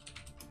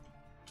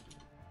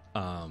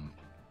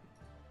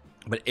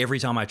 But every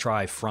time I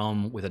try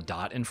from with a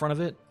dot in front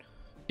of it,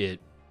 it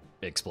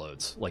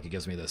explodes. Like, it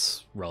gives me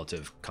this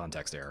relative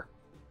context error.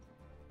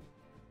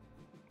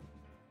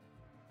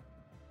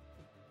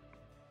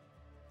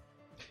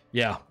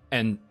 Yeah,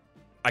 and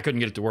I couldn't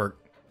get it to work.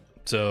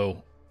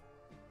 So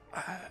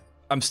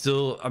I'm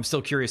still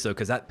curious though,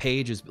 because that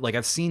page is like,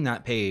 I've seen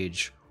that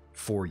page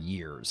for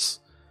years,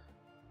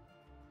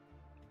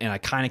 and I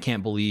kind of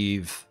can't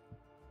believe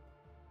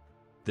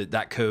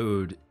that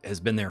code has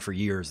been there for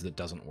years that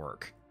doesn't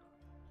work.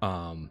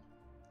 Because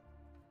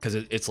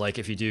it's like,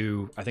 if you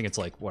do, I think it's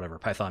like whatever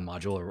Python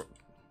module, or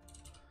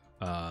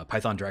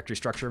Python directory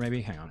structure,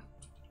 maybe. Hang on.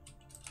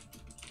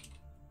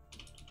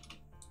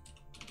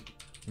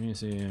 Let me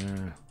see.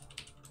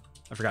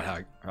 I forgot how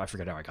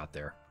I got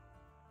there.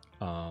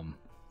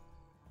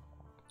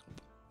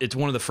 It's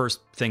one of the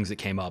first things that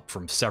came up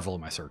from several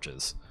of my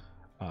searches.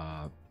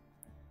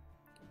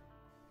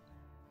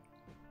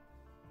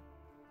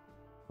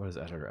 What is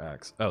editor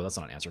X? Oh, that's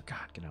not an answer. God,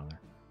 get out of there.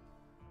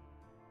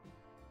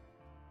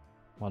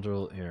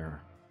 Module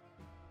here.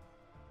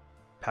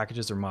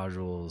 Packages or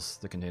modules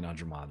that contain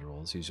other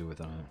modules, usually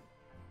within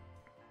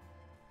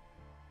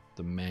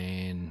the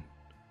main.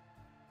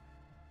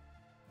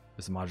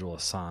 Is the module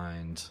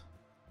assigned?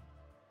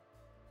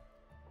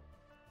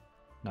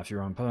 Now, if you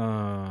run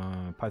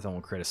Python,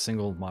 will create a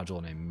single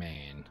module named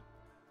main.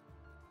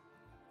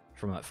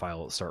 From that file,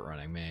 it'll start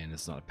running. Main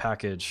is not a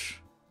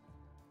package.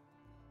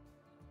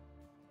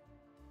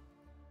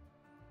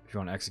 If you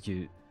want to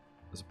execute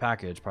as a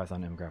package,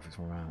 Python M graphics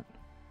format.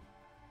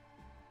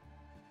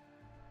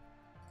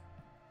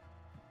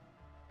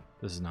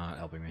 This is not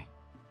helping me.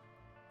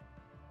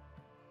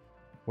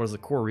 What is the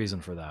core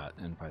reason for that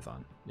in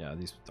Python? Yeah,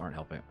 these aren't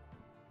helping.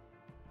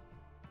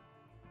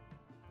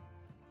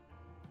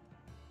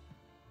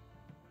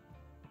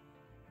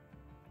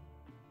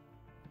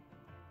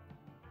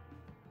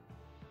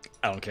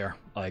 I don't care.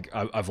 Like,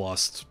 I've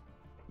lost.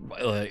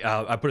 Like,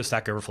 I put a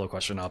Stack Overflow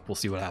question up. We'll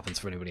see what happens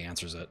if anybody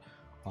answers it.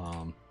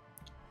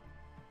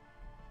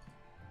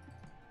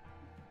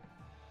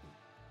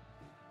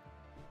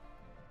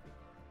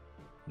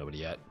 Nobody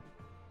yet.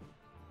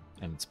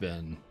 And it's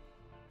been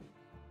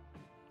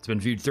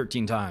viewed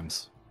 13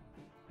 times.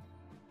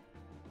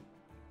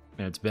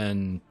 And it's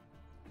been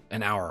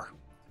an hour.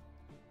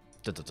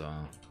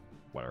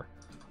 Whatever.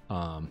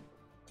 But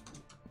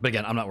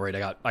again, I'm not worried.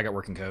 I got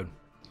working code.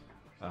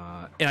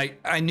 And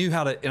I knew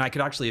how to, and I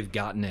could actually have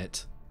gotten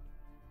it.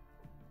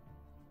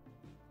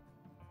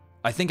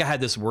 I think I had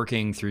this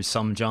working through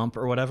some jump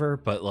or whatever,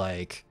 but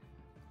like,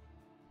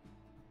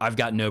 I've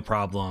got no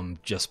problem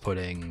just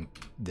putting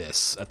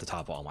this at the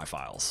top of all my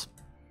files.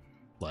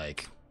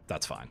 Like,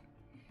 that's fine.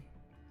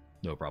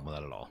 No problem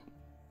with that at all.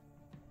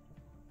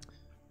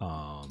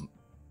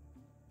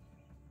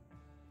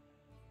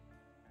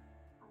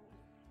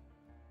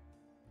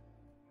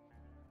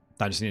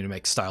 I just need to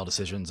make style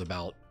decisions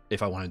about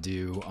if I want to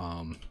do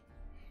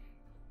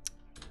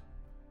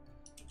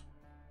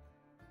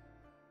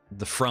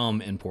the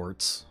from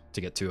imports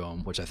to get to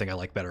them, which I think I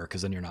like better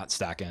because then you're not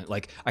stacking.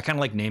 Like, I kind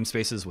of like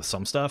namespaces with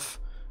some stuff,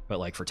 but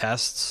like for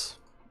tests,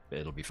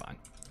 it'll be fine.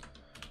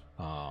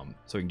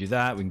 So we can do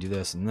that. We can do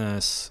this, and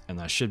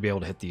I should be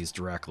able to hit these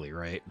directly,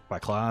 right? By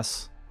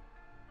class.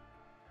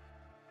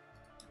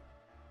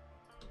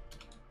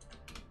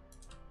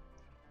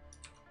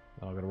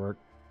 All gonna work.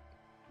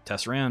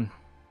 Test ran.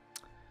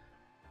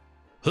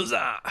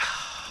 Huzzah!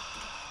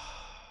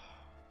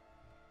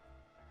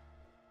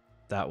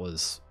 That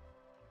was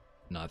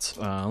nuts.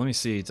 Let me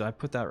see. Did I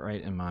put that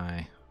right in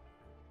my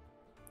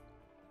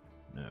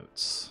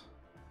notes?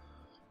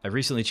 I've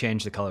recently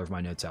changed the color of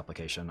my notes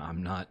application.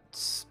 I'm not...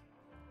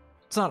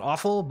 It's not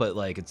awful, but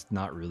like it's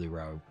not really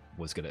where I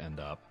was going to end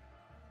up.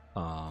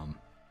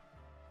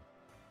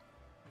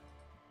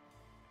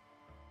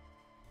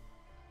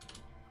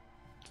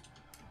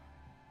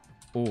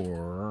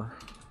 Or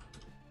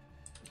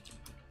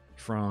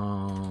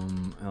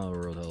from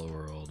hello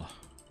world.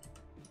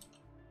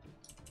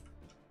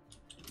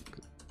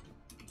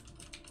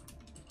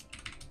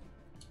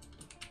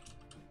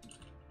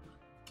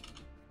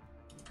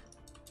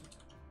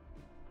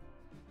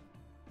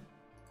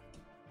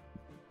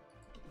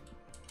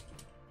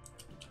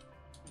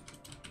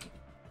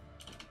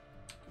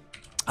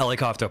 I like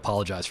how I have to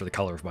apologize for the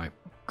color of my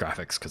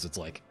graphics because it's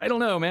like, I don't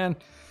know, man.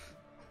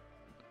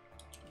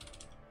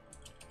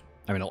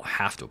 I mean, I don't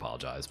have to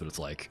apologize, but it's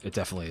like, it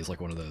definitely is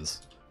like one of those.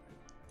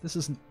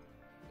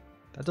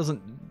 That doesn't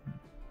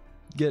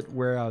get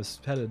where I was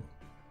headed.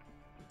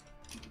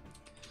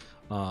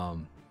 Oh,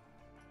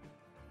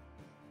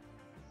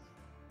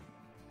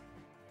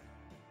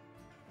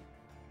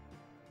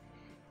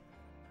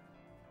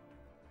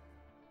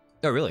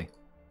 really?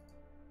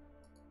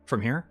 From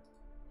here?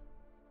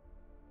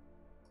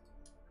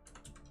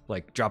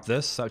 Like, drop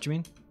this? Is that what you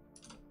mean?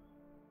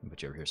 I'll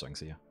put you over here so I can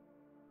see you.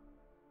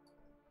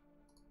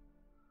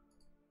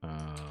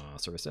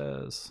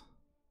 Services.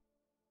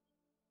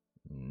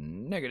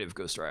 Negative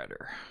Ghost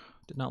Rider.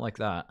 Did not like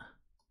that.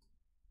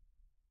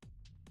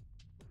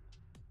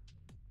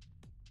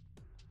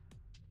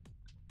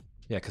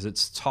 Yeah, because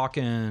it's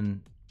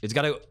talking... It's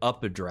got to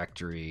up a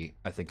directory,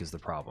 I think, is the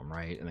problem,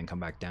 right? And then come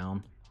back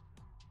down.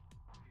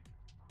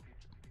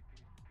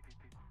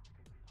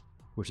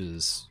 Which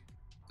is...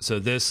 So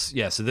this,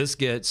 yeah, so this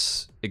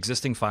gets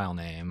existing file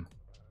name,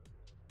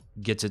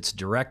 gets its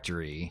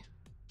directory,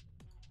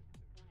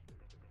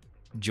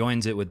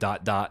 joins it with ...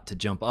 to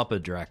jump up a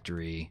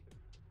directory,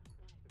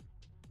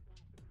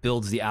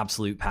 builds the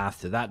absolute path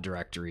to that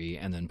directory,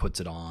 and then puts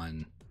it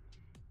on.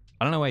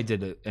 I don't know why I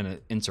did it in an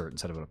insert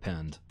instead of an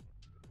append.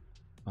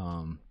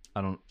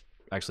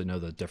 I actually know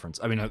the difference.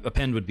 I mean,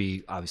 append would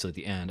be obviously at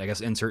the end. I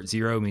guess insert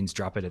 0 means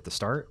drop it at the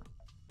start,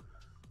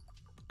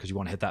 because you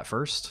want to hit that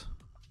first,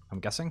 I'm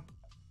guessing.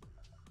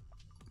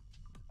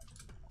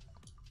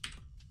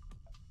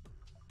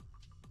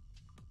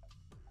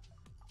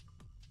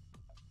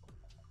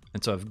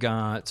 And so I've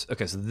got,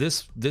 okay, so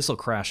this will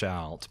crash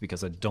out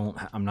because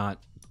I'm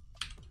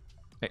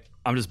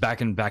just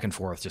backing back and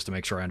forth just to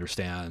make sure I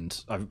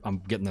understand.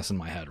 I'm getting this in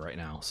my head right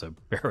now, so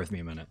bear with me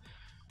a minute.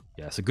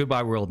 Yeah, so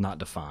goodbye world not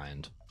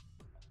defined.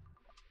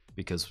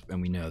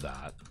 And we know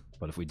that.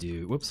 But if we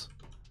do, whoops.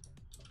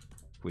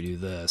 If we do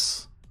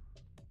this.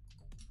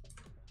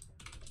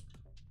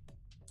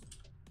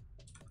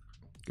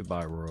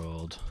 Goodbye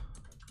world.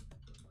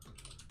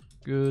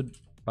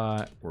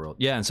 Goodbye world.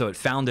 Yeah, and so it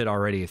found it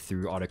already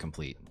through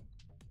autocomplete,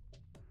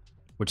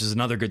 which is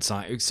another good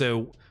sign.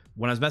 So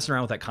when I was messing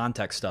around with that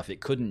context stuff, it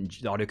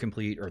couldn't,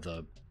 autocomplete or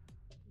the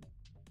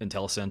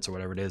IntelliSense or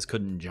whatever it is,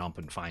 couldn't jump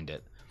and find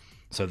it.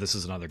 So this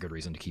is another good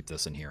reason to keep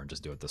this in here and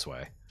just do it this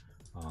way.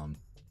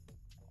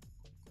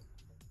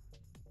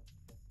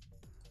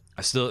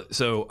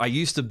 I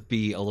used to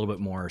be a little bit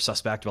more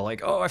suspect about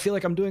like, oh, I feel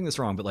like I'm doing this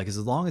wrong. But like, as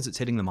long as it's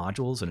hitting the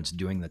modules and it's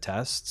doing the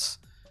tests,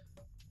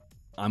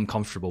 I'm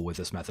comfortable with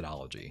this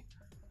methodology.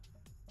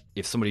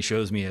 If somebody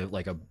shows me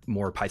like a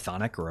more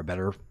Pythonic or a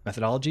better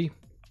methodology,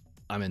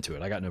 I'm into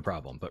it. I got no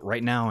problem. But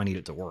right now I need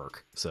it to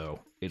work. So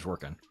it's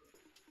working.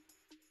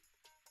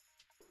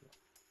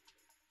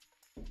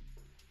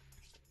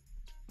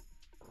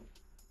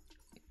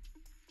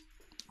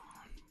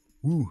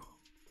 Woo.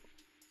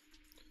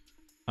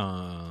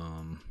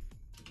 All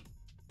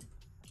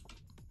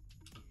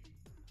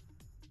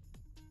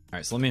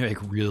right, so let me make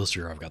real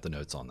sure I've got the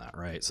notes on that,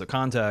 right? So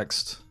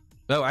context.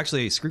 Oh,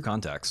 actually, screw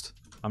context.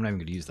 I'm not even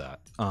going to use that.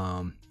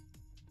 Oh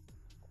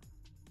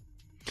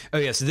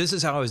yeah, so this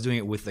is how I was doing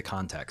it with the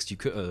context. You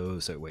could. Oh,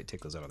 so wait,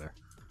 take those out of there.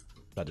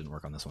 That didn't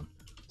work on this one.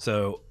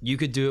 So you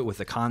could do it with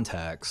the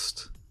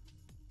context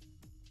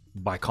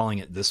by calling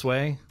it this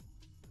way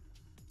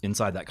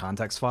inside that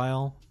context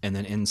file, and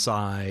then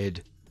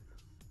inside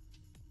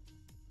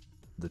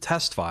the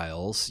test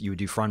files, you would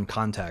do from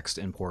context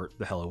import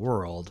the hello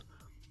world,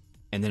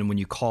 and then when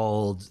you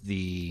called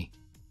to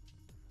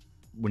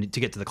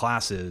get to the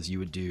classes, you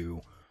would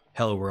do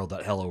hello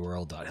world.hello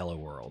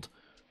world.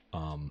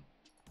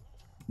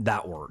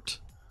 That worked,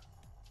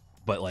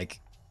 but like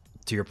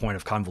to your point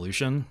of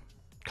convoluted.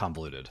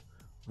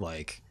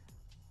 Like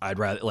I'd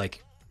rather,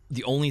 like,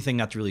 the only thing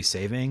that's really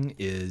saving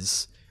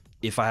is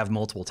if I have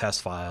multiple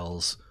test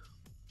files,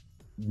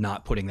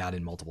 not putting that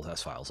in multiple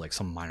test files, like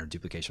some minor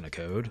duplication of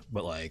code.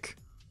 But like,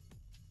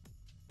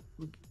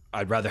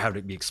 I'd rather have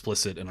it be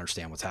explicit and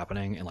understand what's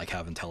happening, and like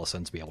have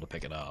IntelliSense be able to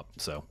pick it up.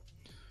 So,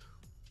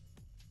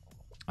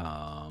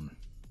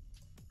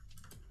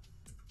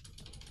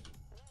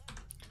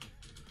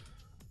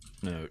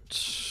 note,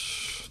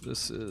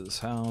 this is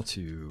how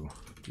to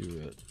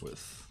do it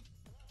with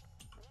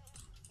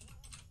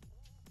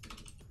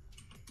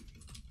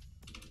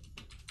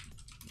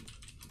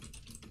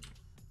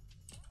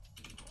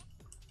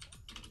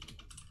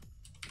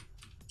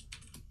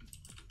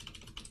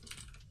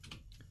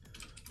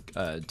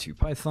guide to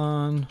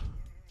Python.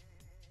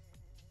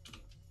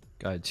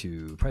 Guide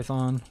to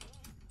Python.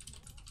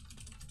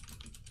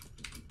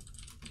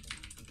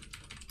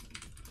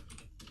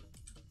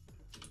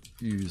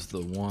 Use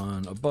the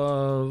one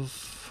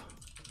above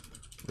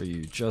where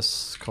you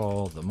just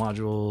call the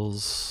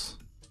modules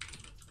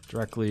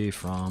directly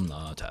from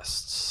the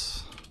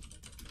tests.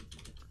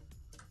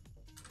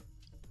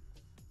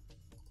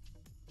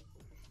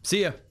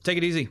 See ya. Take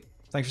it easy.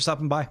 Thanks for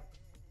stopping by.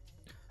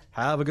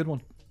 Have a good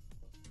one.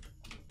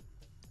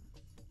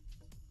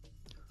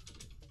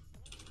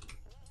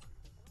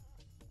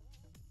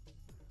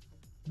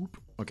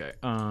 Okay,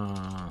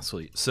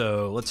 sweet.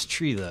 So let's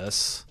tree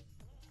this,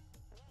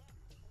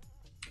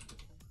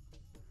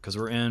 because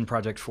we're in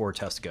Project 4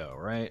 test go,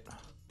 right?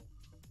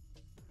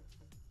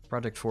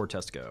 Project 4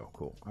 test go.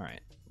 Cool. All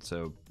right.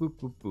 So boop,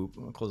 boop, boop.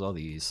 I'm gonna close all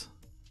these.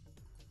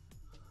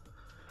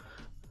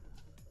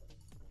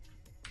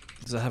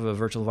 Does it have a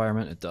virtual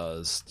environment? It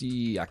does.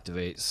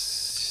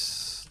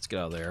 Deactivates. Let's get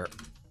out of there.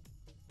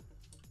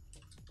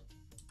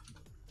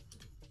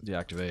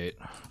 Deactivate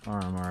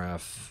RMRF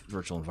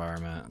virtual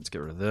environment. Let's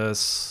get rid of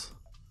this.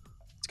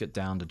 Let's get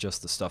down to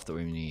just the stuff that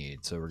we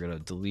need. So we're gonna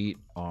delete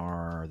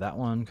that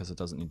one because it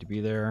doesn't need to be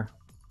there.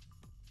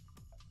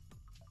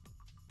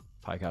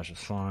 PyCache is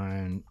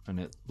fine,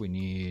 and we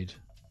need.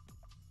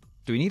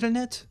 Do we need a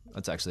init?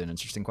 That's actually an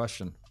interesting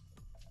question.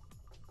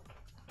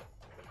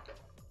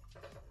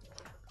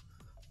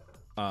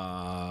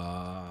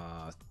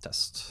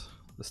 Test.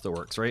 This still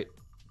works, right?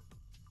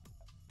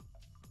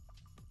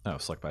 Oh,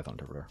 select Python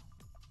interpreter.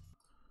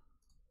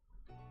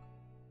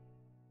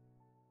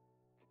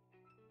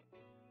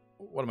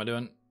 What am I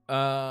doing?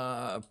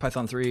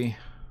 Python 3.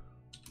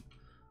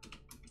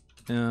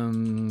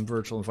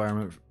 Virtual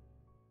environment.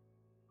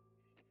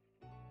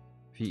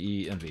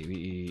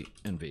 VENV.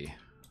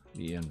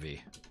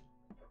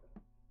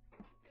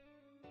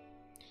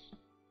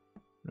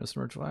 Just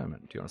virtual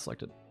environment. Do you want to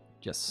select it?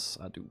 Yes,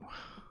 I do.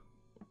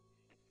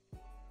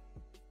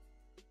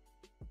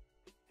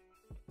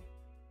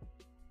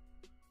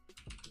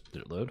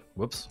 Did it load?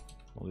 Whoops.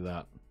 I'll do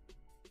that.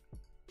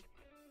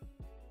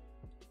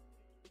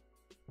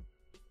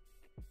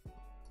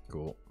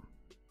 Cool.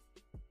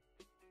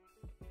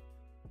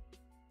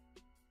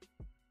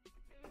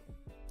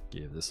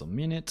 Give this a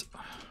minute.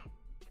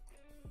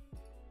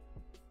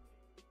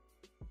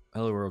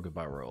 Hello world,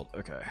 goodbye world.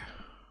 Okay.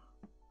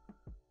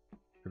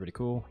 Everybody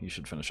cool? You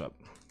should finish up.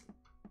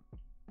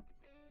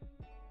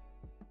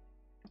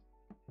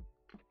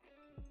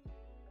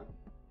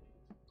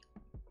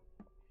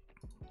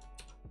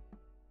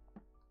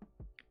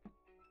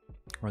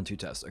 Run 2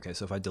 tests. Okay,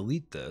 so if I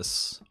delete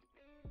this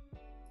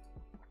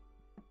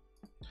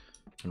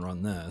and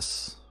run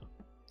this,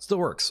 it still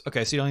works.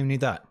 Okay, so you don't even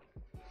need that.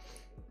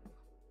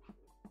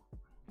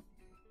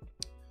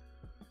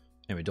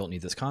 And we don't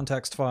need this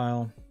context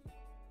file.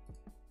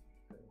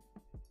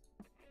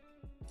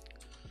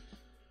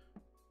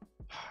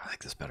 I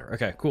like this better.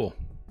 Okay, cool.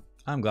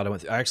 I'm glad I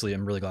went through, actually,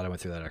 I'm really glad I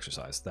went through that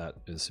exercise. That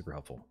is super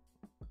helpful.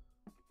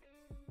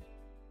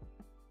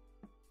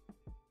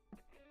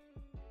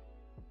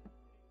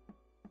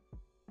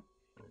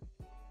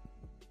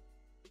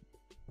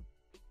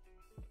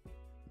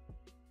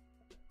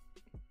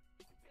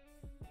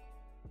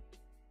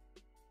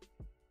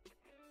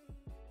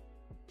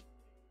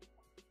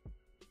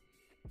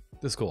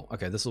 This is cool.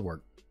 Okay, this will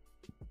work.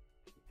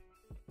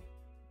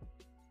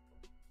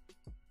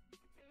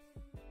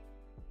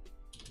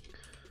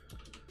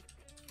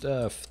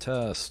 Def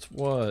test.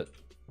 What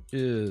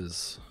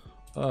is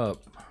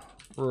up?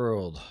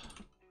 World.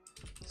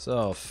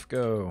 Self.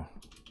 Go.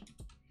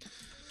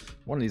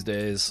 One of these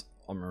days,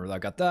 I'll remember that I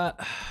got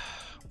that.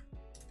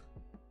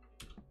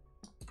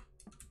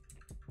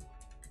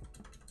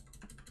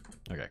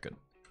 Okay, good.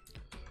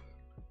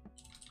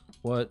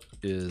 What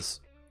is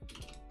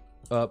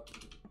up?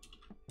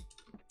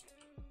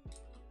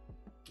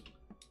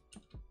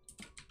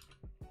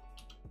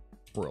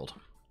 World.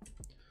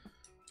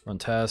 Run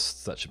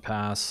tests, that should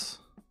pass.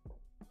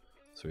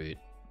 Sweet.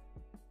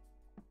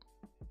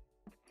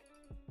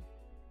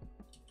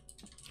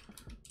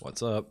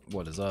 What's up?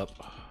 What is up?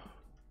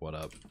 What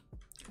up?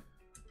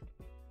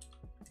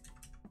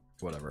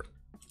 Whatever.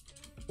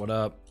 What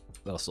up?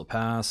 That'll still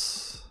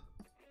pass.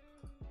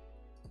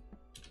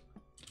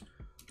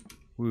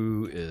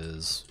 Woo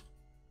is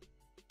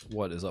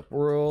what is up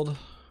world?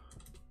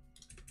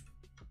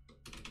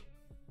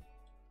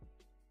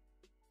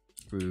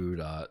 Woo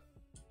dot.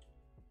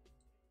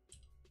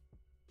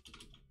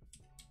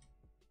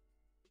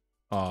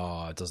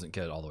 Oh, it doesn't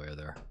get all the way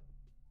there.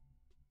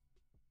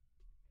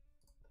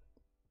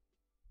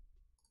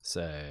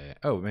 Say,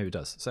 oh, maybe it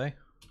does. Say.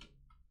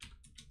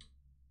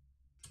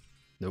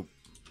 Nope.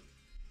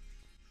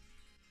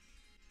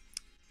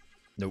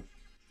 Nope.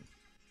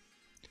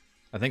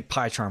 I think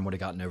PyCharm would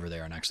have gotten over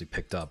there and actually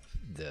picked up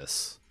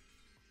this.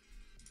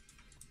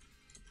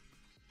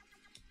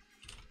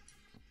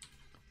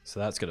 So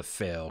that's gonna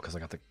fail because I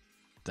got the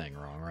thing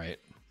wrong, right?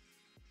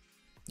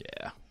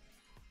 Yeah.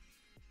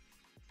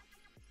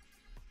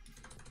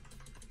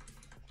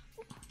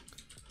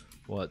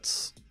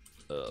 What's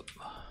up?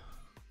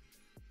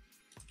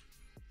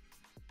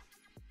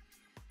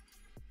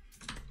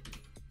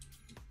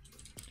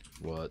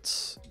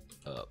 What's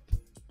up?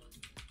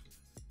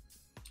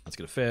 That's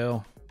gonna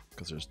fail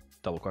because there's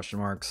double question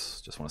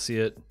marks. Just want to see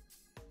it.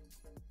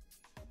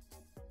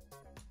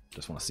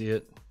 Just want to see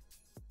it.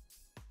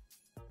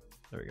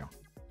 There we go.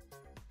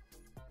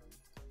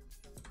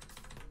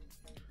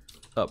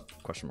 Up,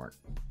 question mark.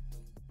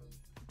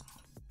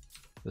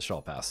 This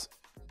shall pass.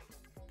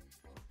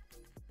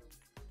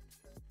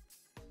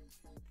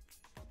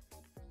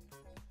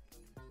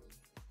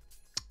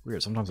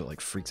 Weird, sometimes it like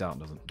freaks out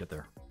and doesn't get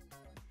there.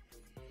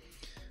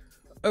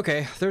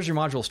 Okay, there's your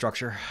module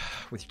structure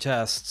with your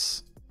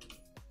tests.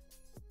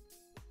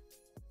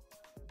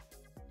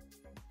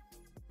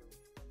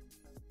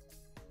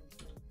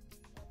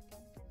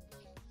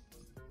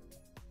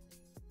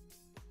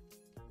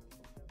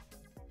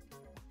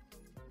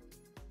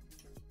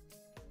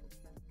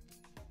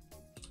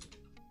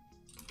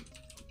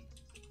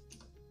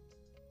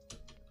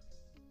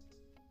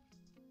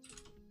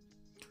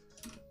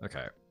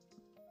 Okay.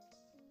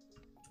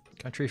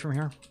 Can I tree from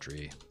here?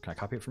 Tree. Can I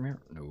copy it from here?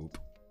 Nope.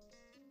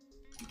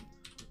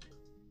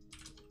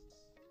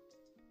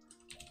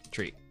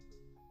 Tree.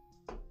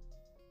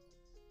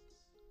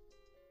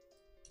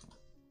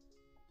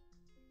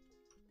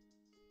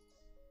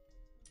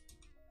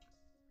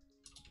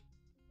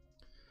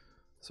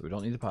 So we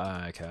don't need the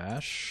pie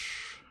cache.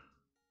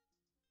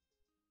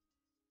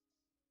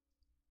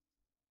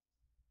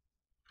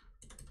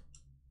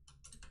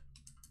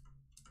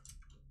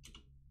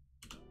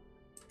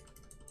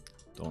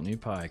 Don't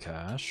need pie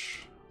cache.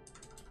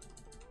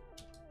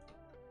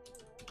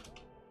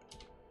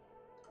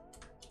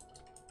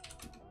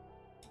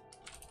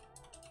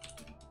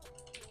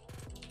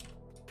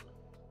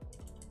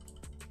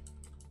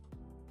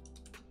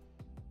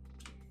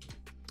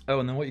 Oh,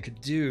 and then what you could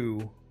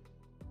do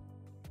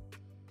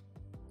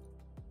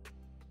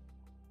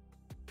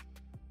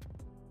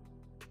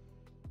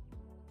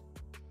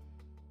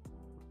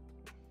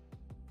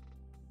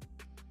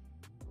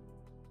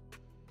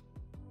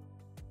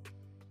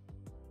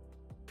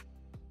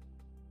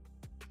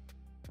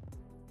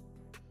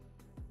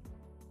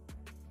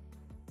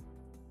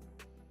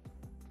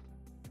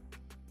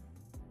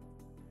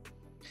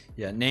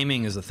Yeah,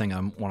 naming is the thing I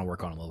want to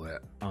work on a little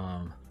bit.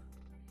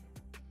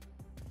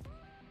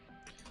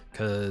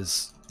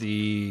 Because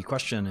the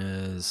question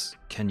is,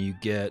 you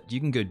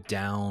can go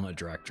down a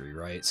directory,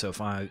 right? So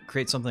if I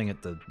create something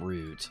at the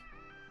root,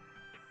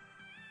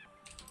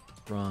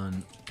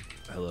 run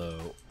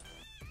hello.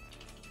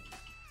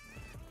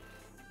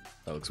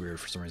 That looks weird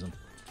for some reason.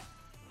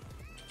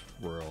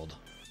 World.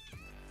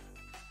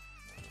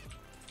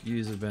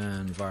 User bin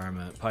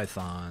environment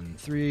Python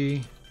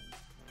 3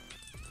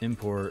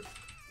 import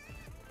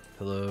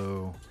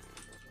hello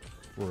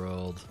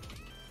world.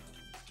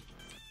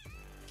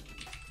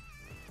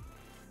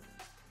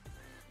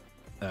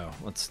 Oh,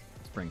 let's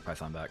bring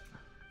Python back.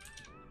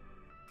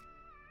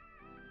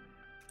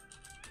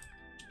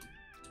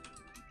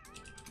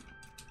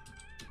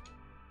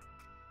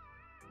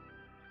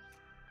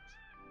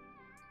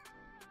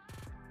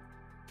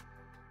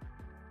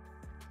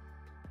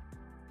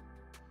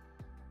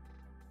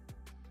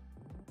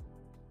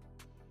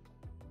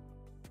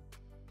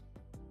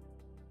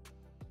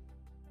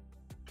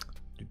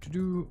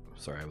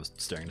 Sorry, I was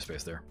staring into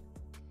space there.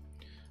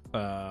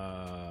 And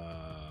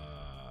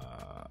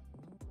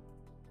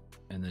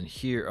then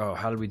here, oh,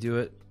 how did we do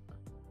it?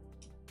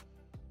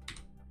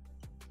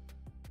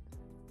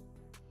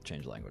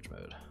 Change language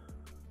mode.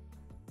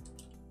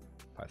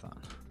 Python.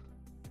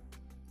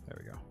 There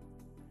we go.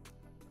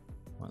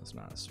 Well, it's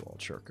not a swell.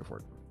 Sure, go for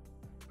it.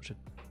 We should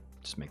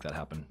just make that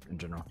happen in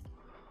general.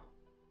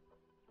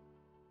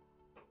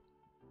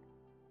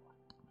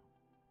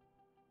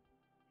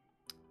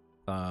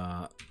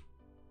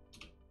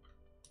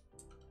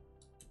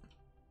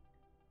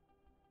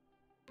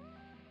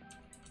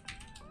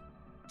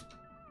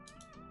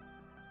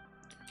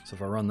 So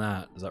if I run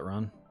that, does that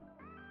run?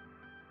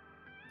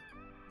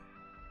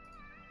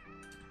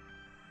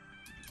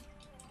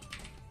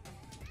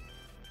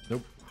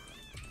 Nope.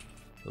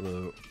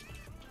 Hello.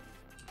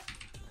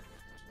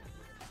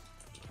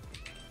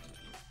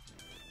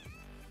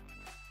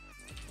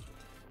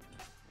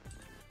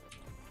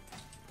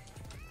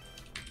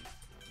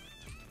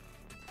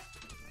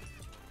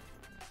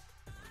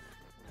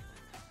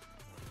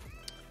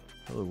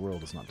 Hello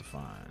world is not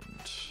defined.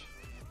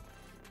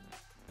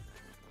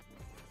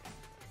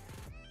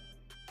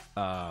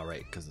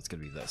 Right, because it's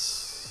gonna be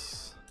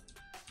this.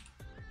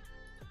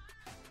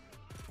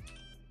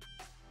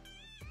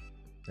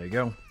 There you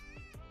go.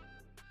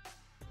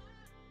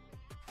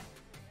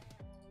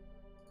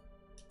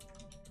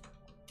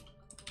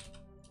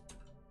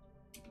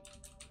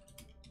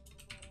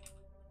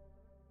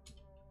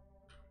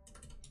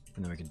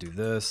 And then we can do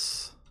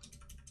this.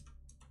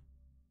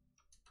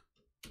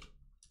 And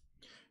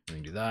we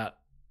can do that.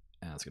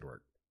 And that's gonna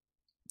work.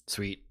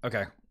 Sweet.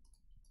 Okay.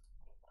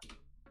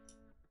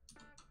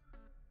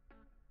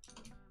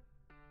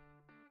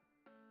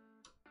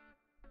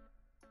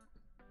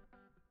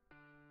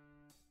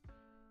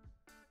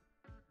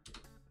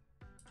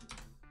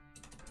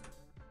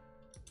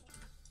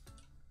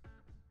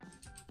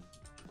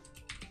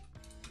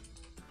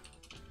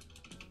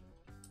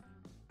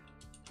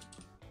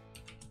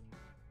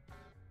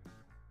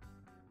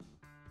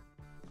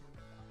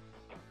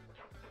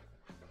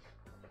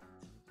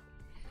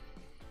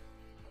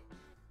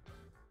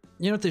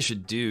 You know what they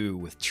should do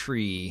with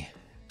tree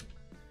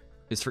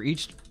is for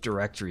each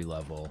directory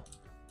level,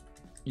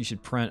 you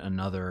should print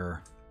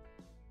another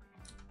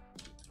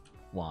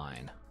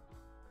line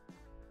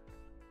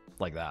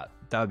like that.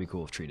 That would be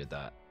cool if tree did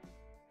that.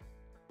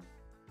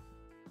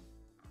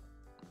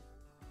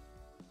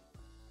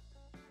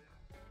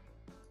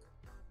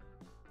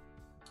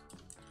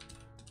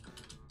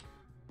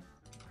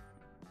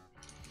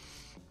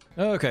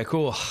 Okay,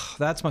 cool.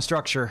 That's my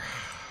structure.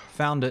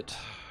 Found it.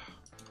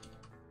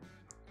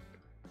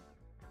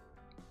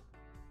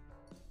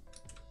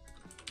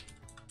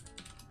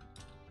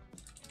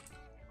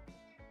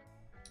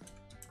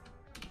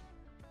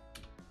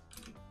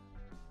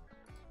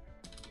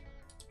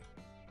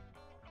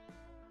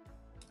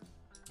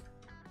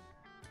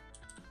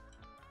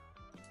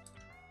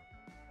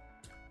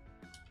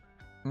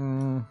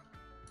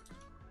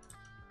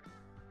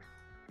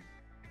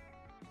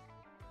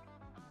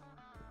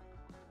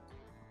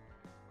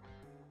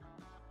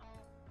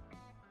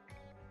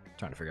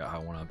 Trying to figure out how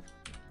I want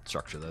to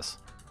structure this.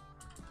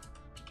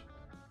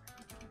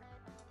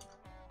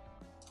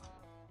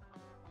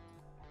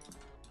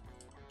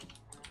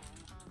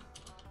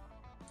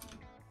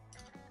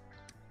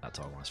 That's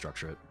how I want to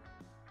structure it.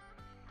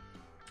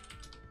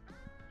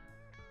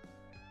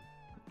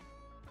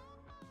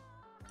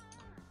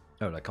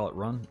 Oh, did I call it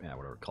run? Yeah,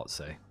 whatever. Call it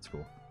say. It's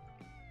cool.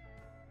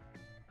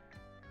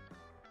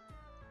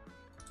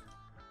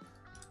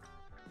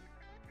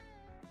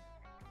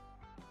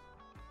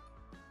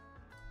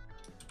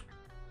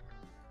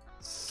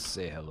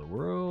 Say hello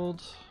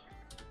world.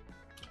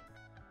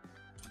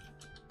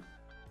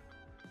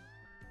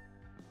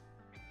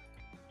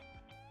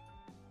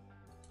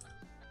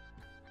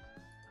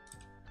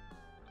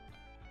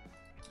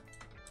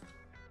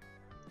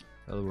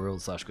 Hello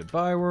world slash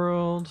goodbye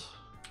world.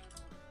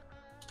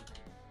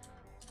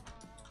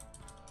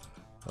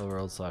 Hello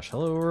world slash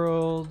hello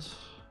world.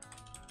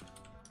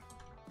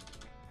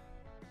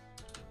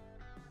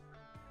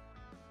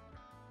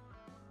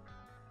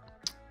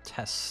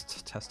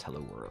 test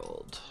hello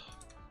world.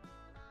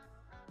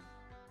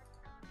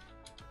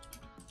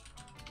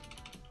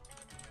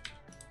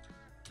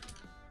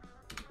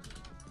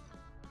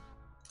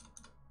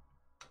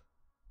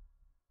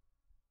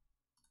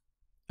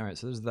 All right,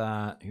 so there's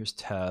that. Here's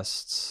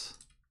tests.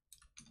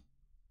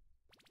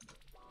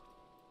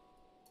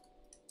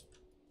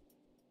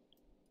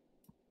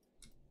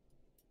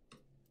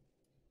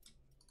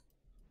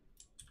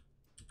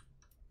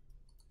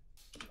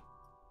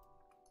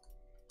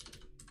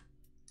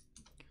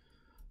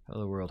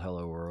 Hello world,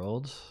 hello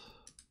world.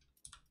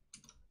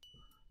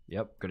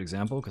 Yep, good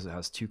example because it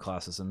has 2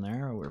 classes in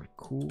there. We're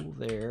cool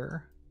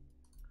there.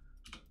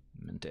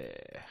 Mente.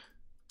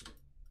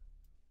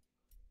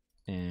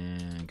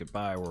 And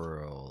goodbye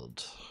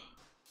world.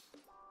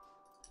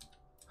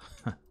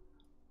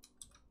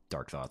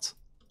 Dark thoughts.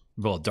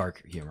 Well,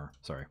 dark humor.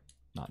 Sorry,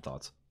 not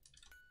thoughts.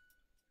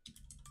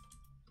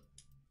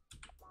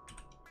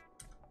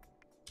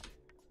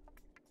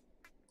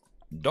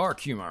 Dark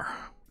humor.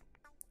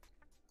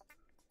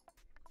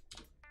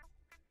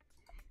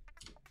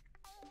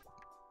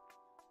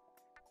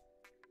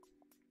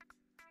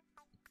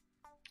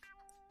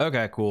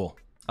 Okay, cool.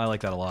 I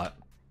like that a lot.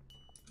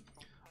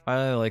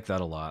 I like that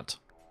a lot.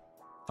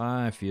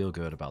 I feel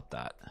good about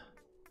that.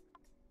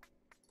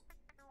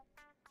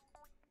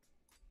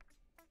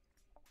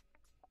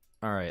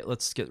 All right,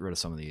 let's get rid of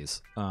some of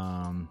these.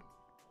 Hello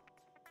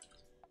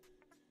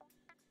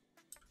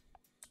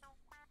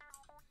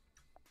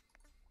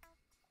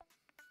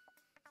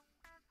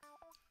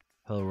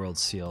World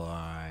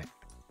CLI.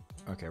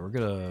 Okay, we're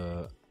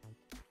gonna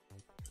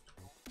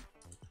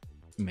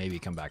maybe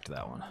come back to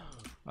that one.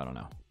 I don't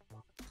know.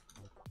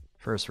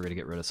 First, we're gonna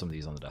get rid of some of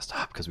these on the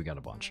desktop because we got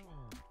a bunch.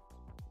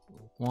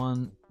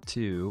 1,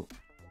 2,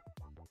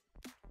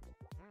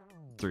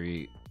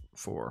 3,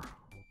 4.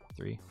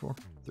 3, 4?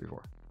 3,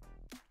 4.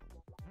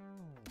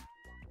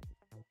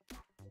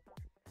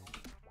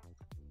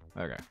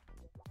 Okay.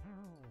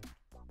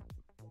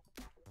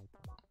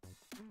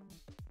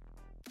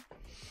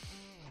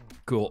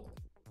 Cool.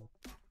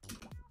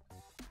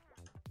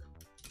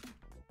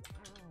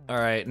 All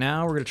right,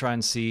 now we're gonna try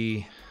and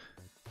see.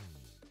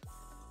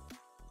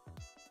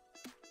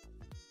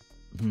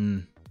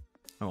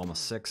 Oh,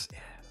 almost 6. Yeah,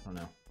 I don't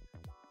know.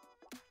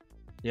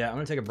 Yeah, I'm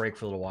gonna take a break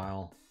for a little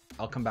while.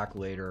 I'll come back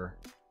later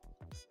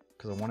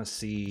because I want to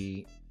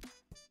see.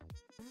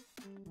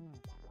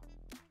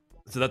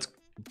 So that's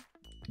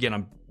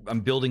again, I'm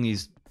building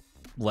these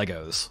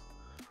Legos,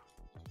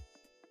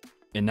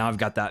 and now I've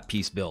got that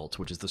piece built,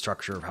 which is the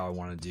structure of how I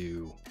want to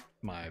do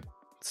my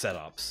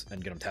setups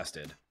and get them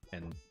tested.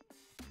 And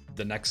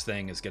the next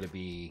thing is going to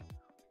be,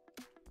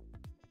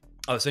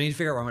 oh, so I need to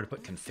figure out where I'm going to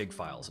put config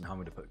files and how I'm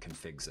going to put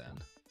configs in.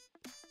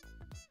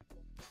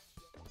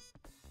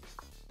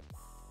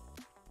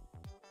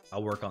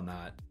 I'll work on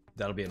that.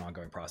 That'll be an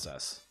ongoing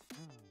process.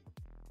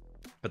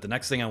 But the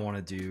next thing I want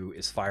to do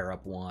is fire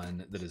up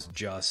one that is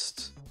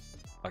just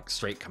a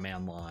straight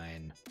command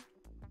line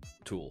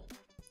tool.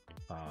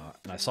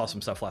 And I saw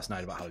some stuff last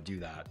night about how to do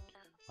that.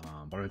 But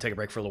I'm going to take a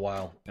break for a little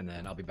while, and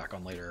then I'll be back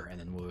on later, and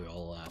then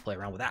we'll play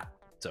around with that.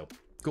 So,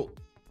 cool.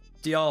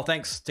 See y'all.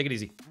 Thanks. Take it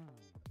easy.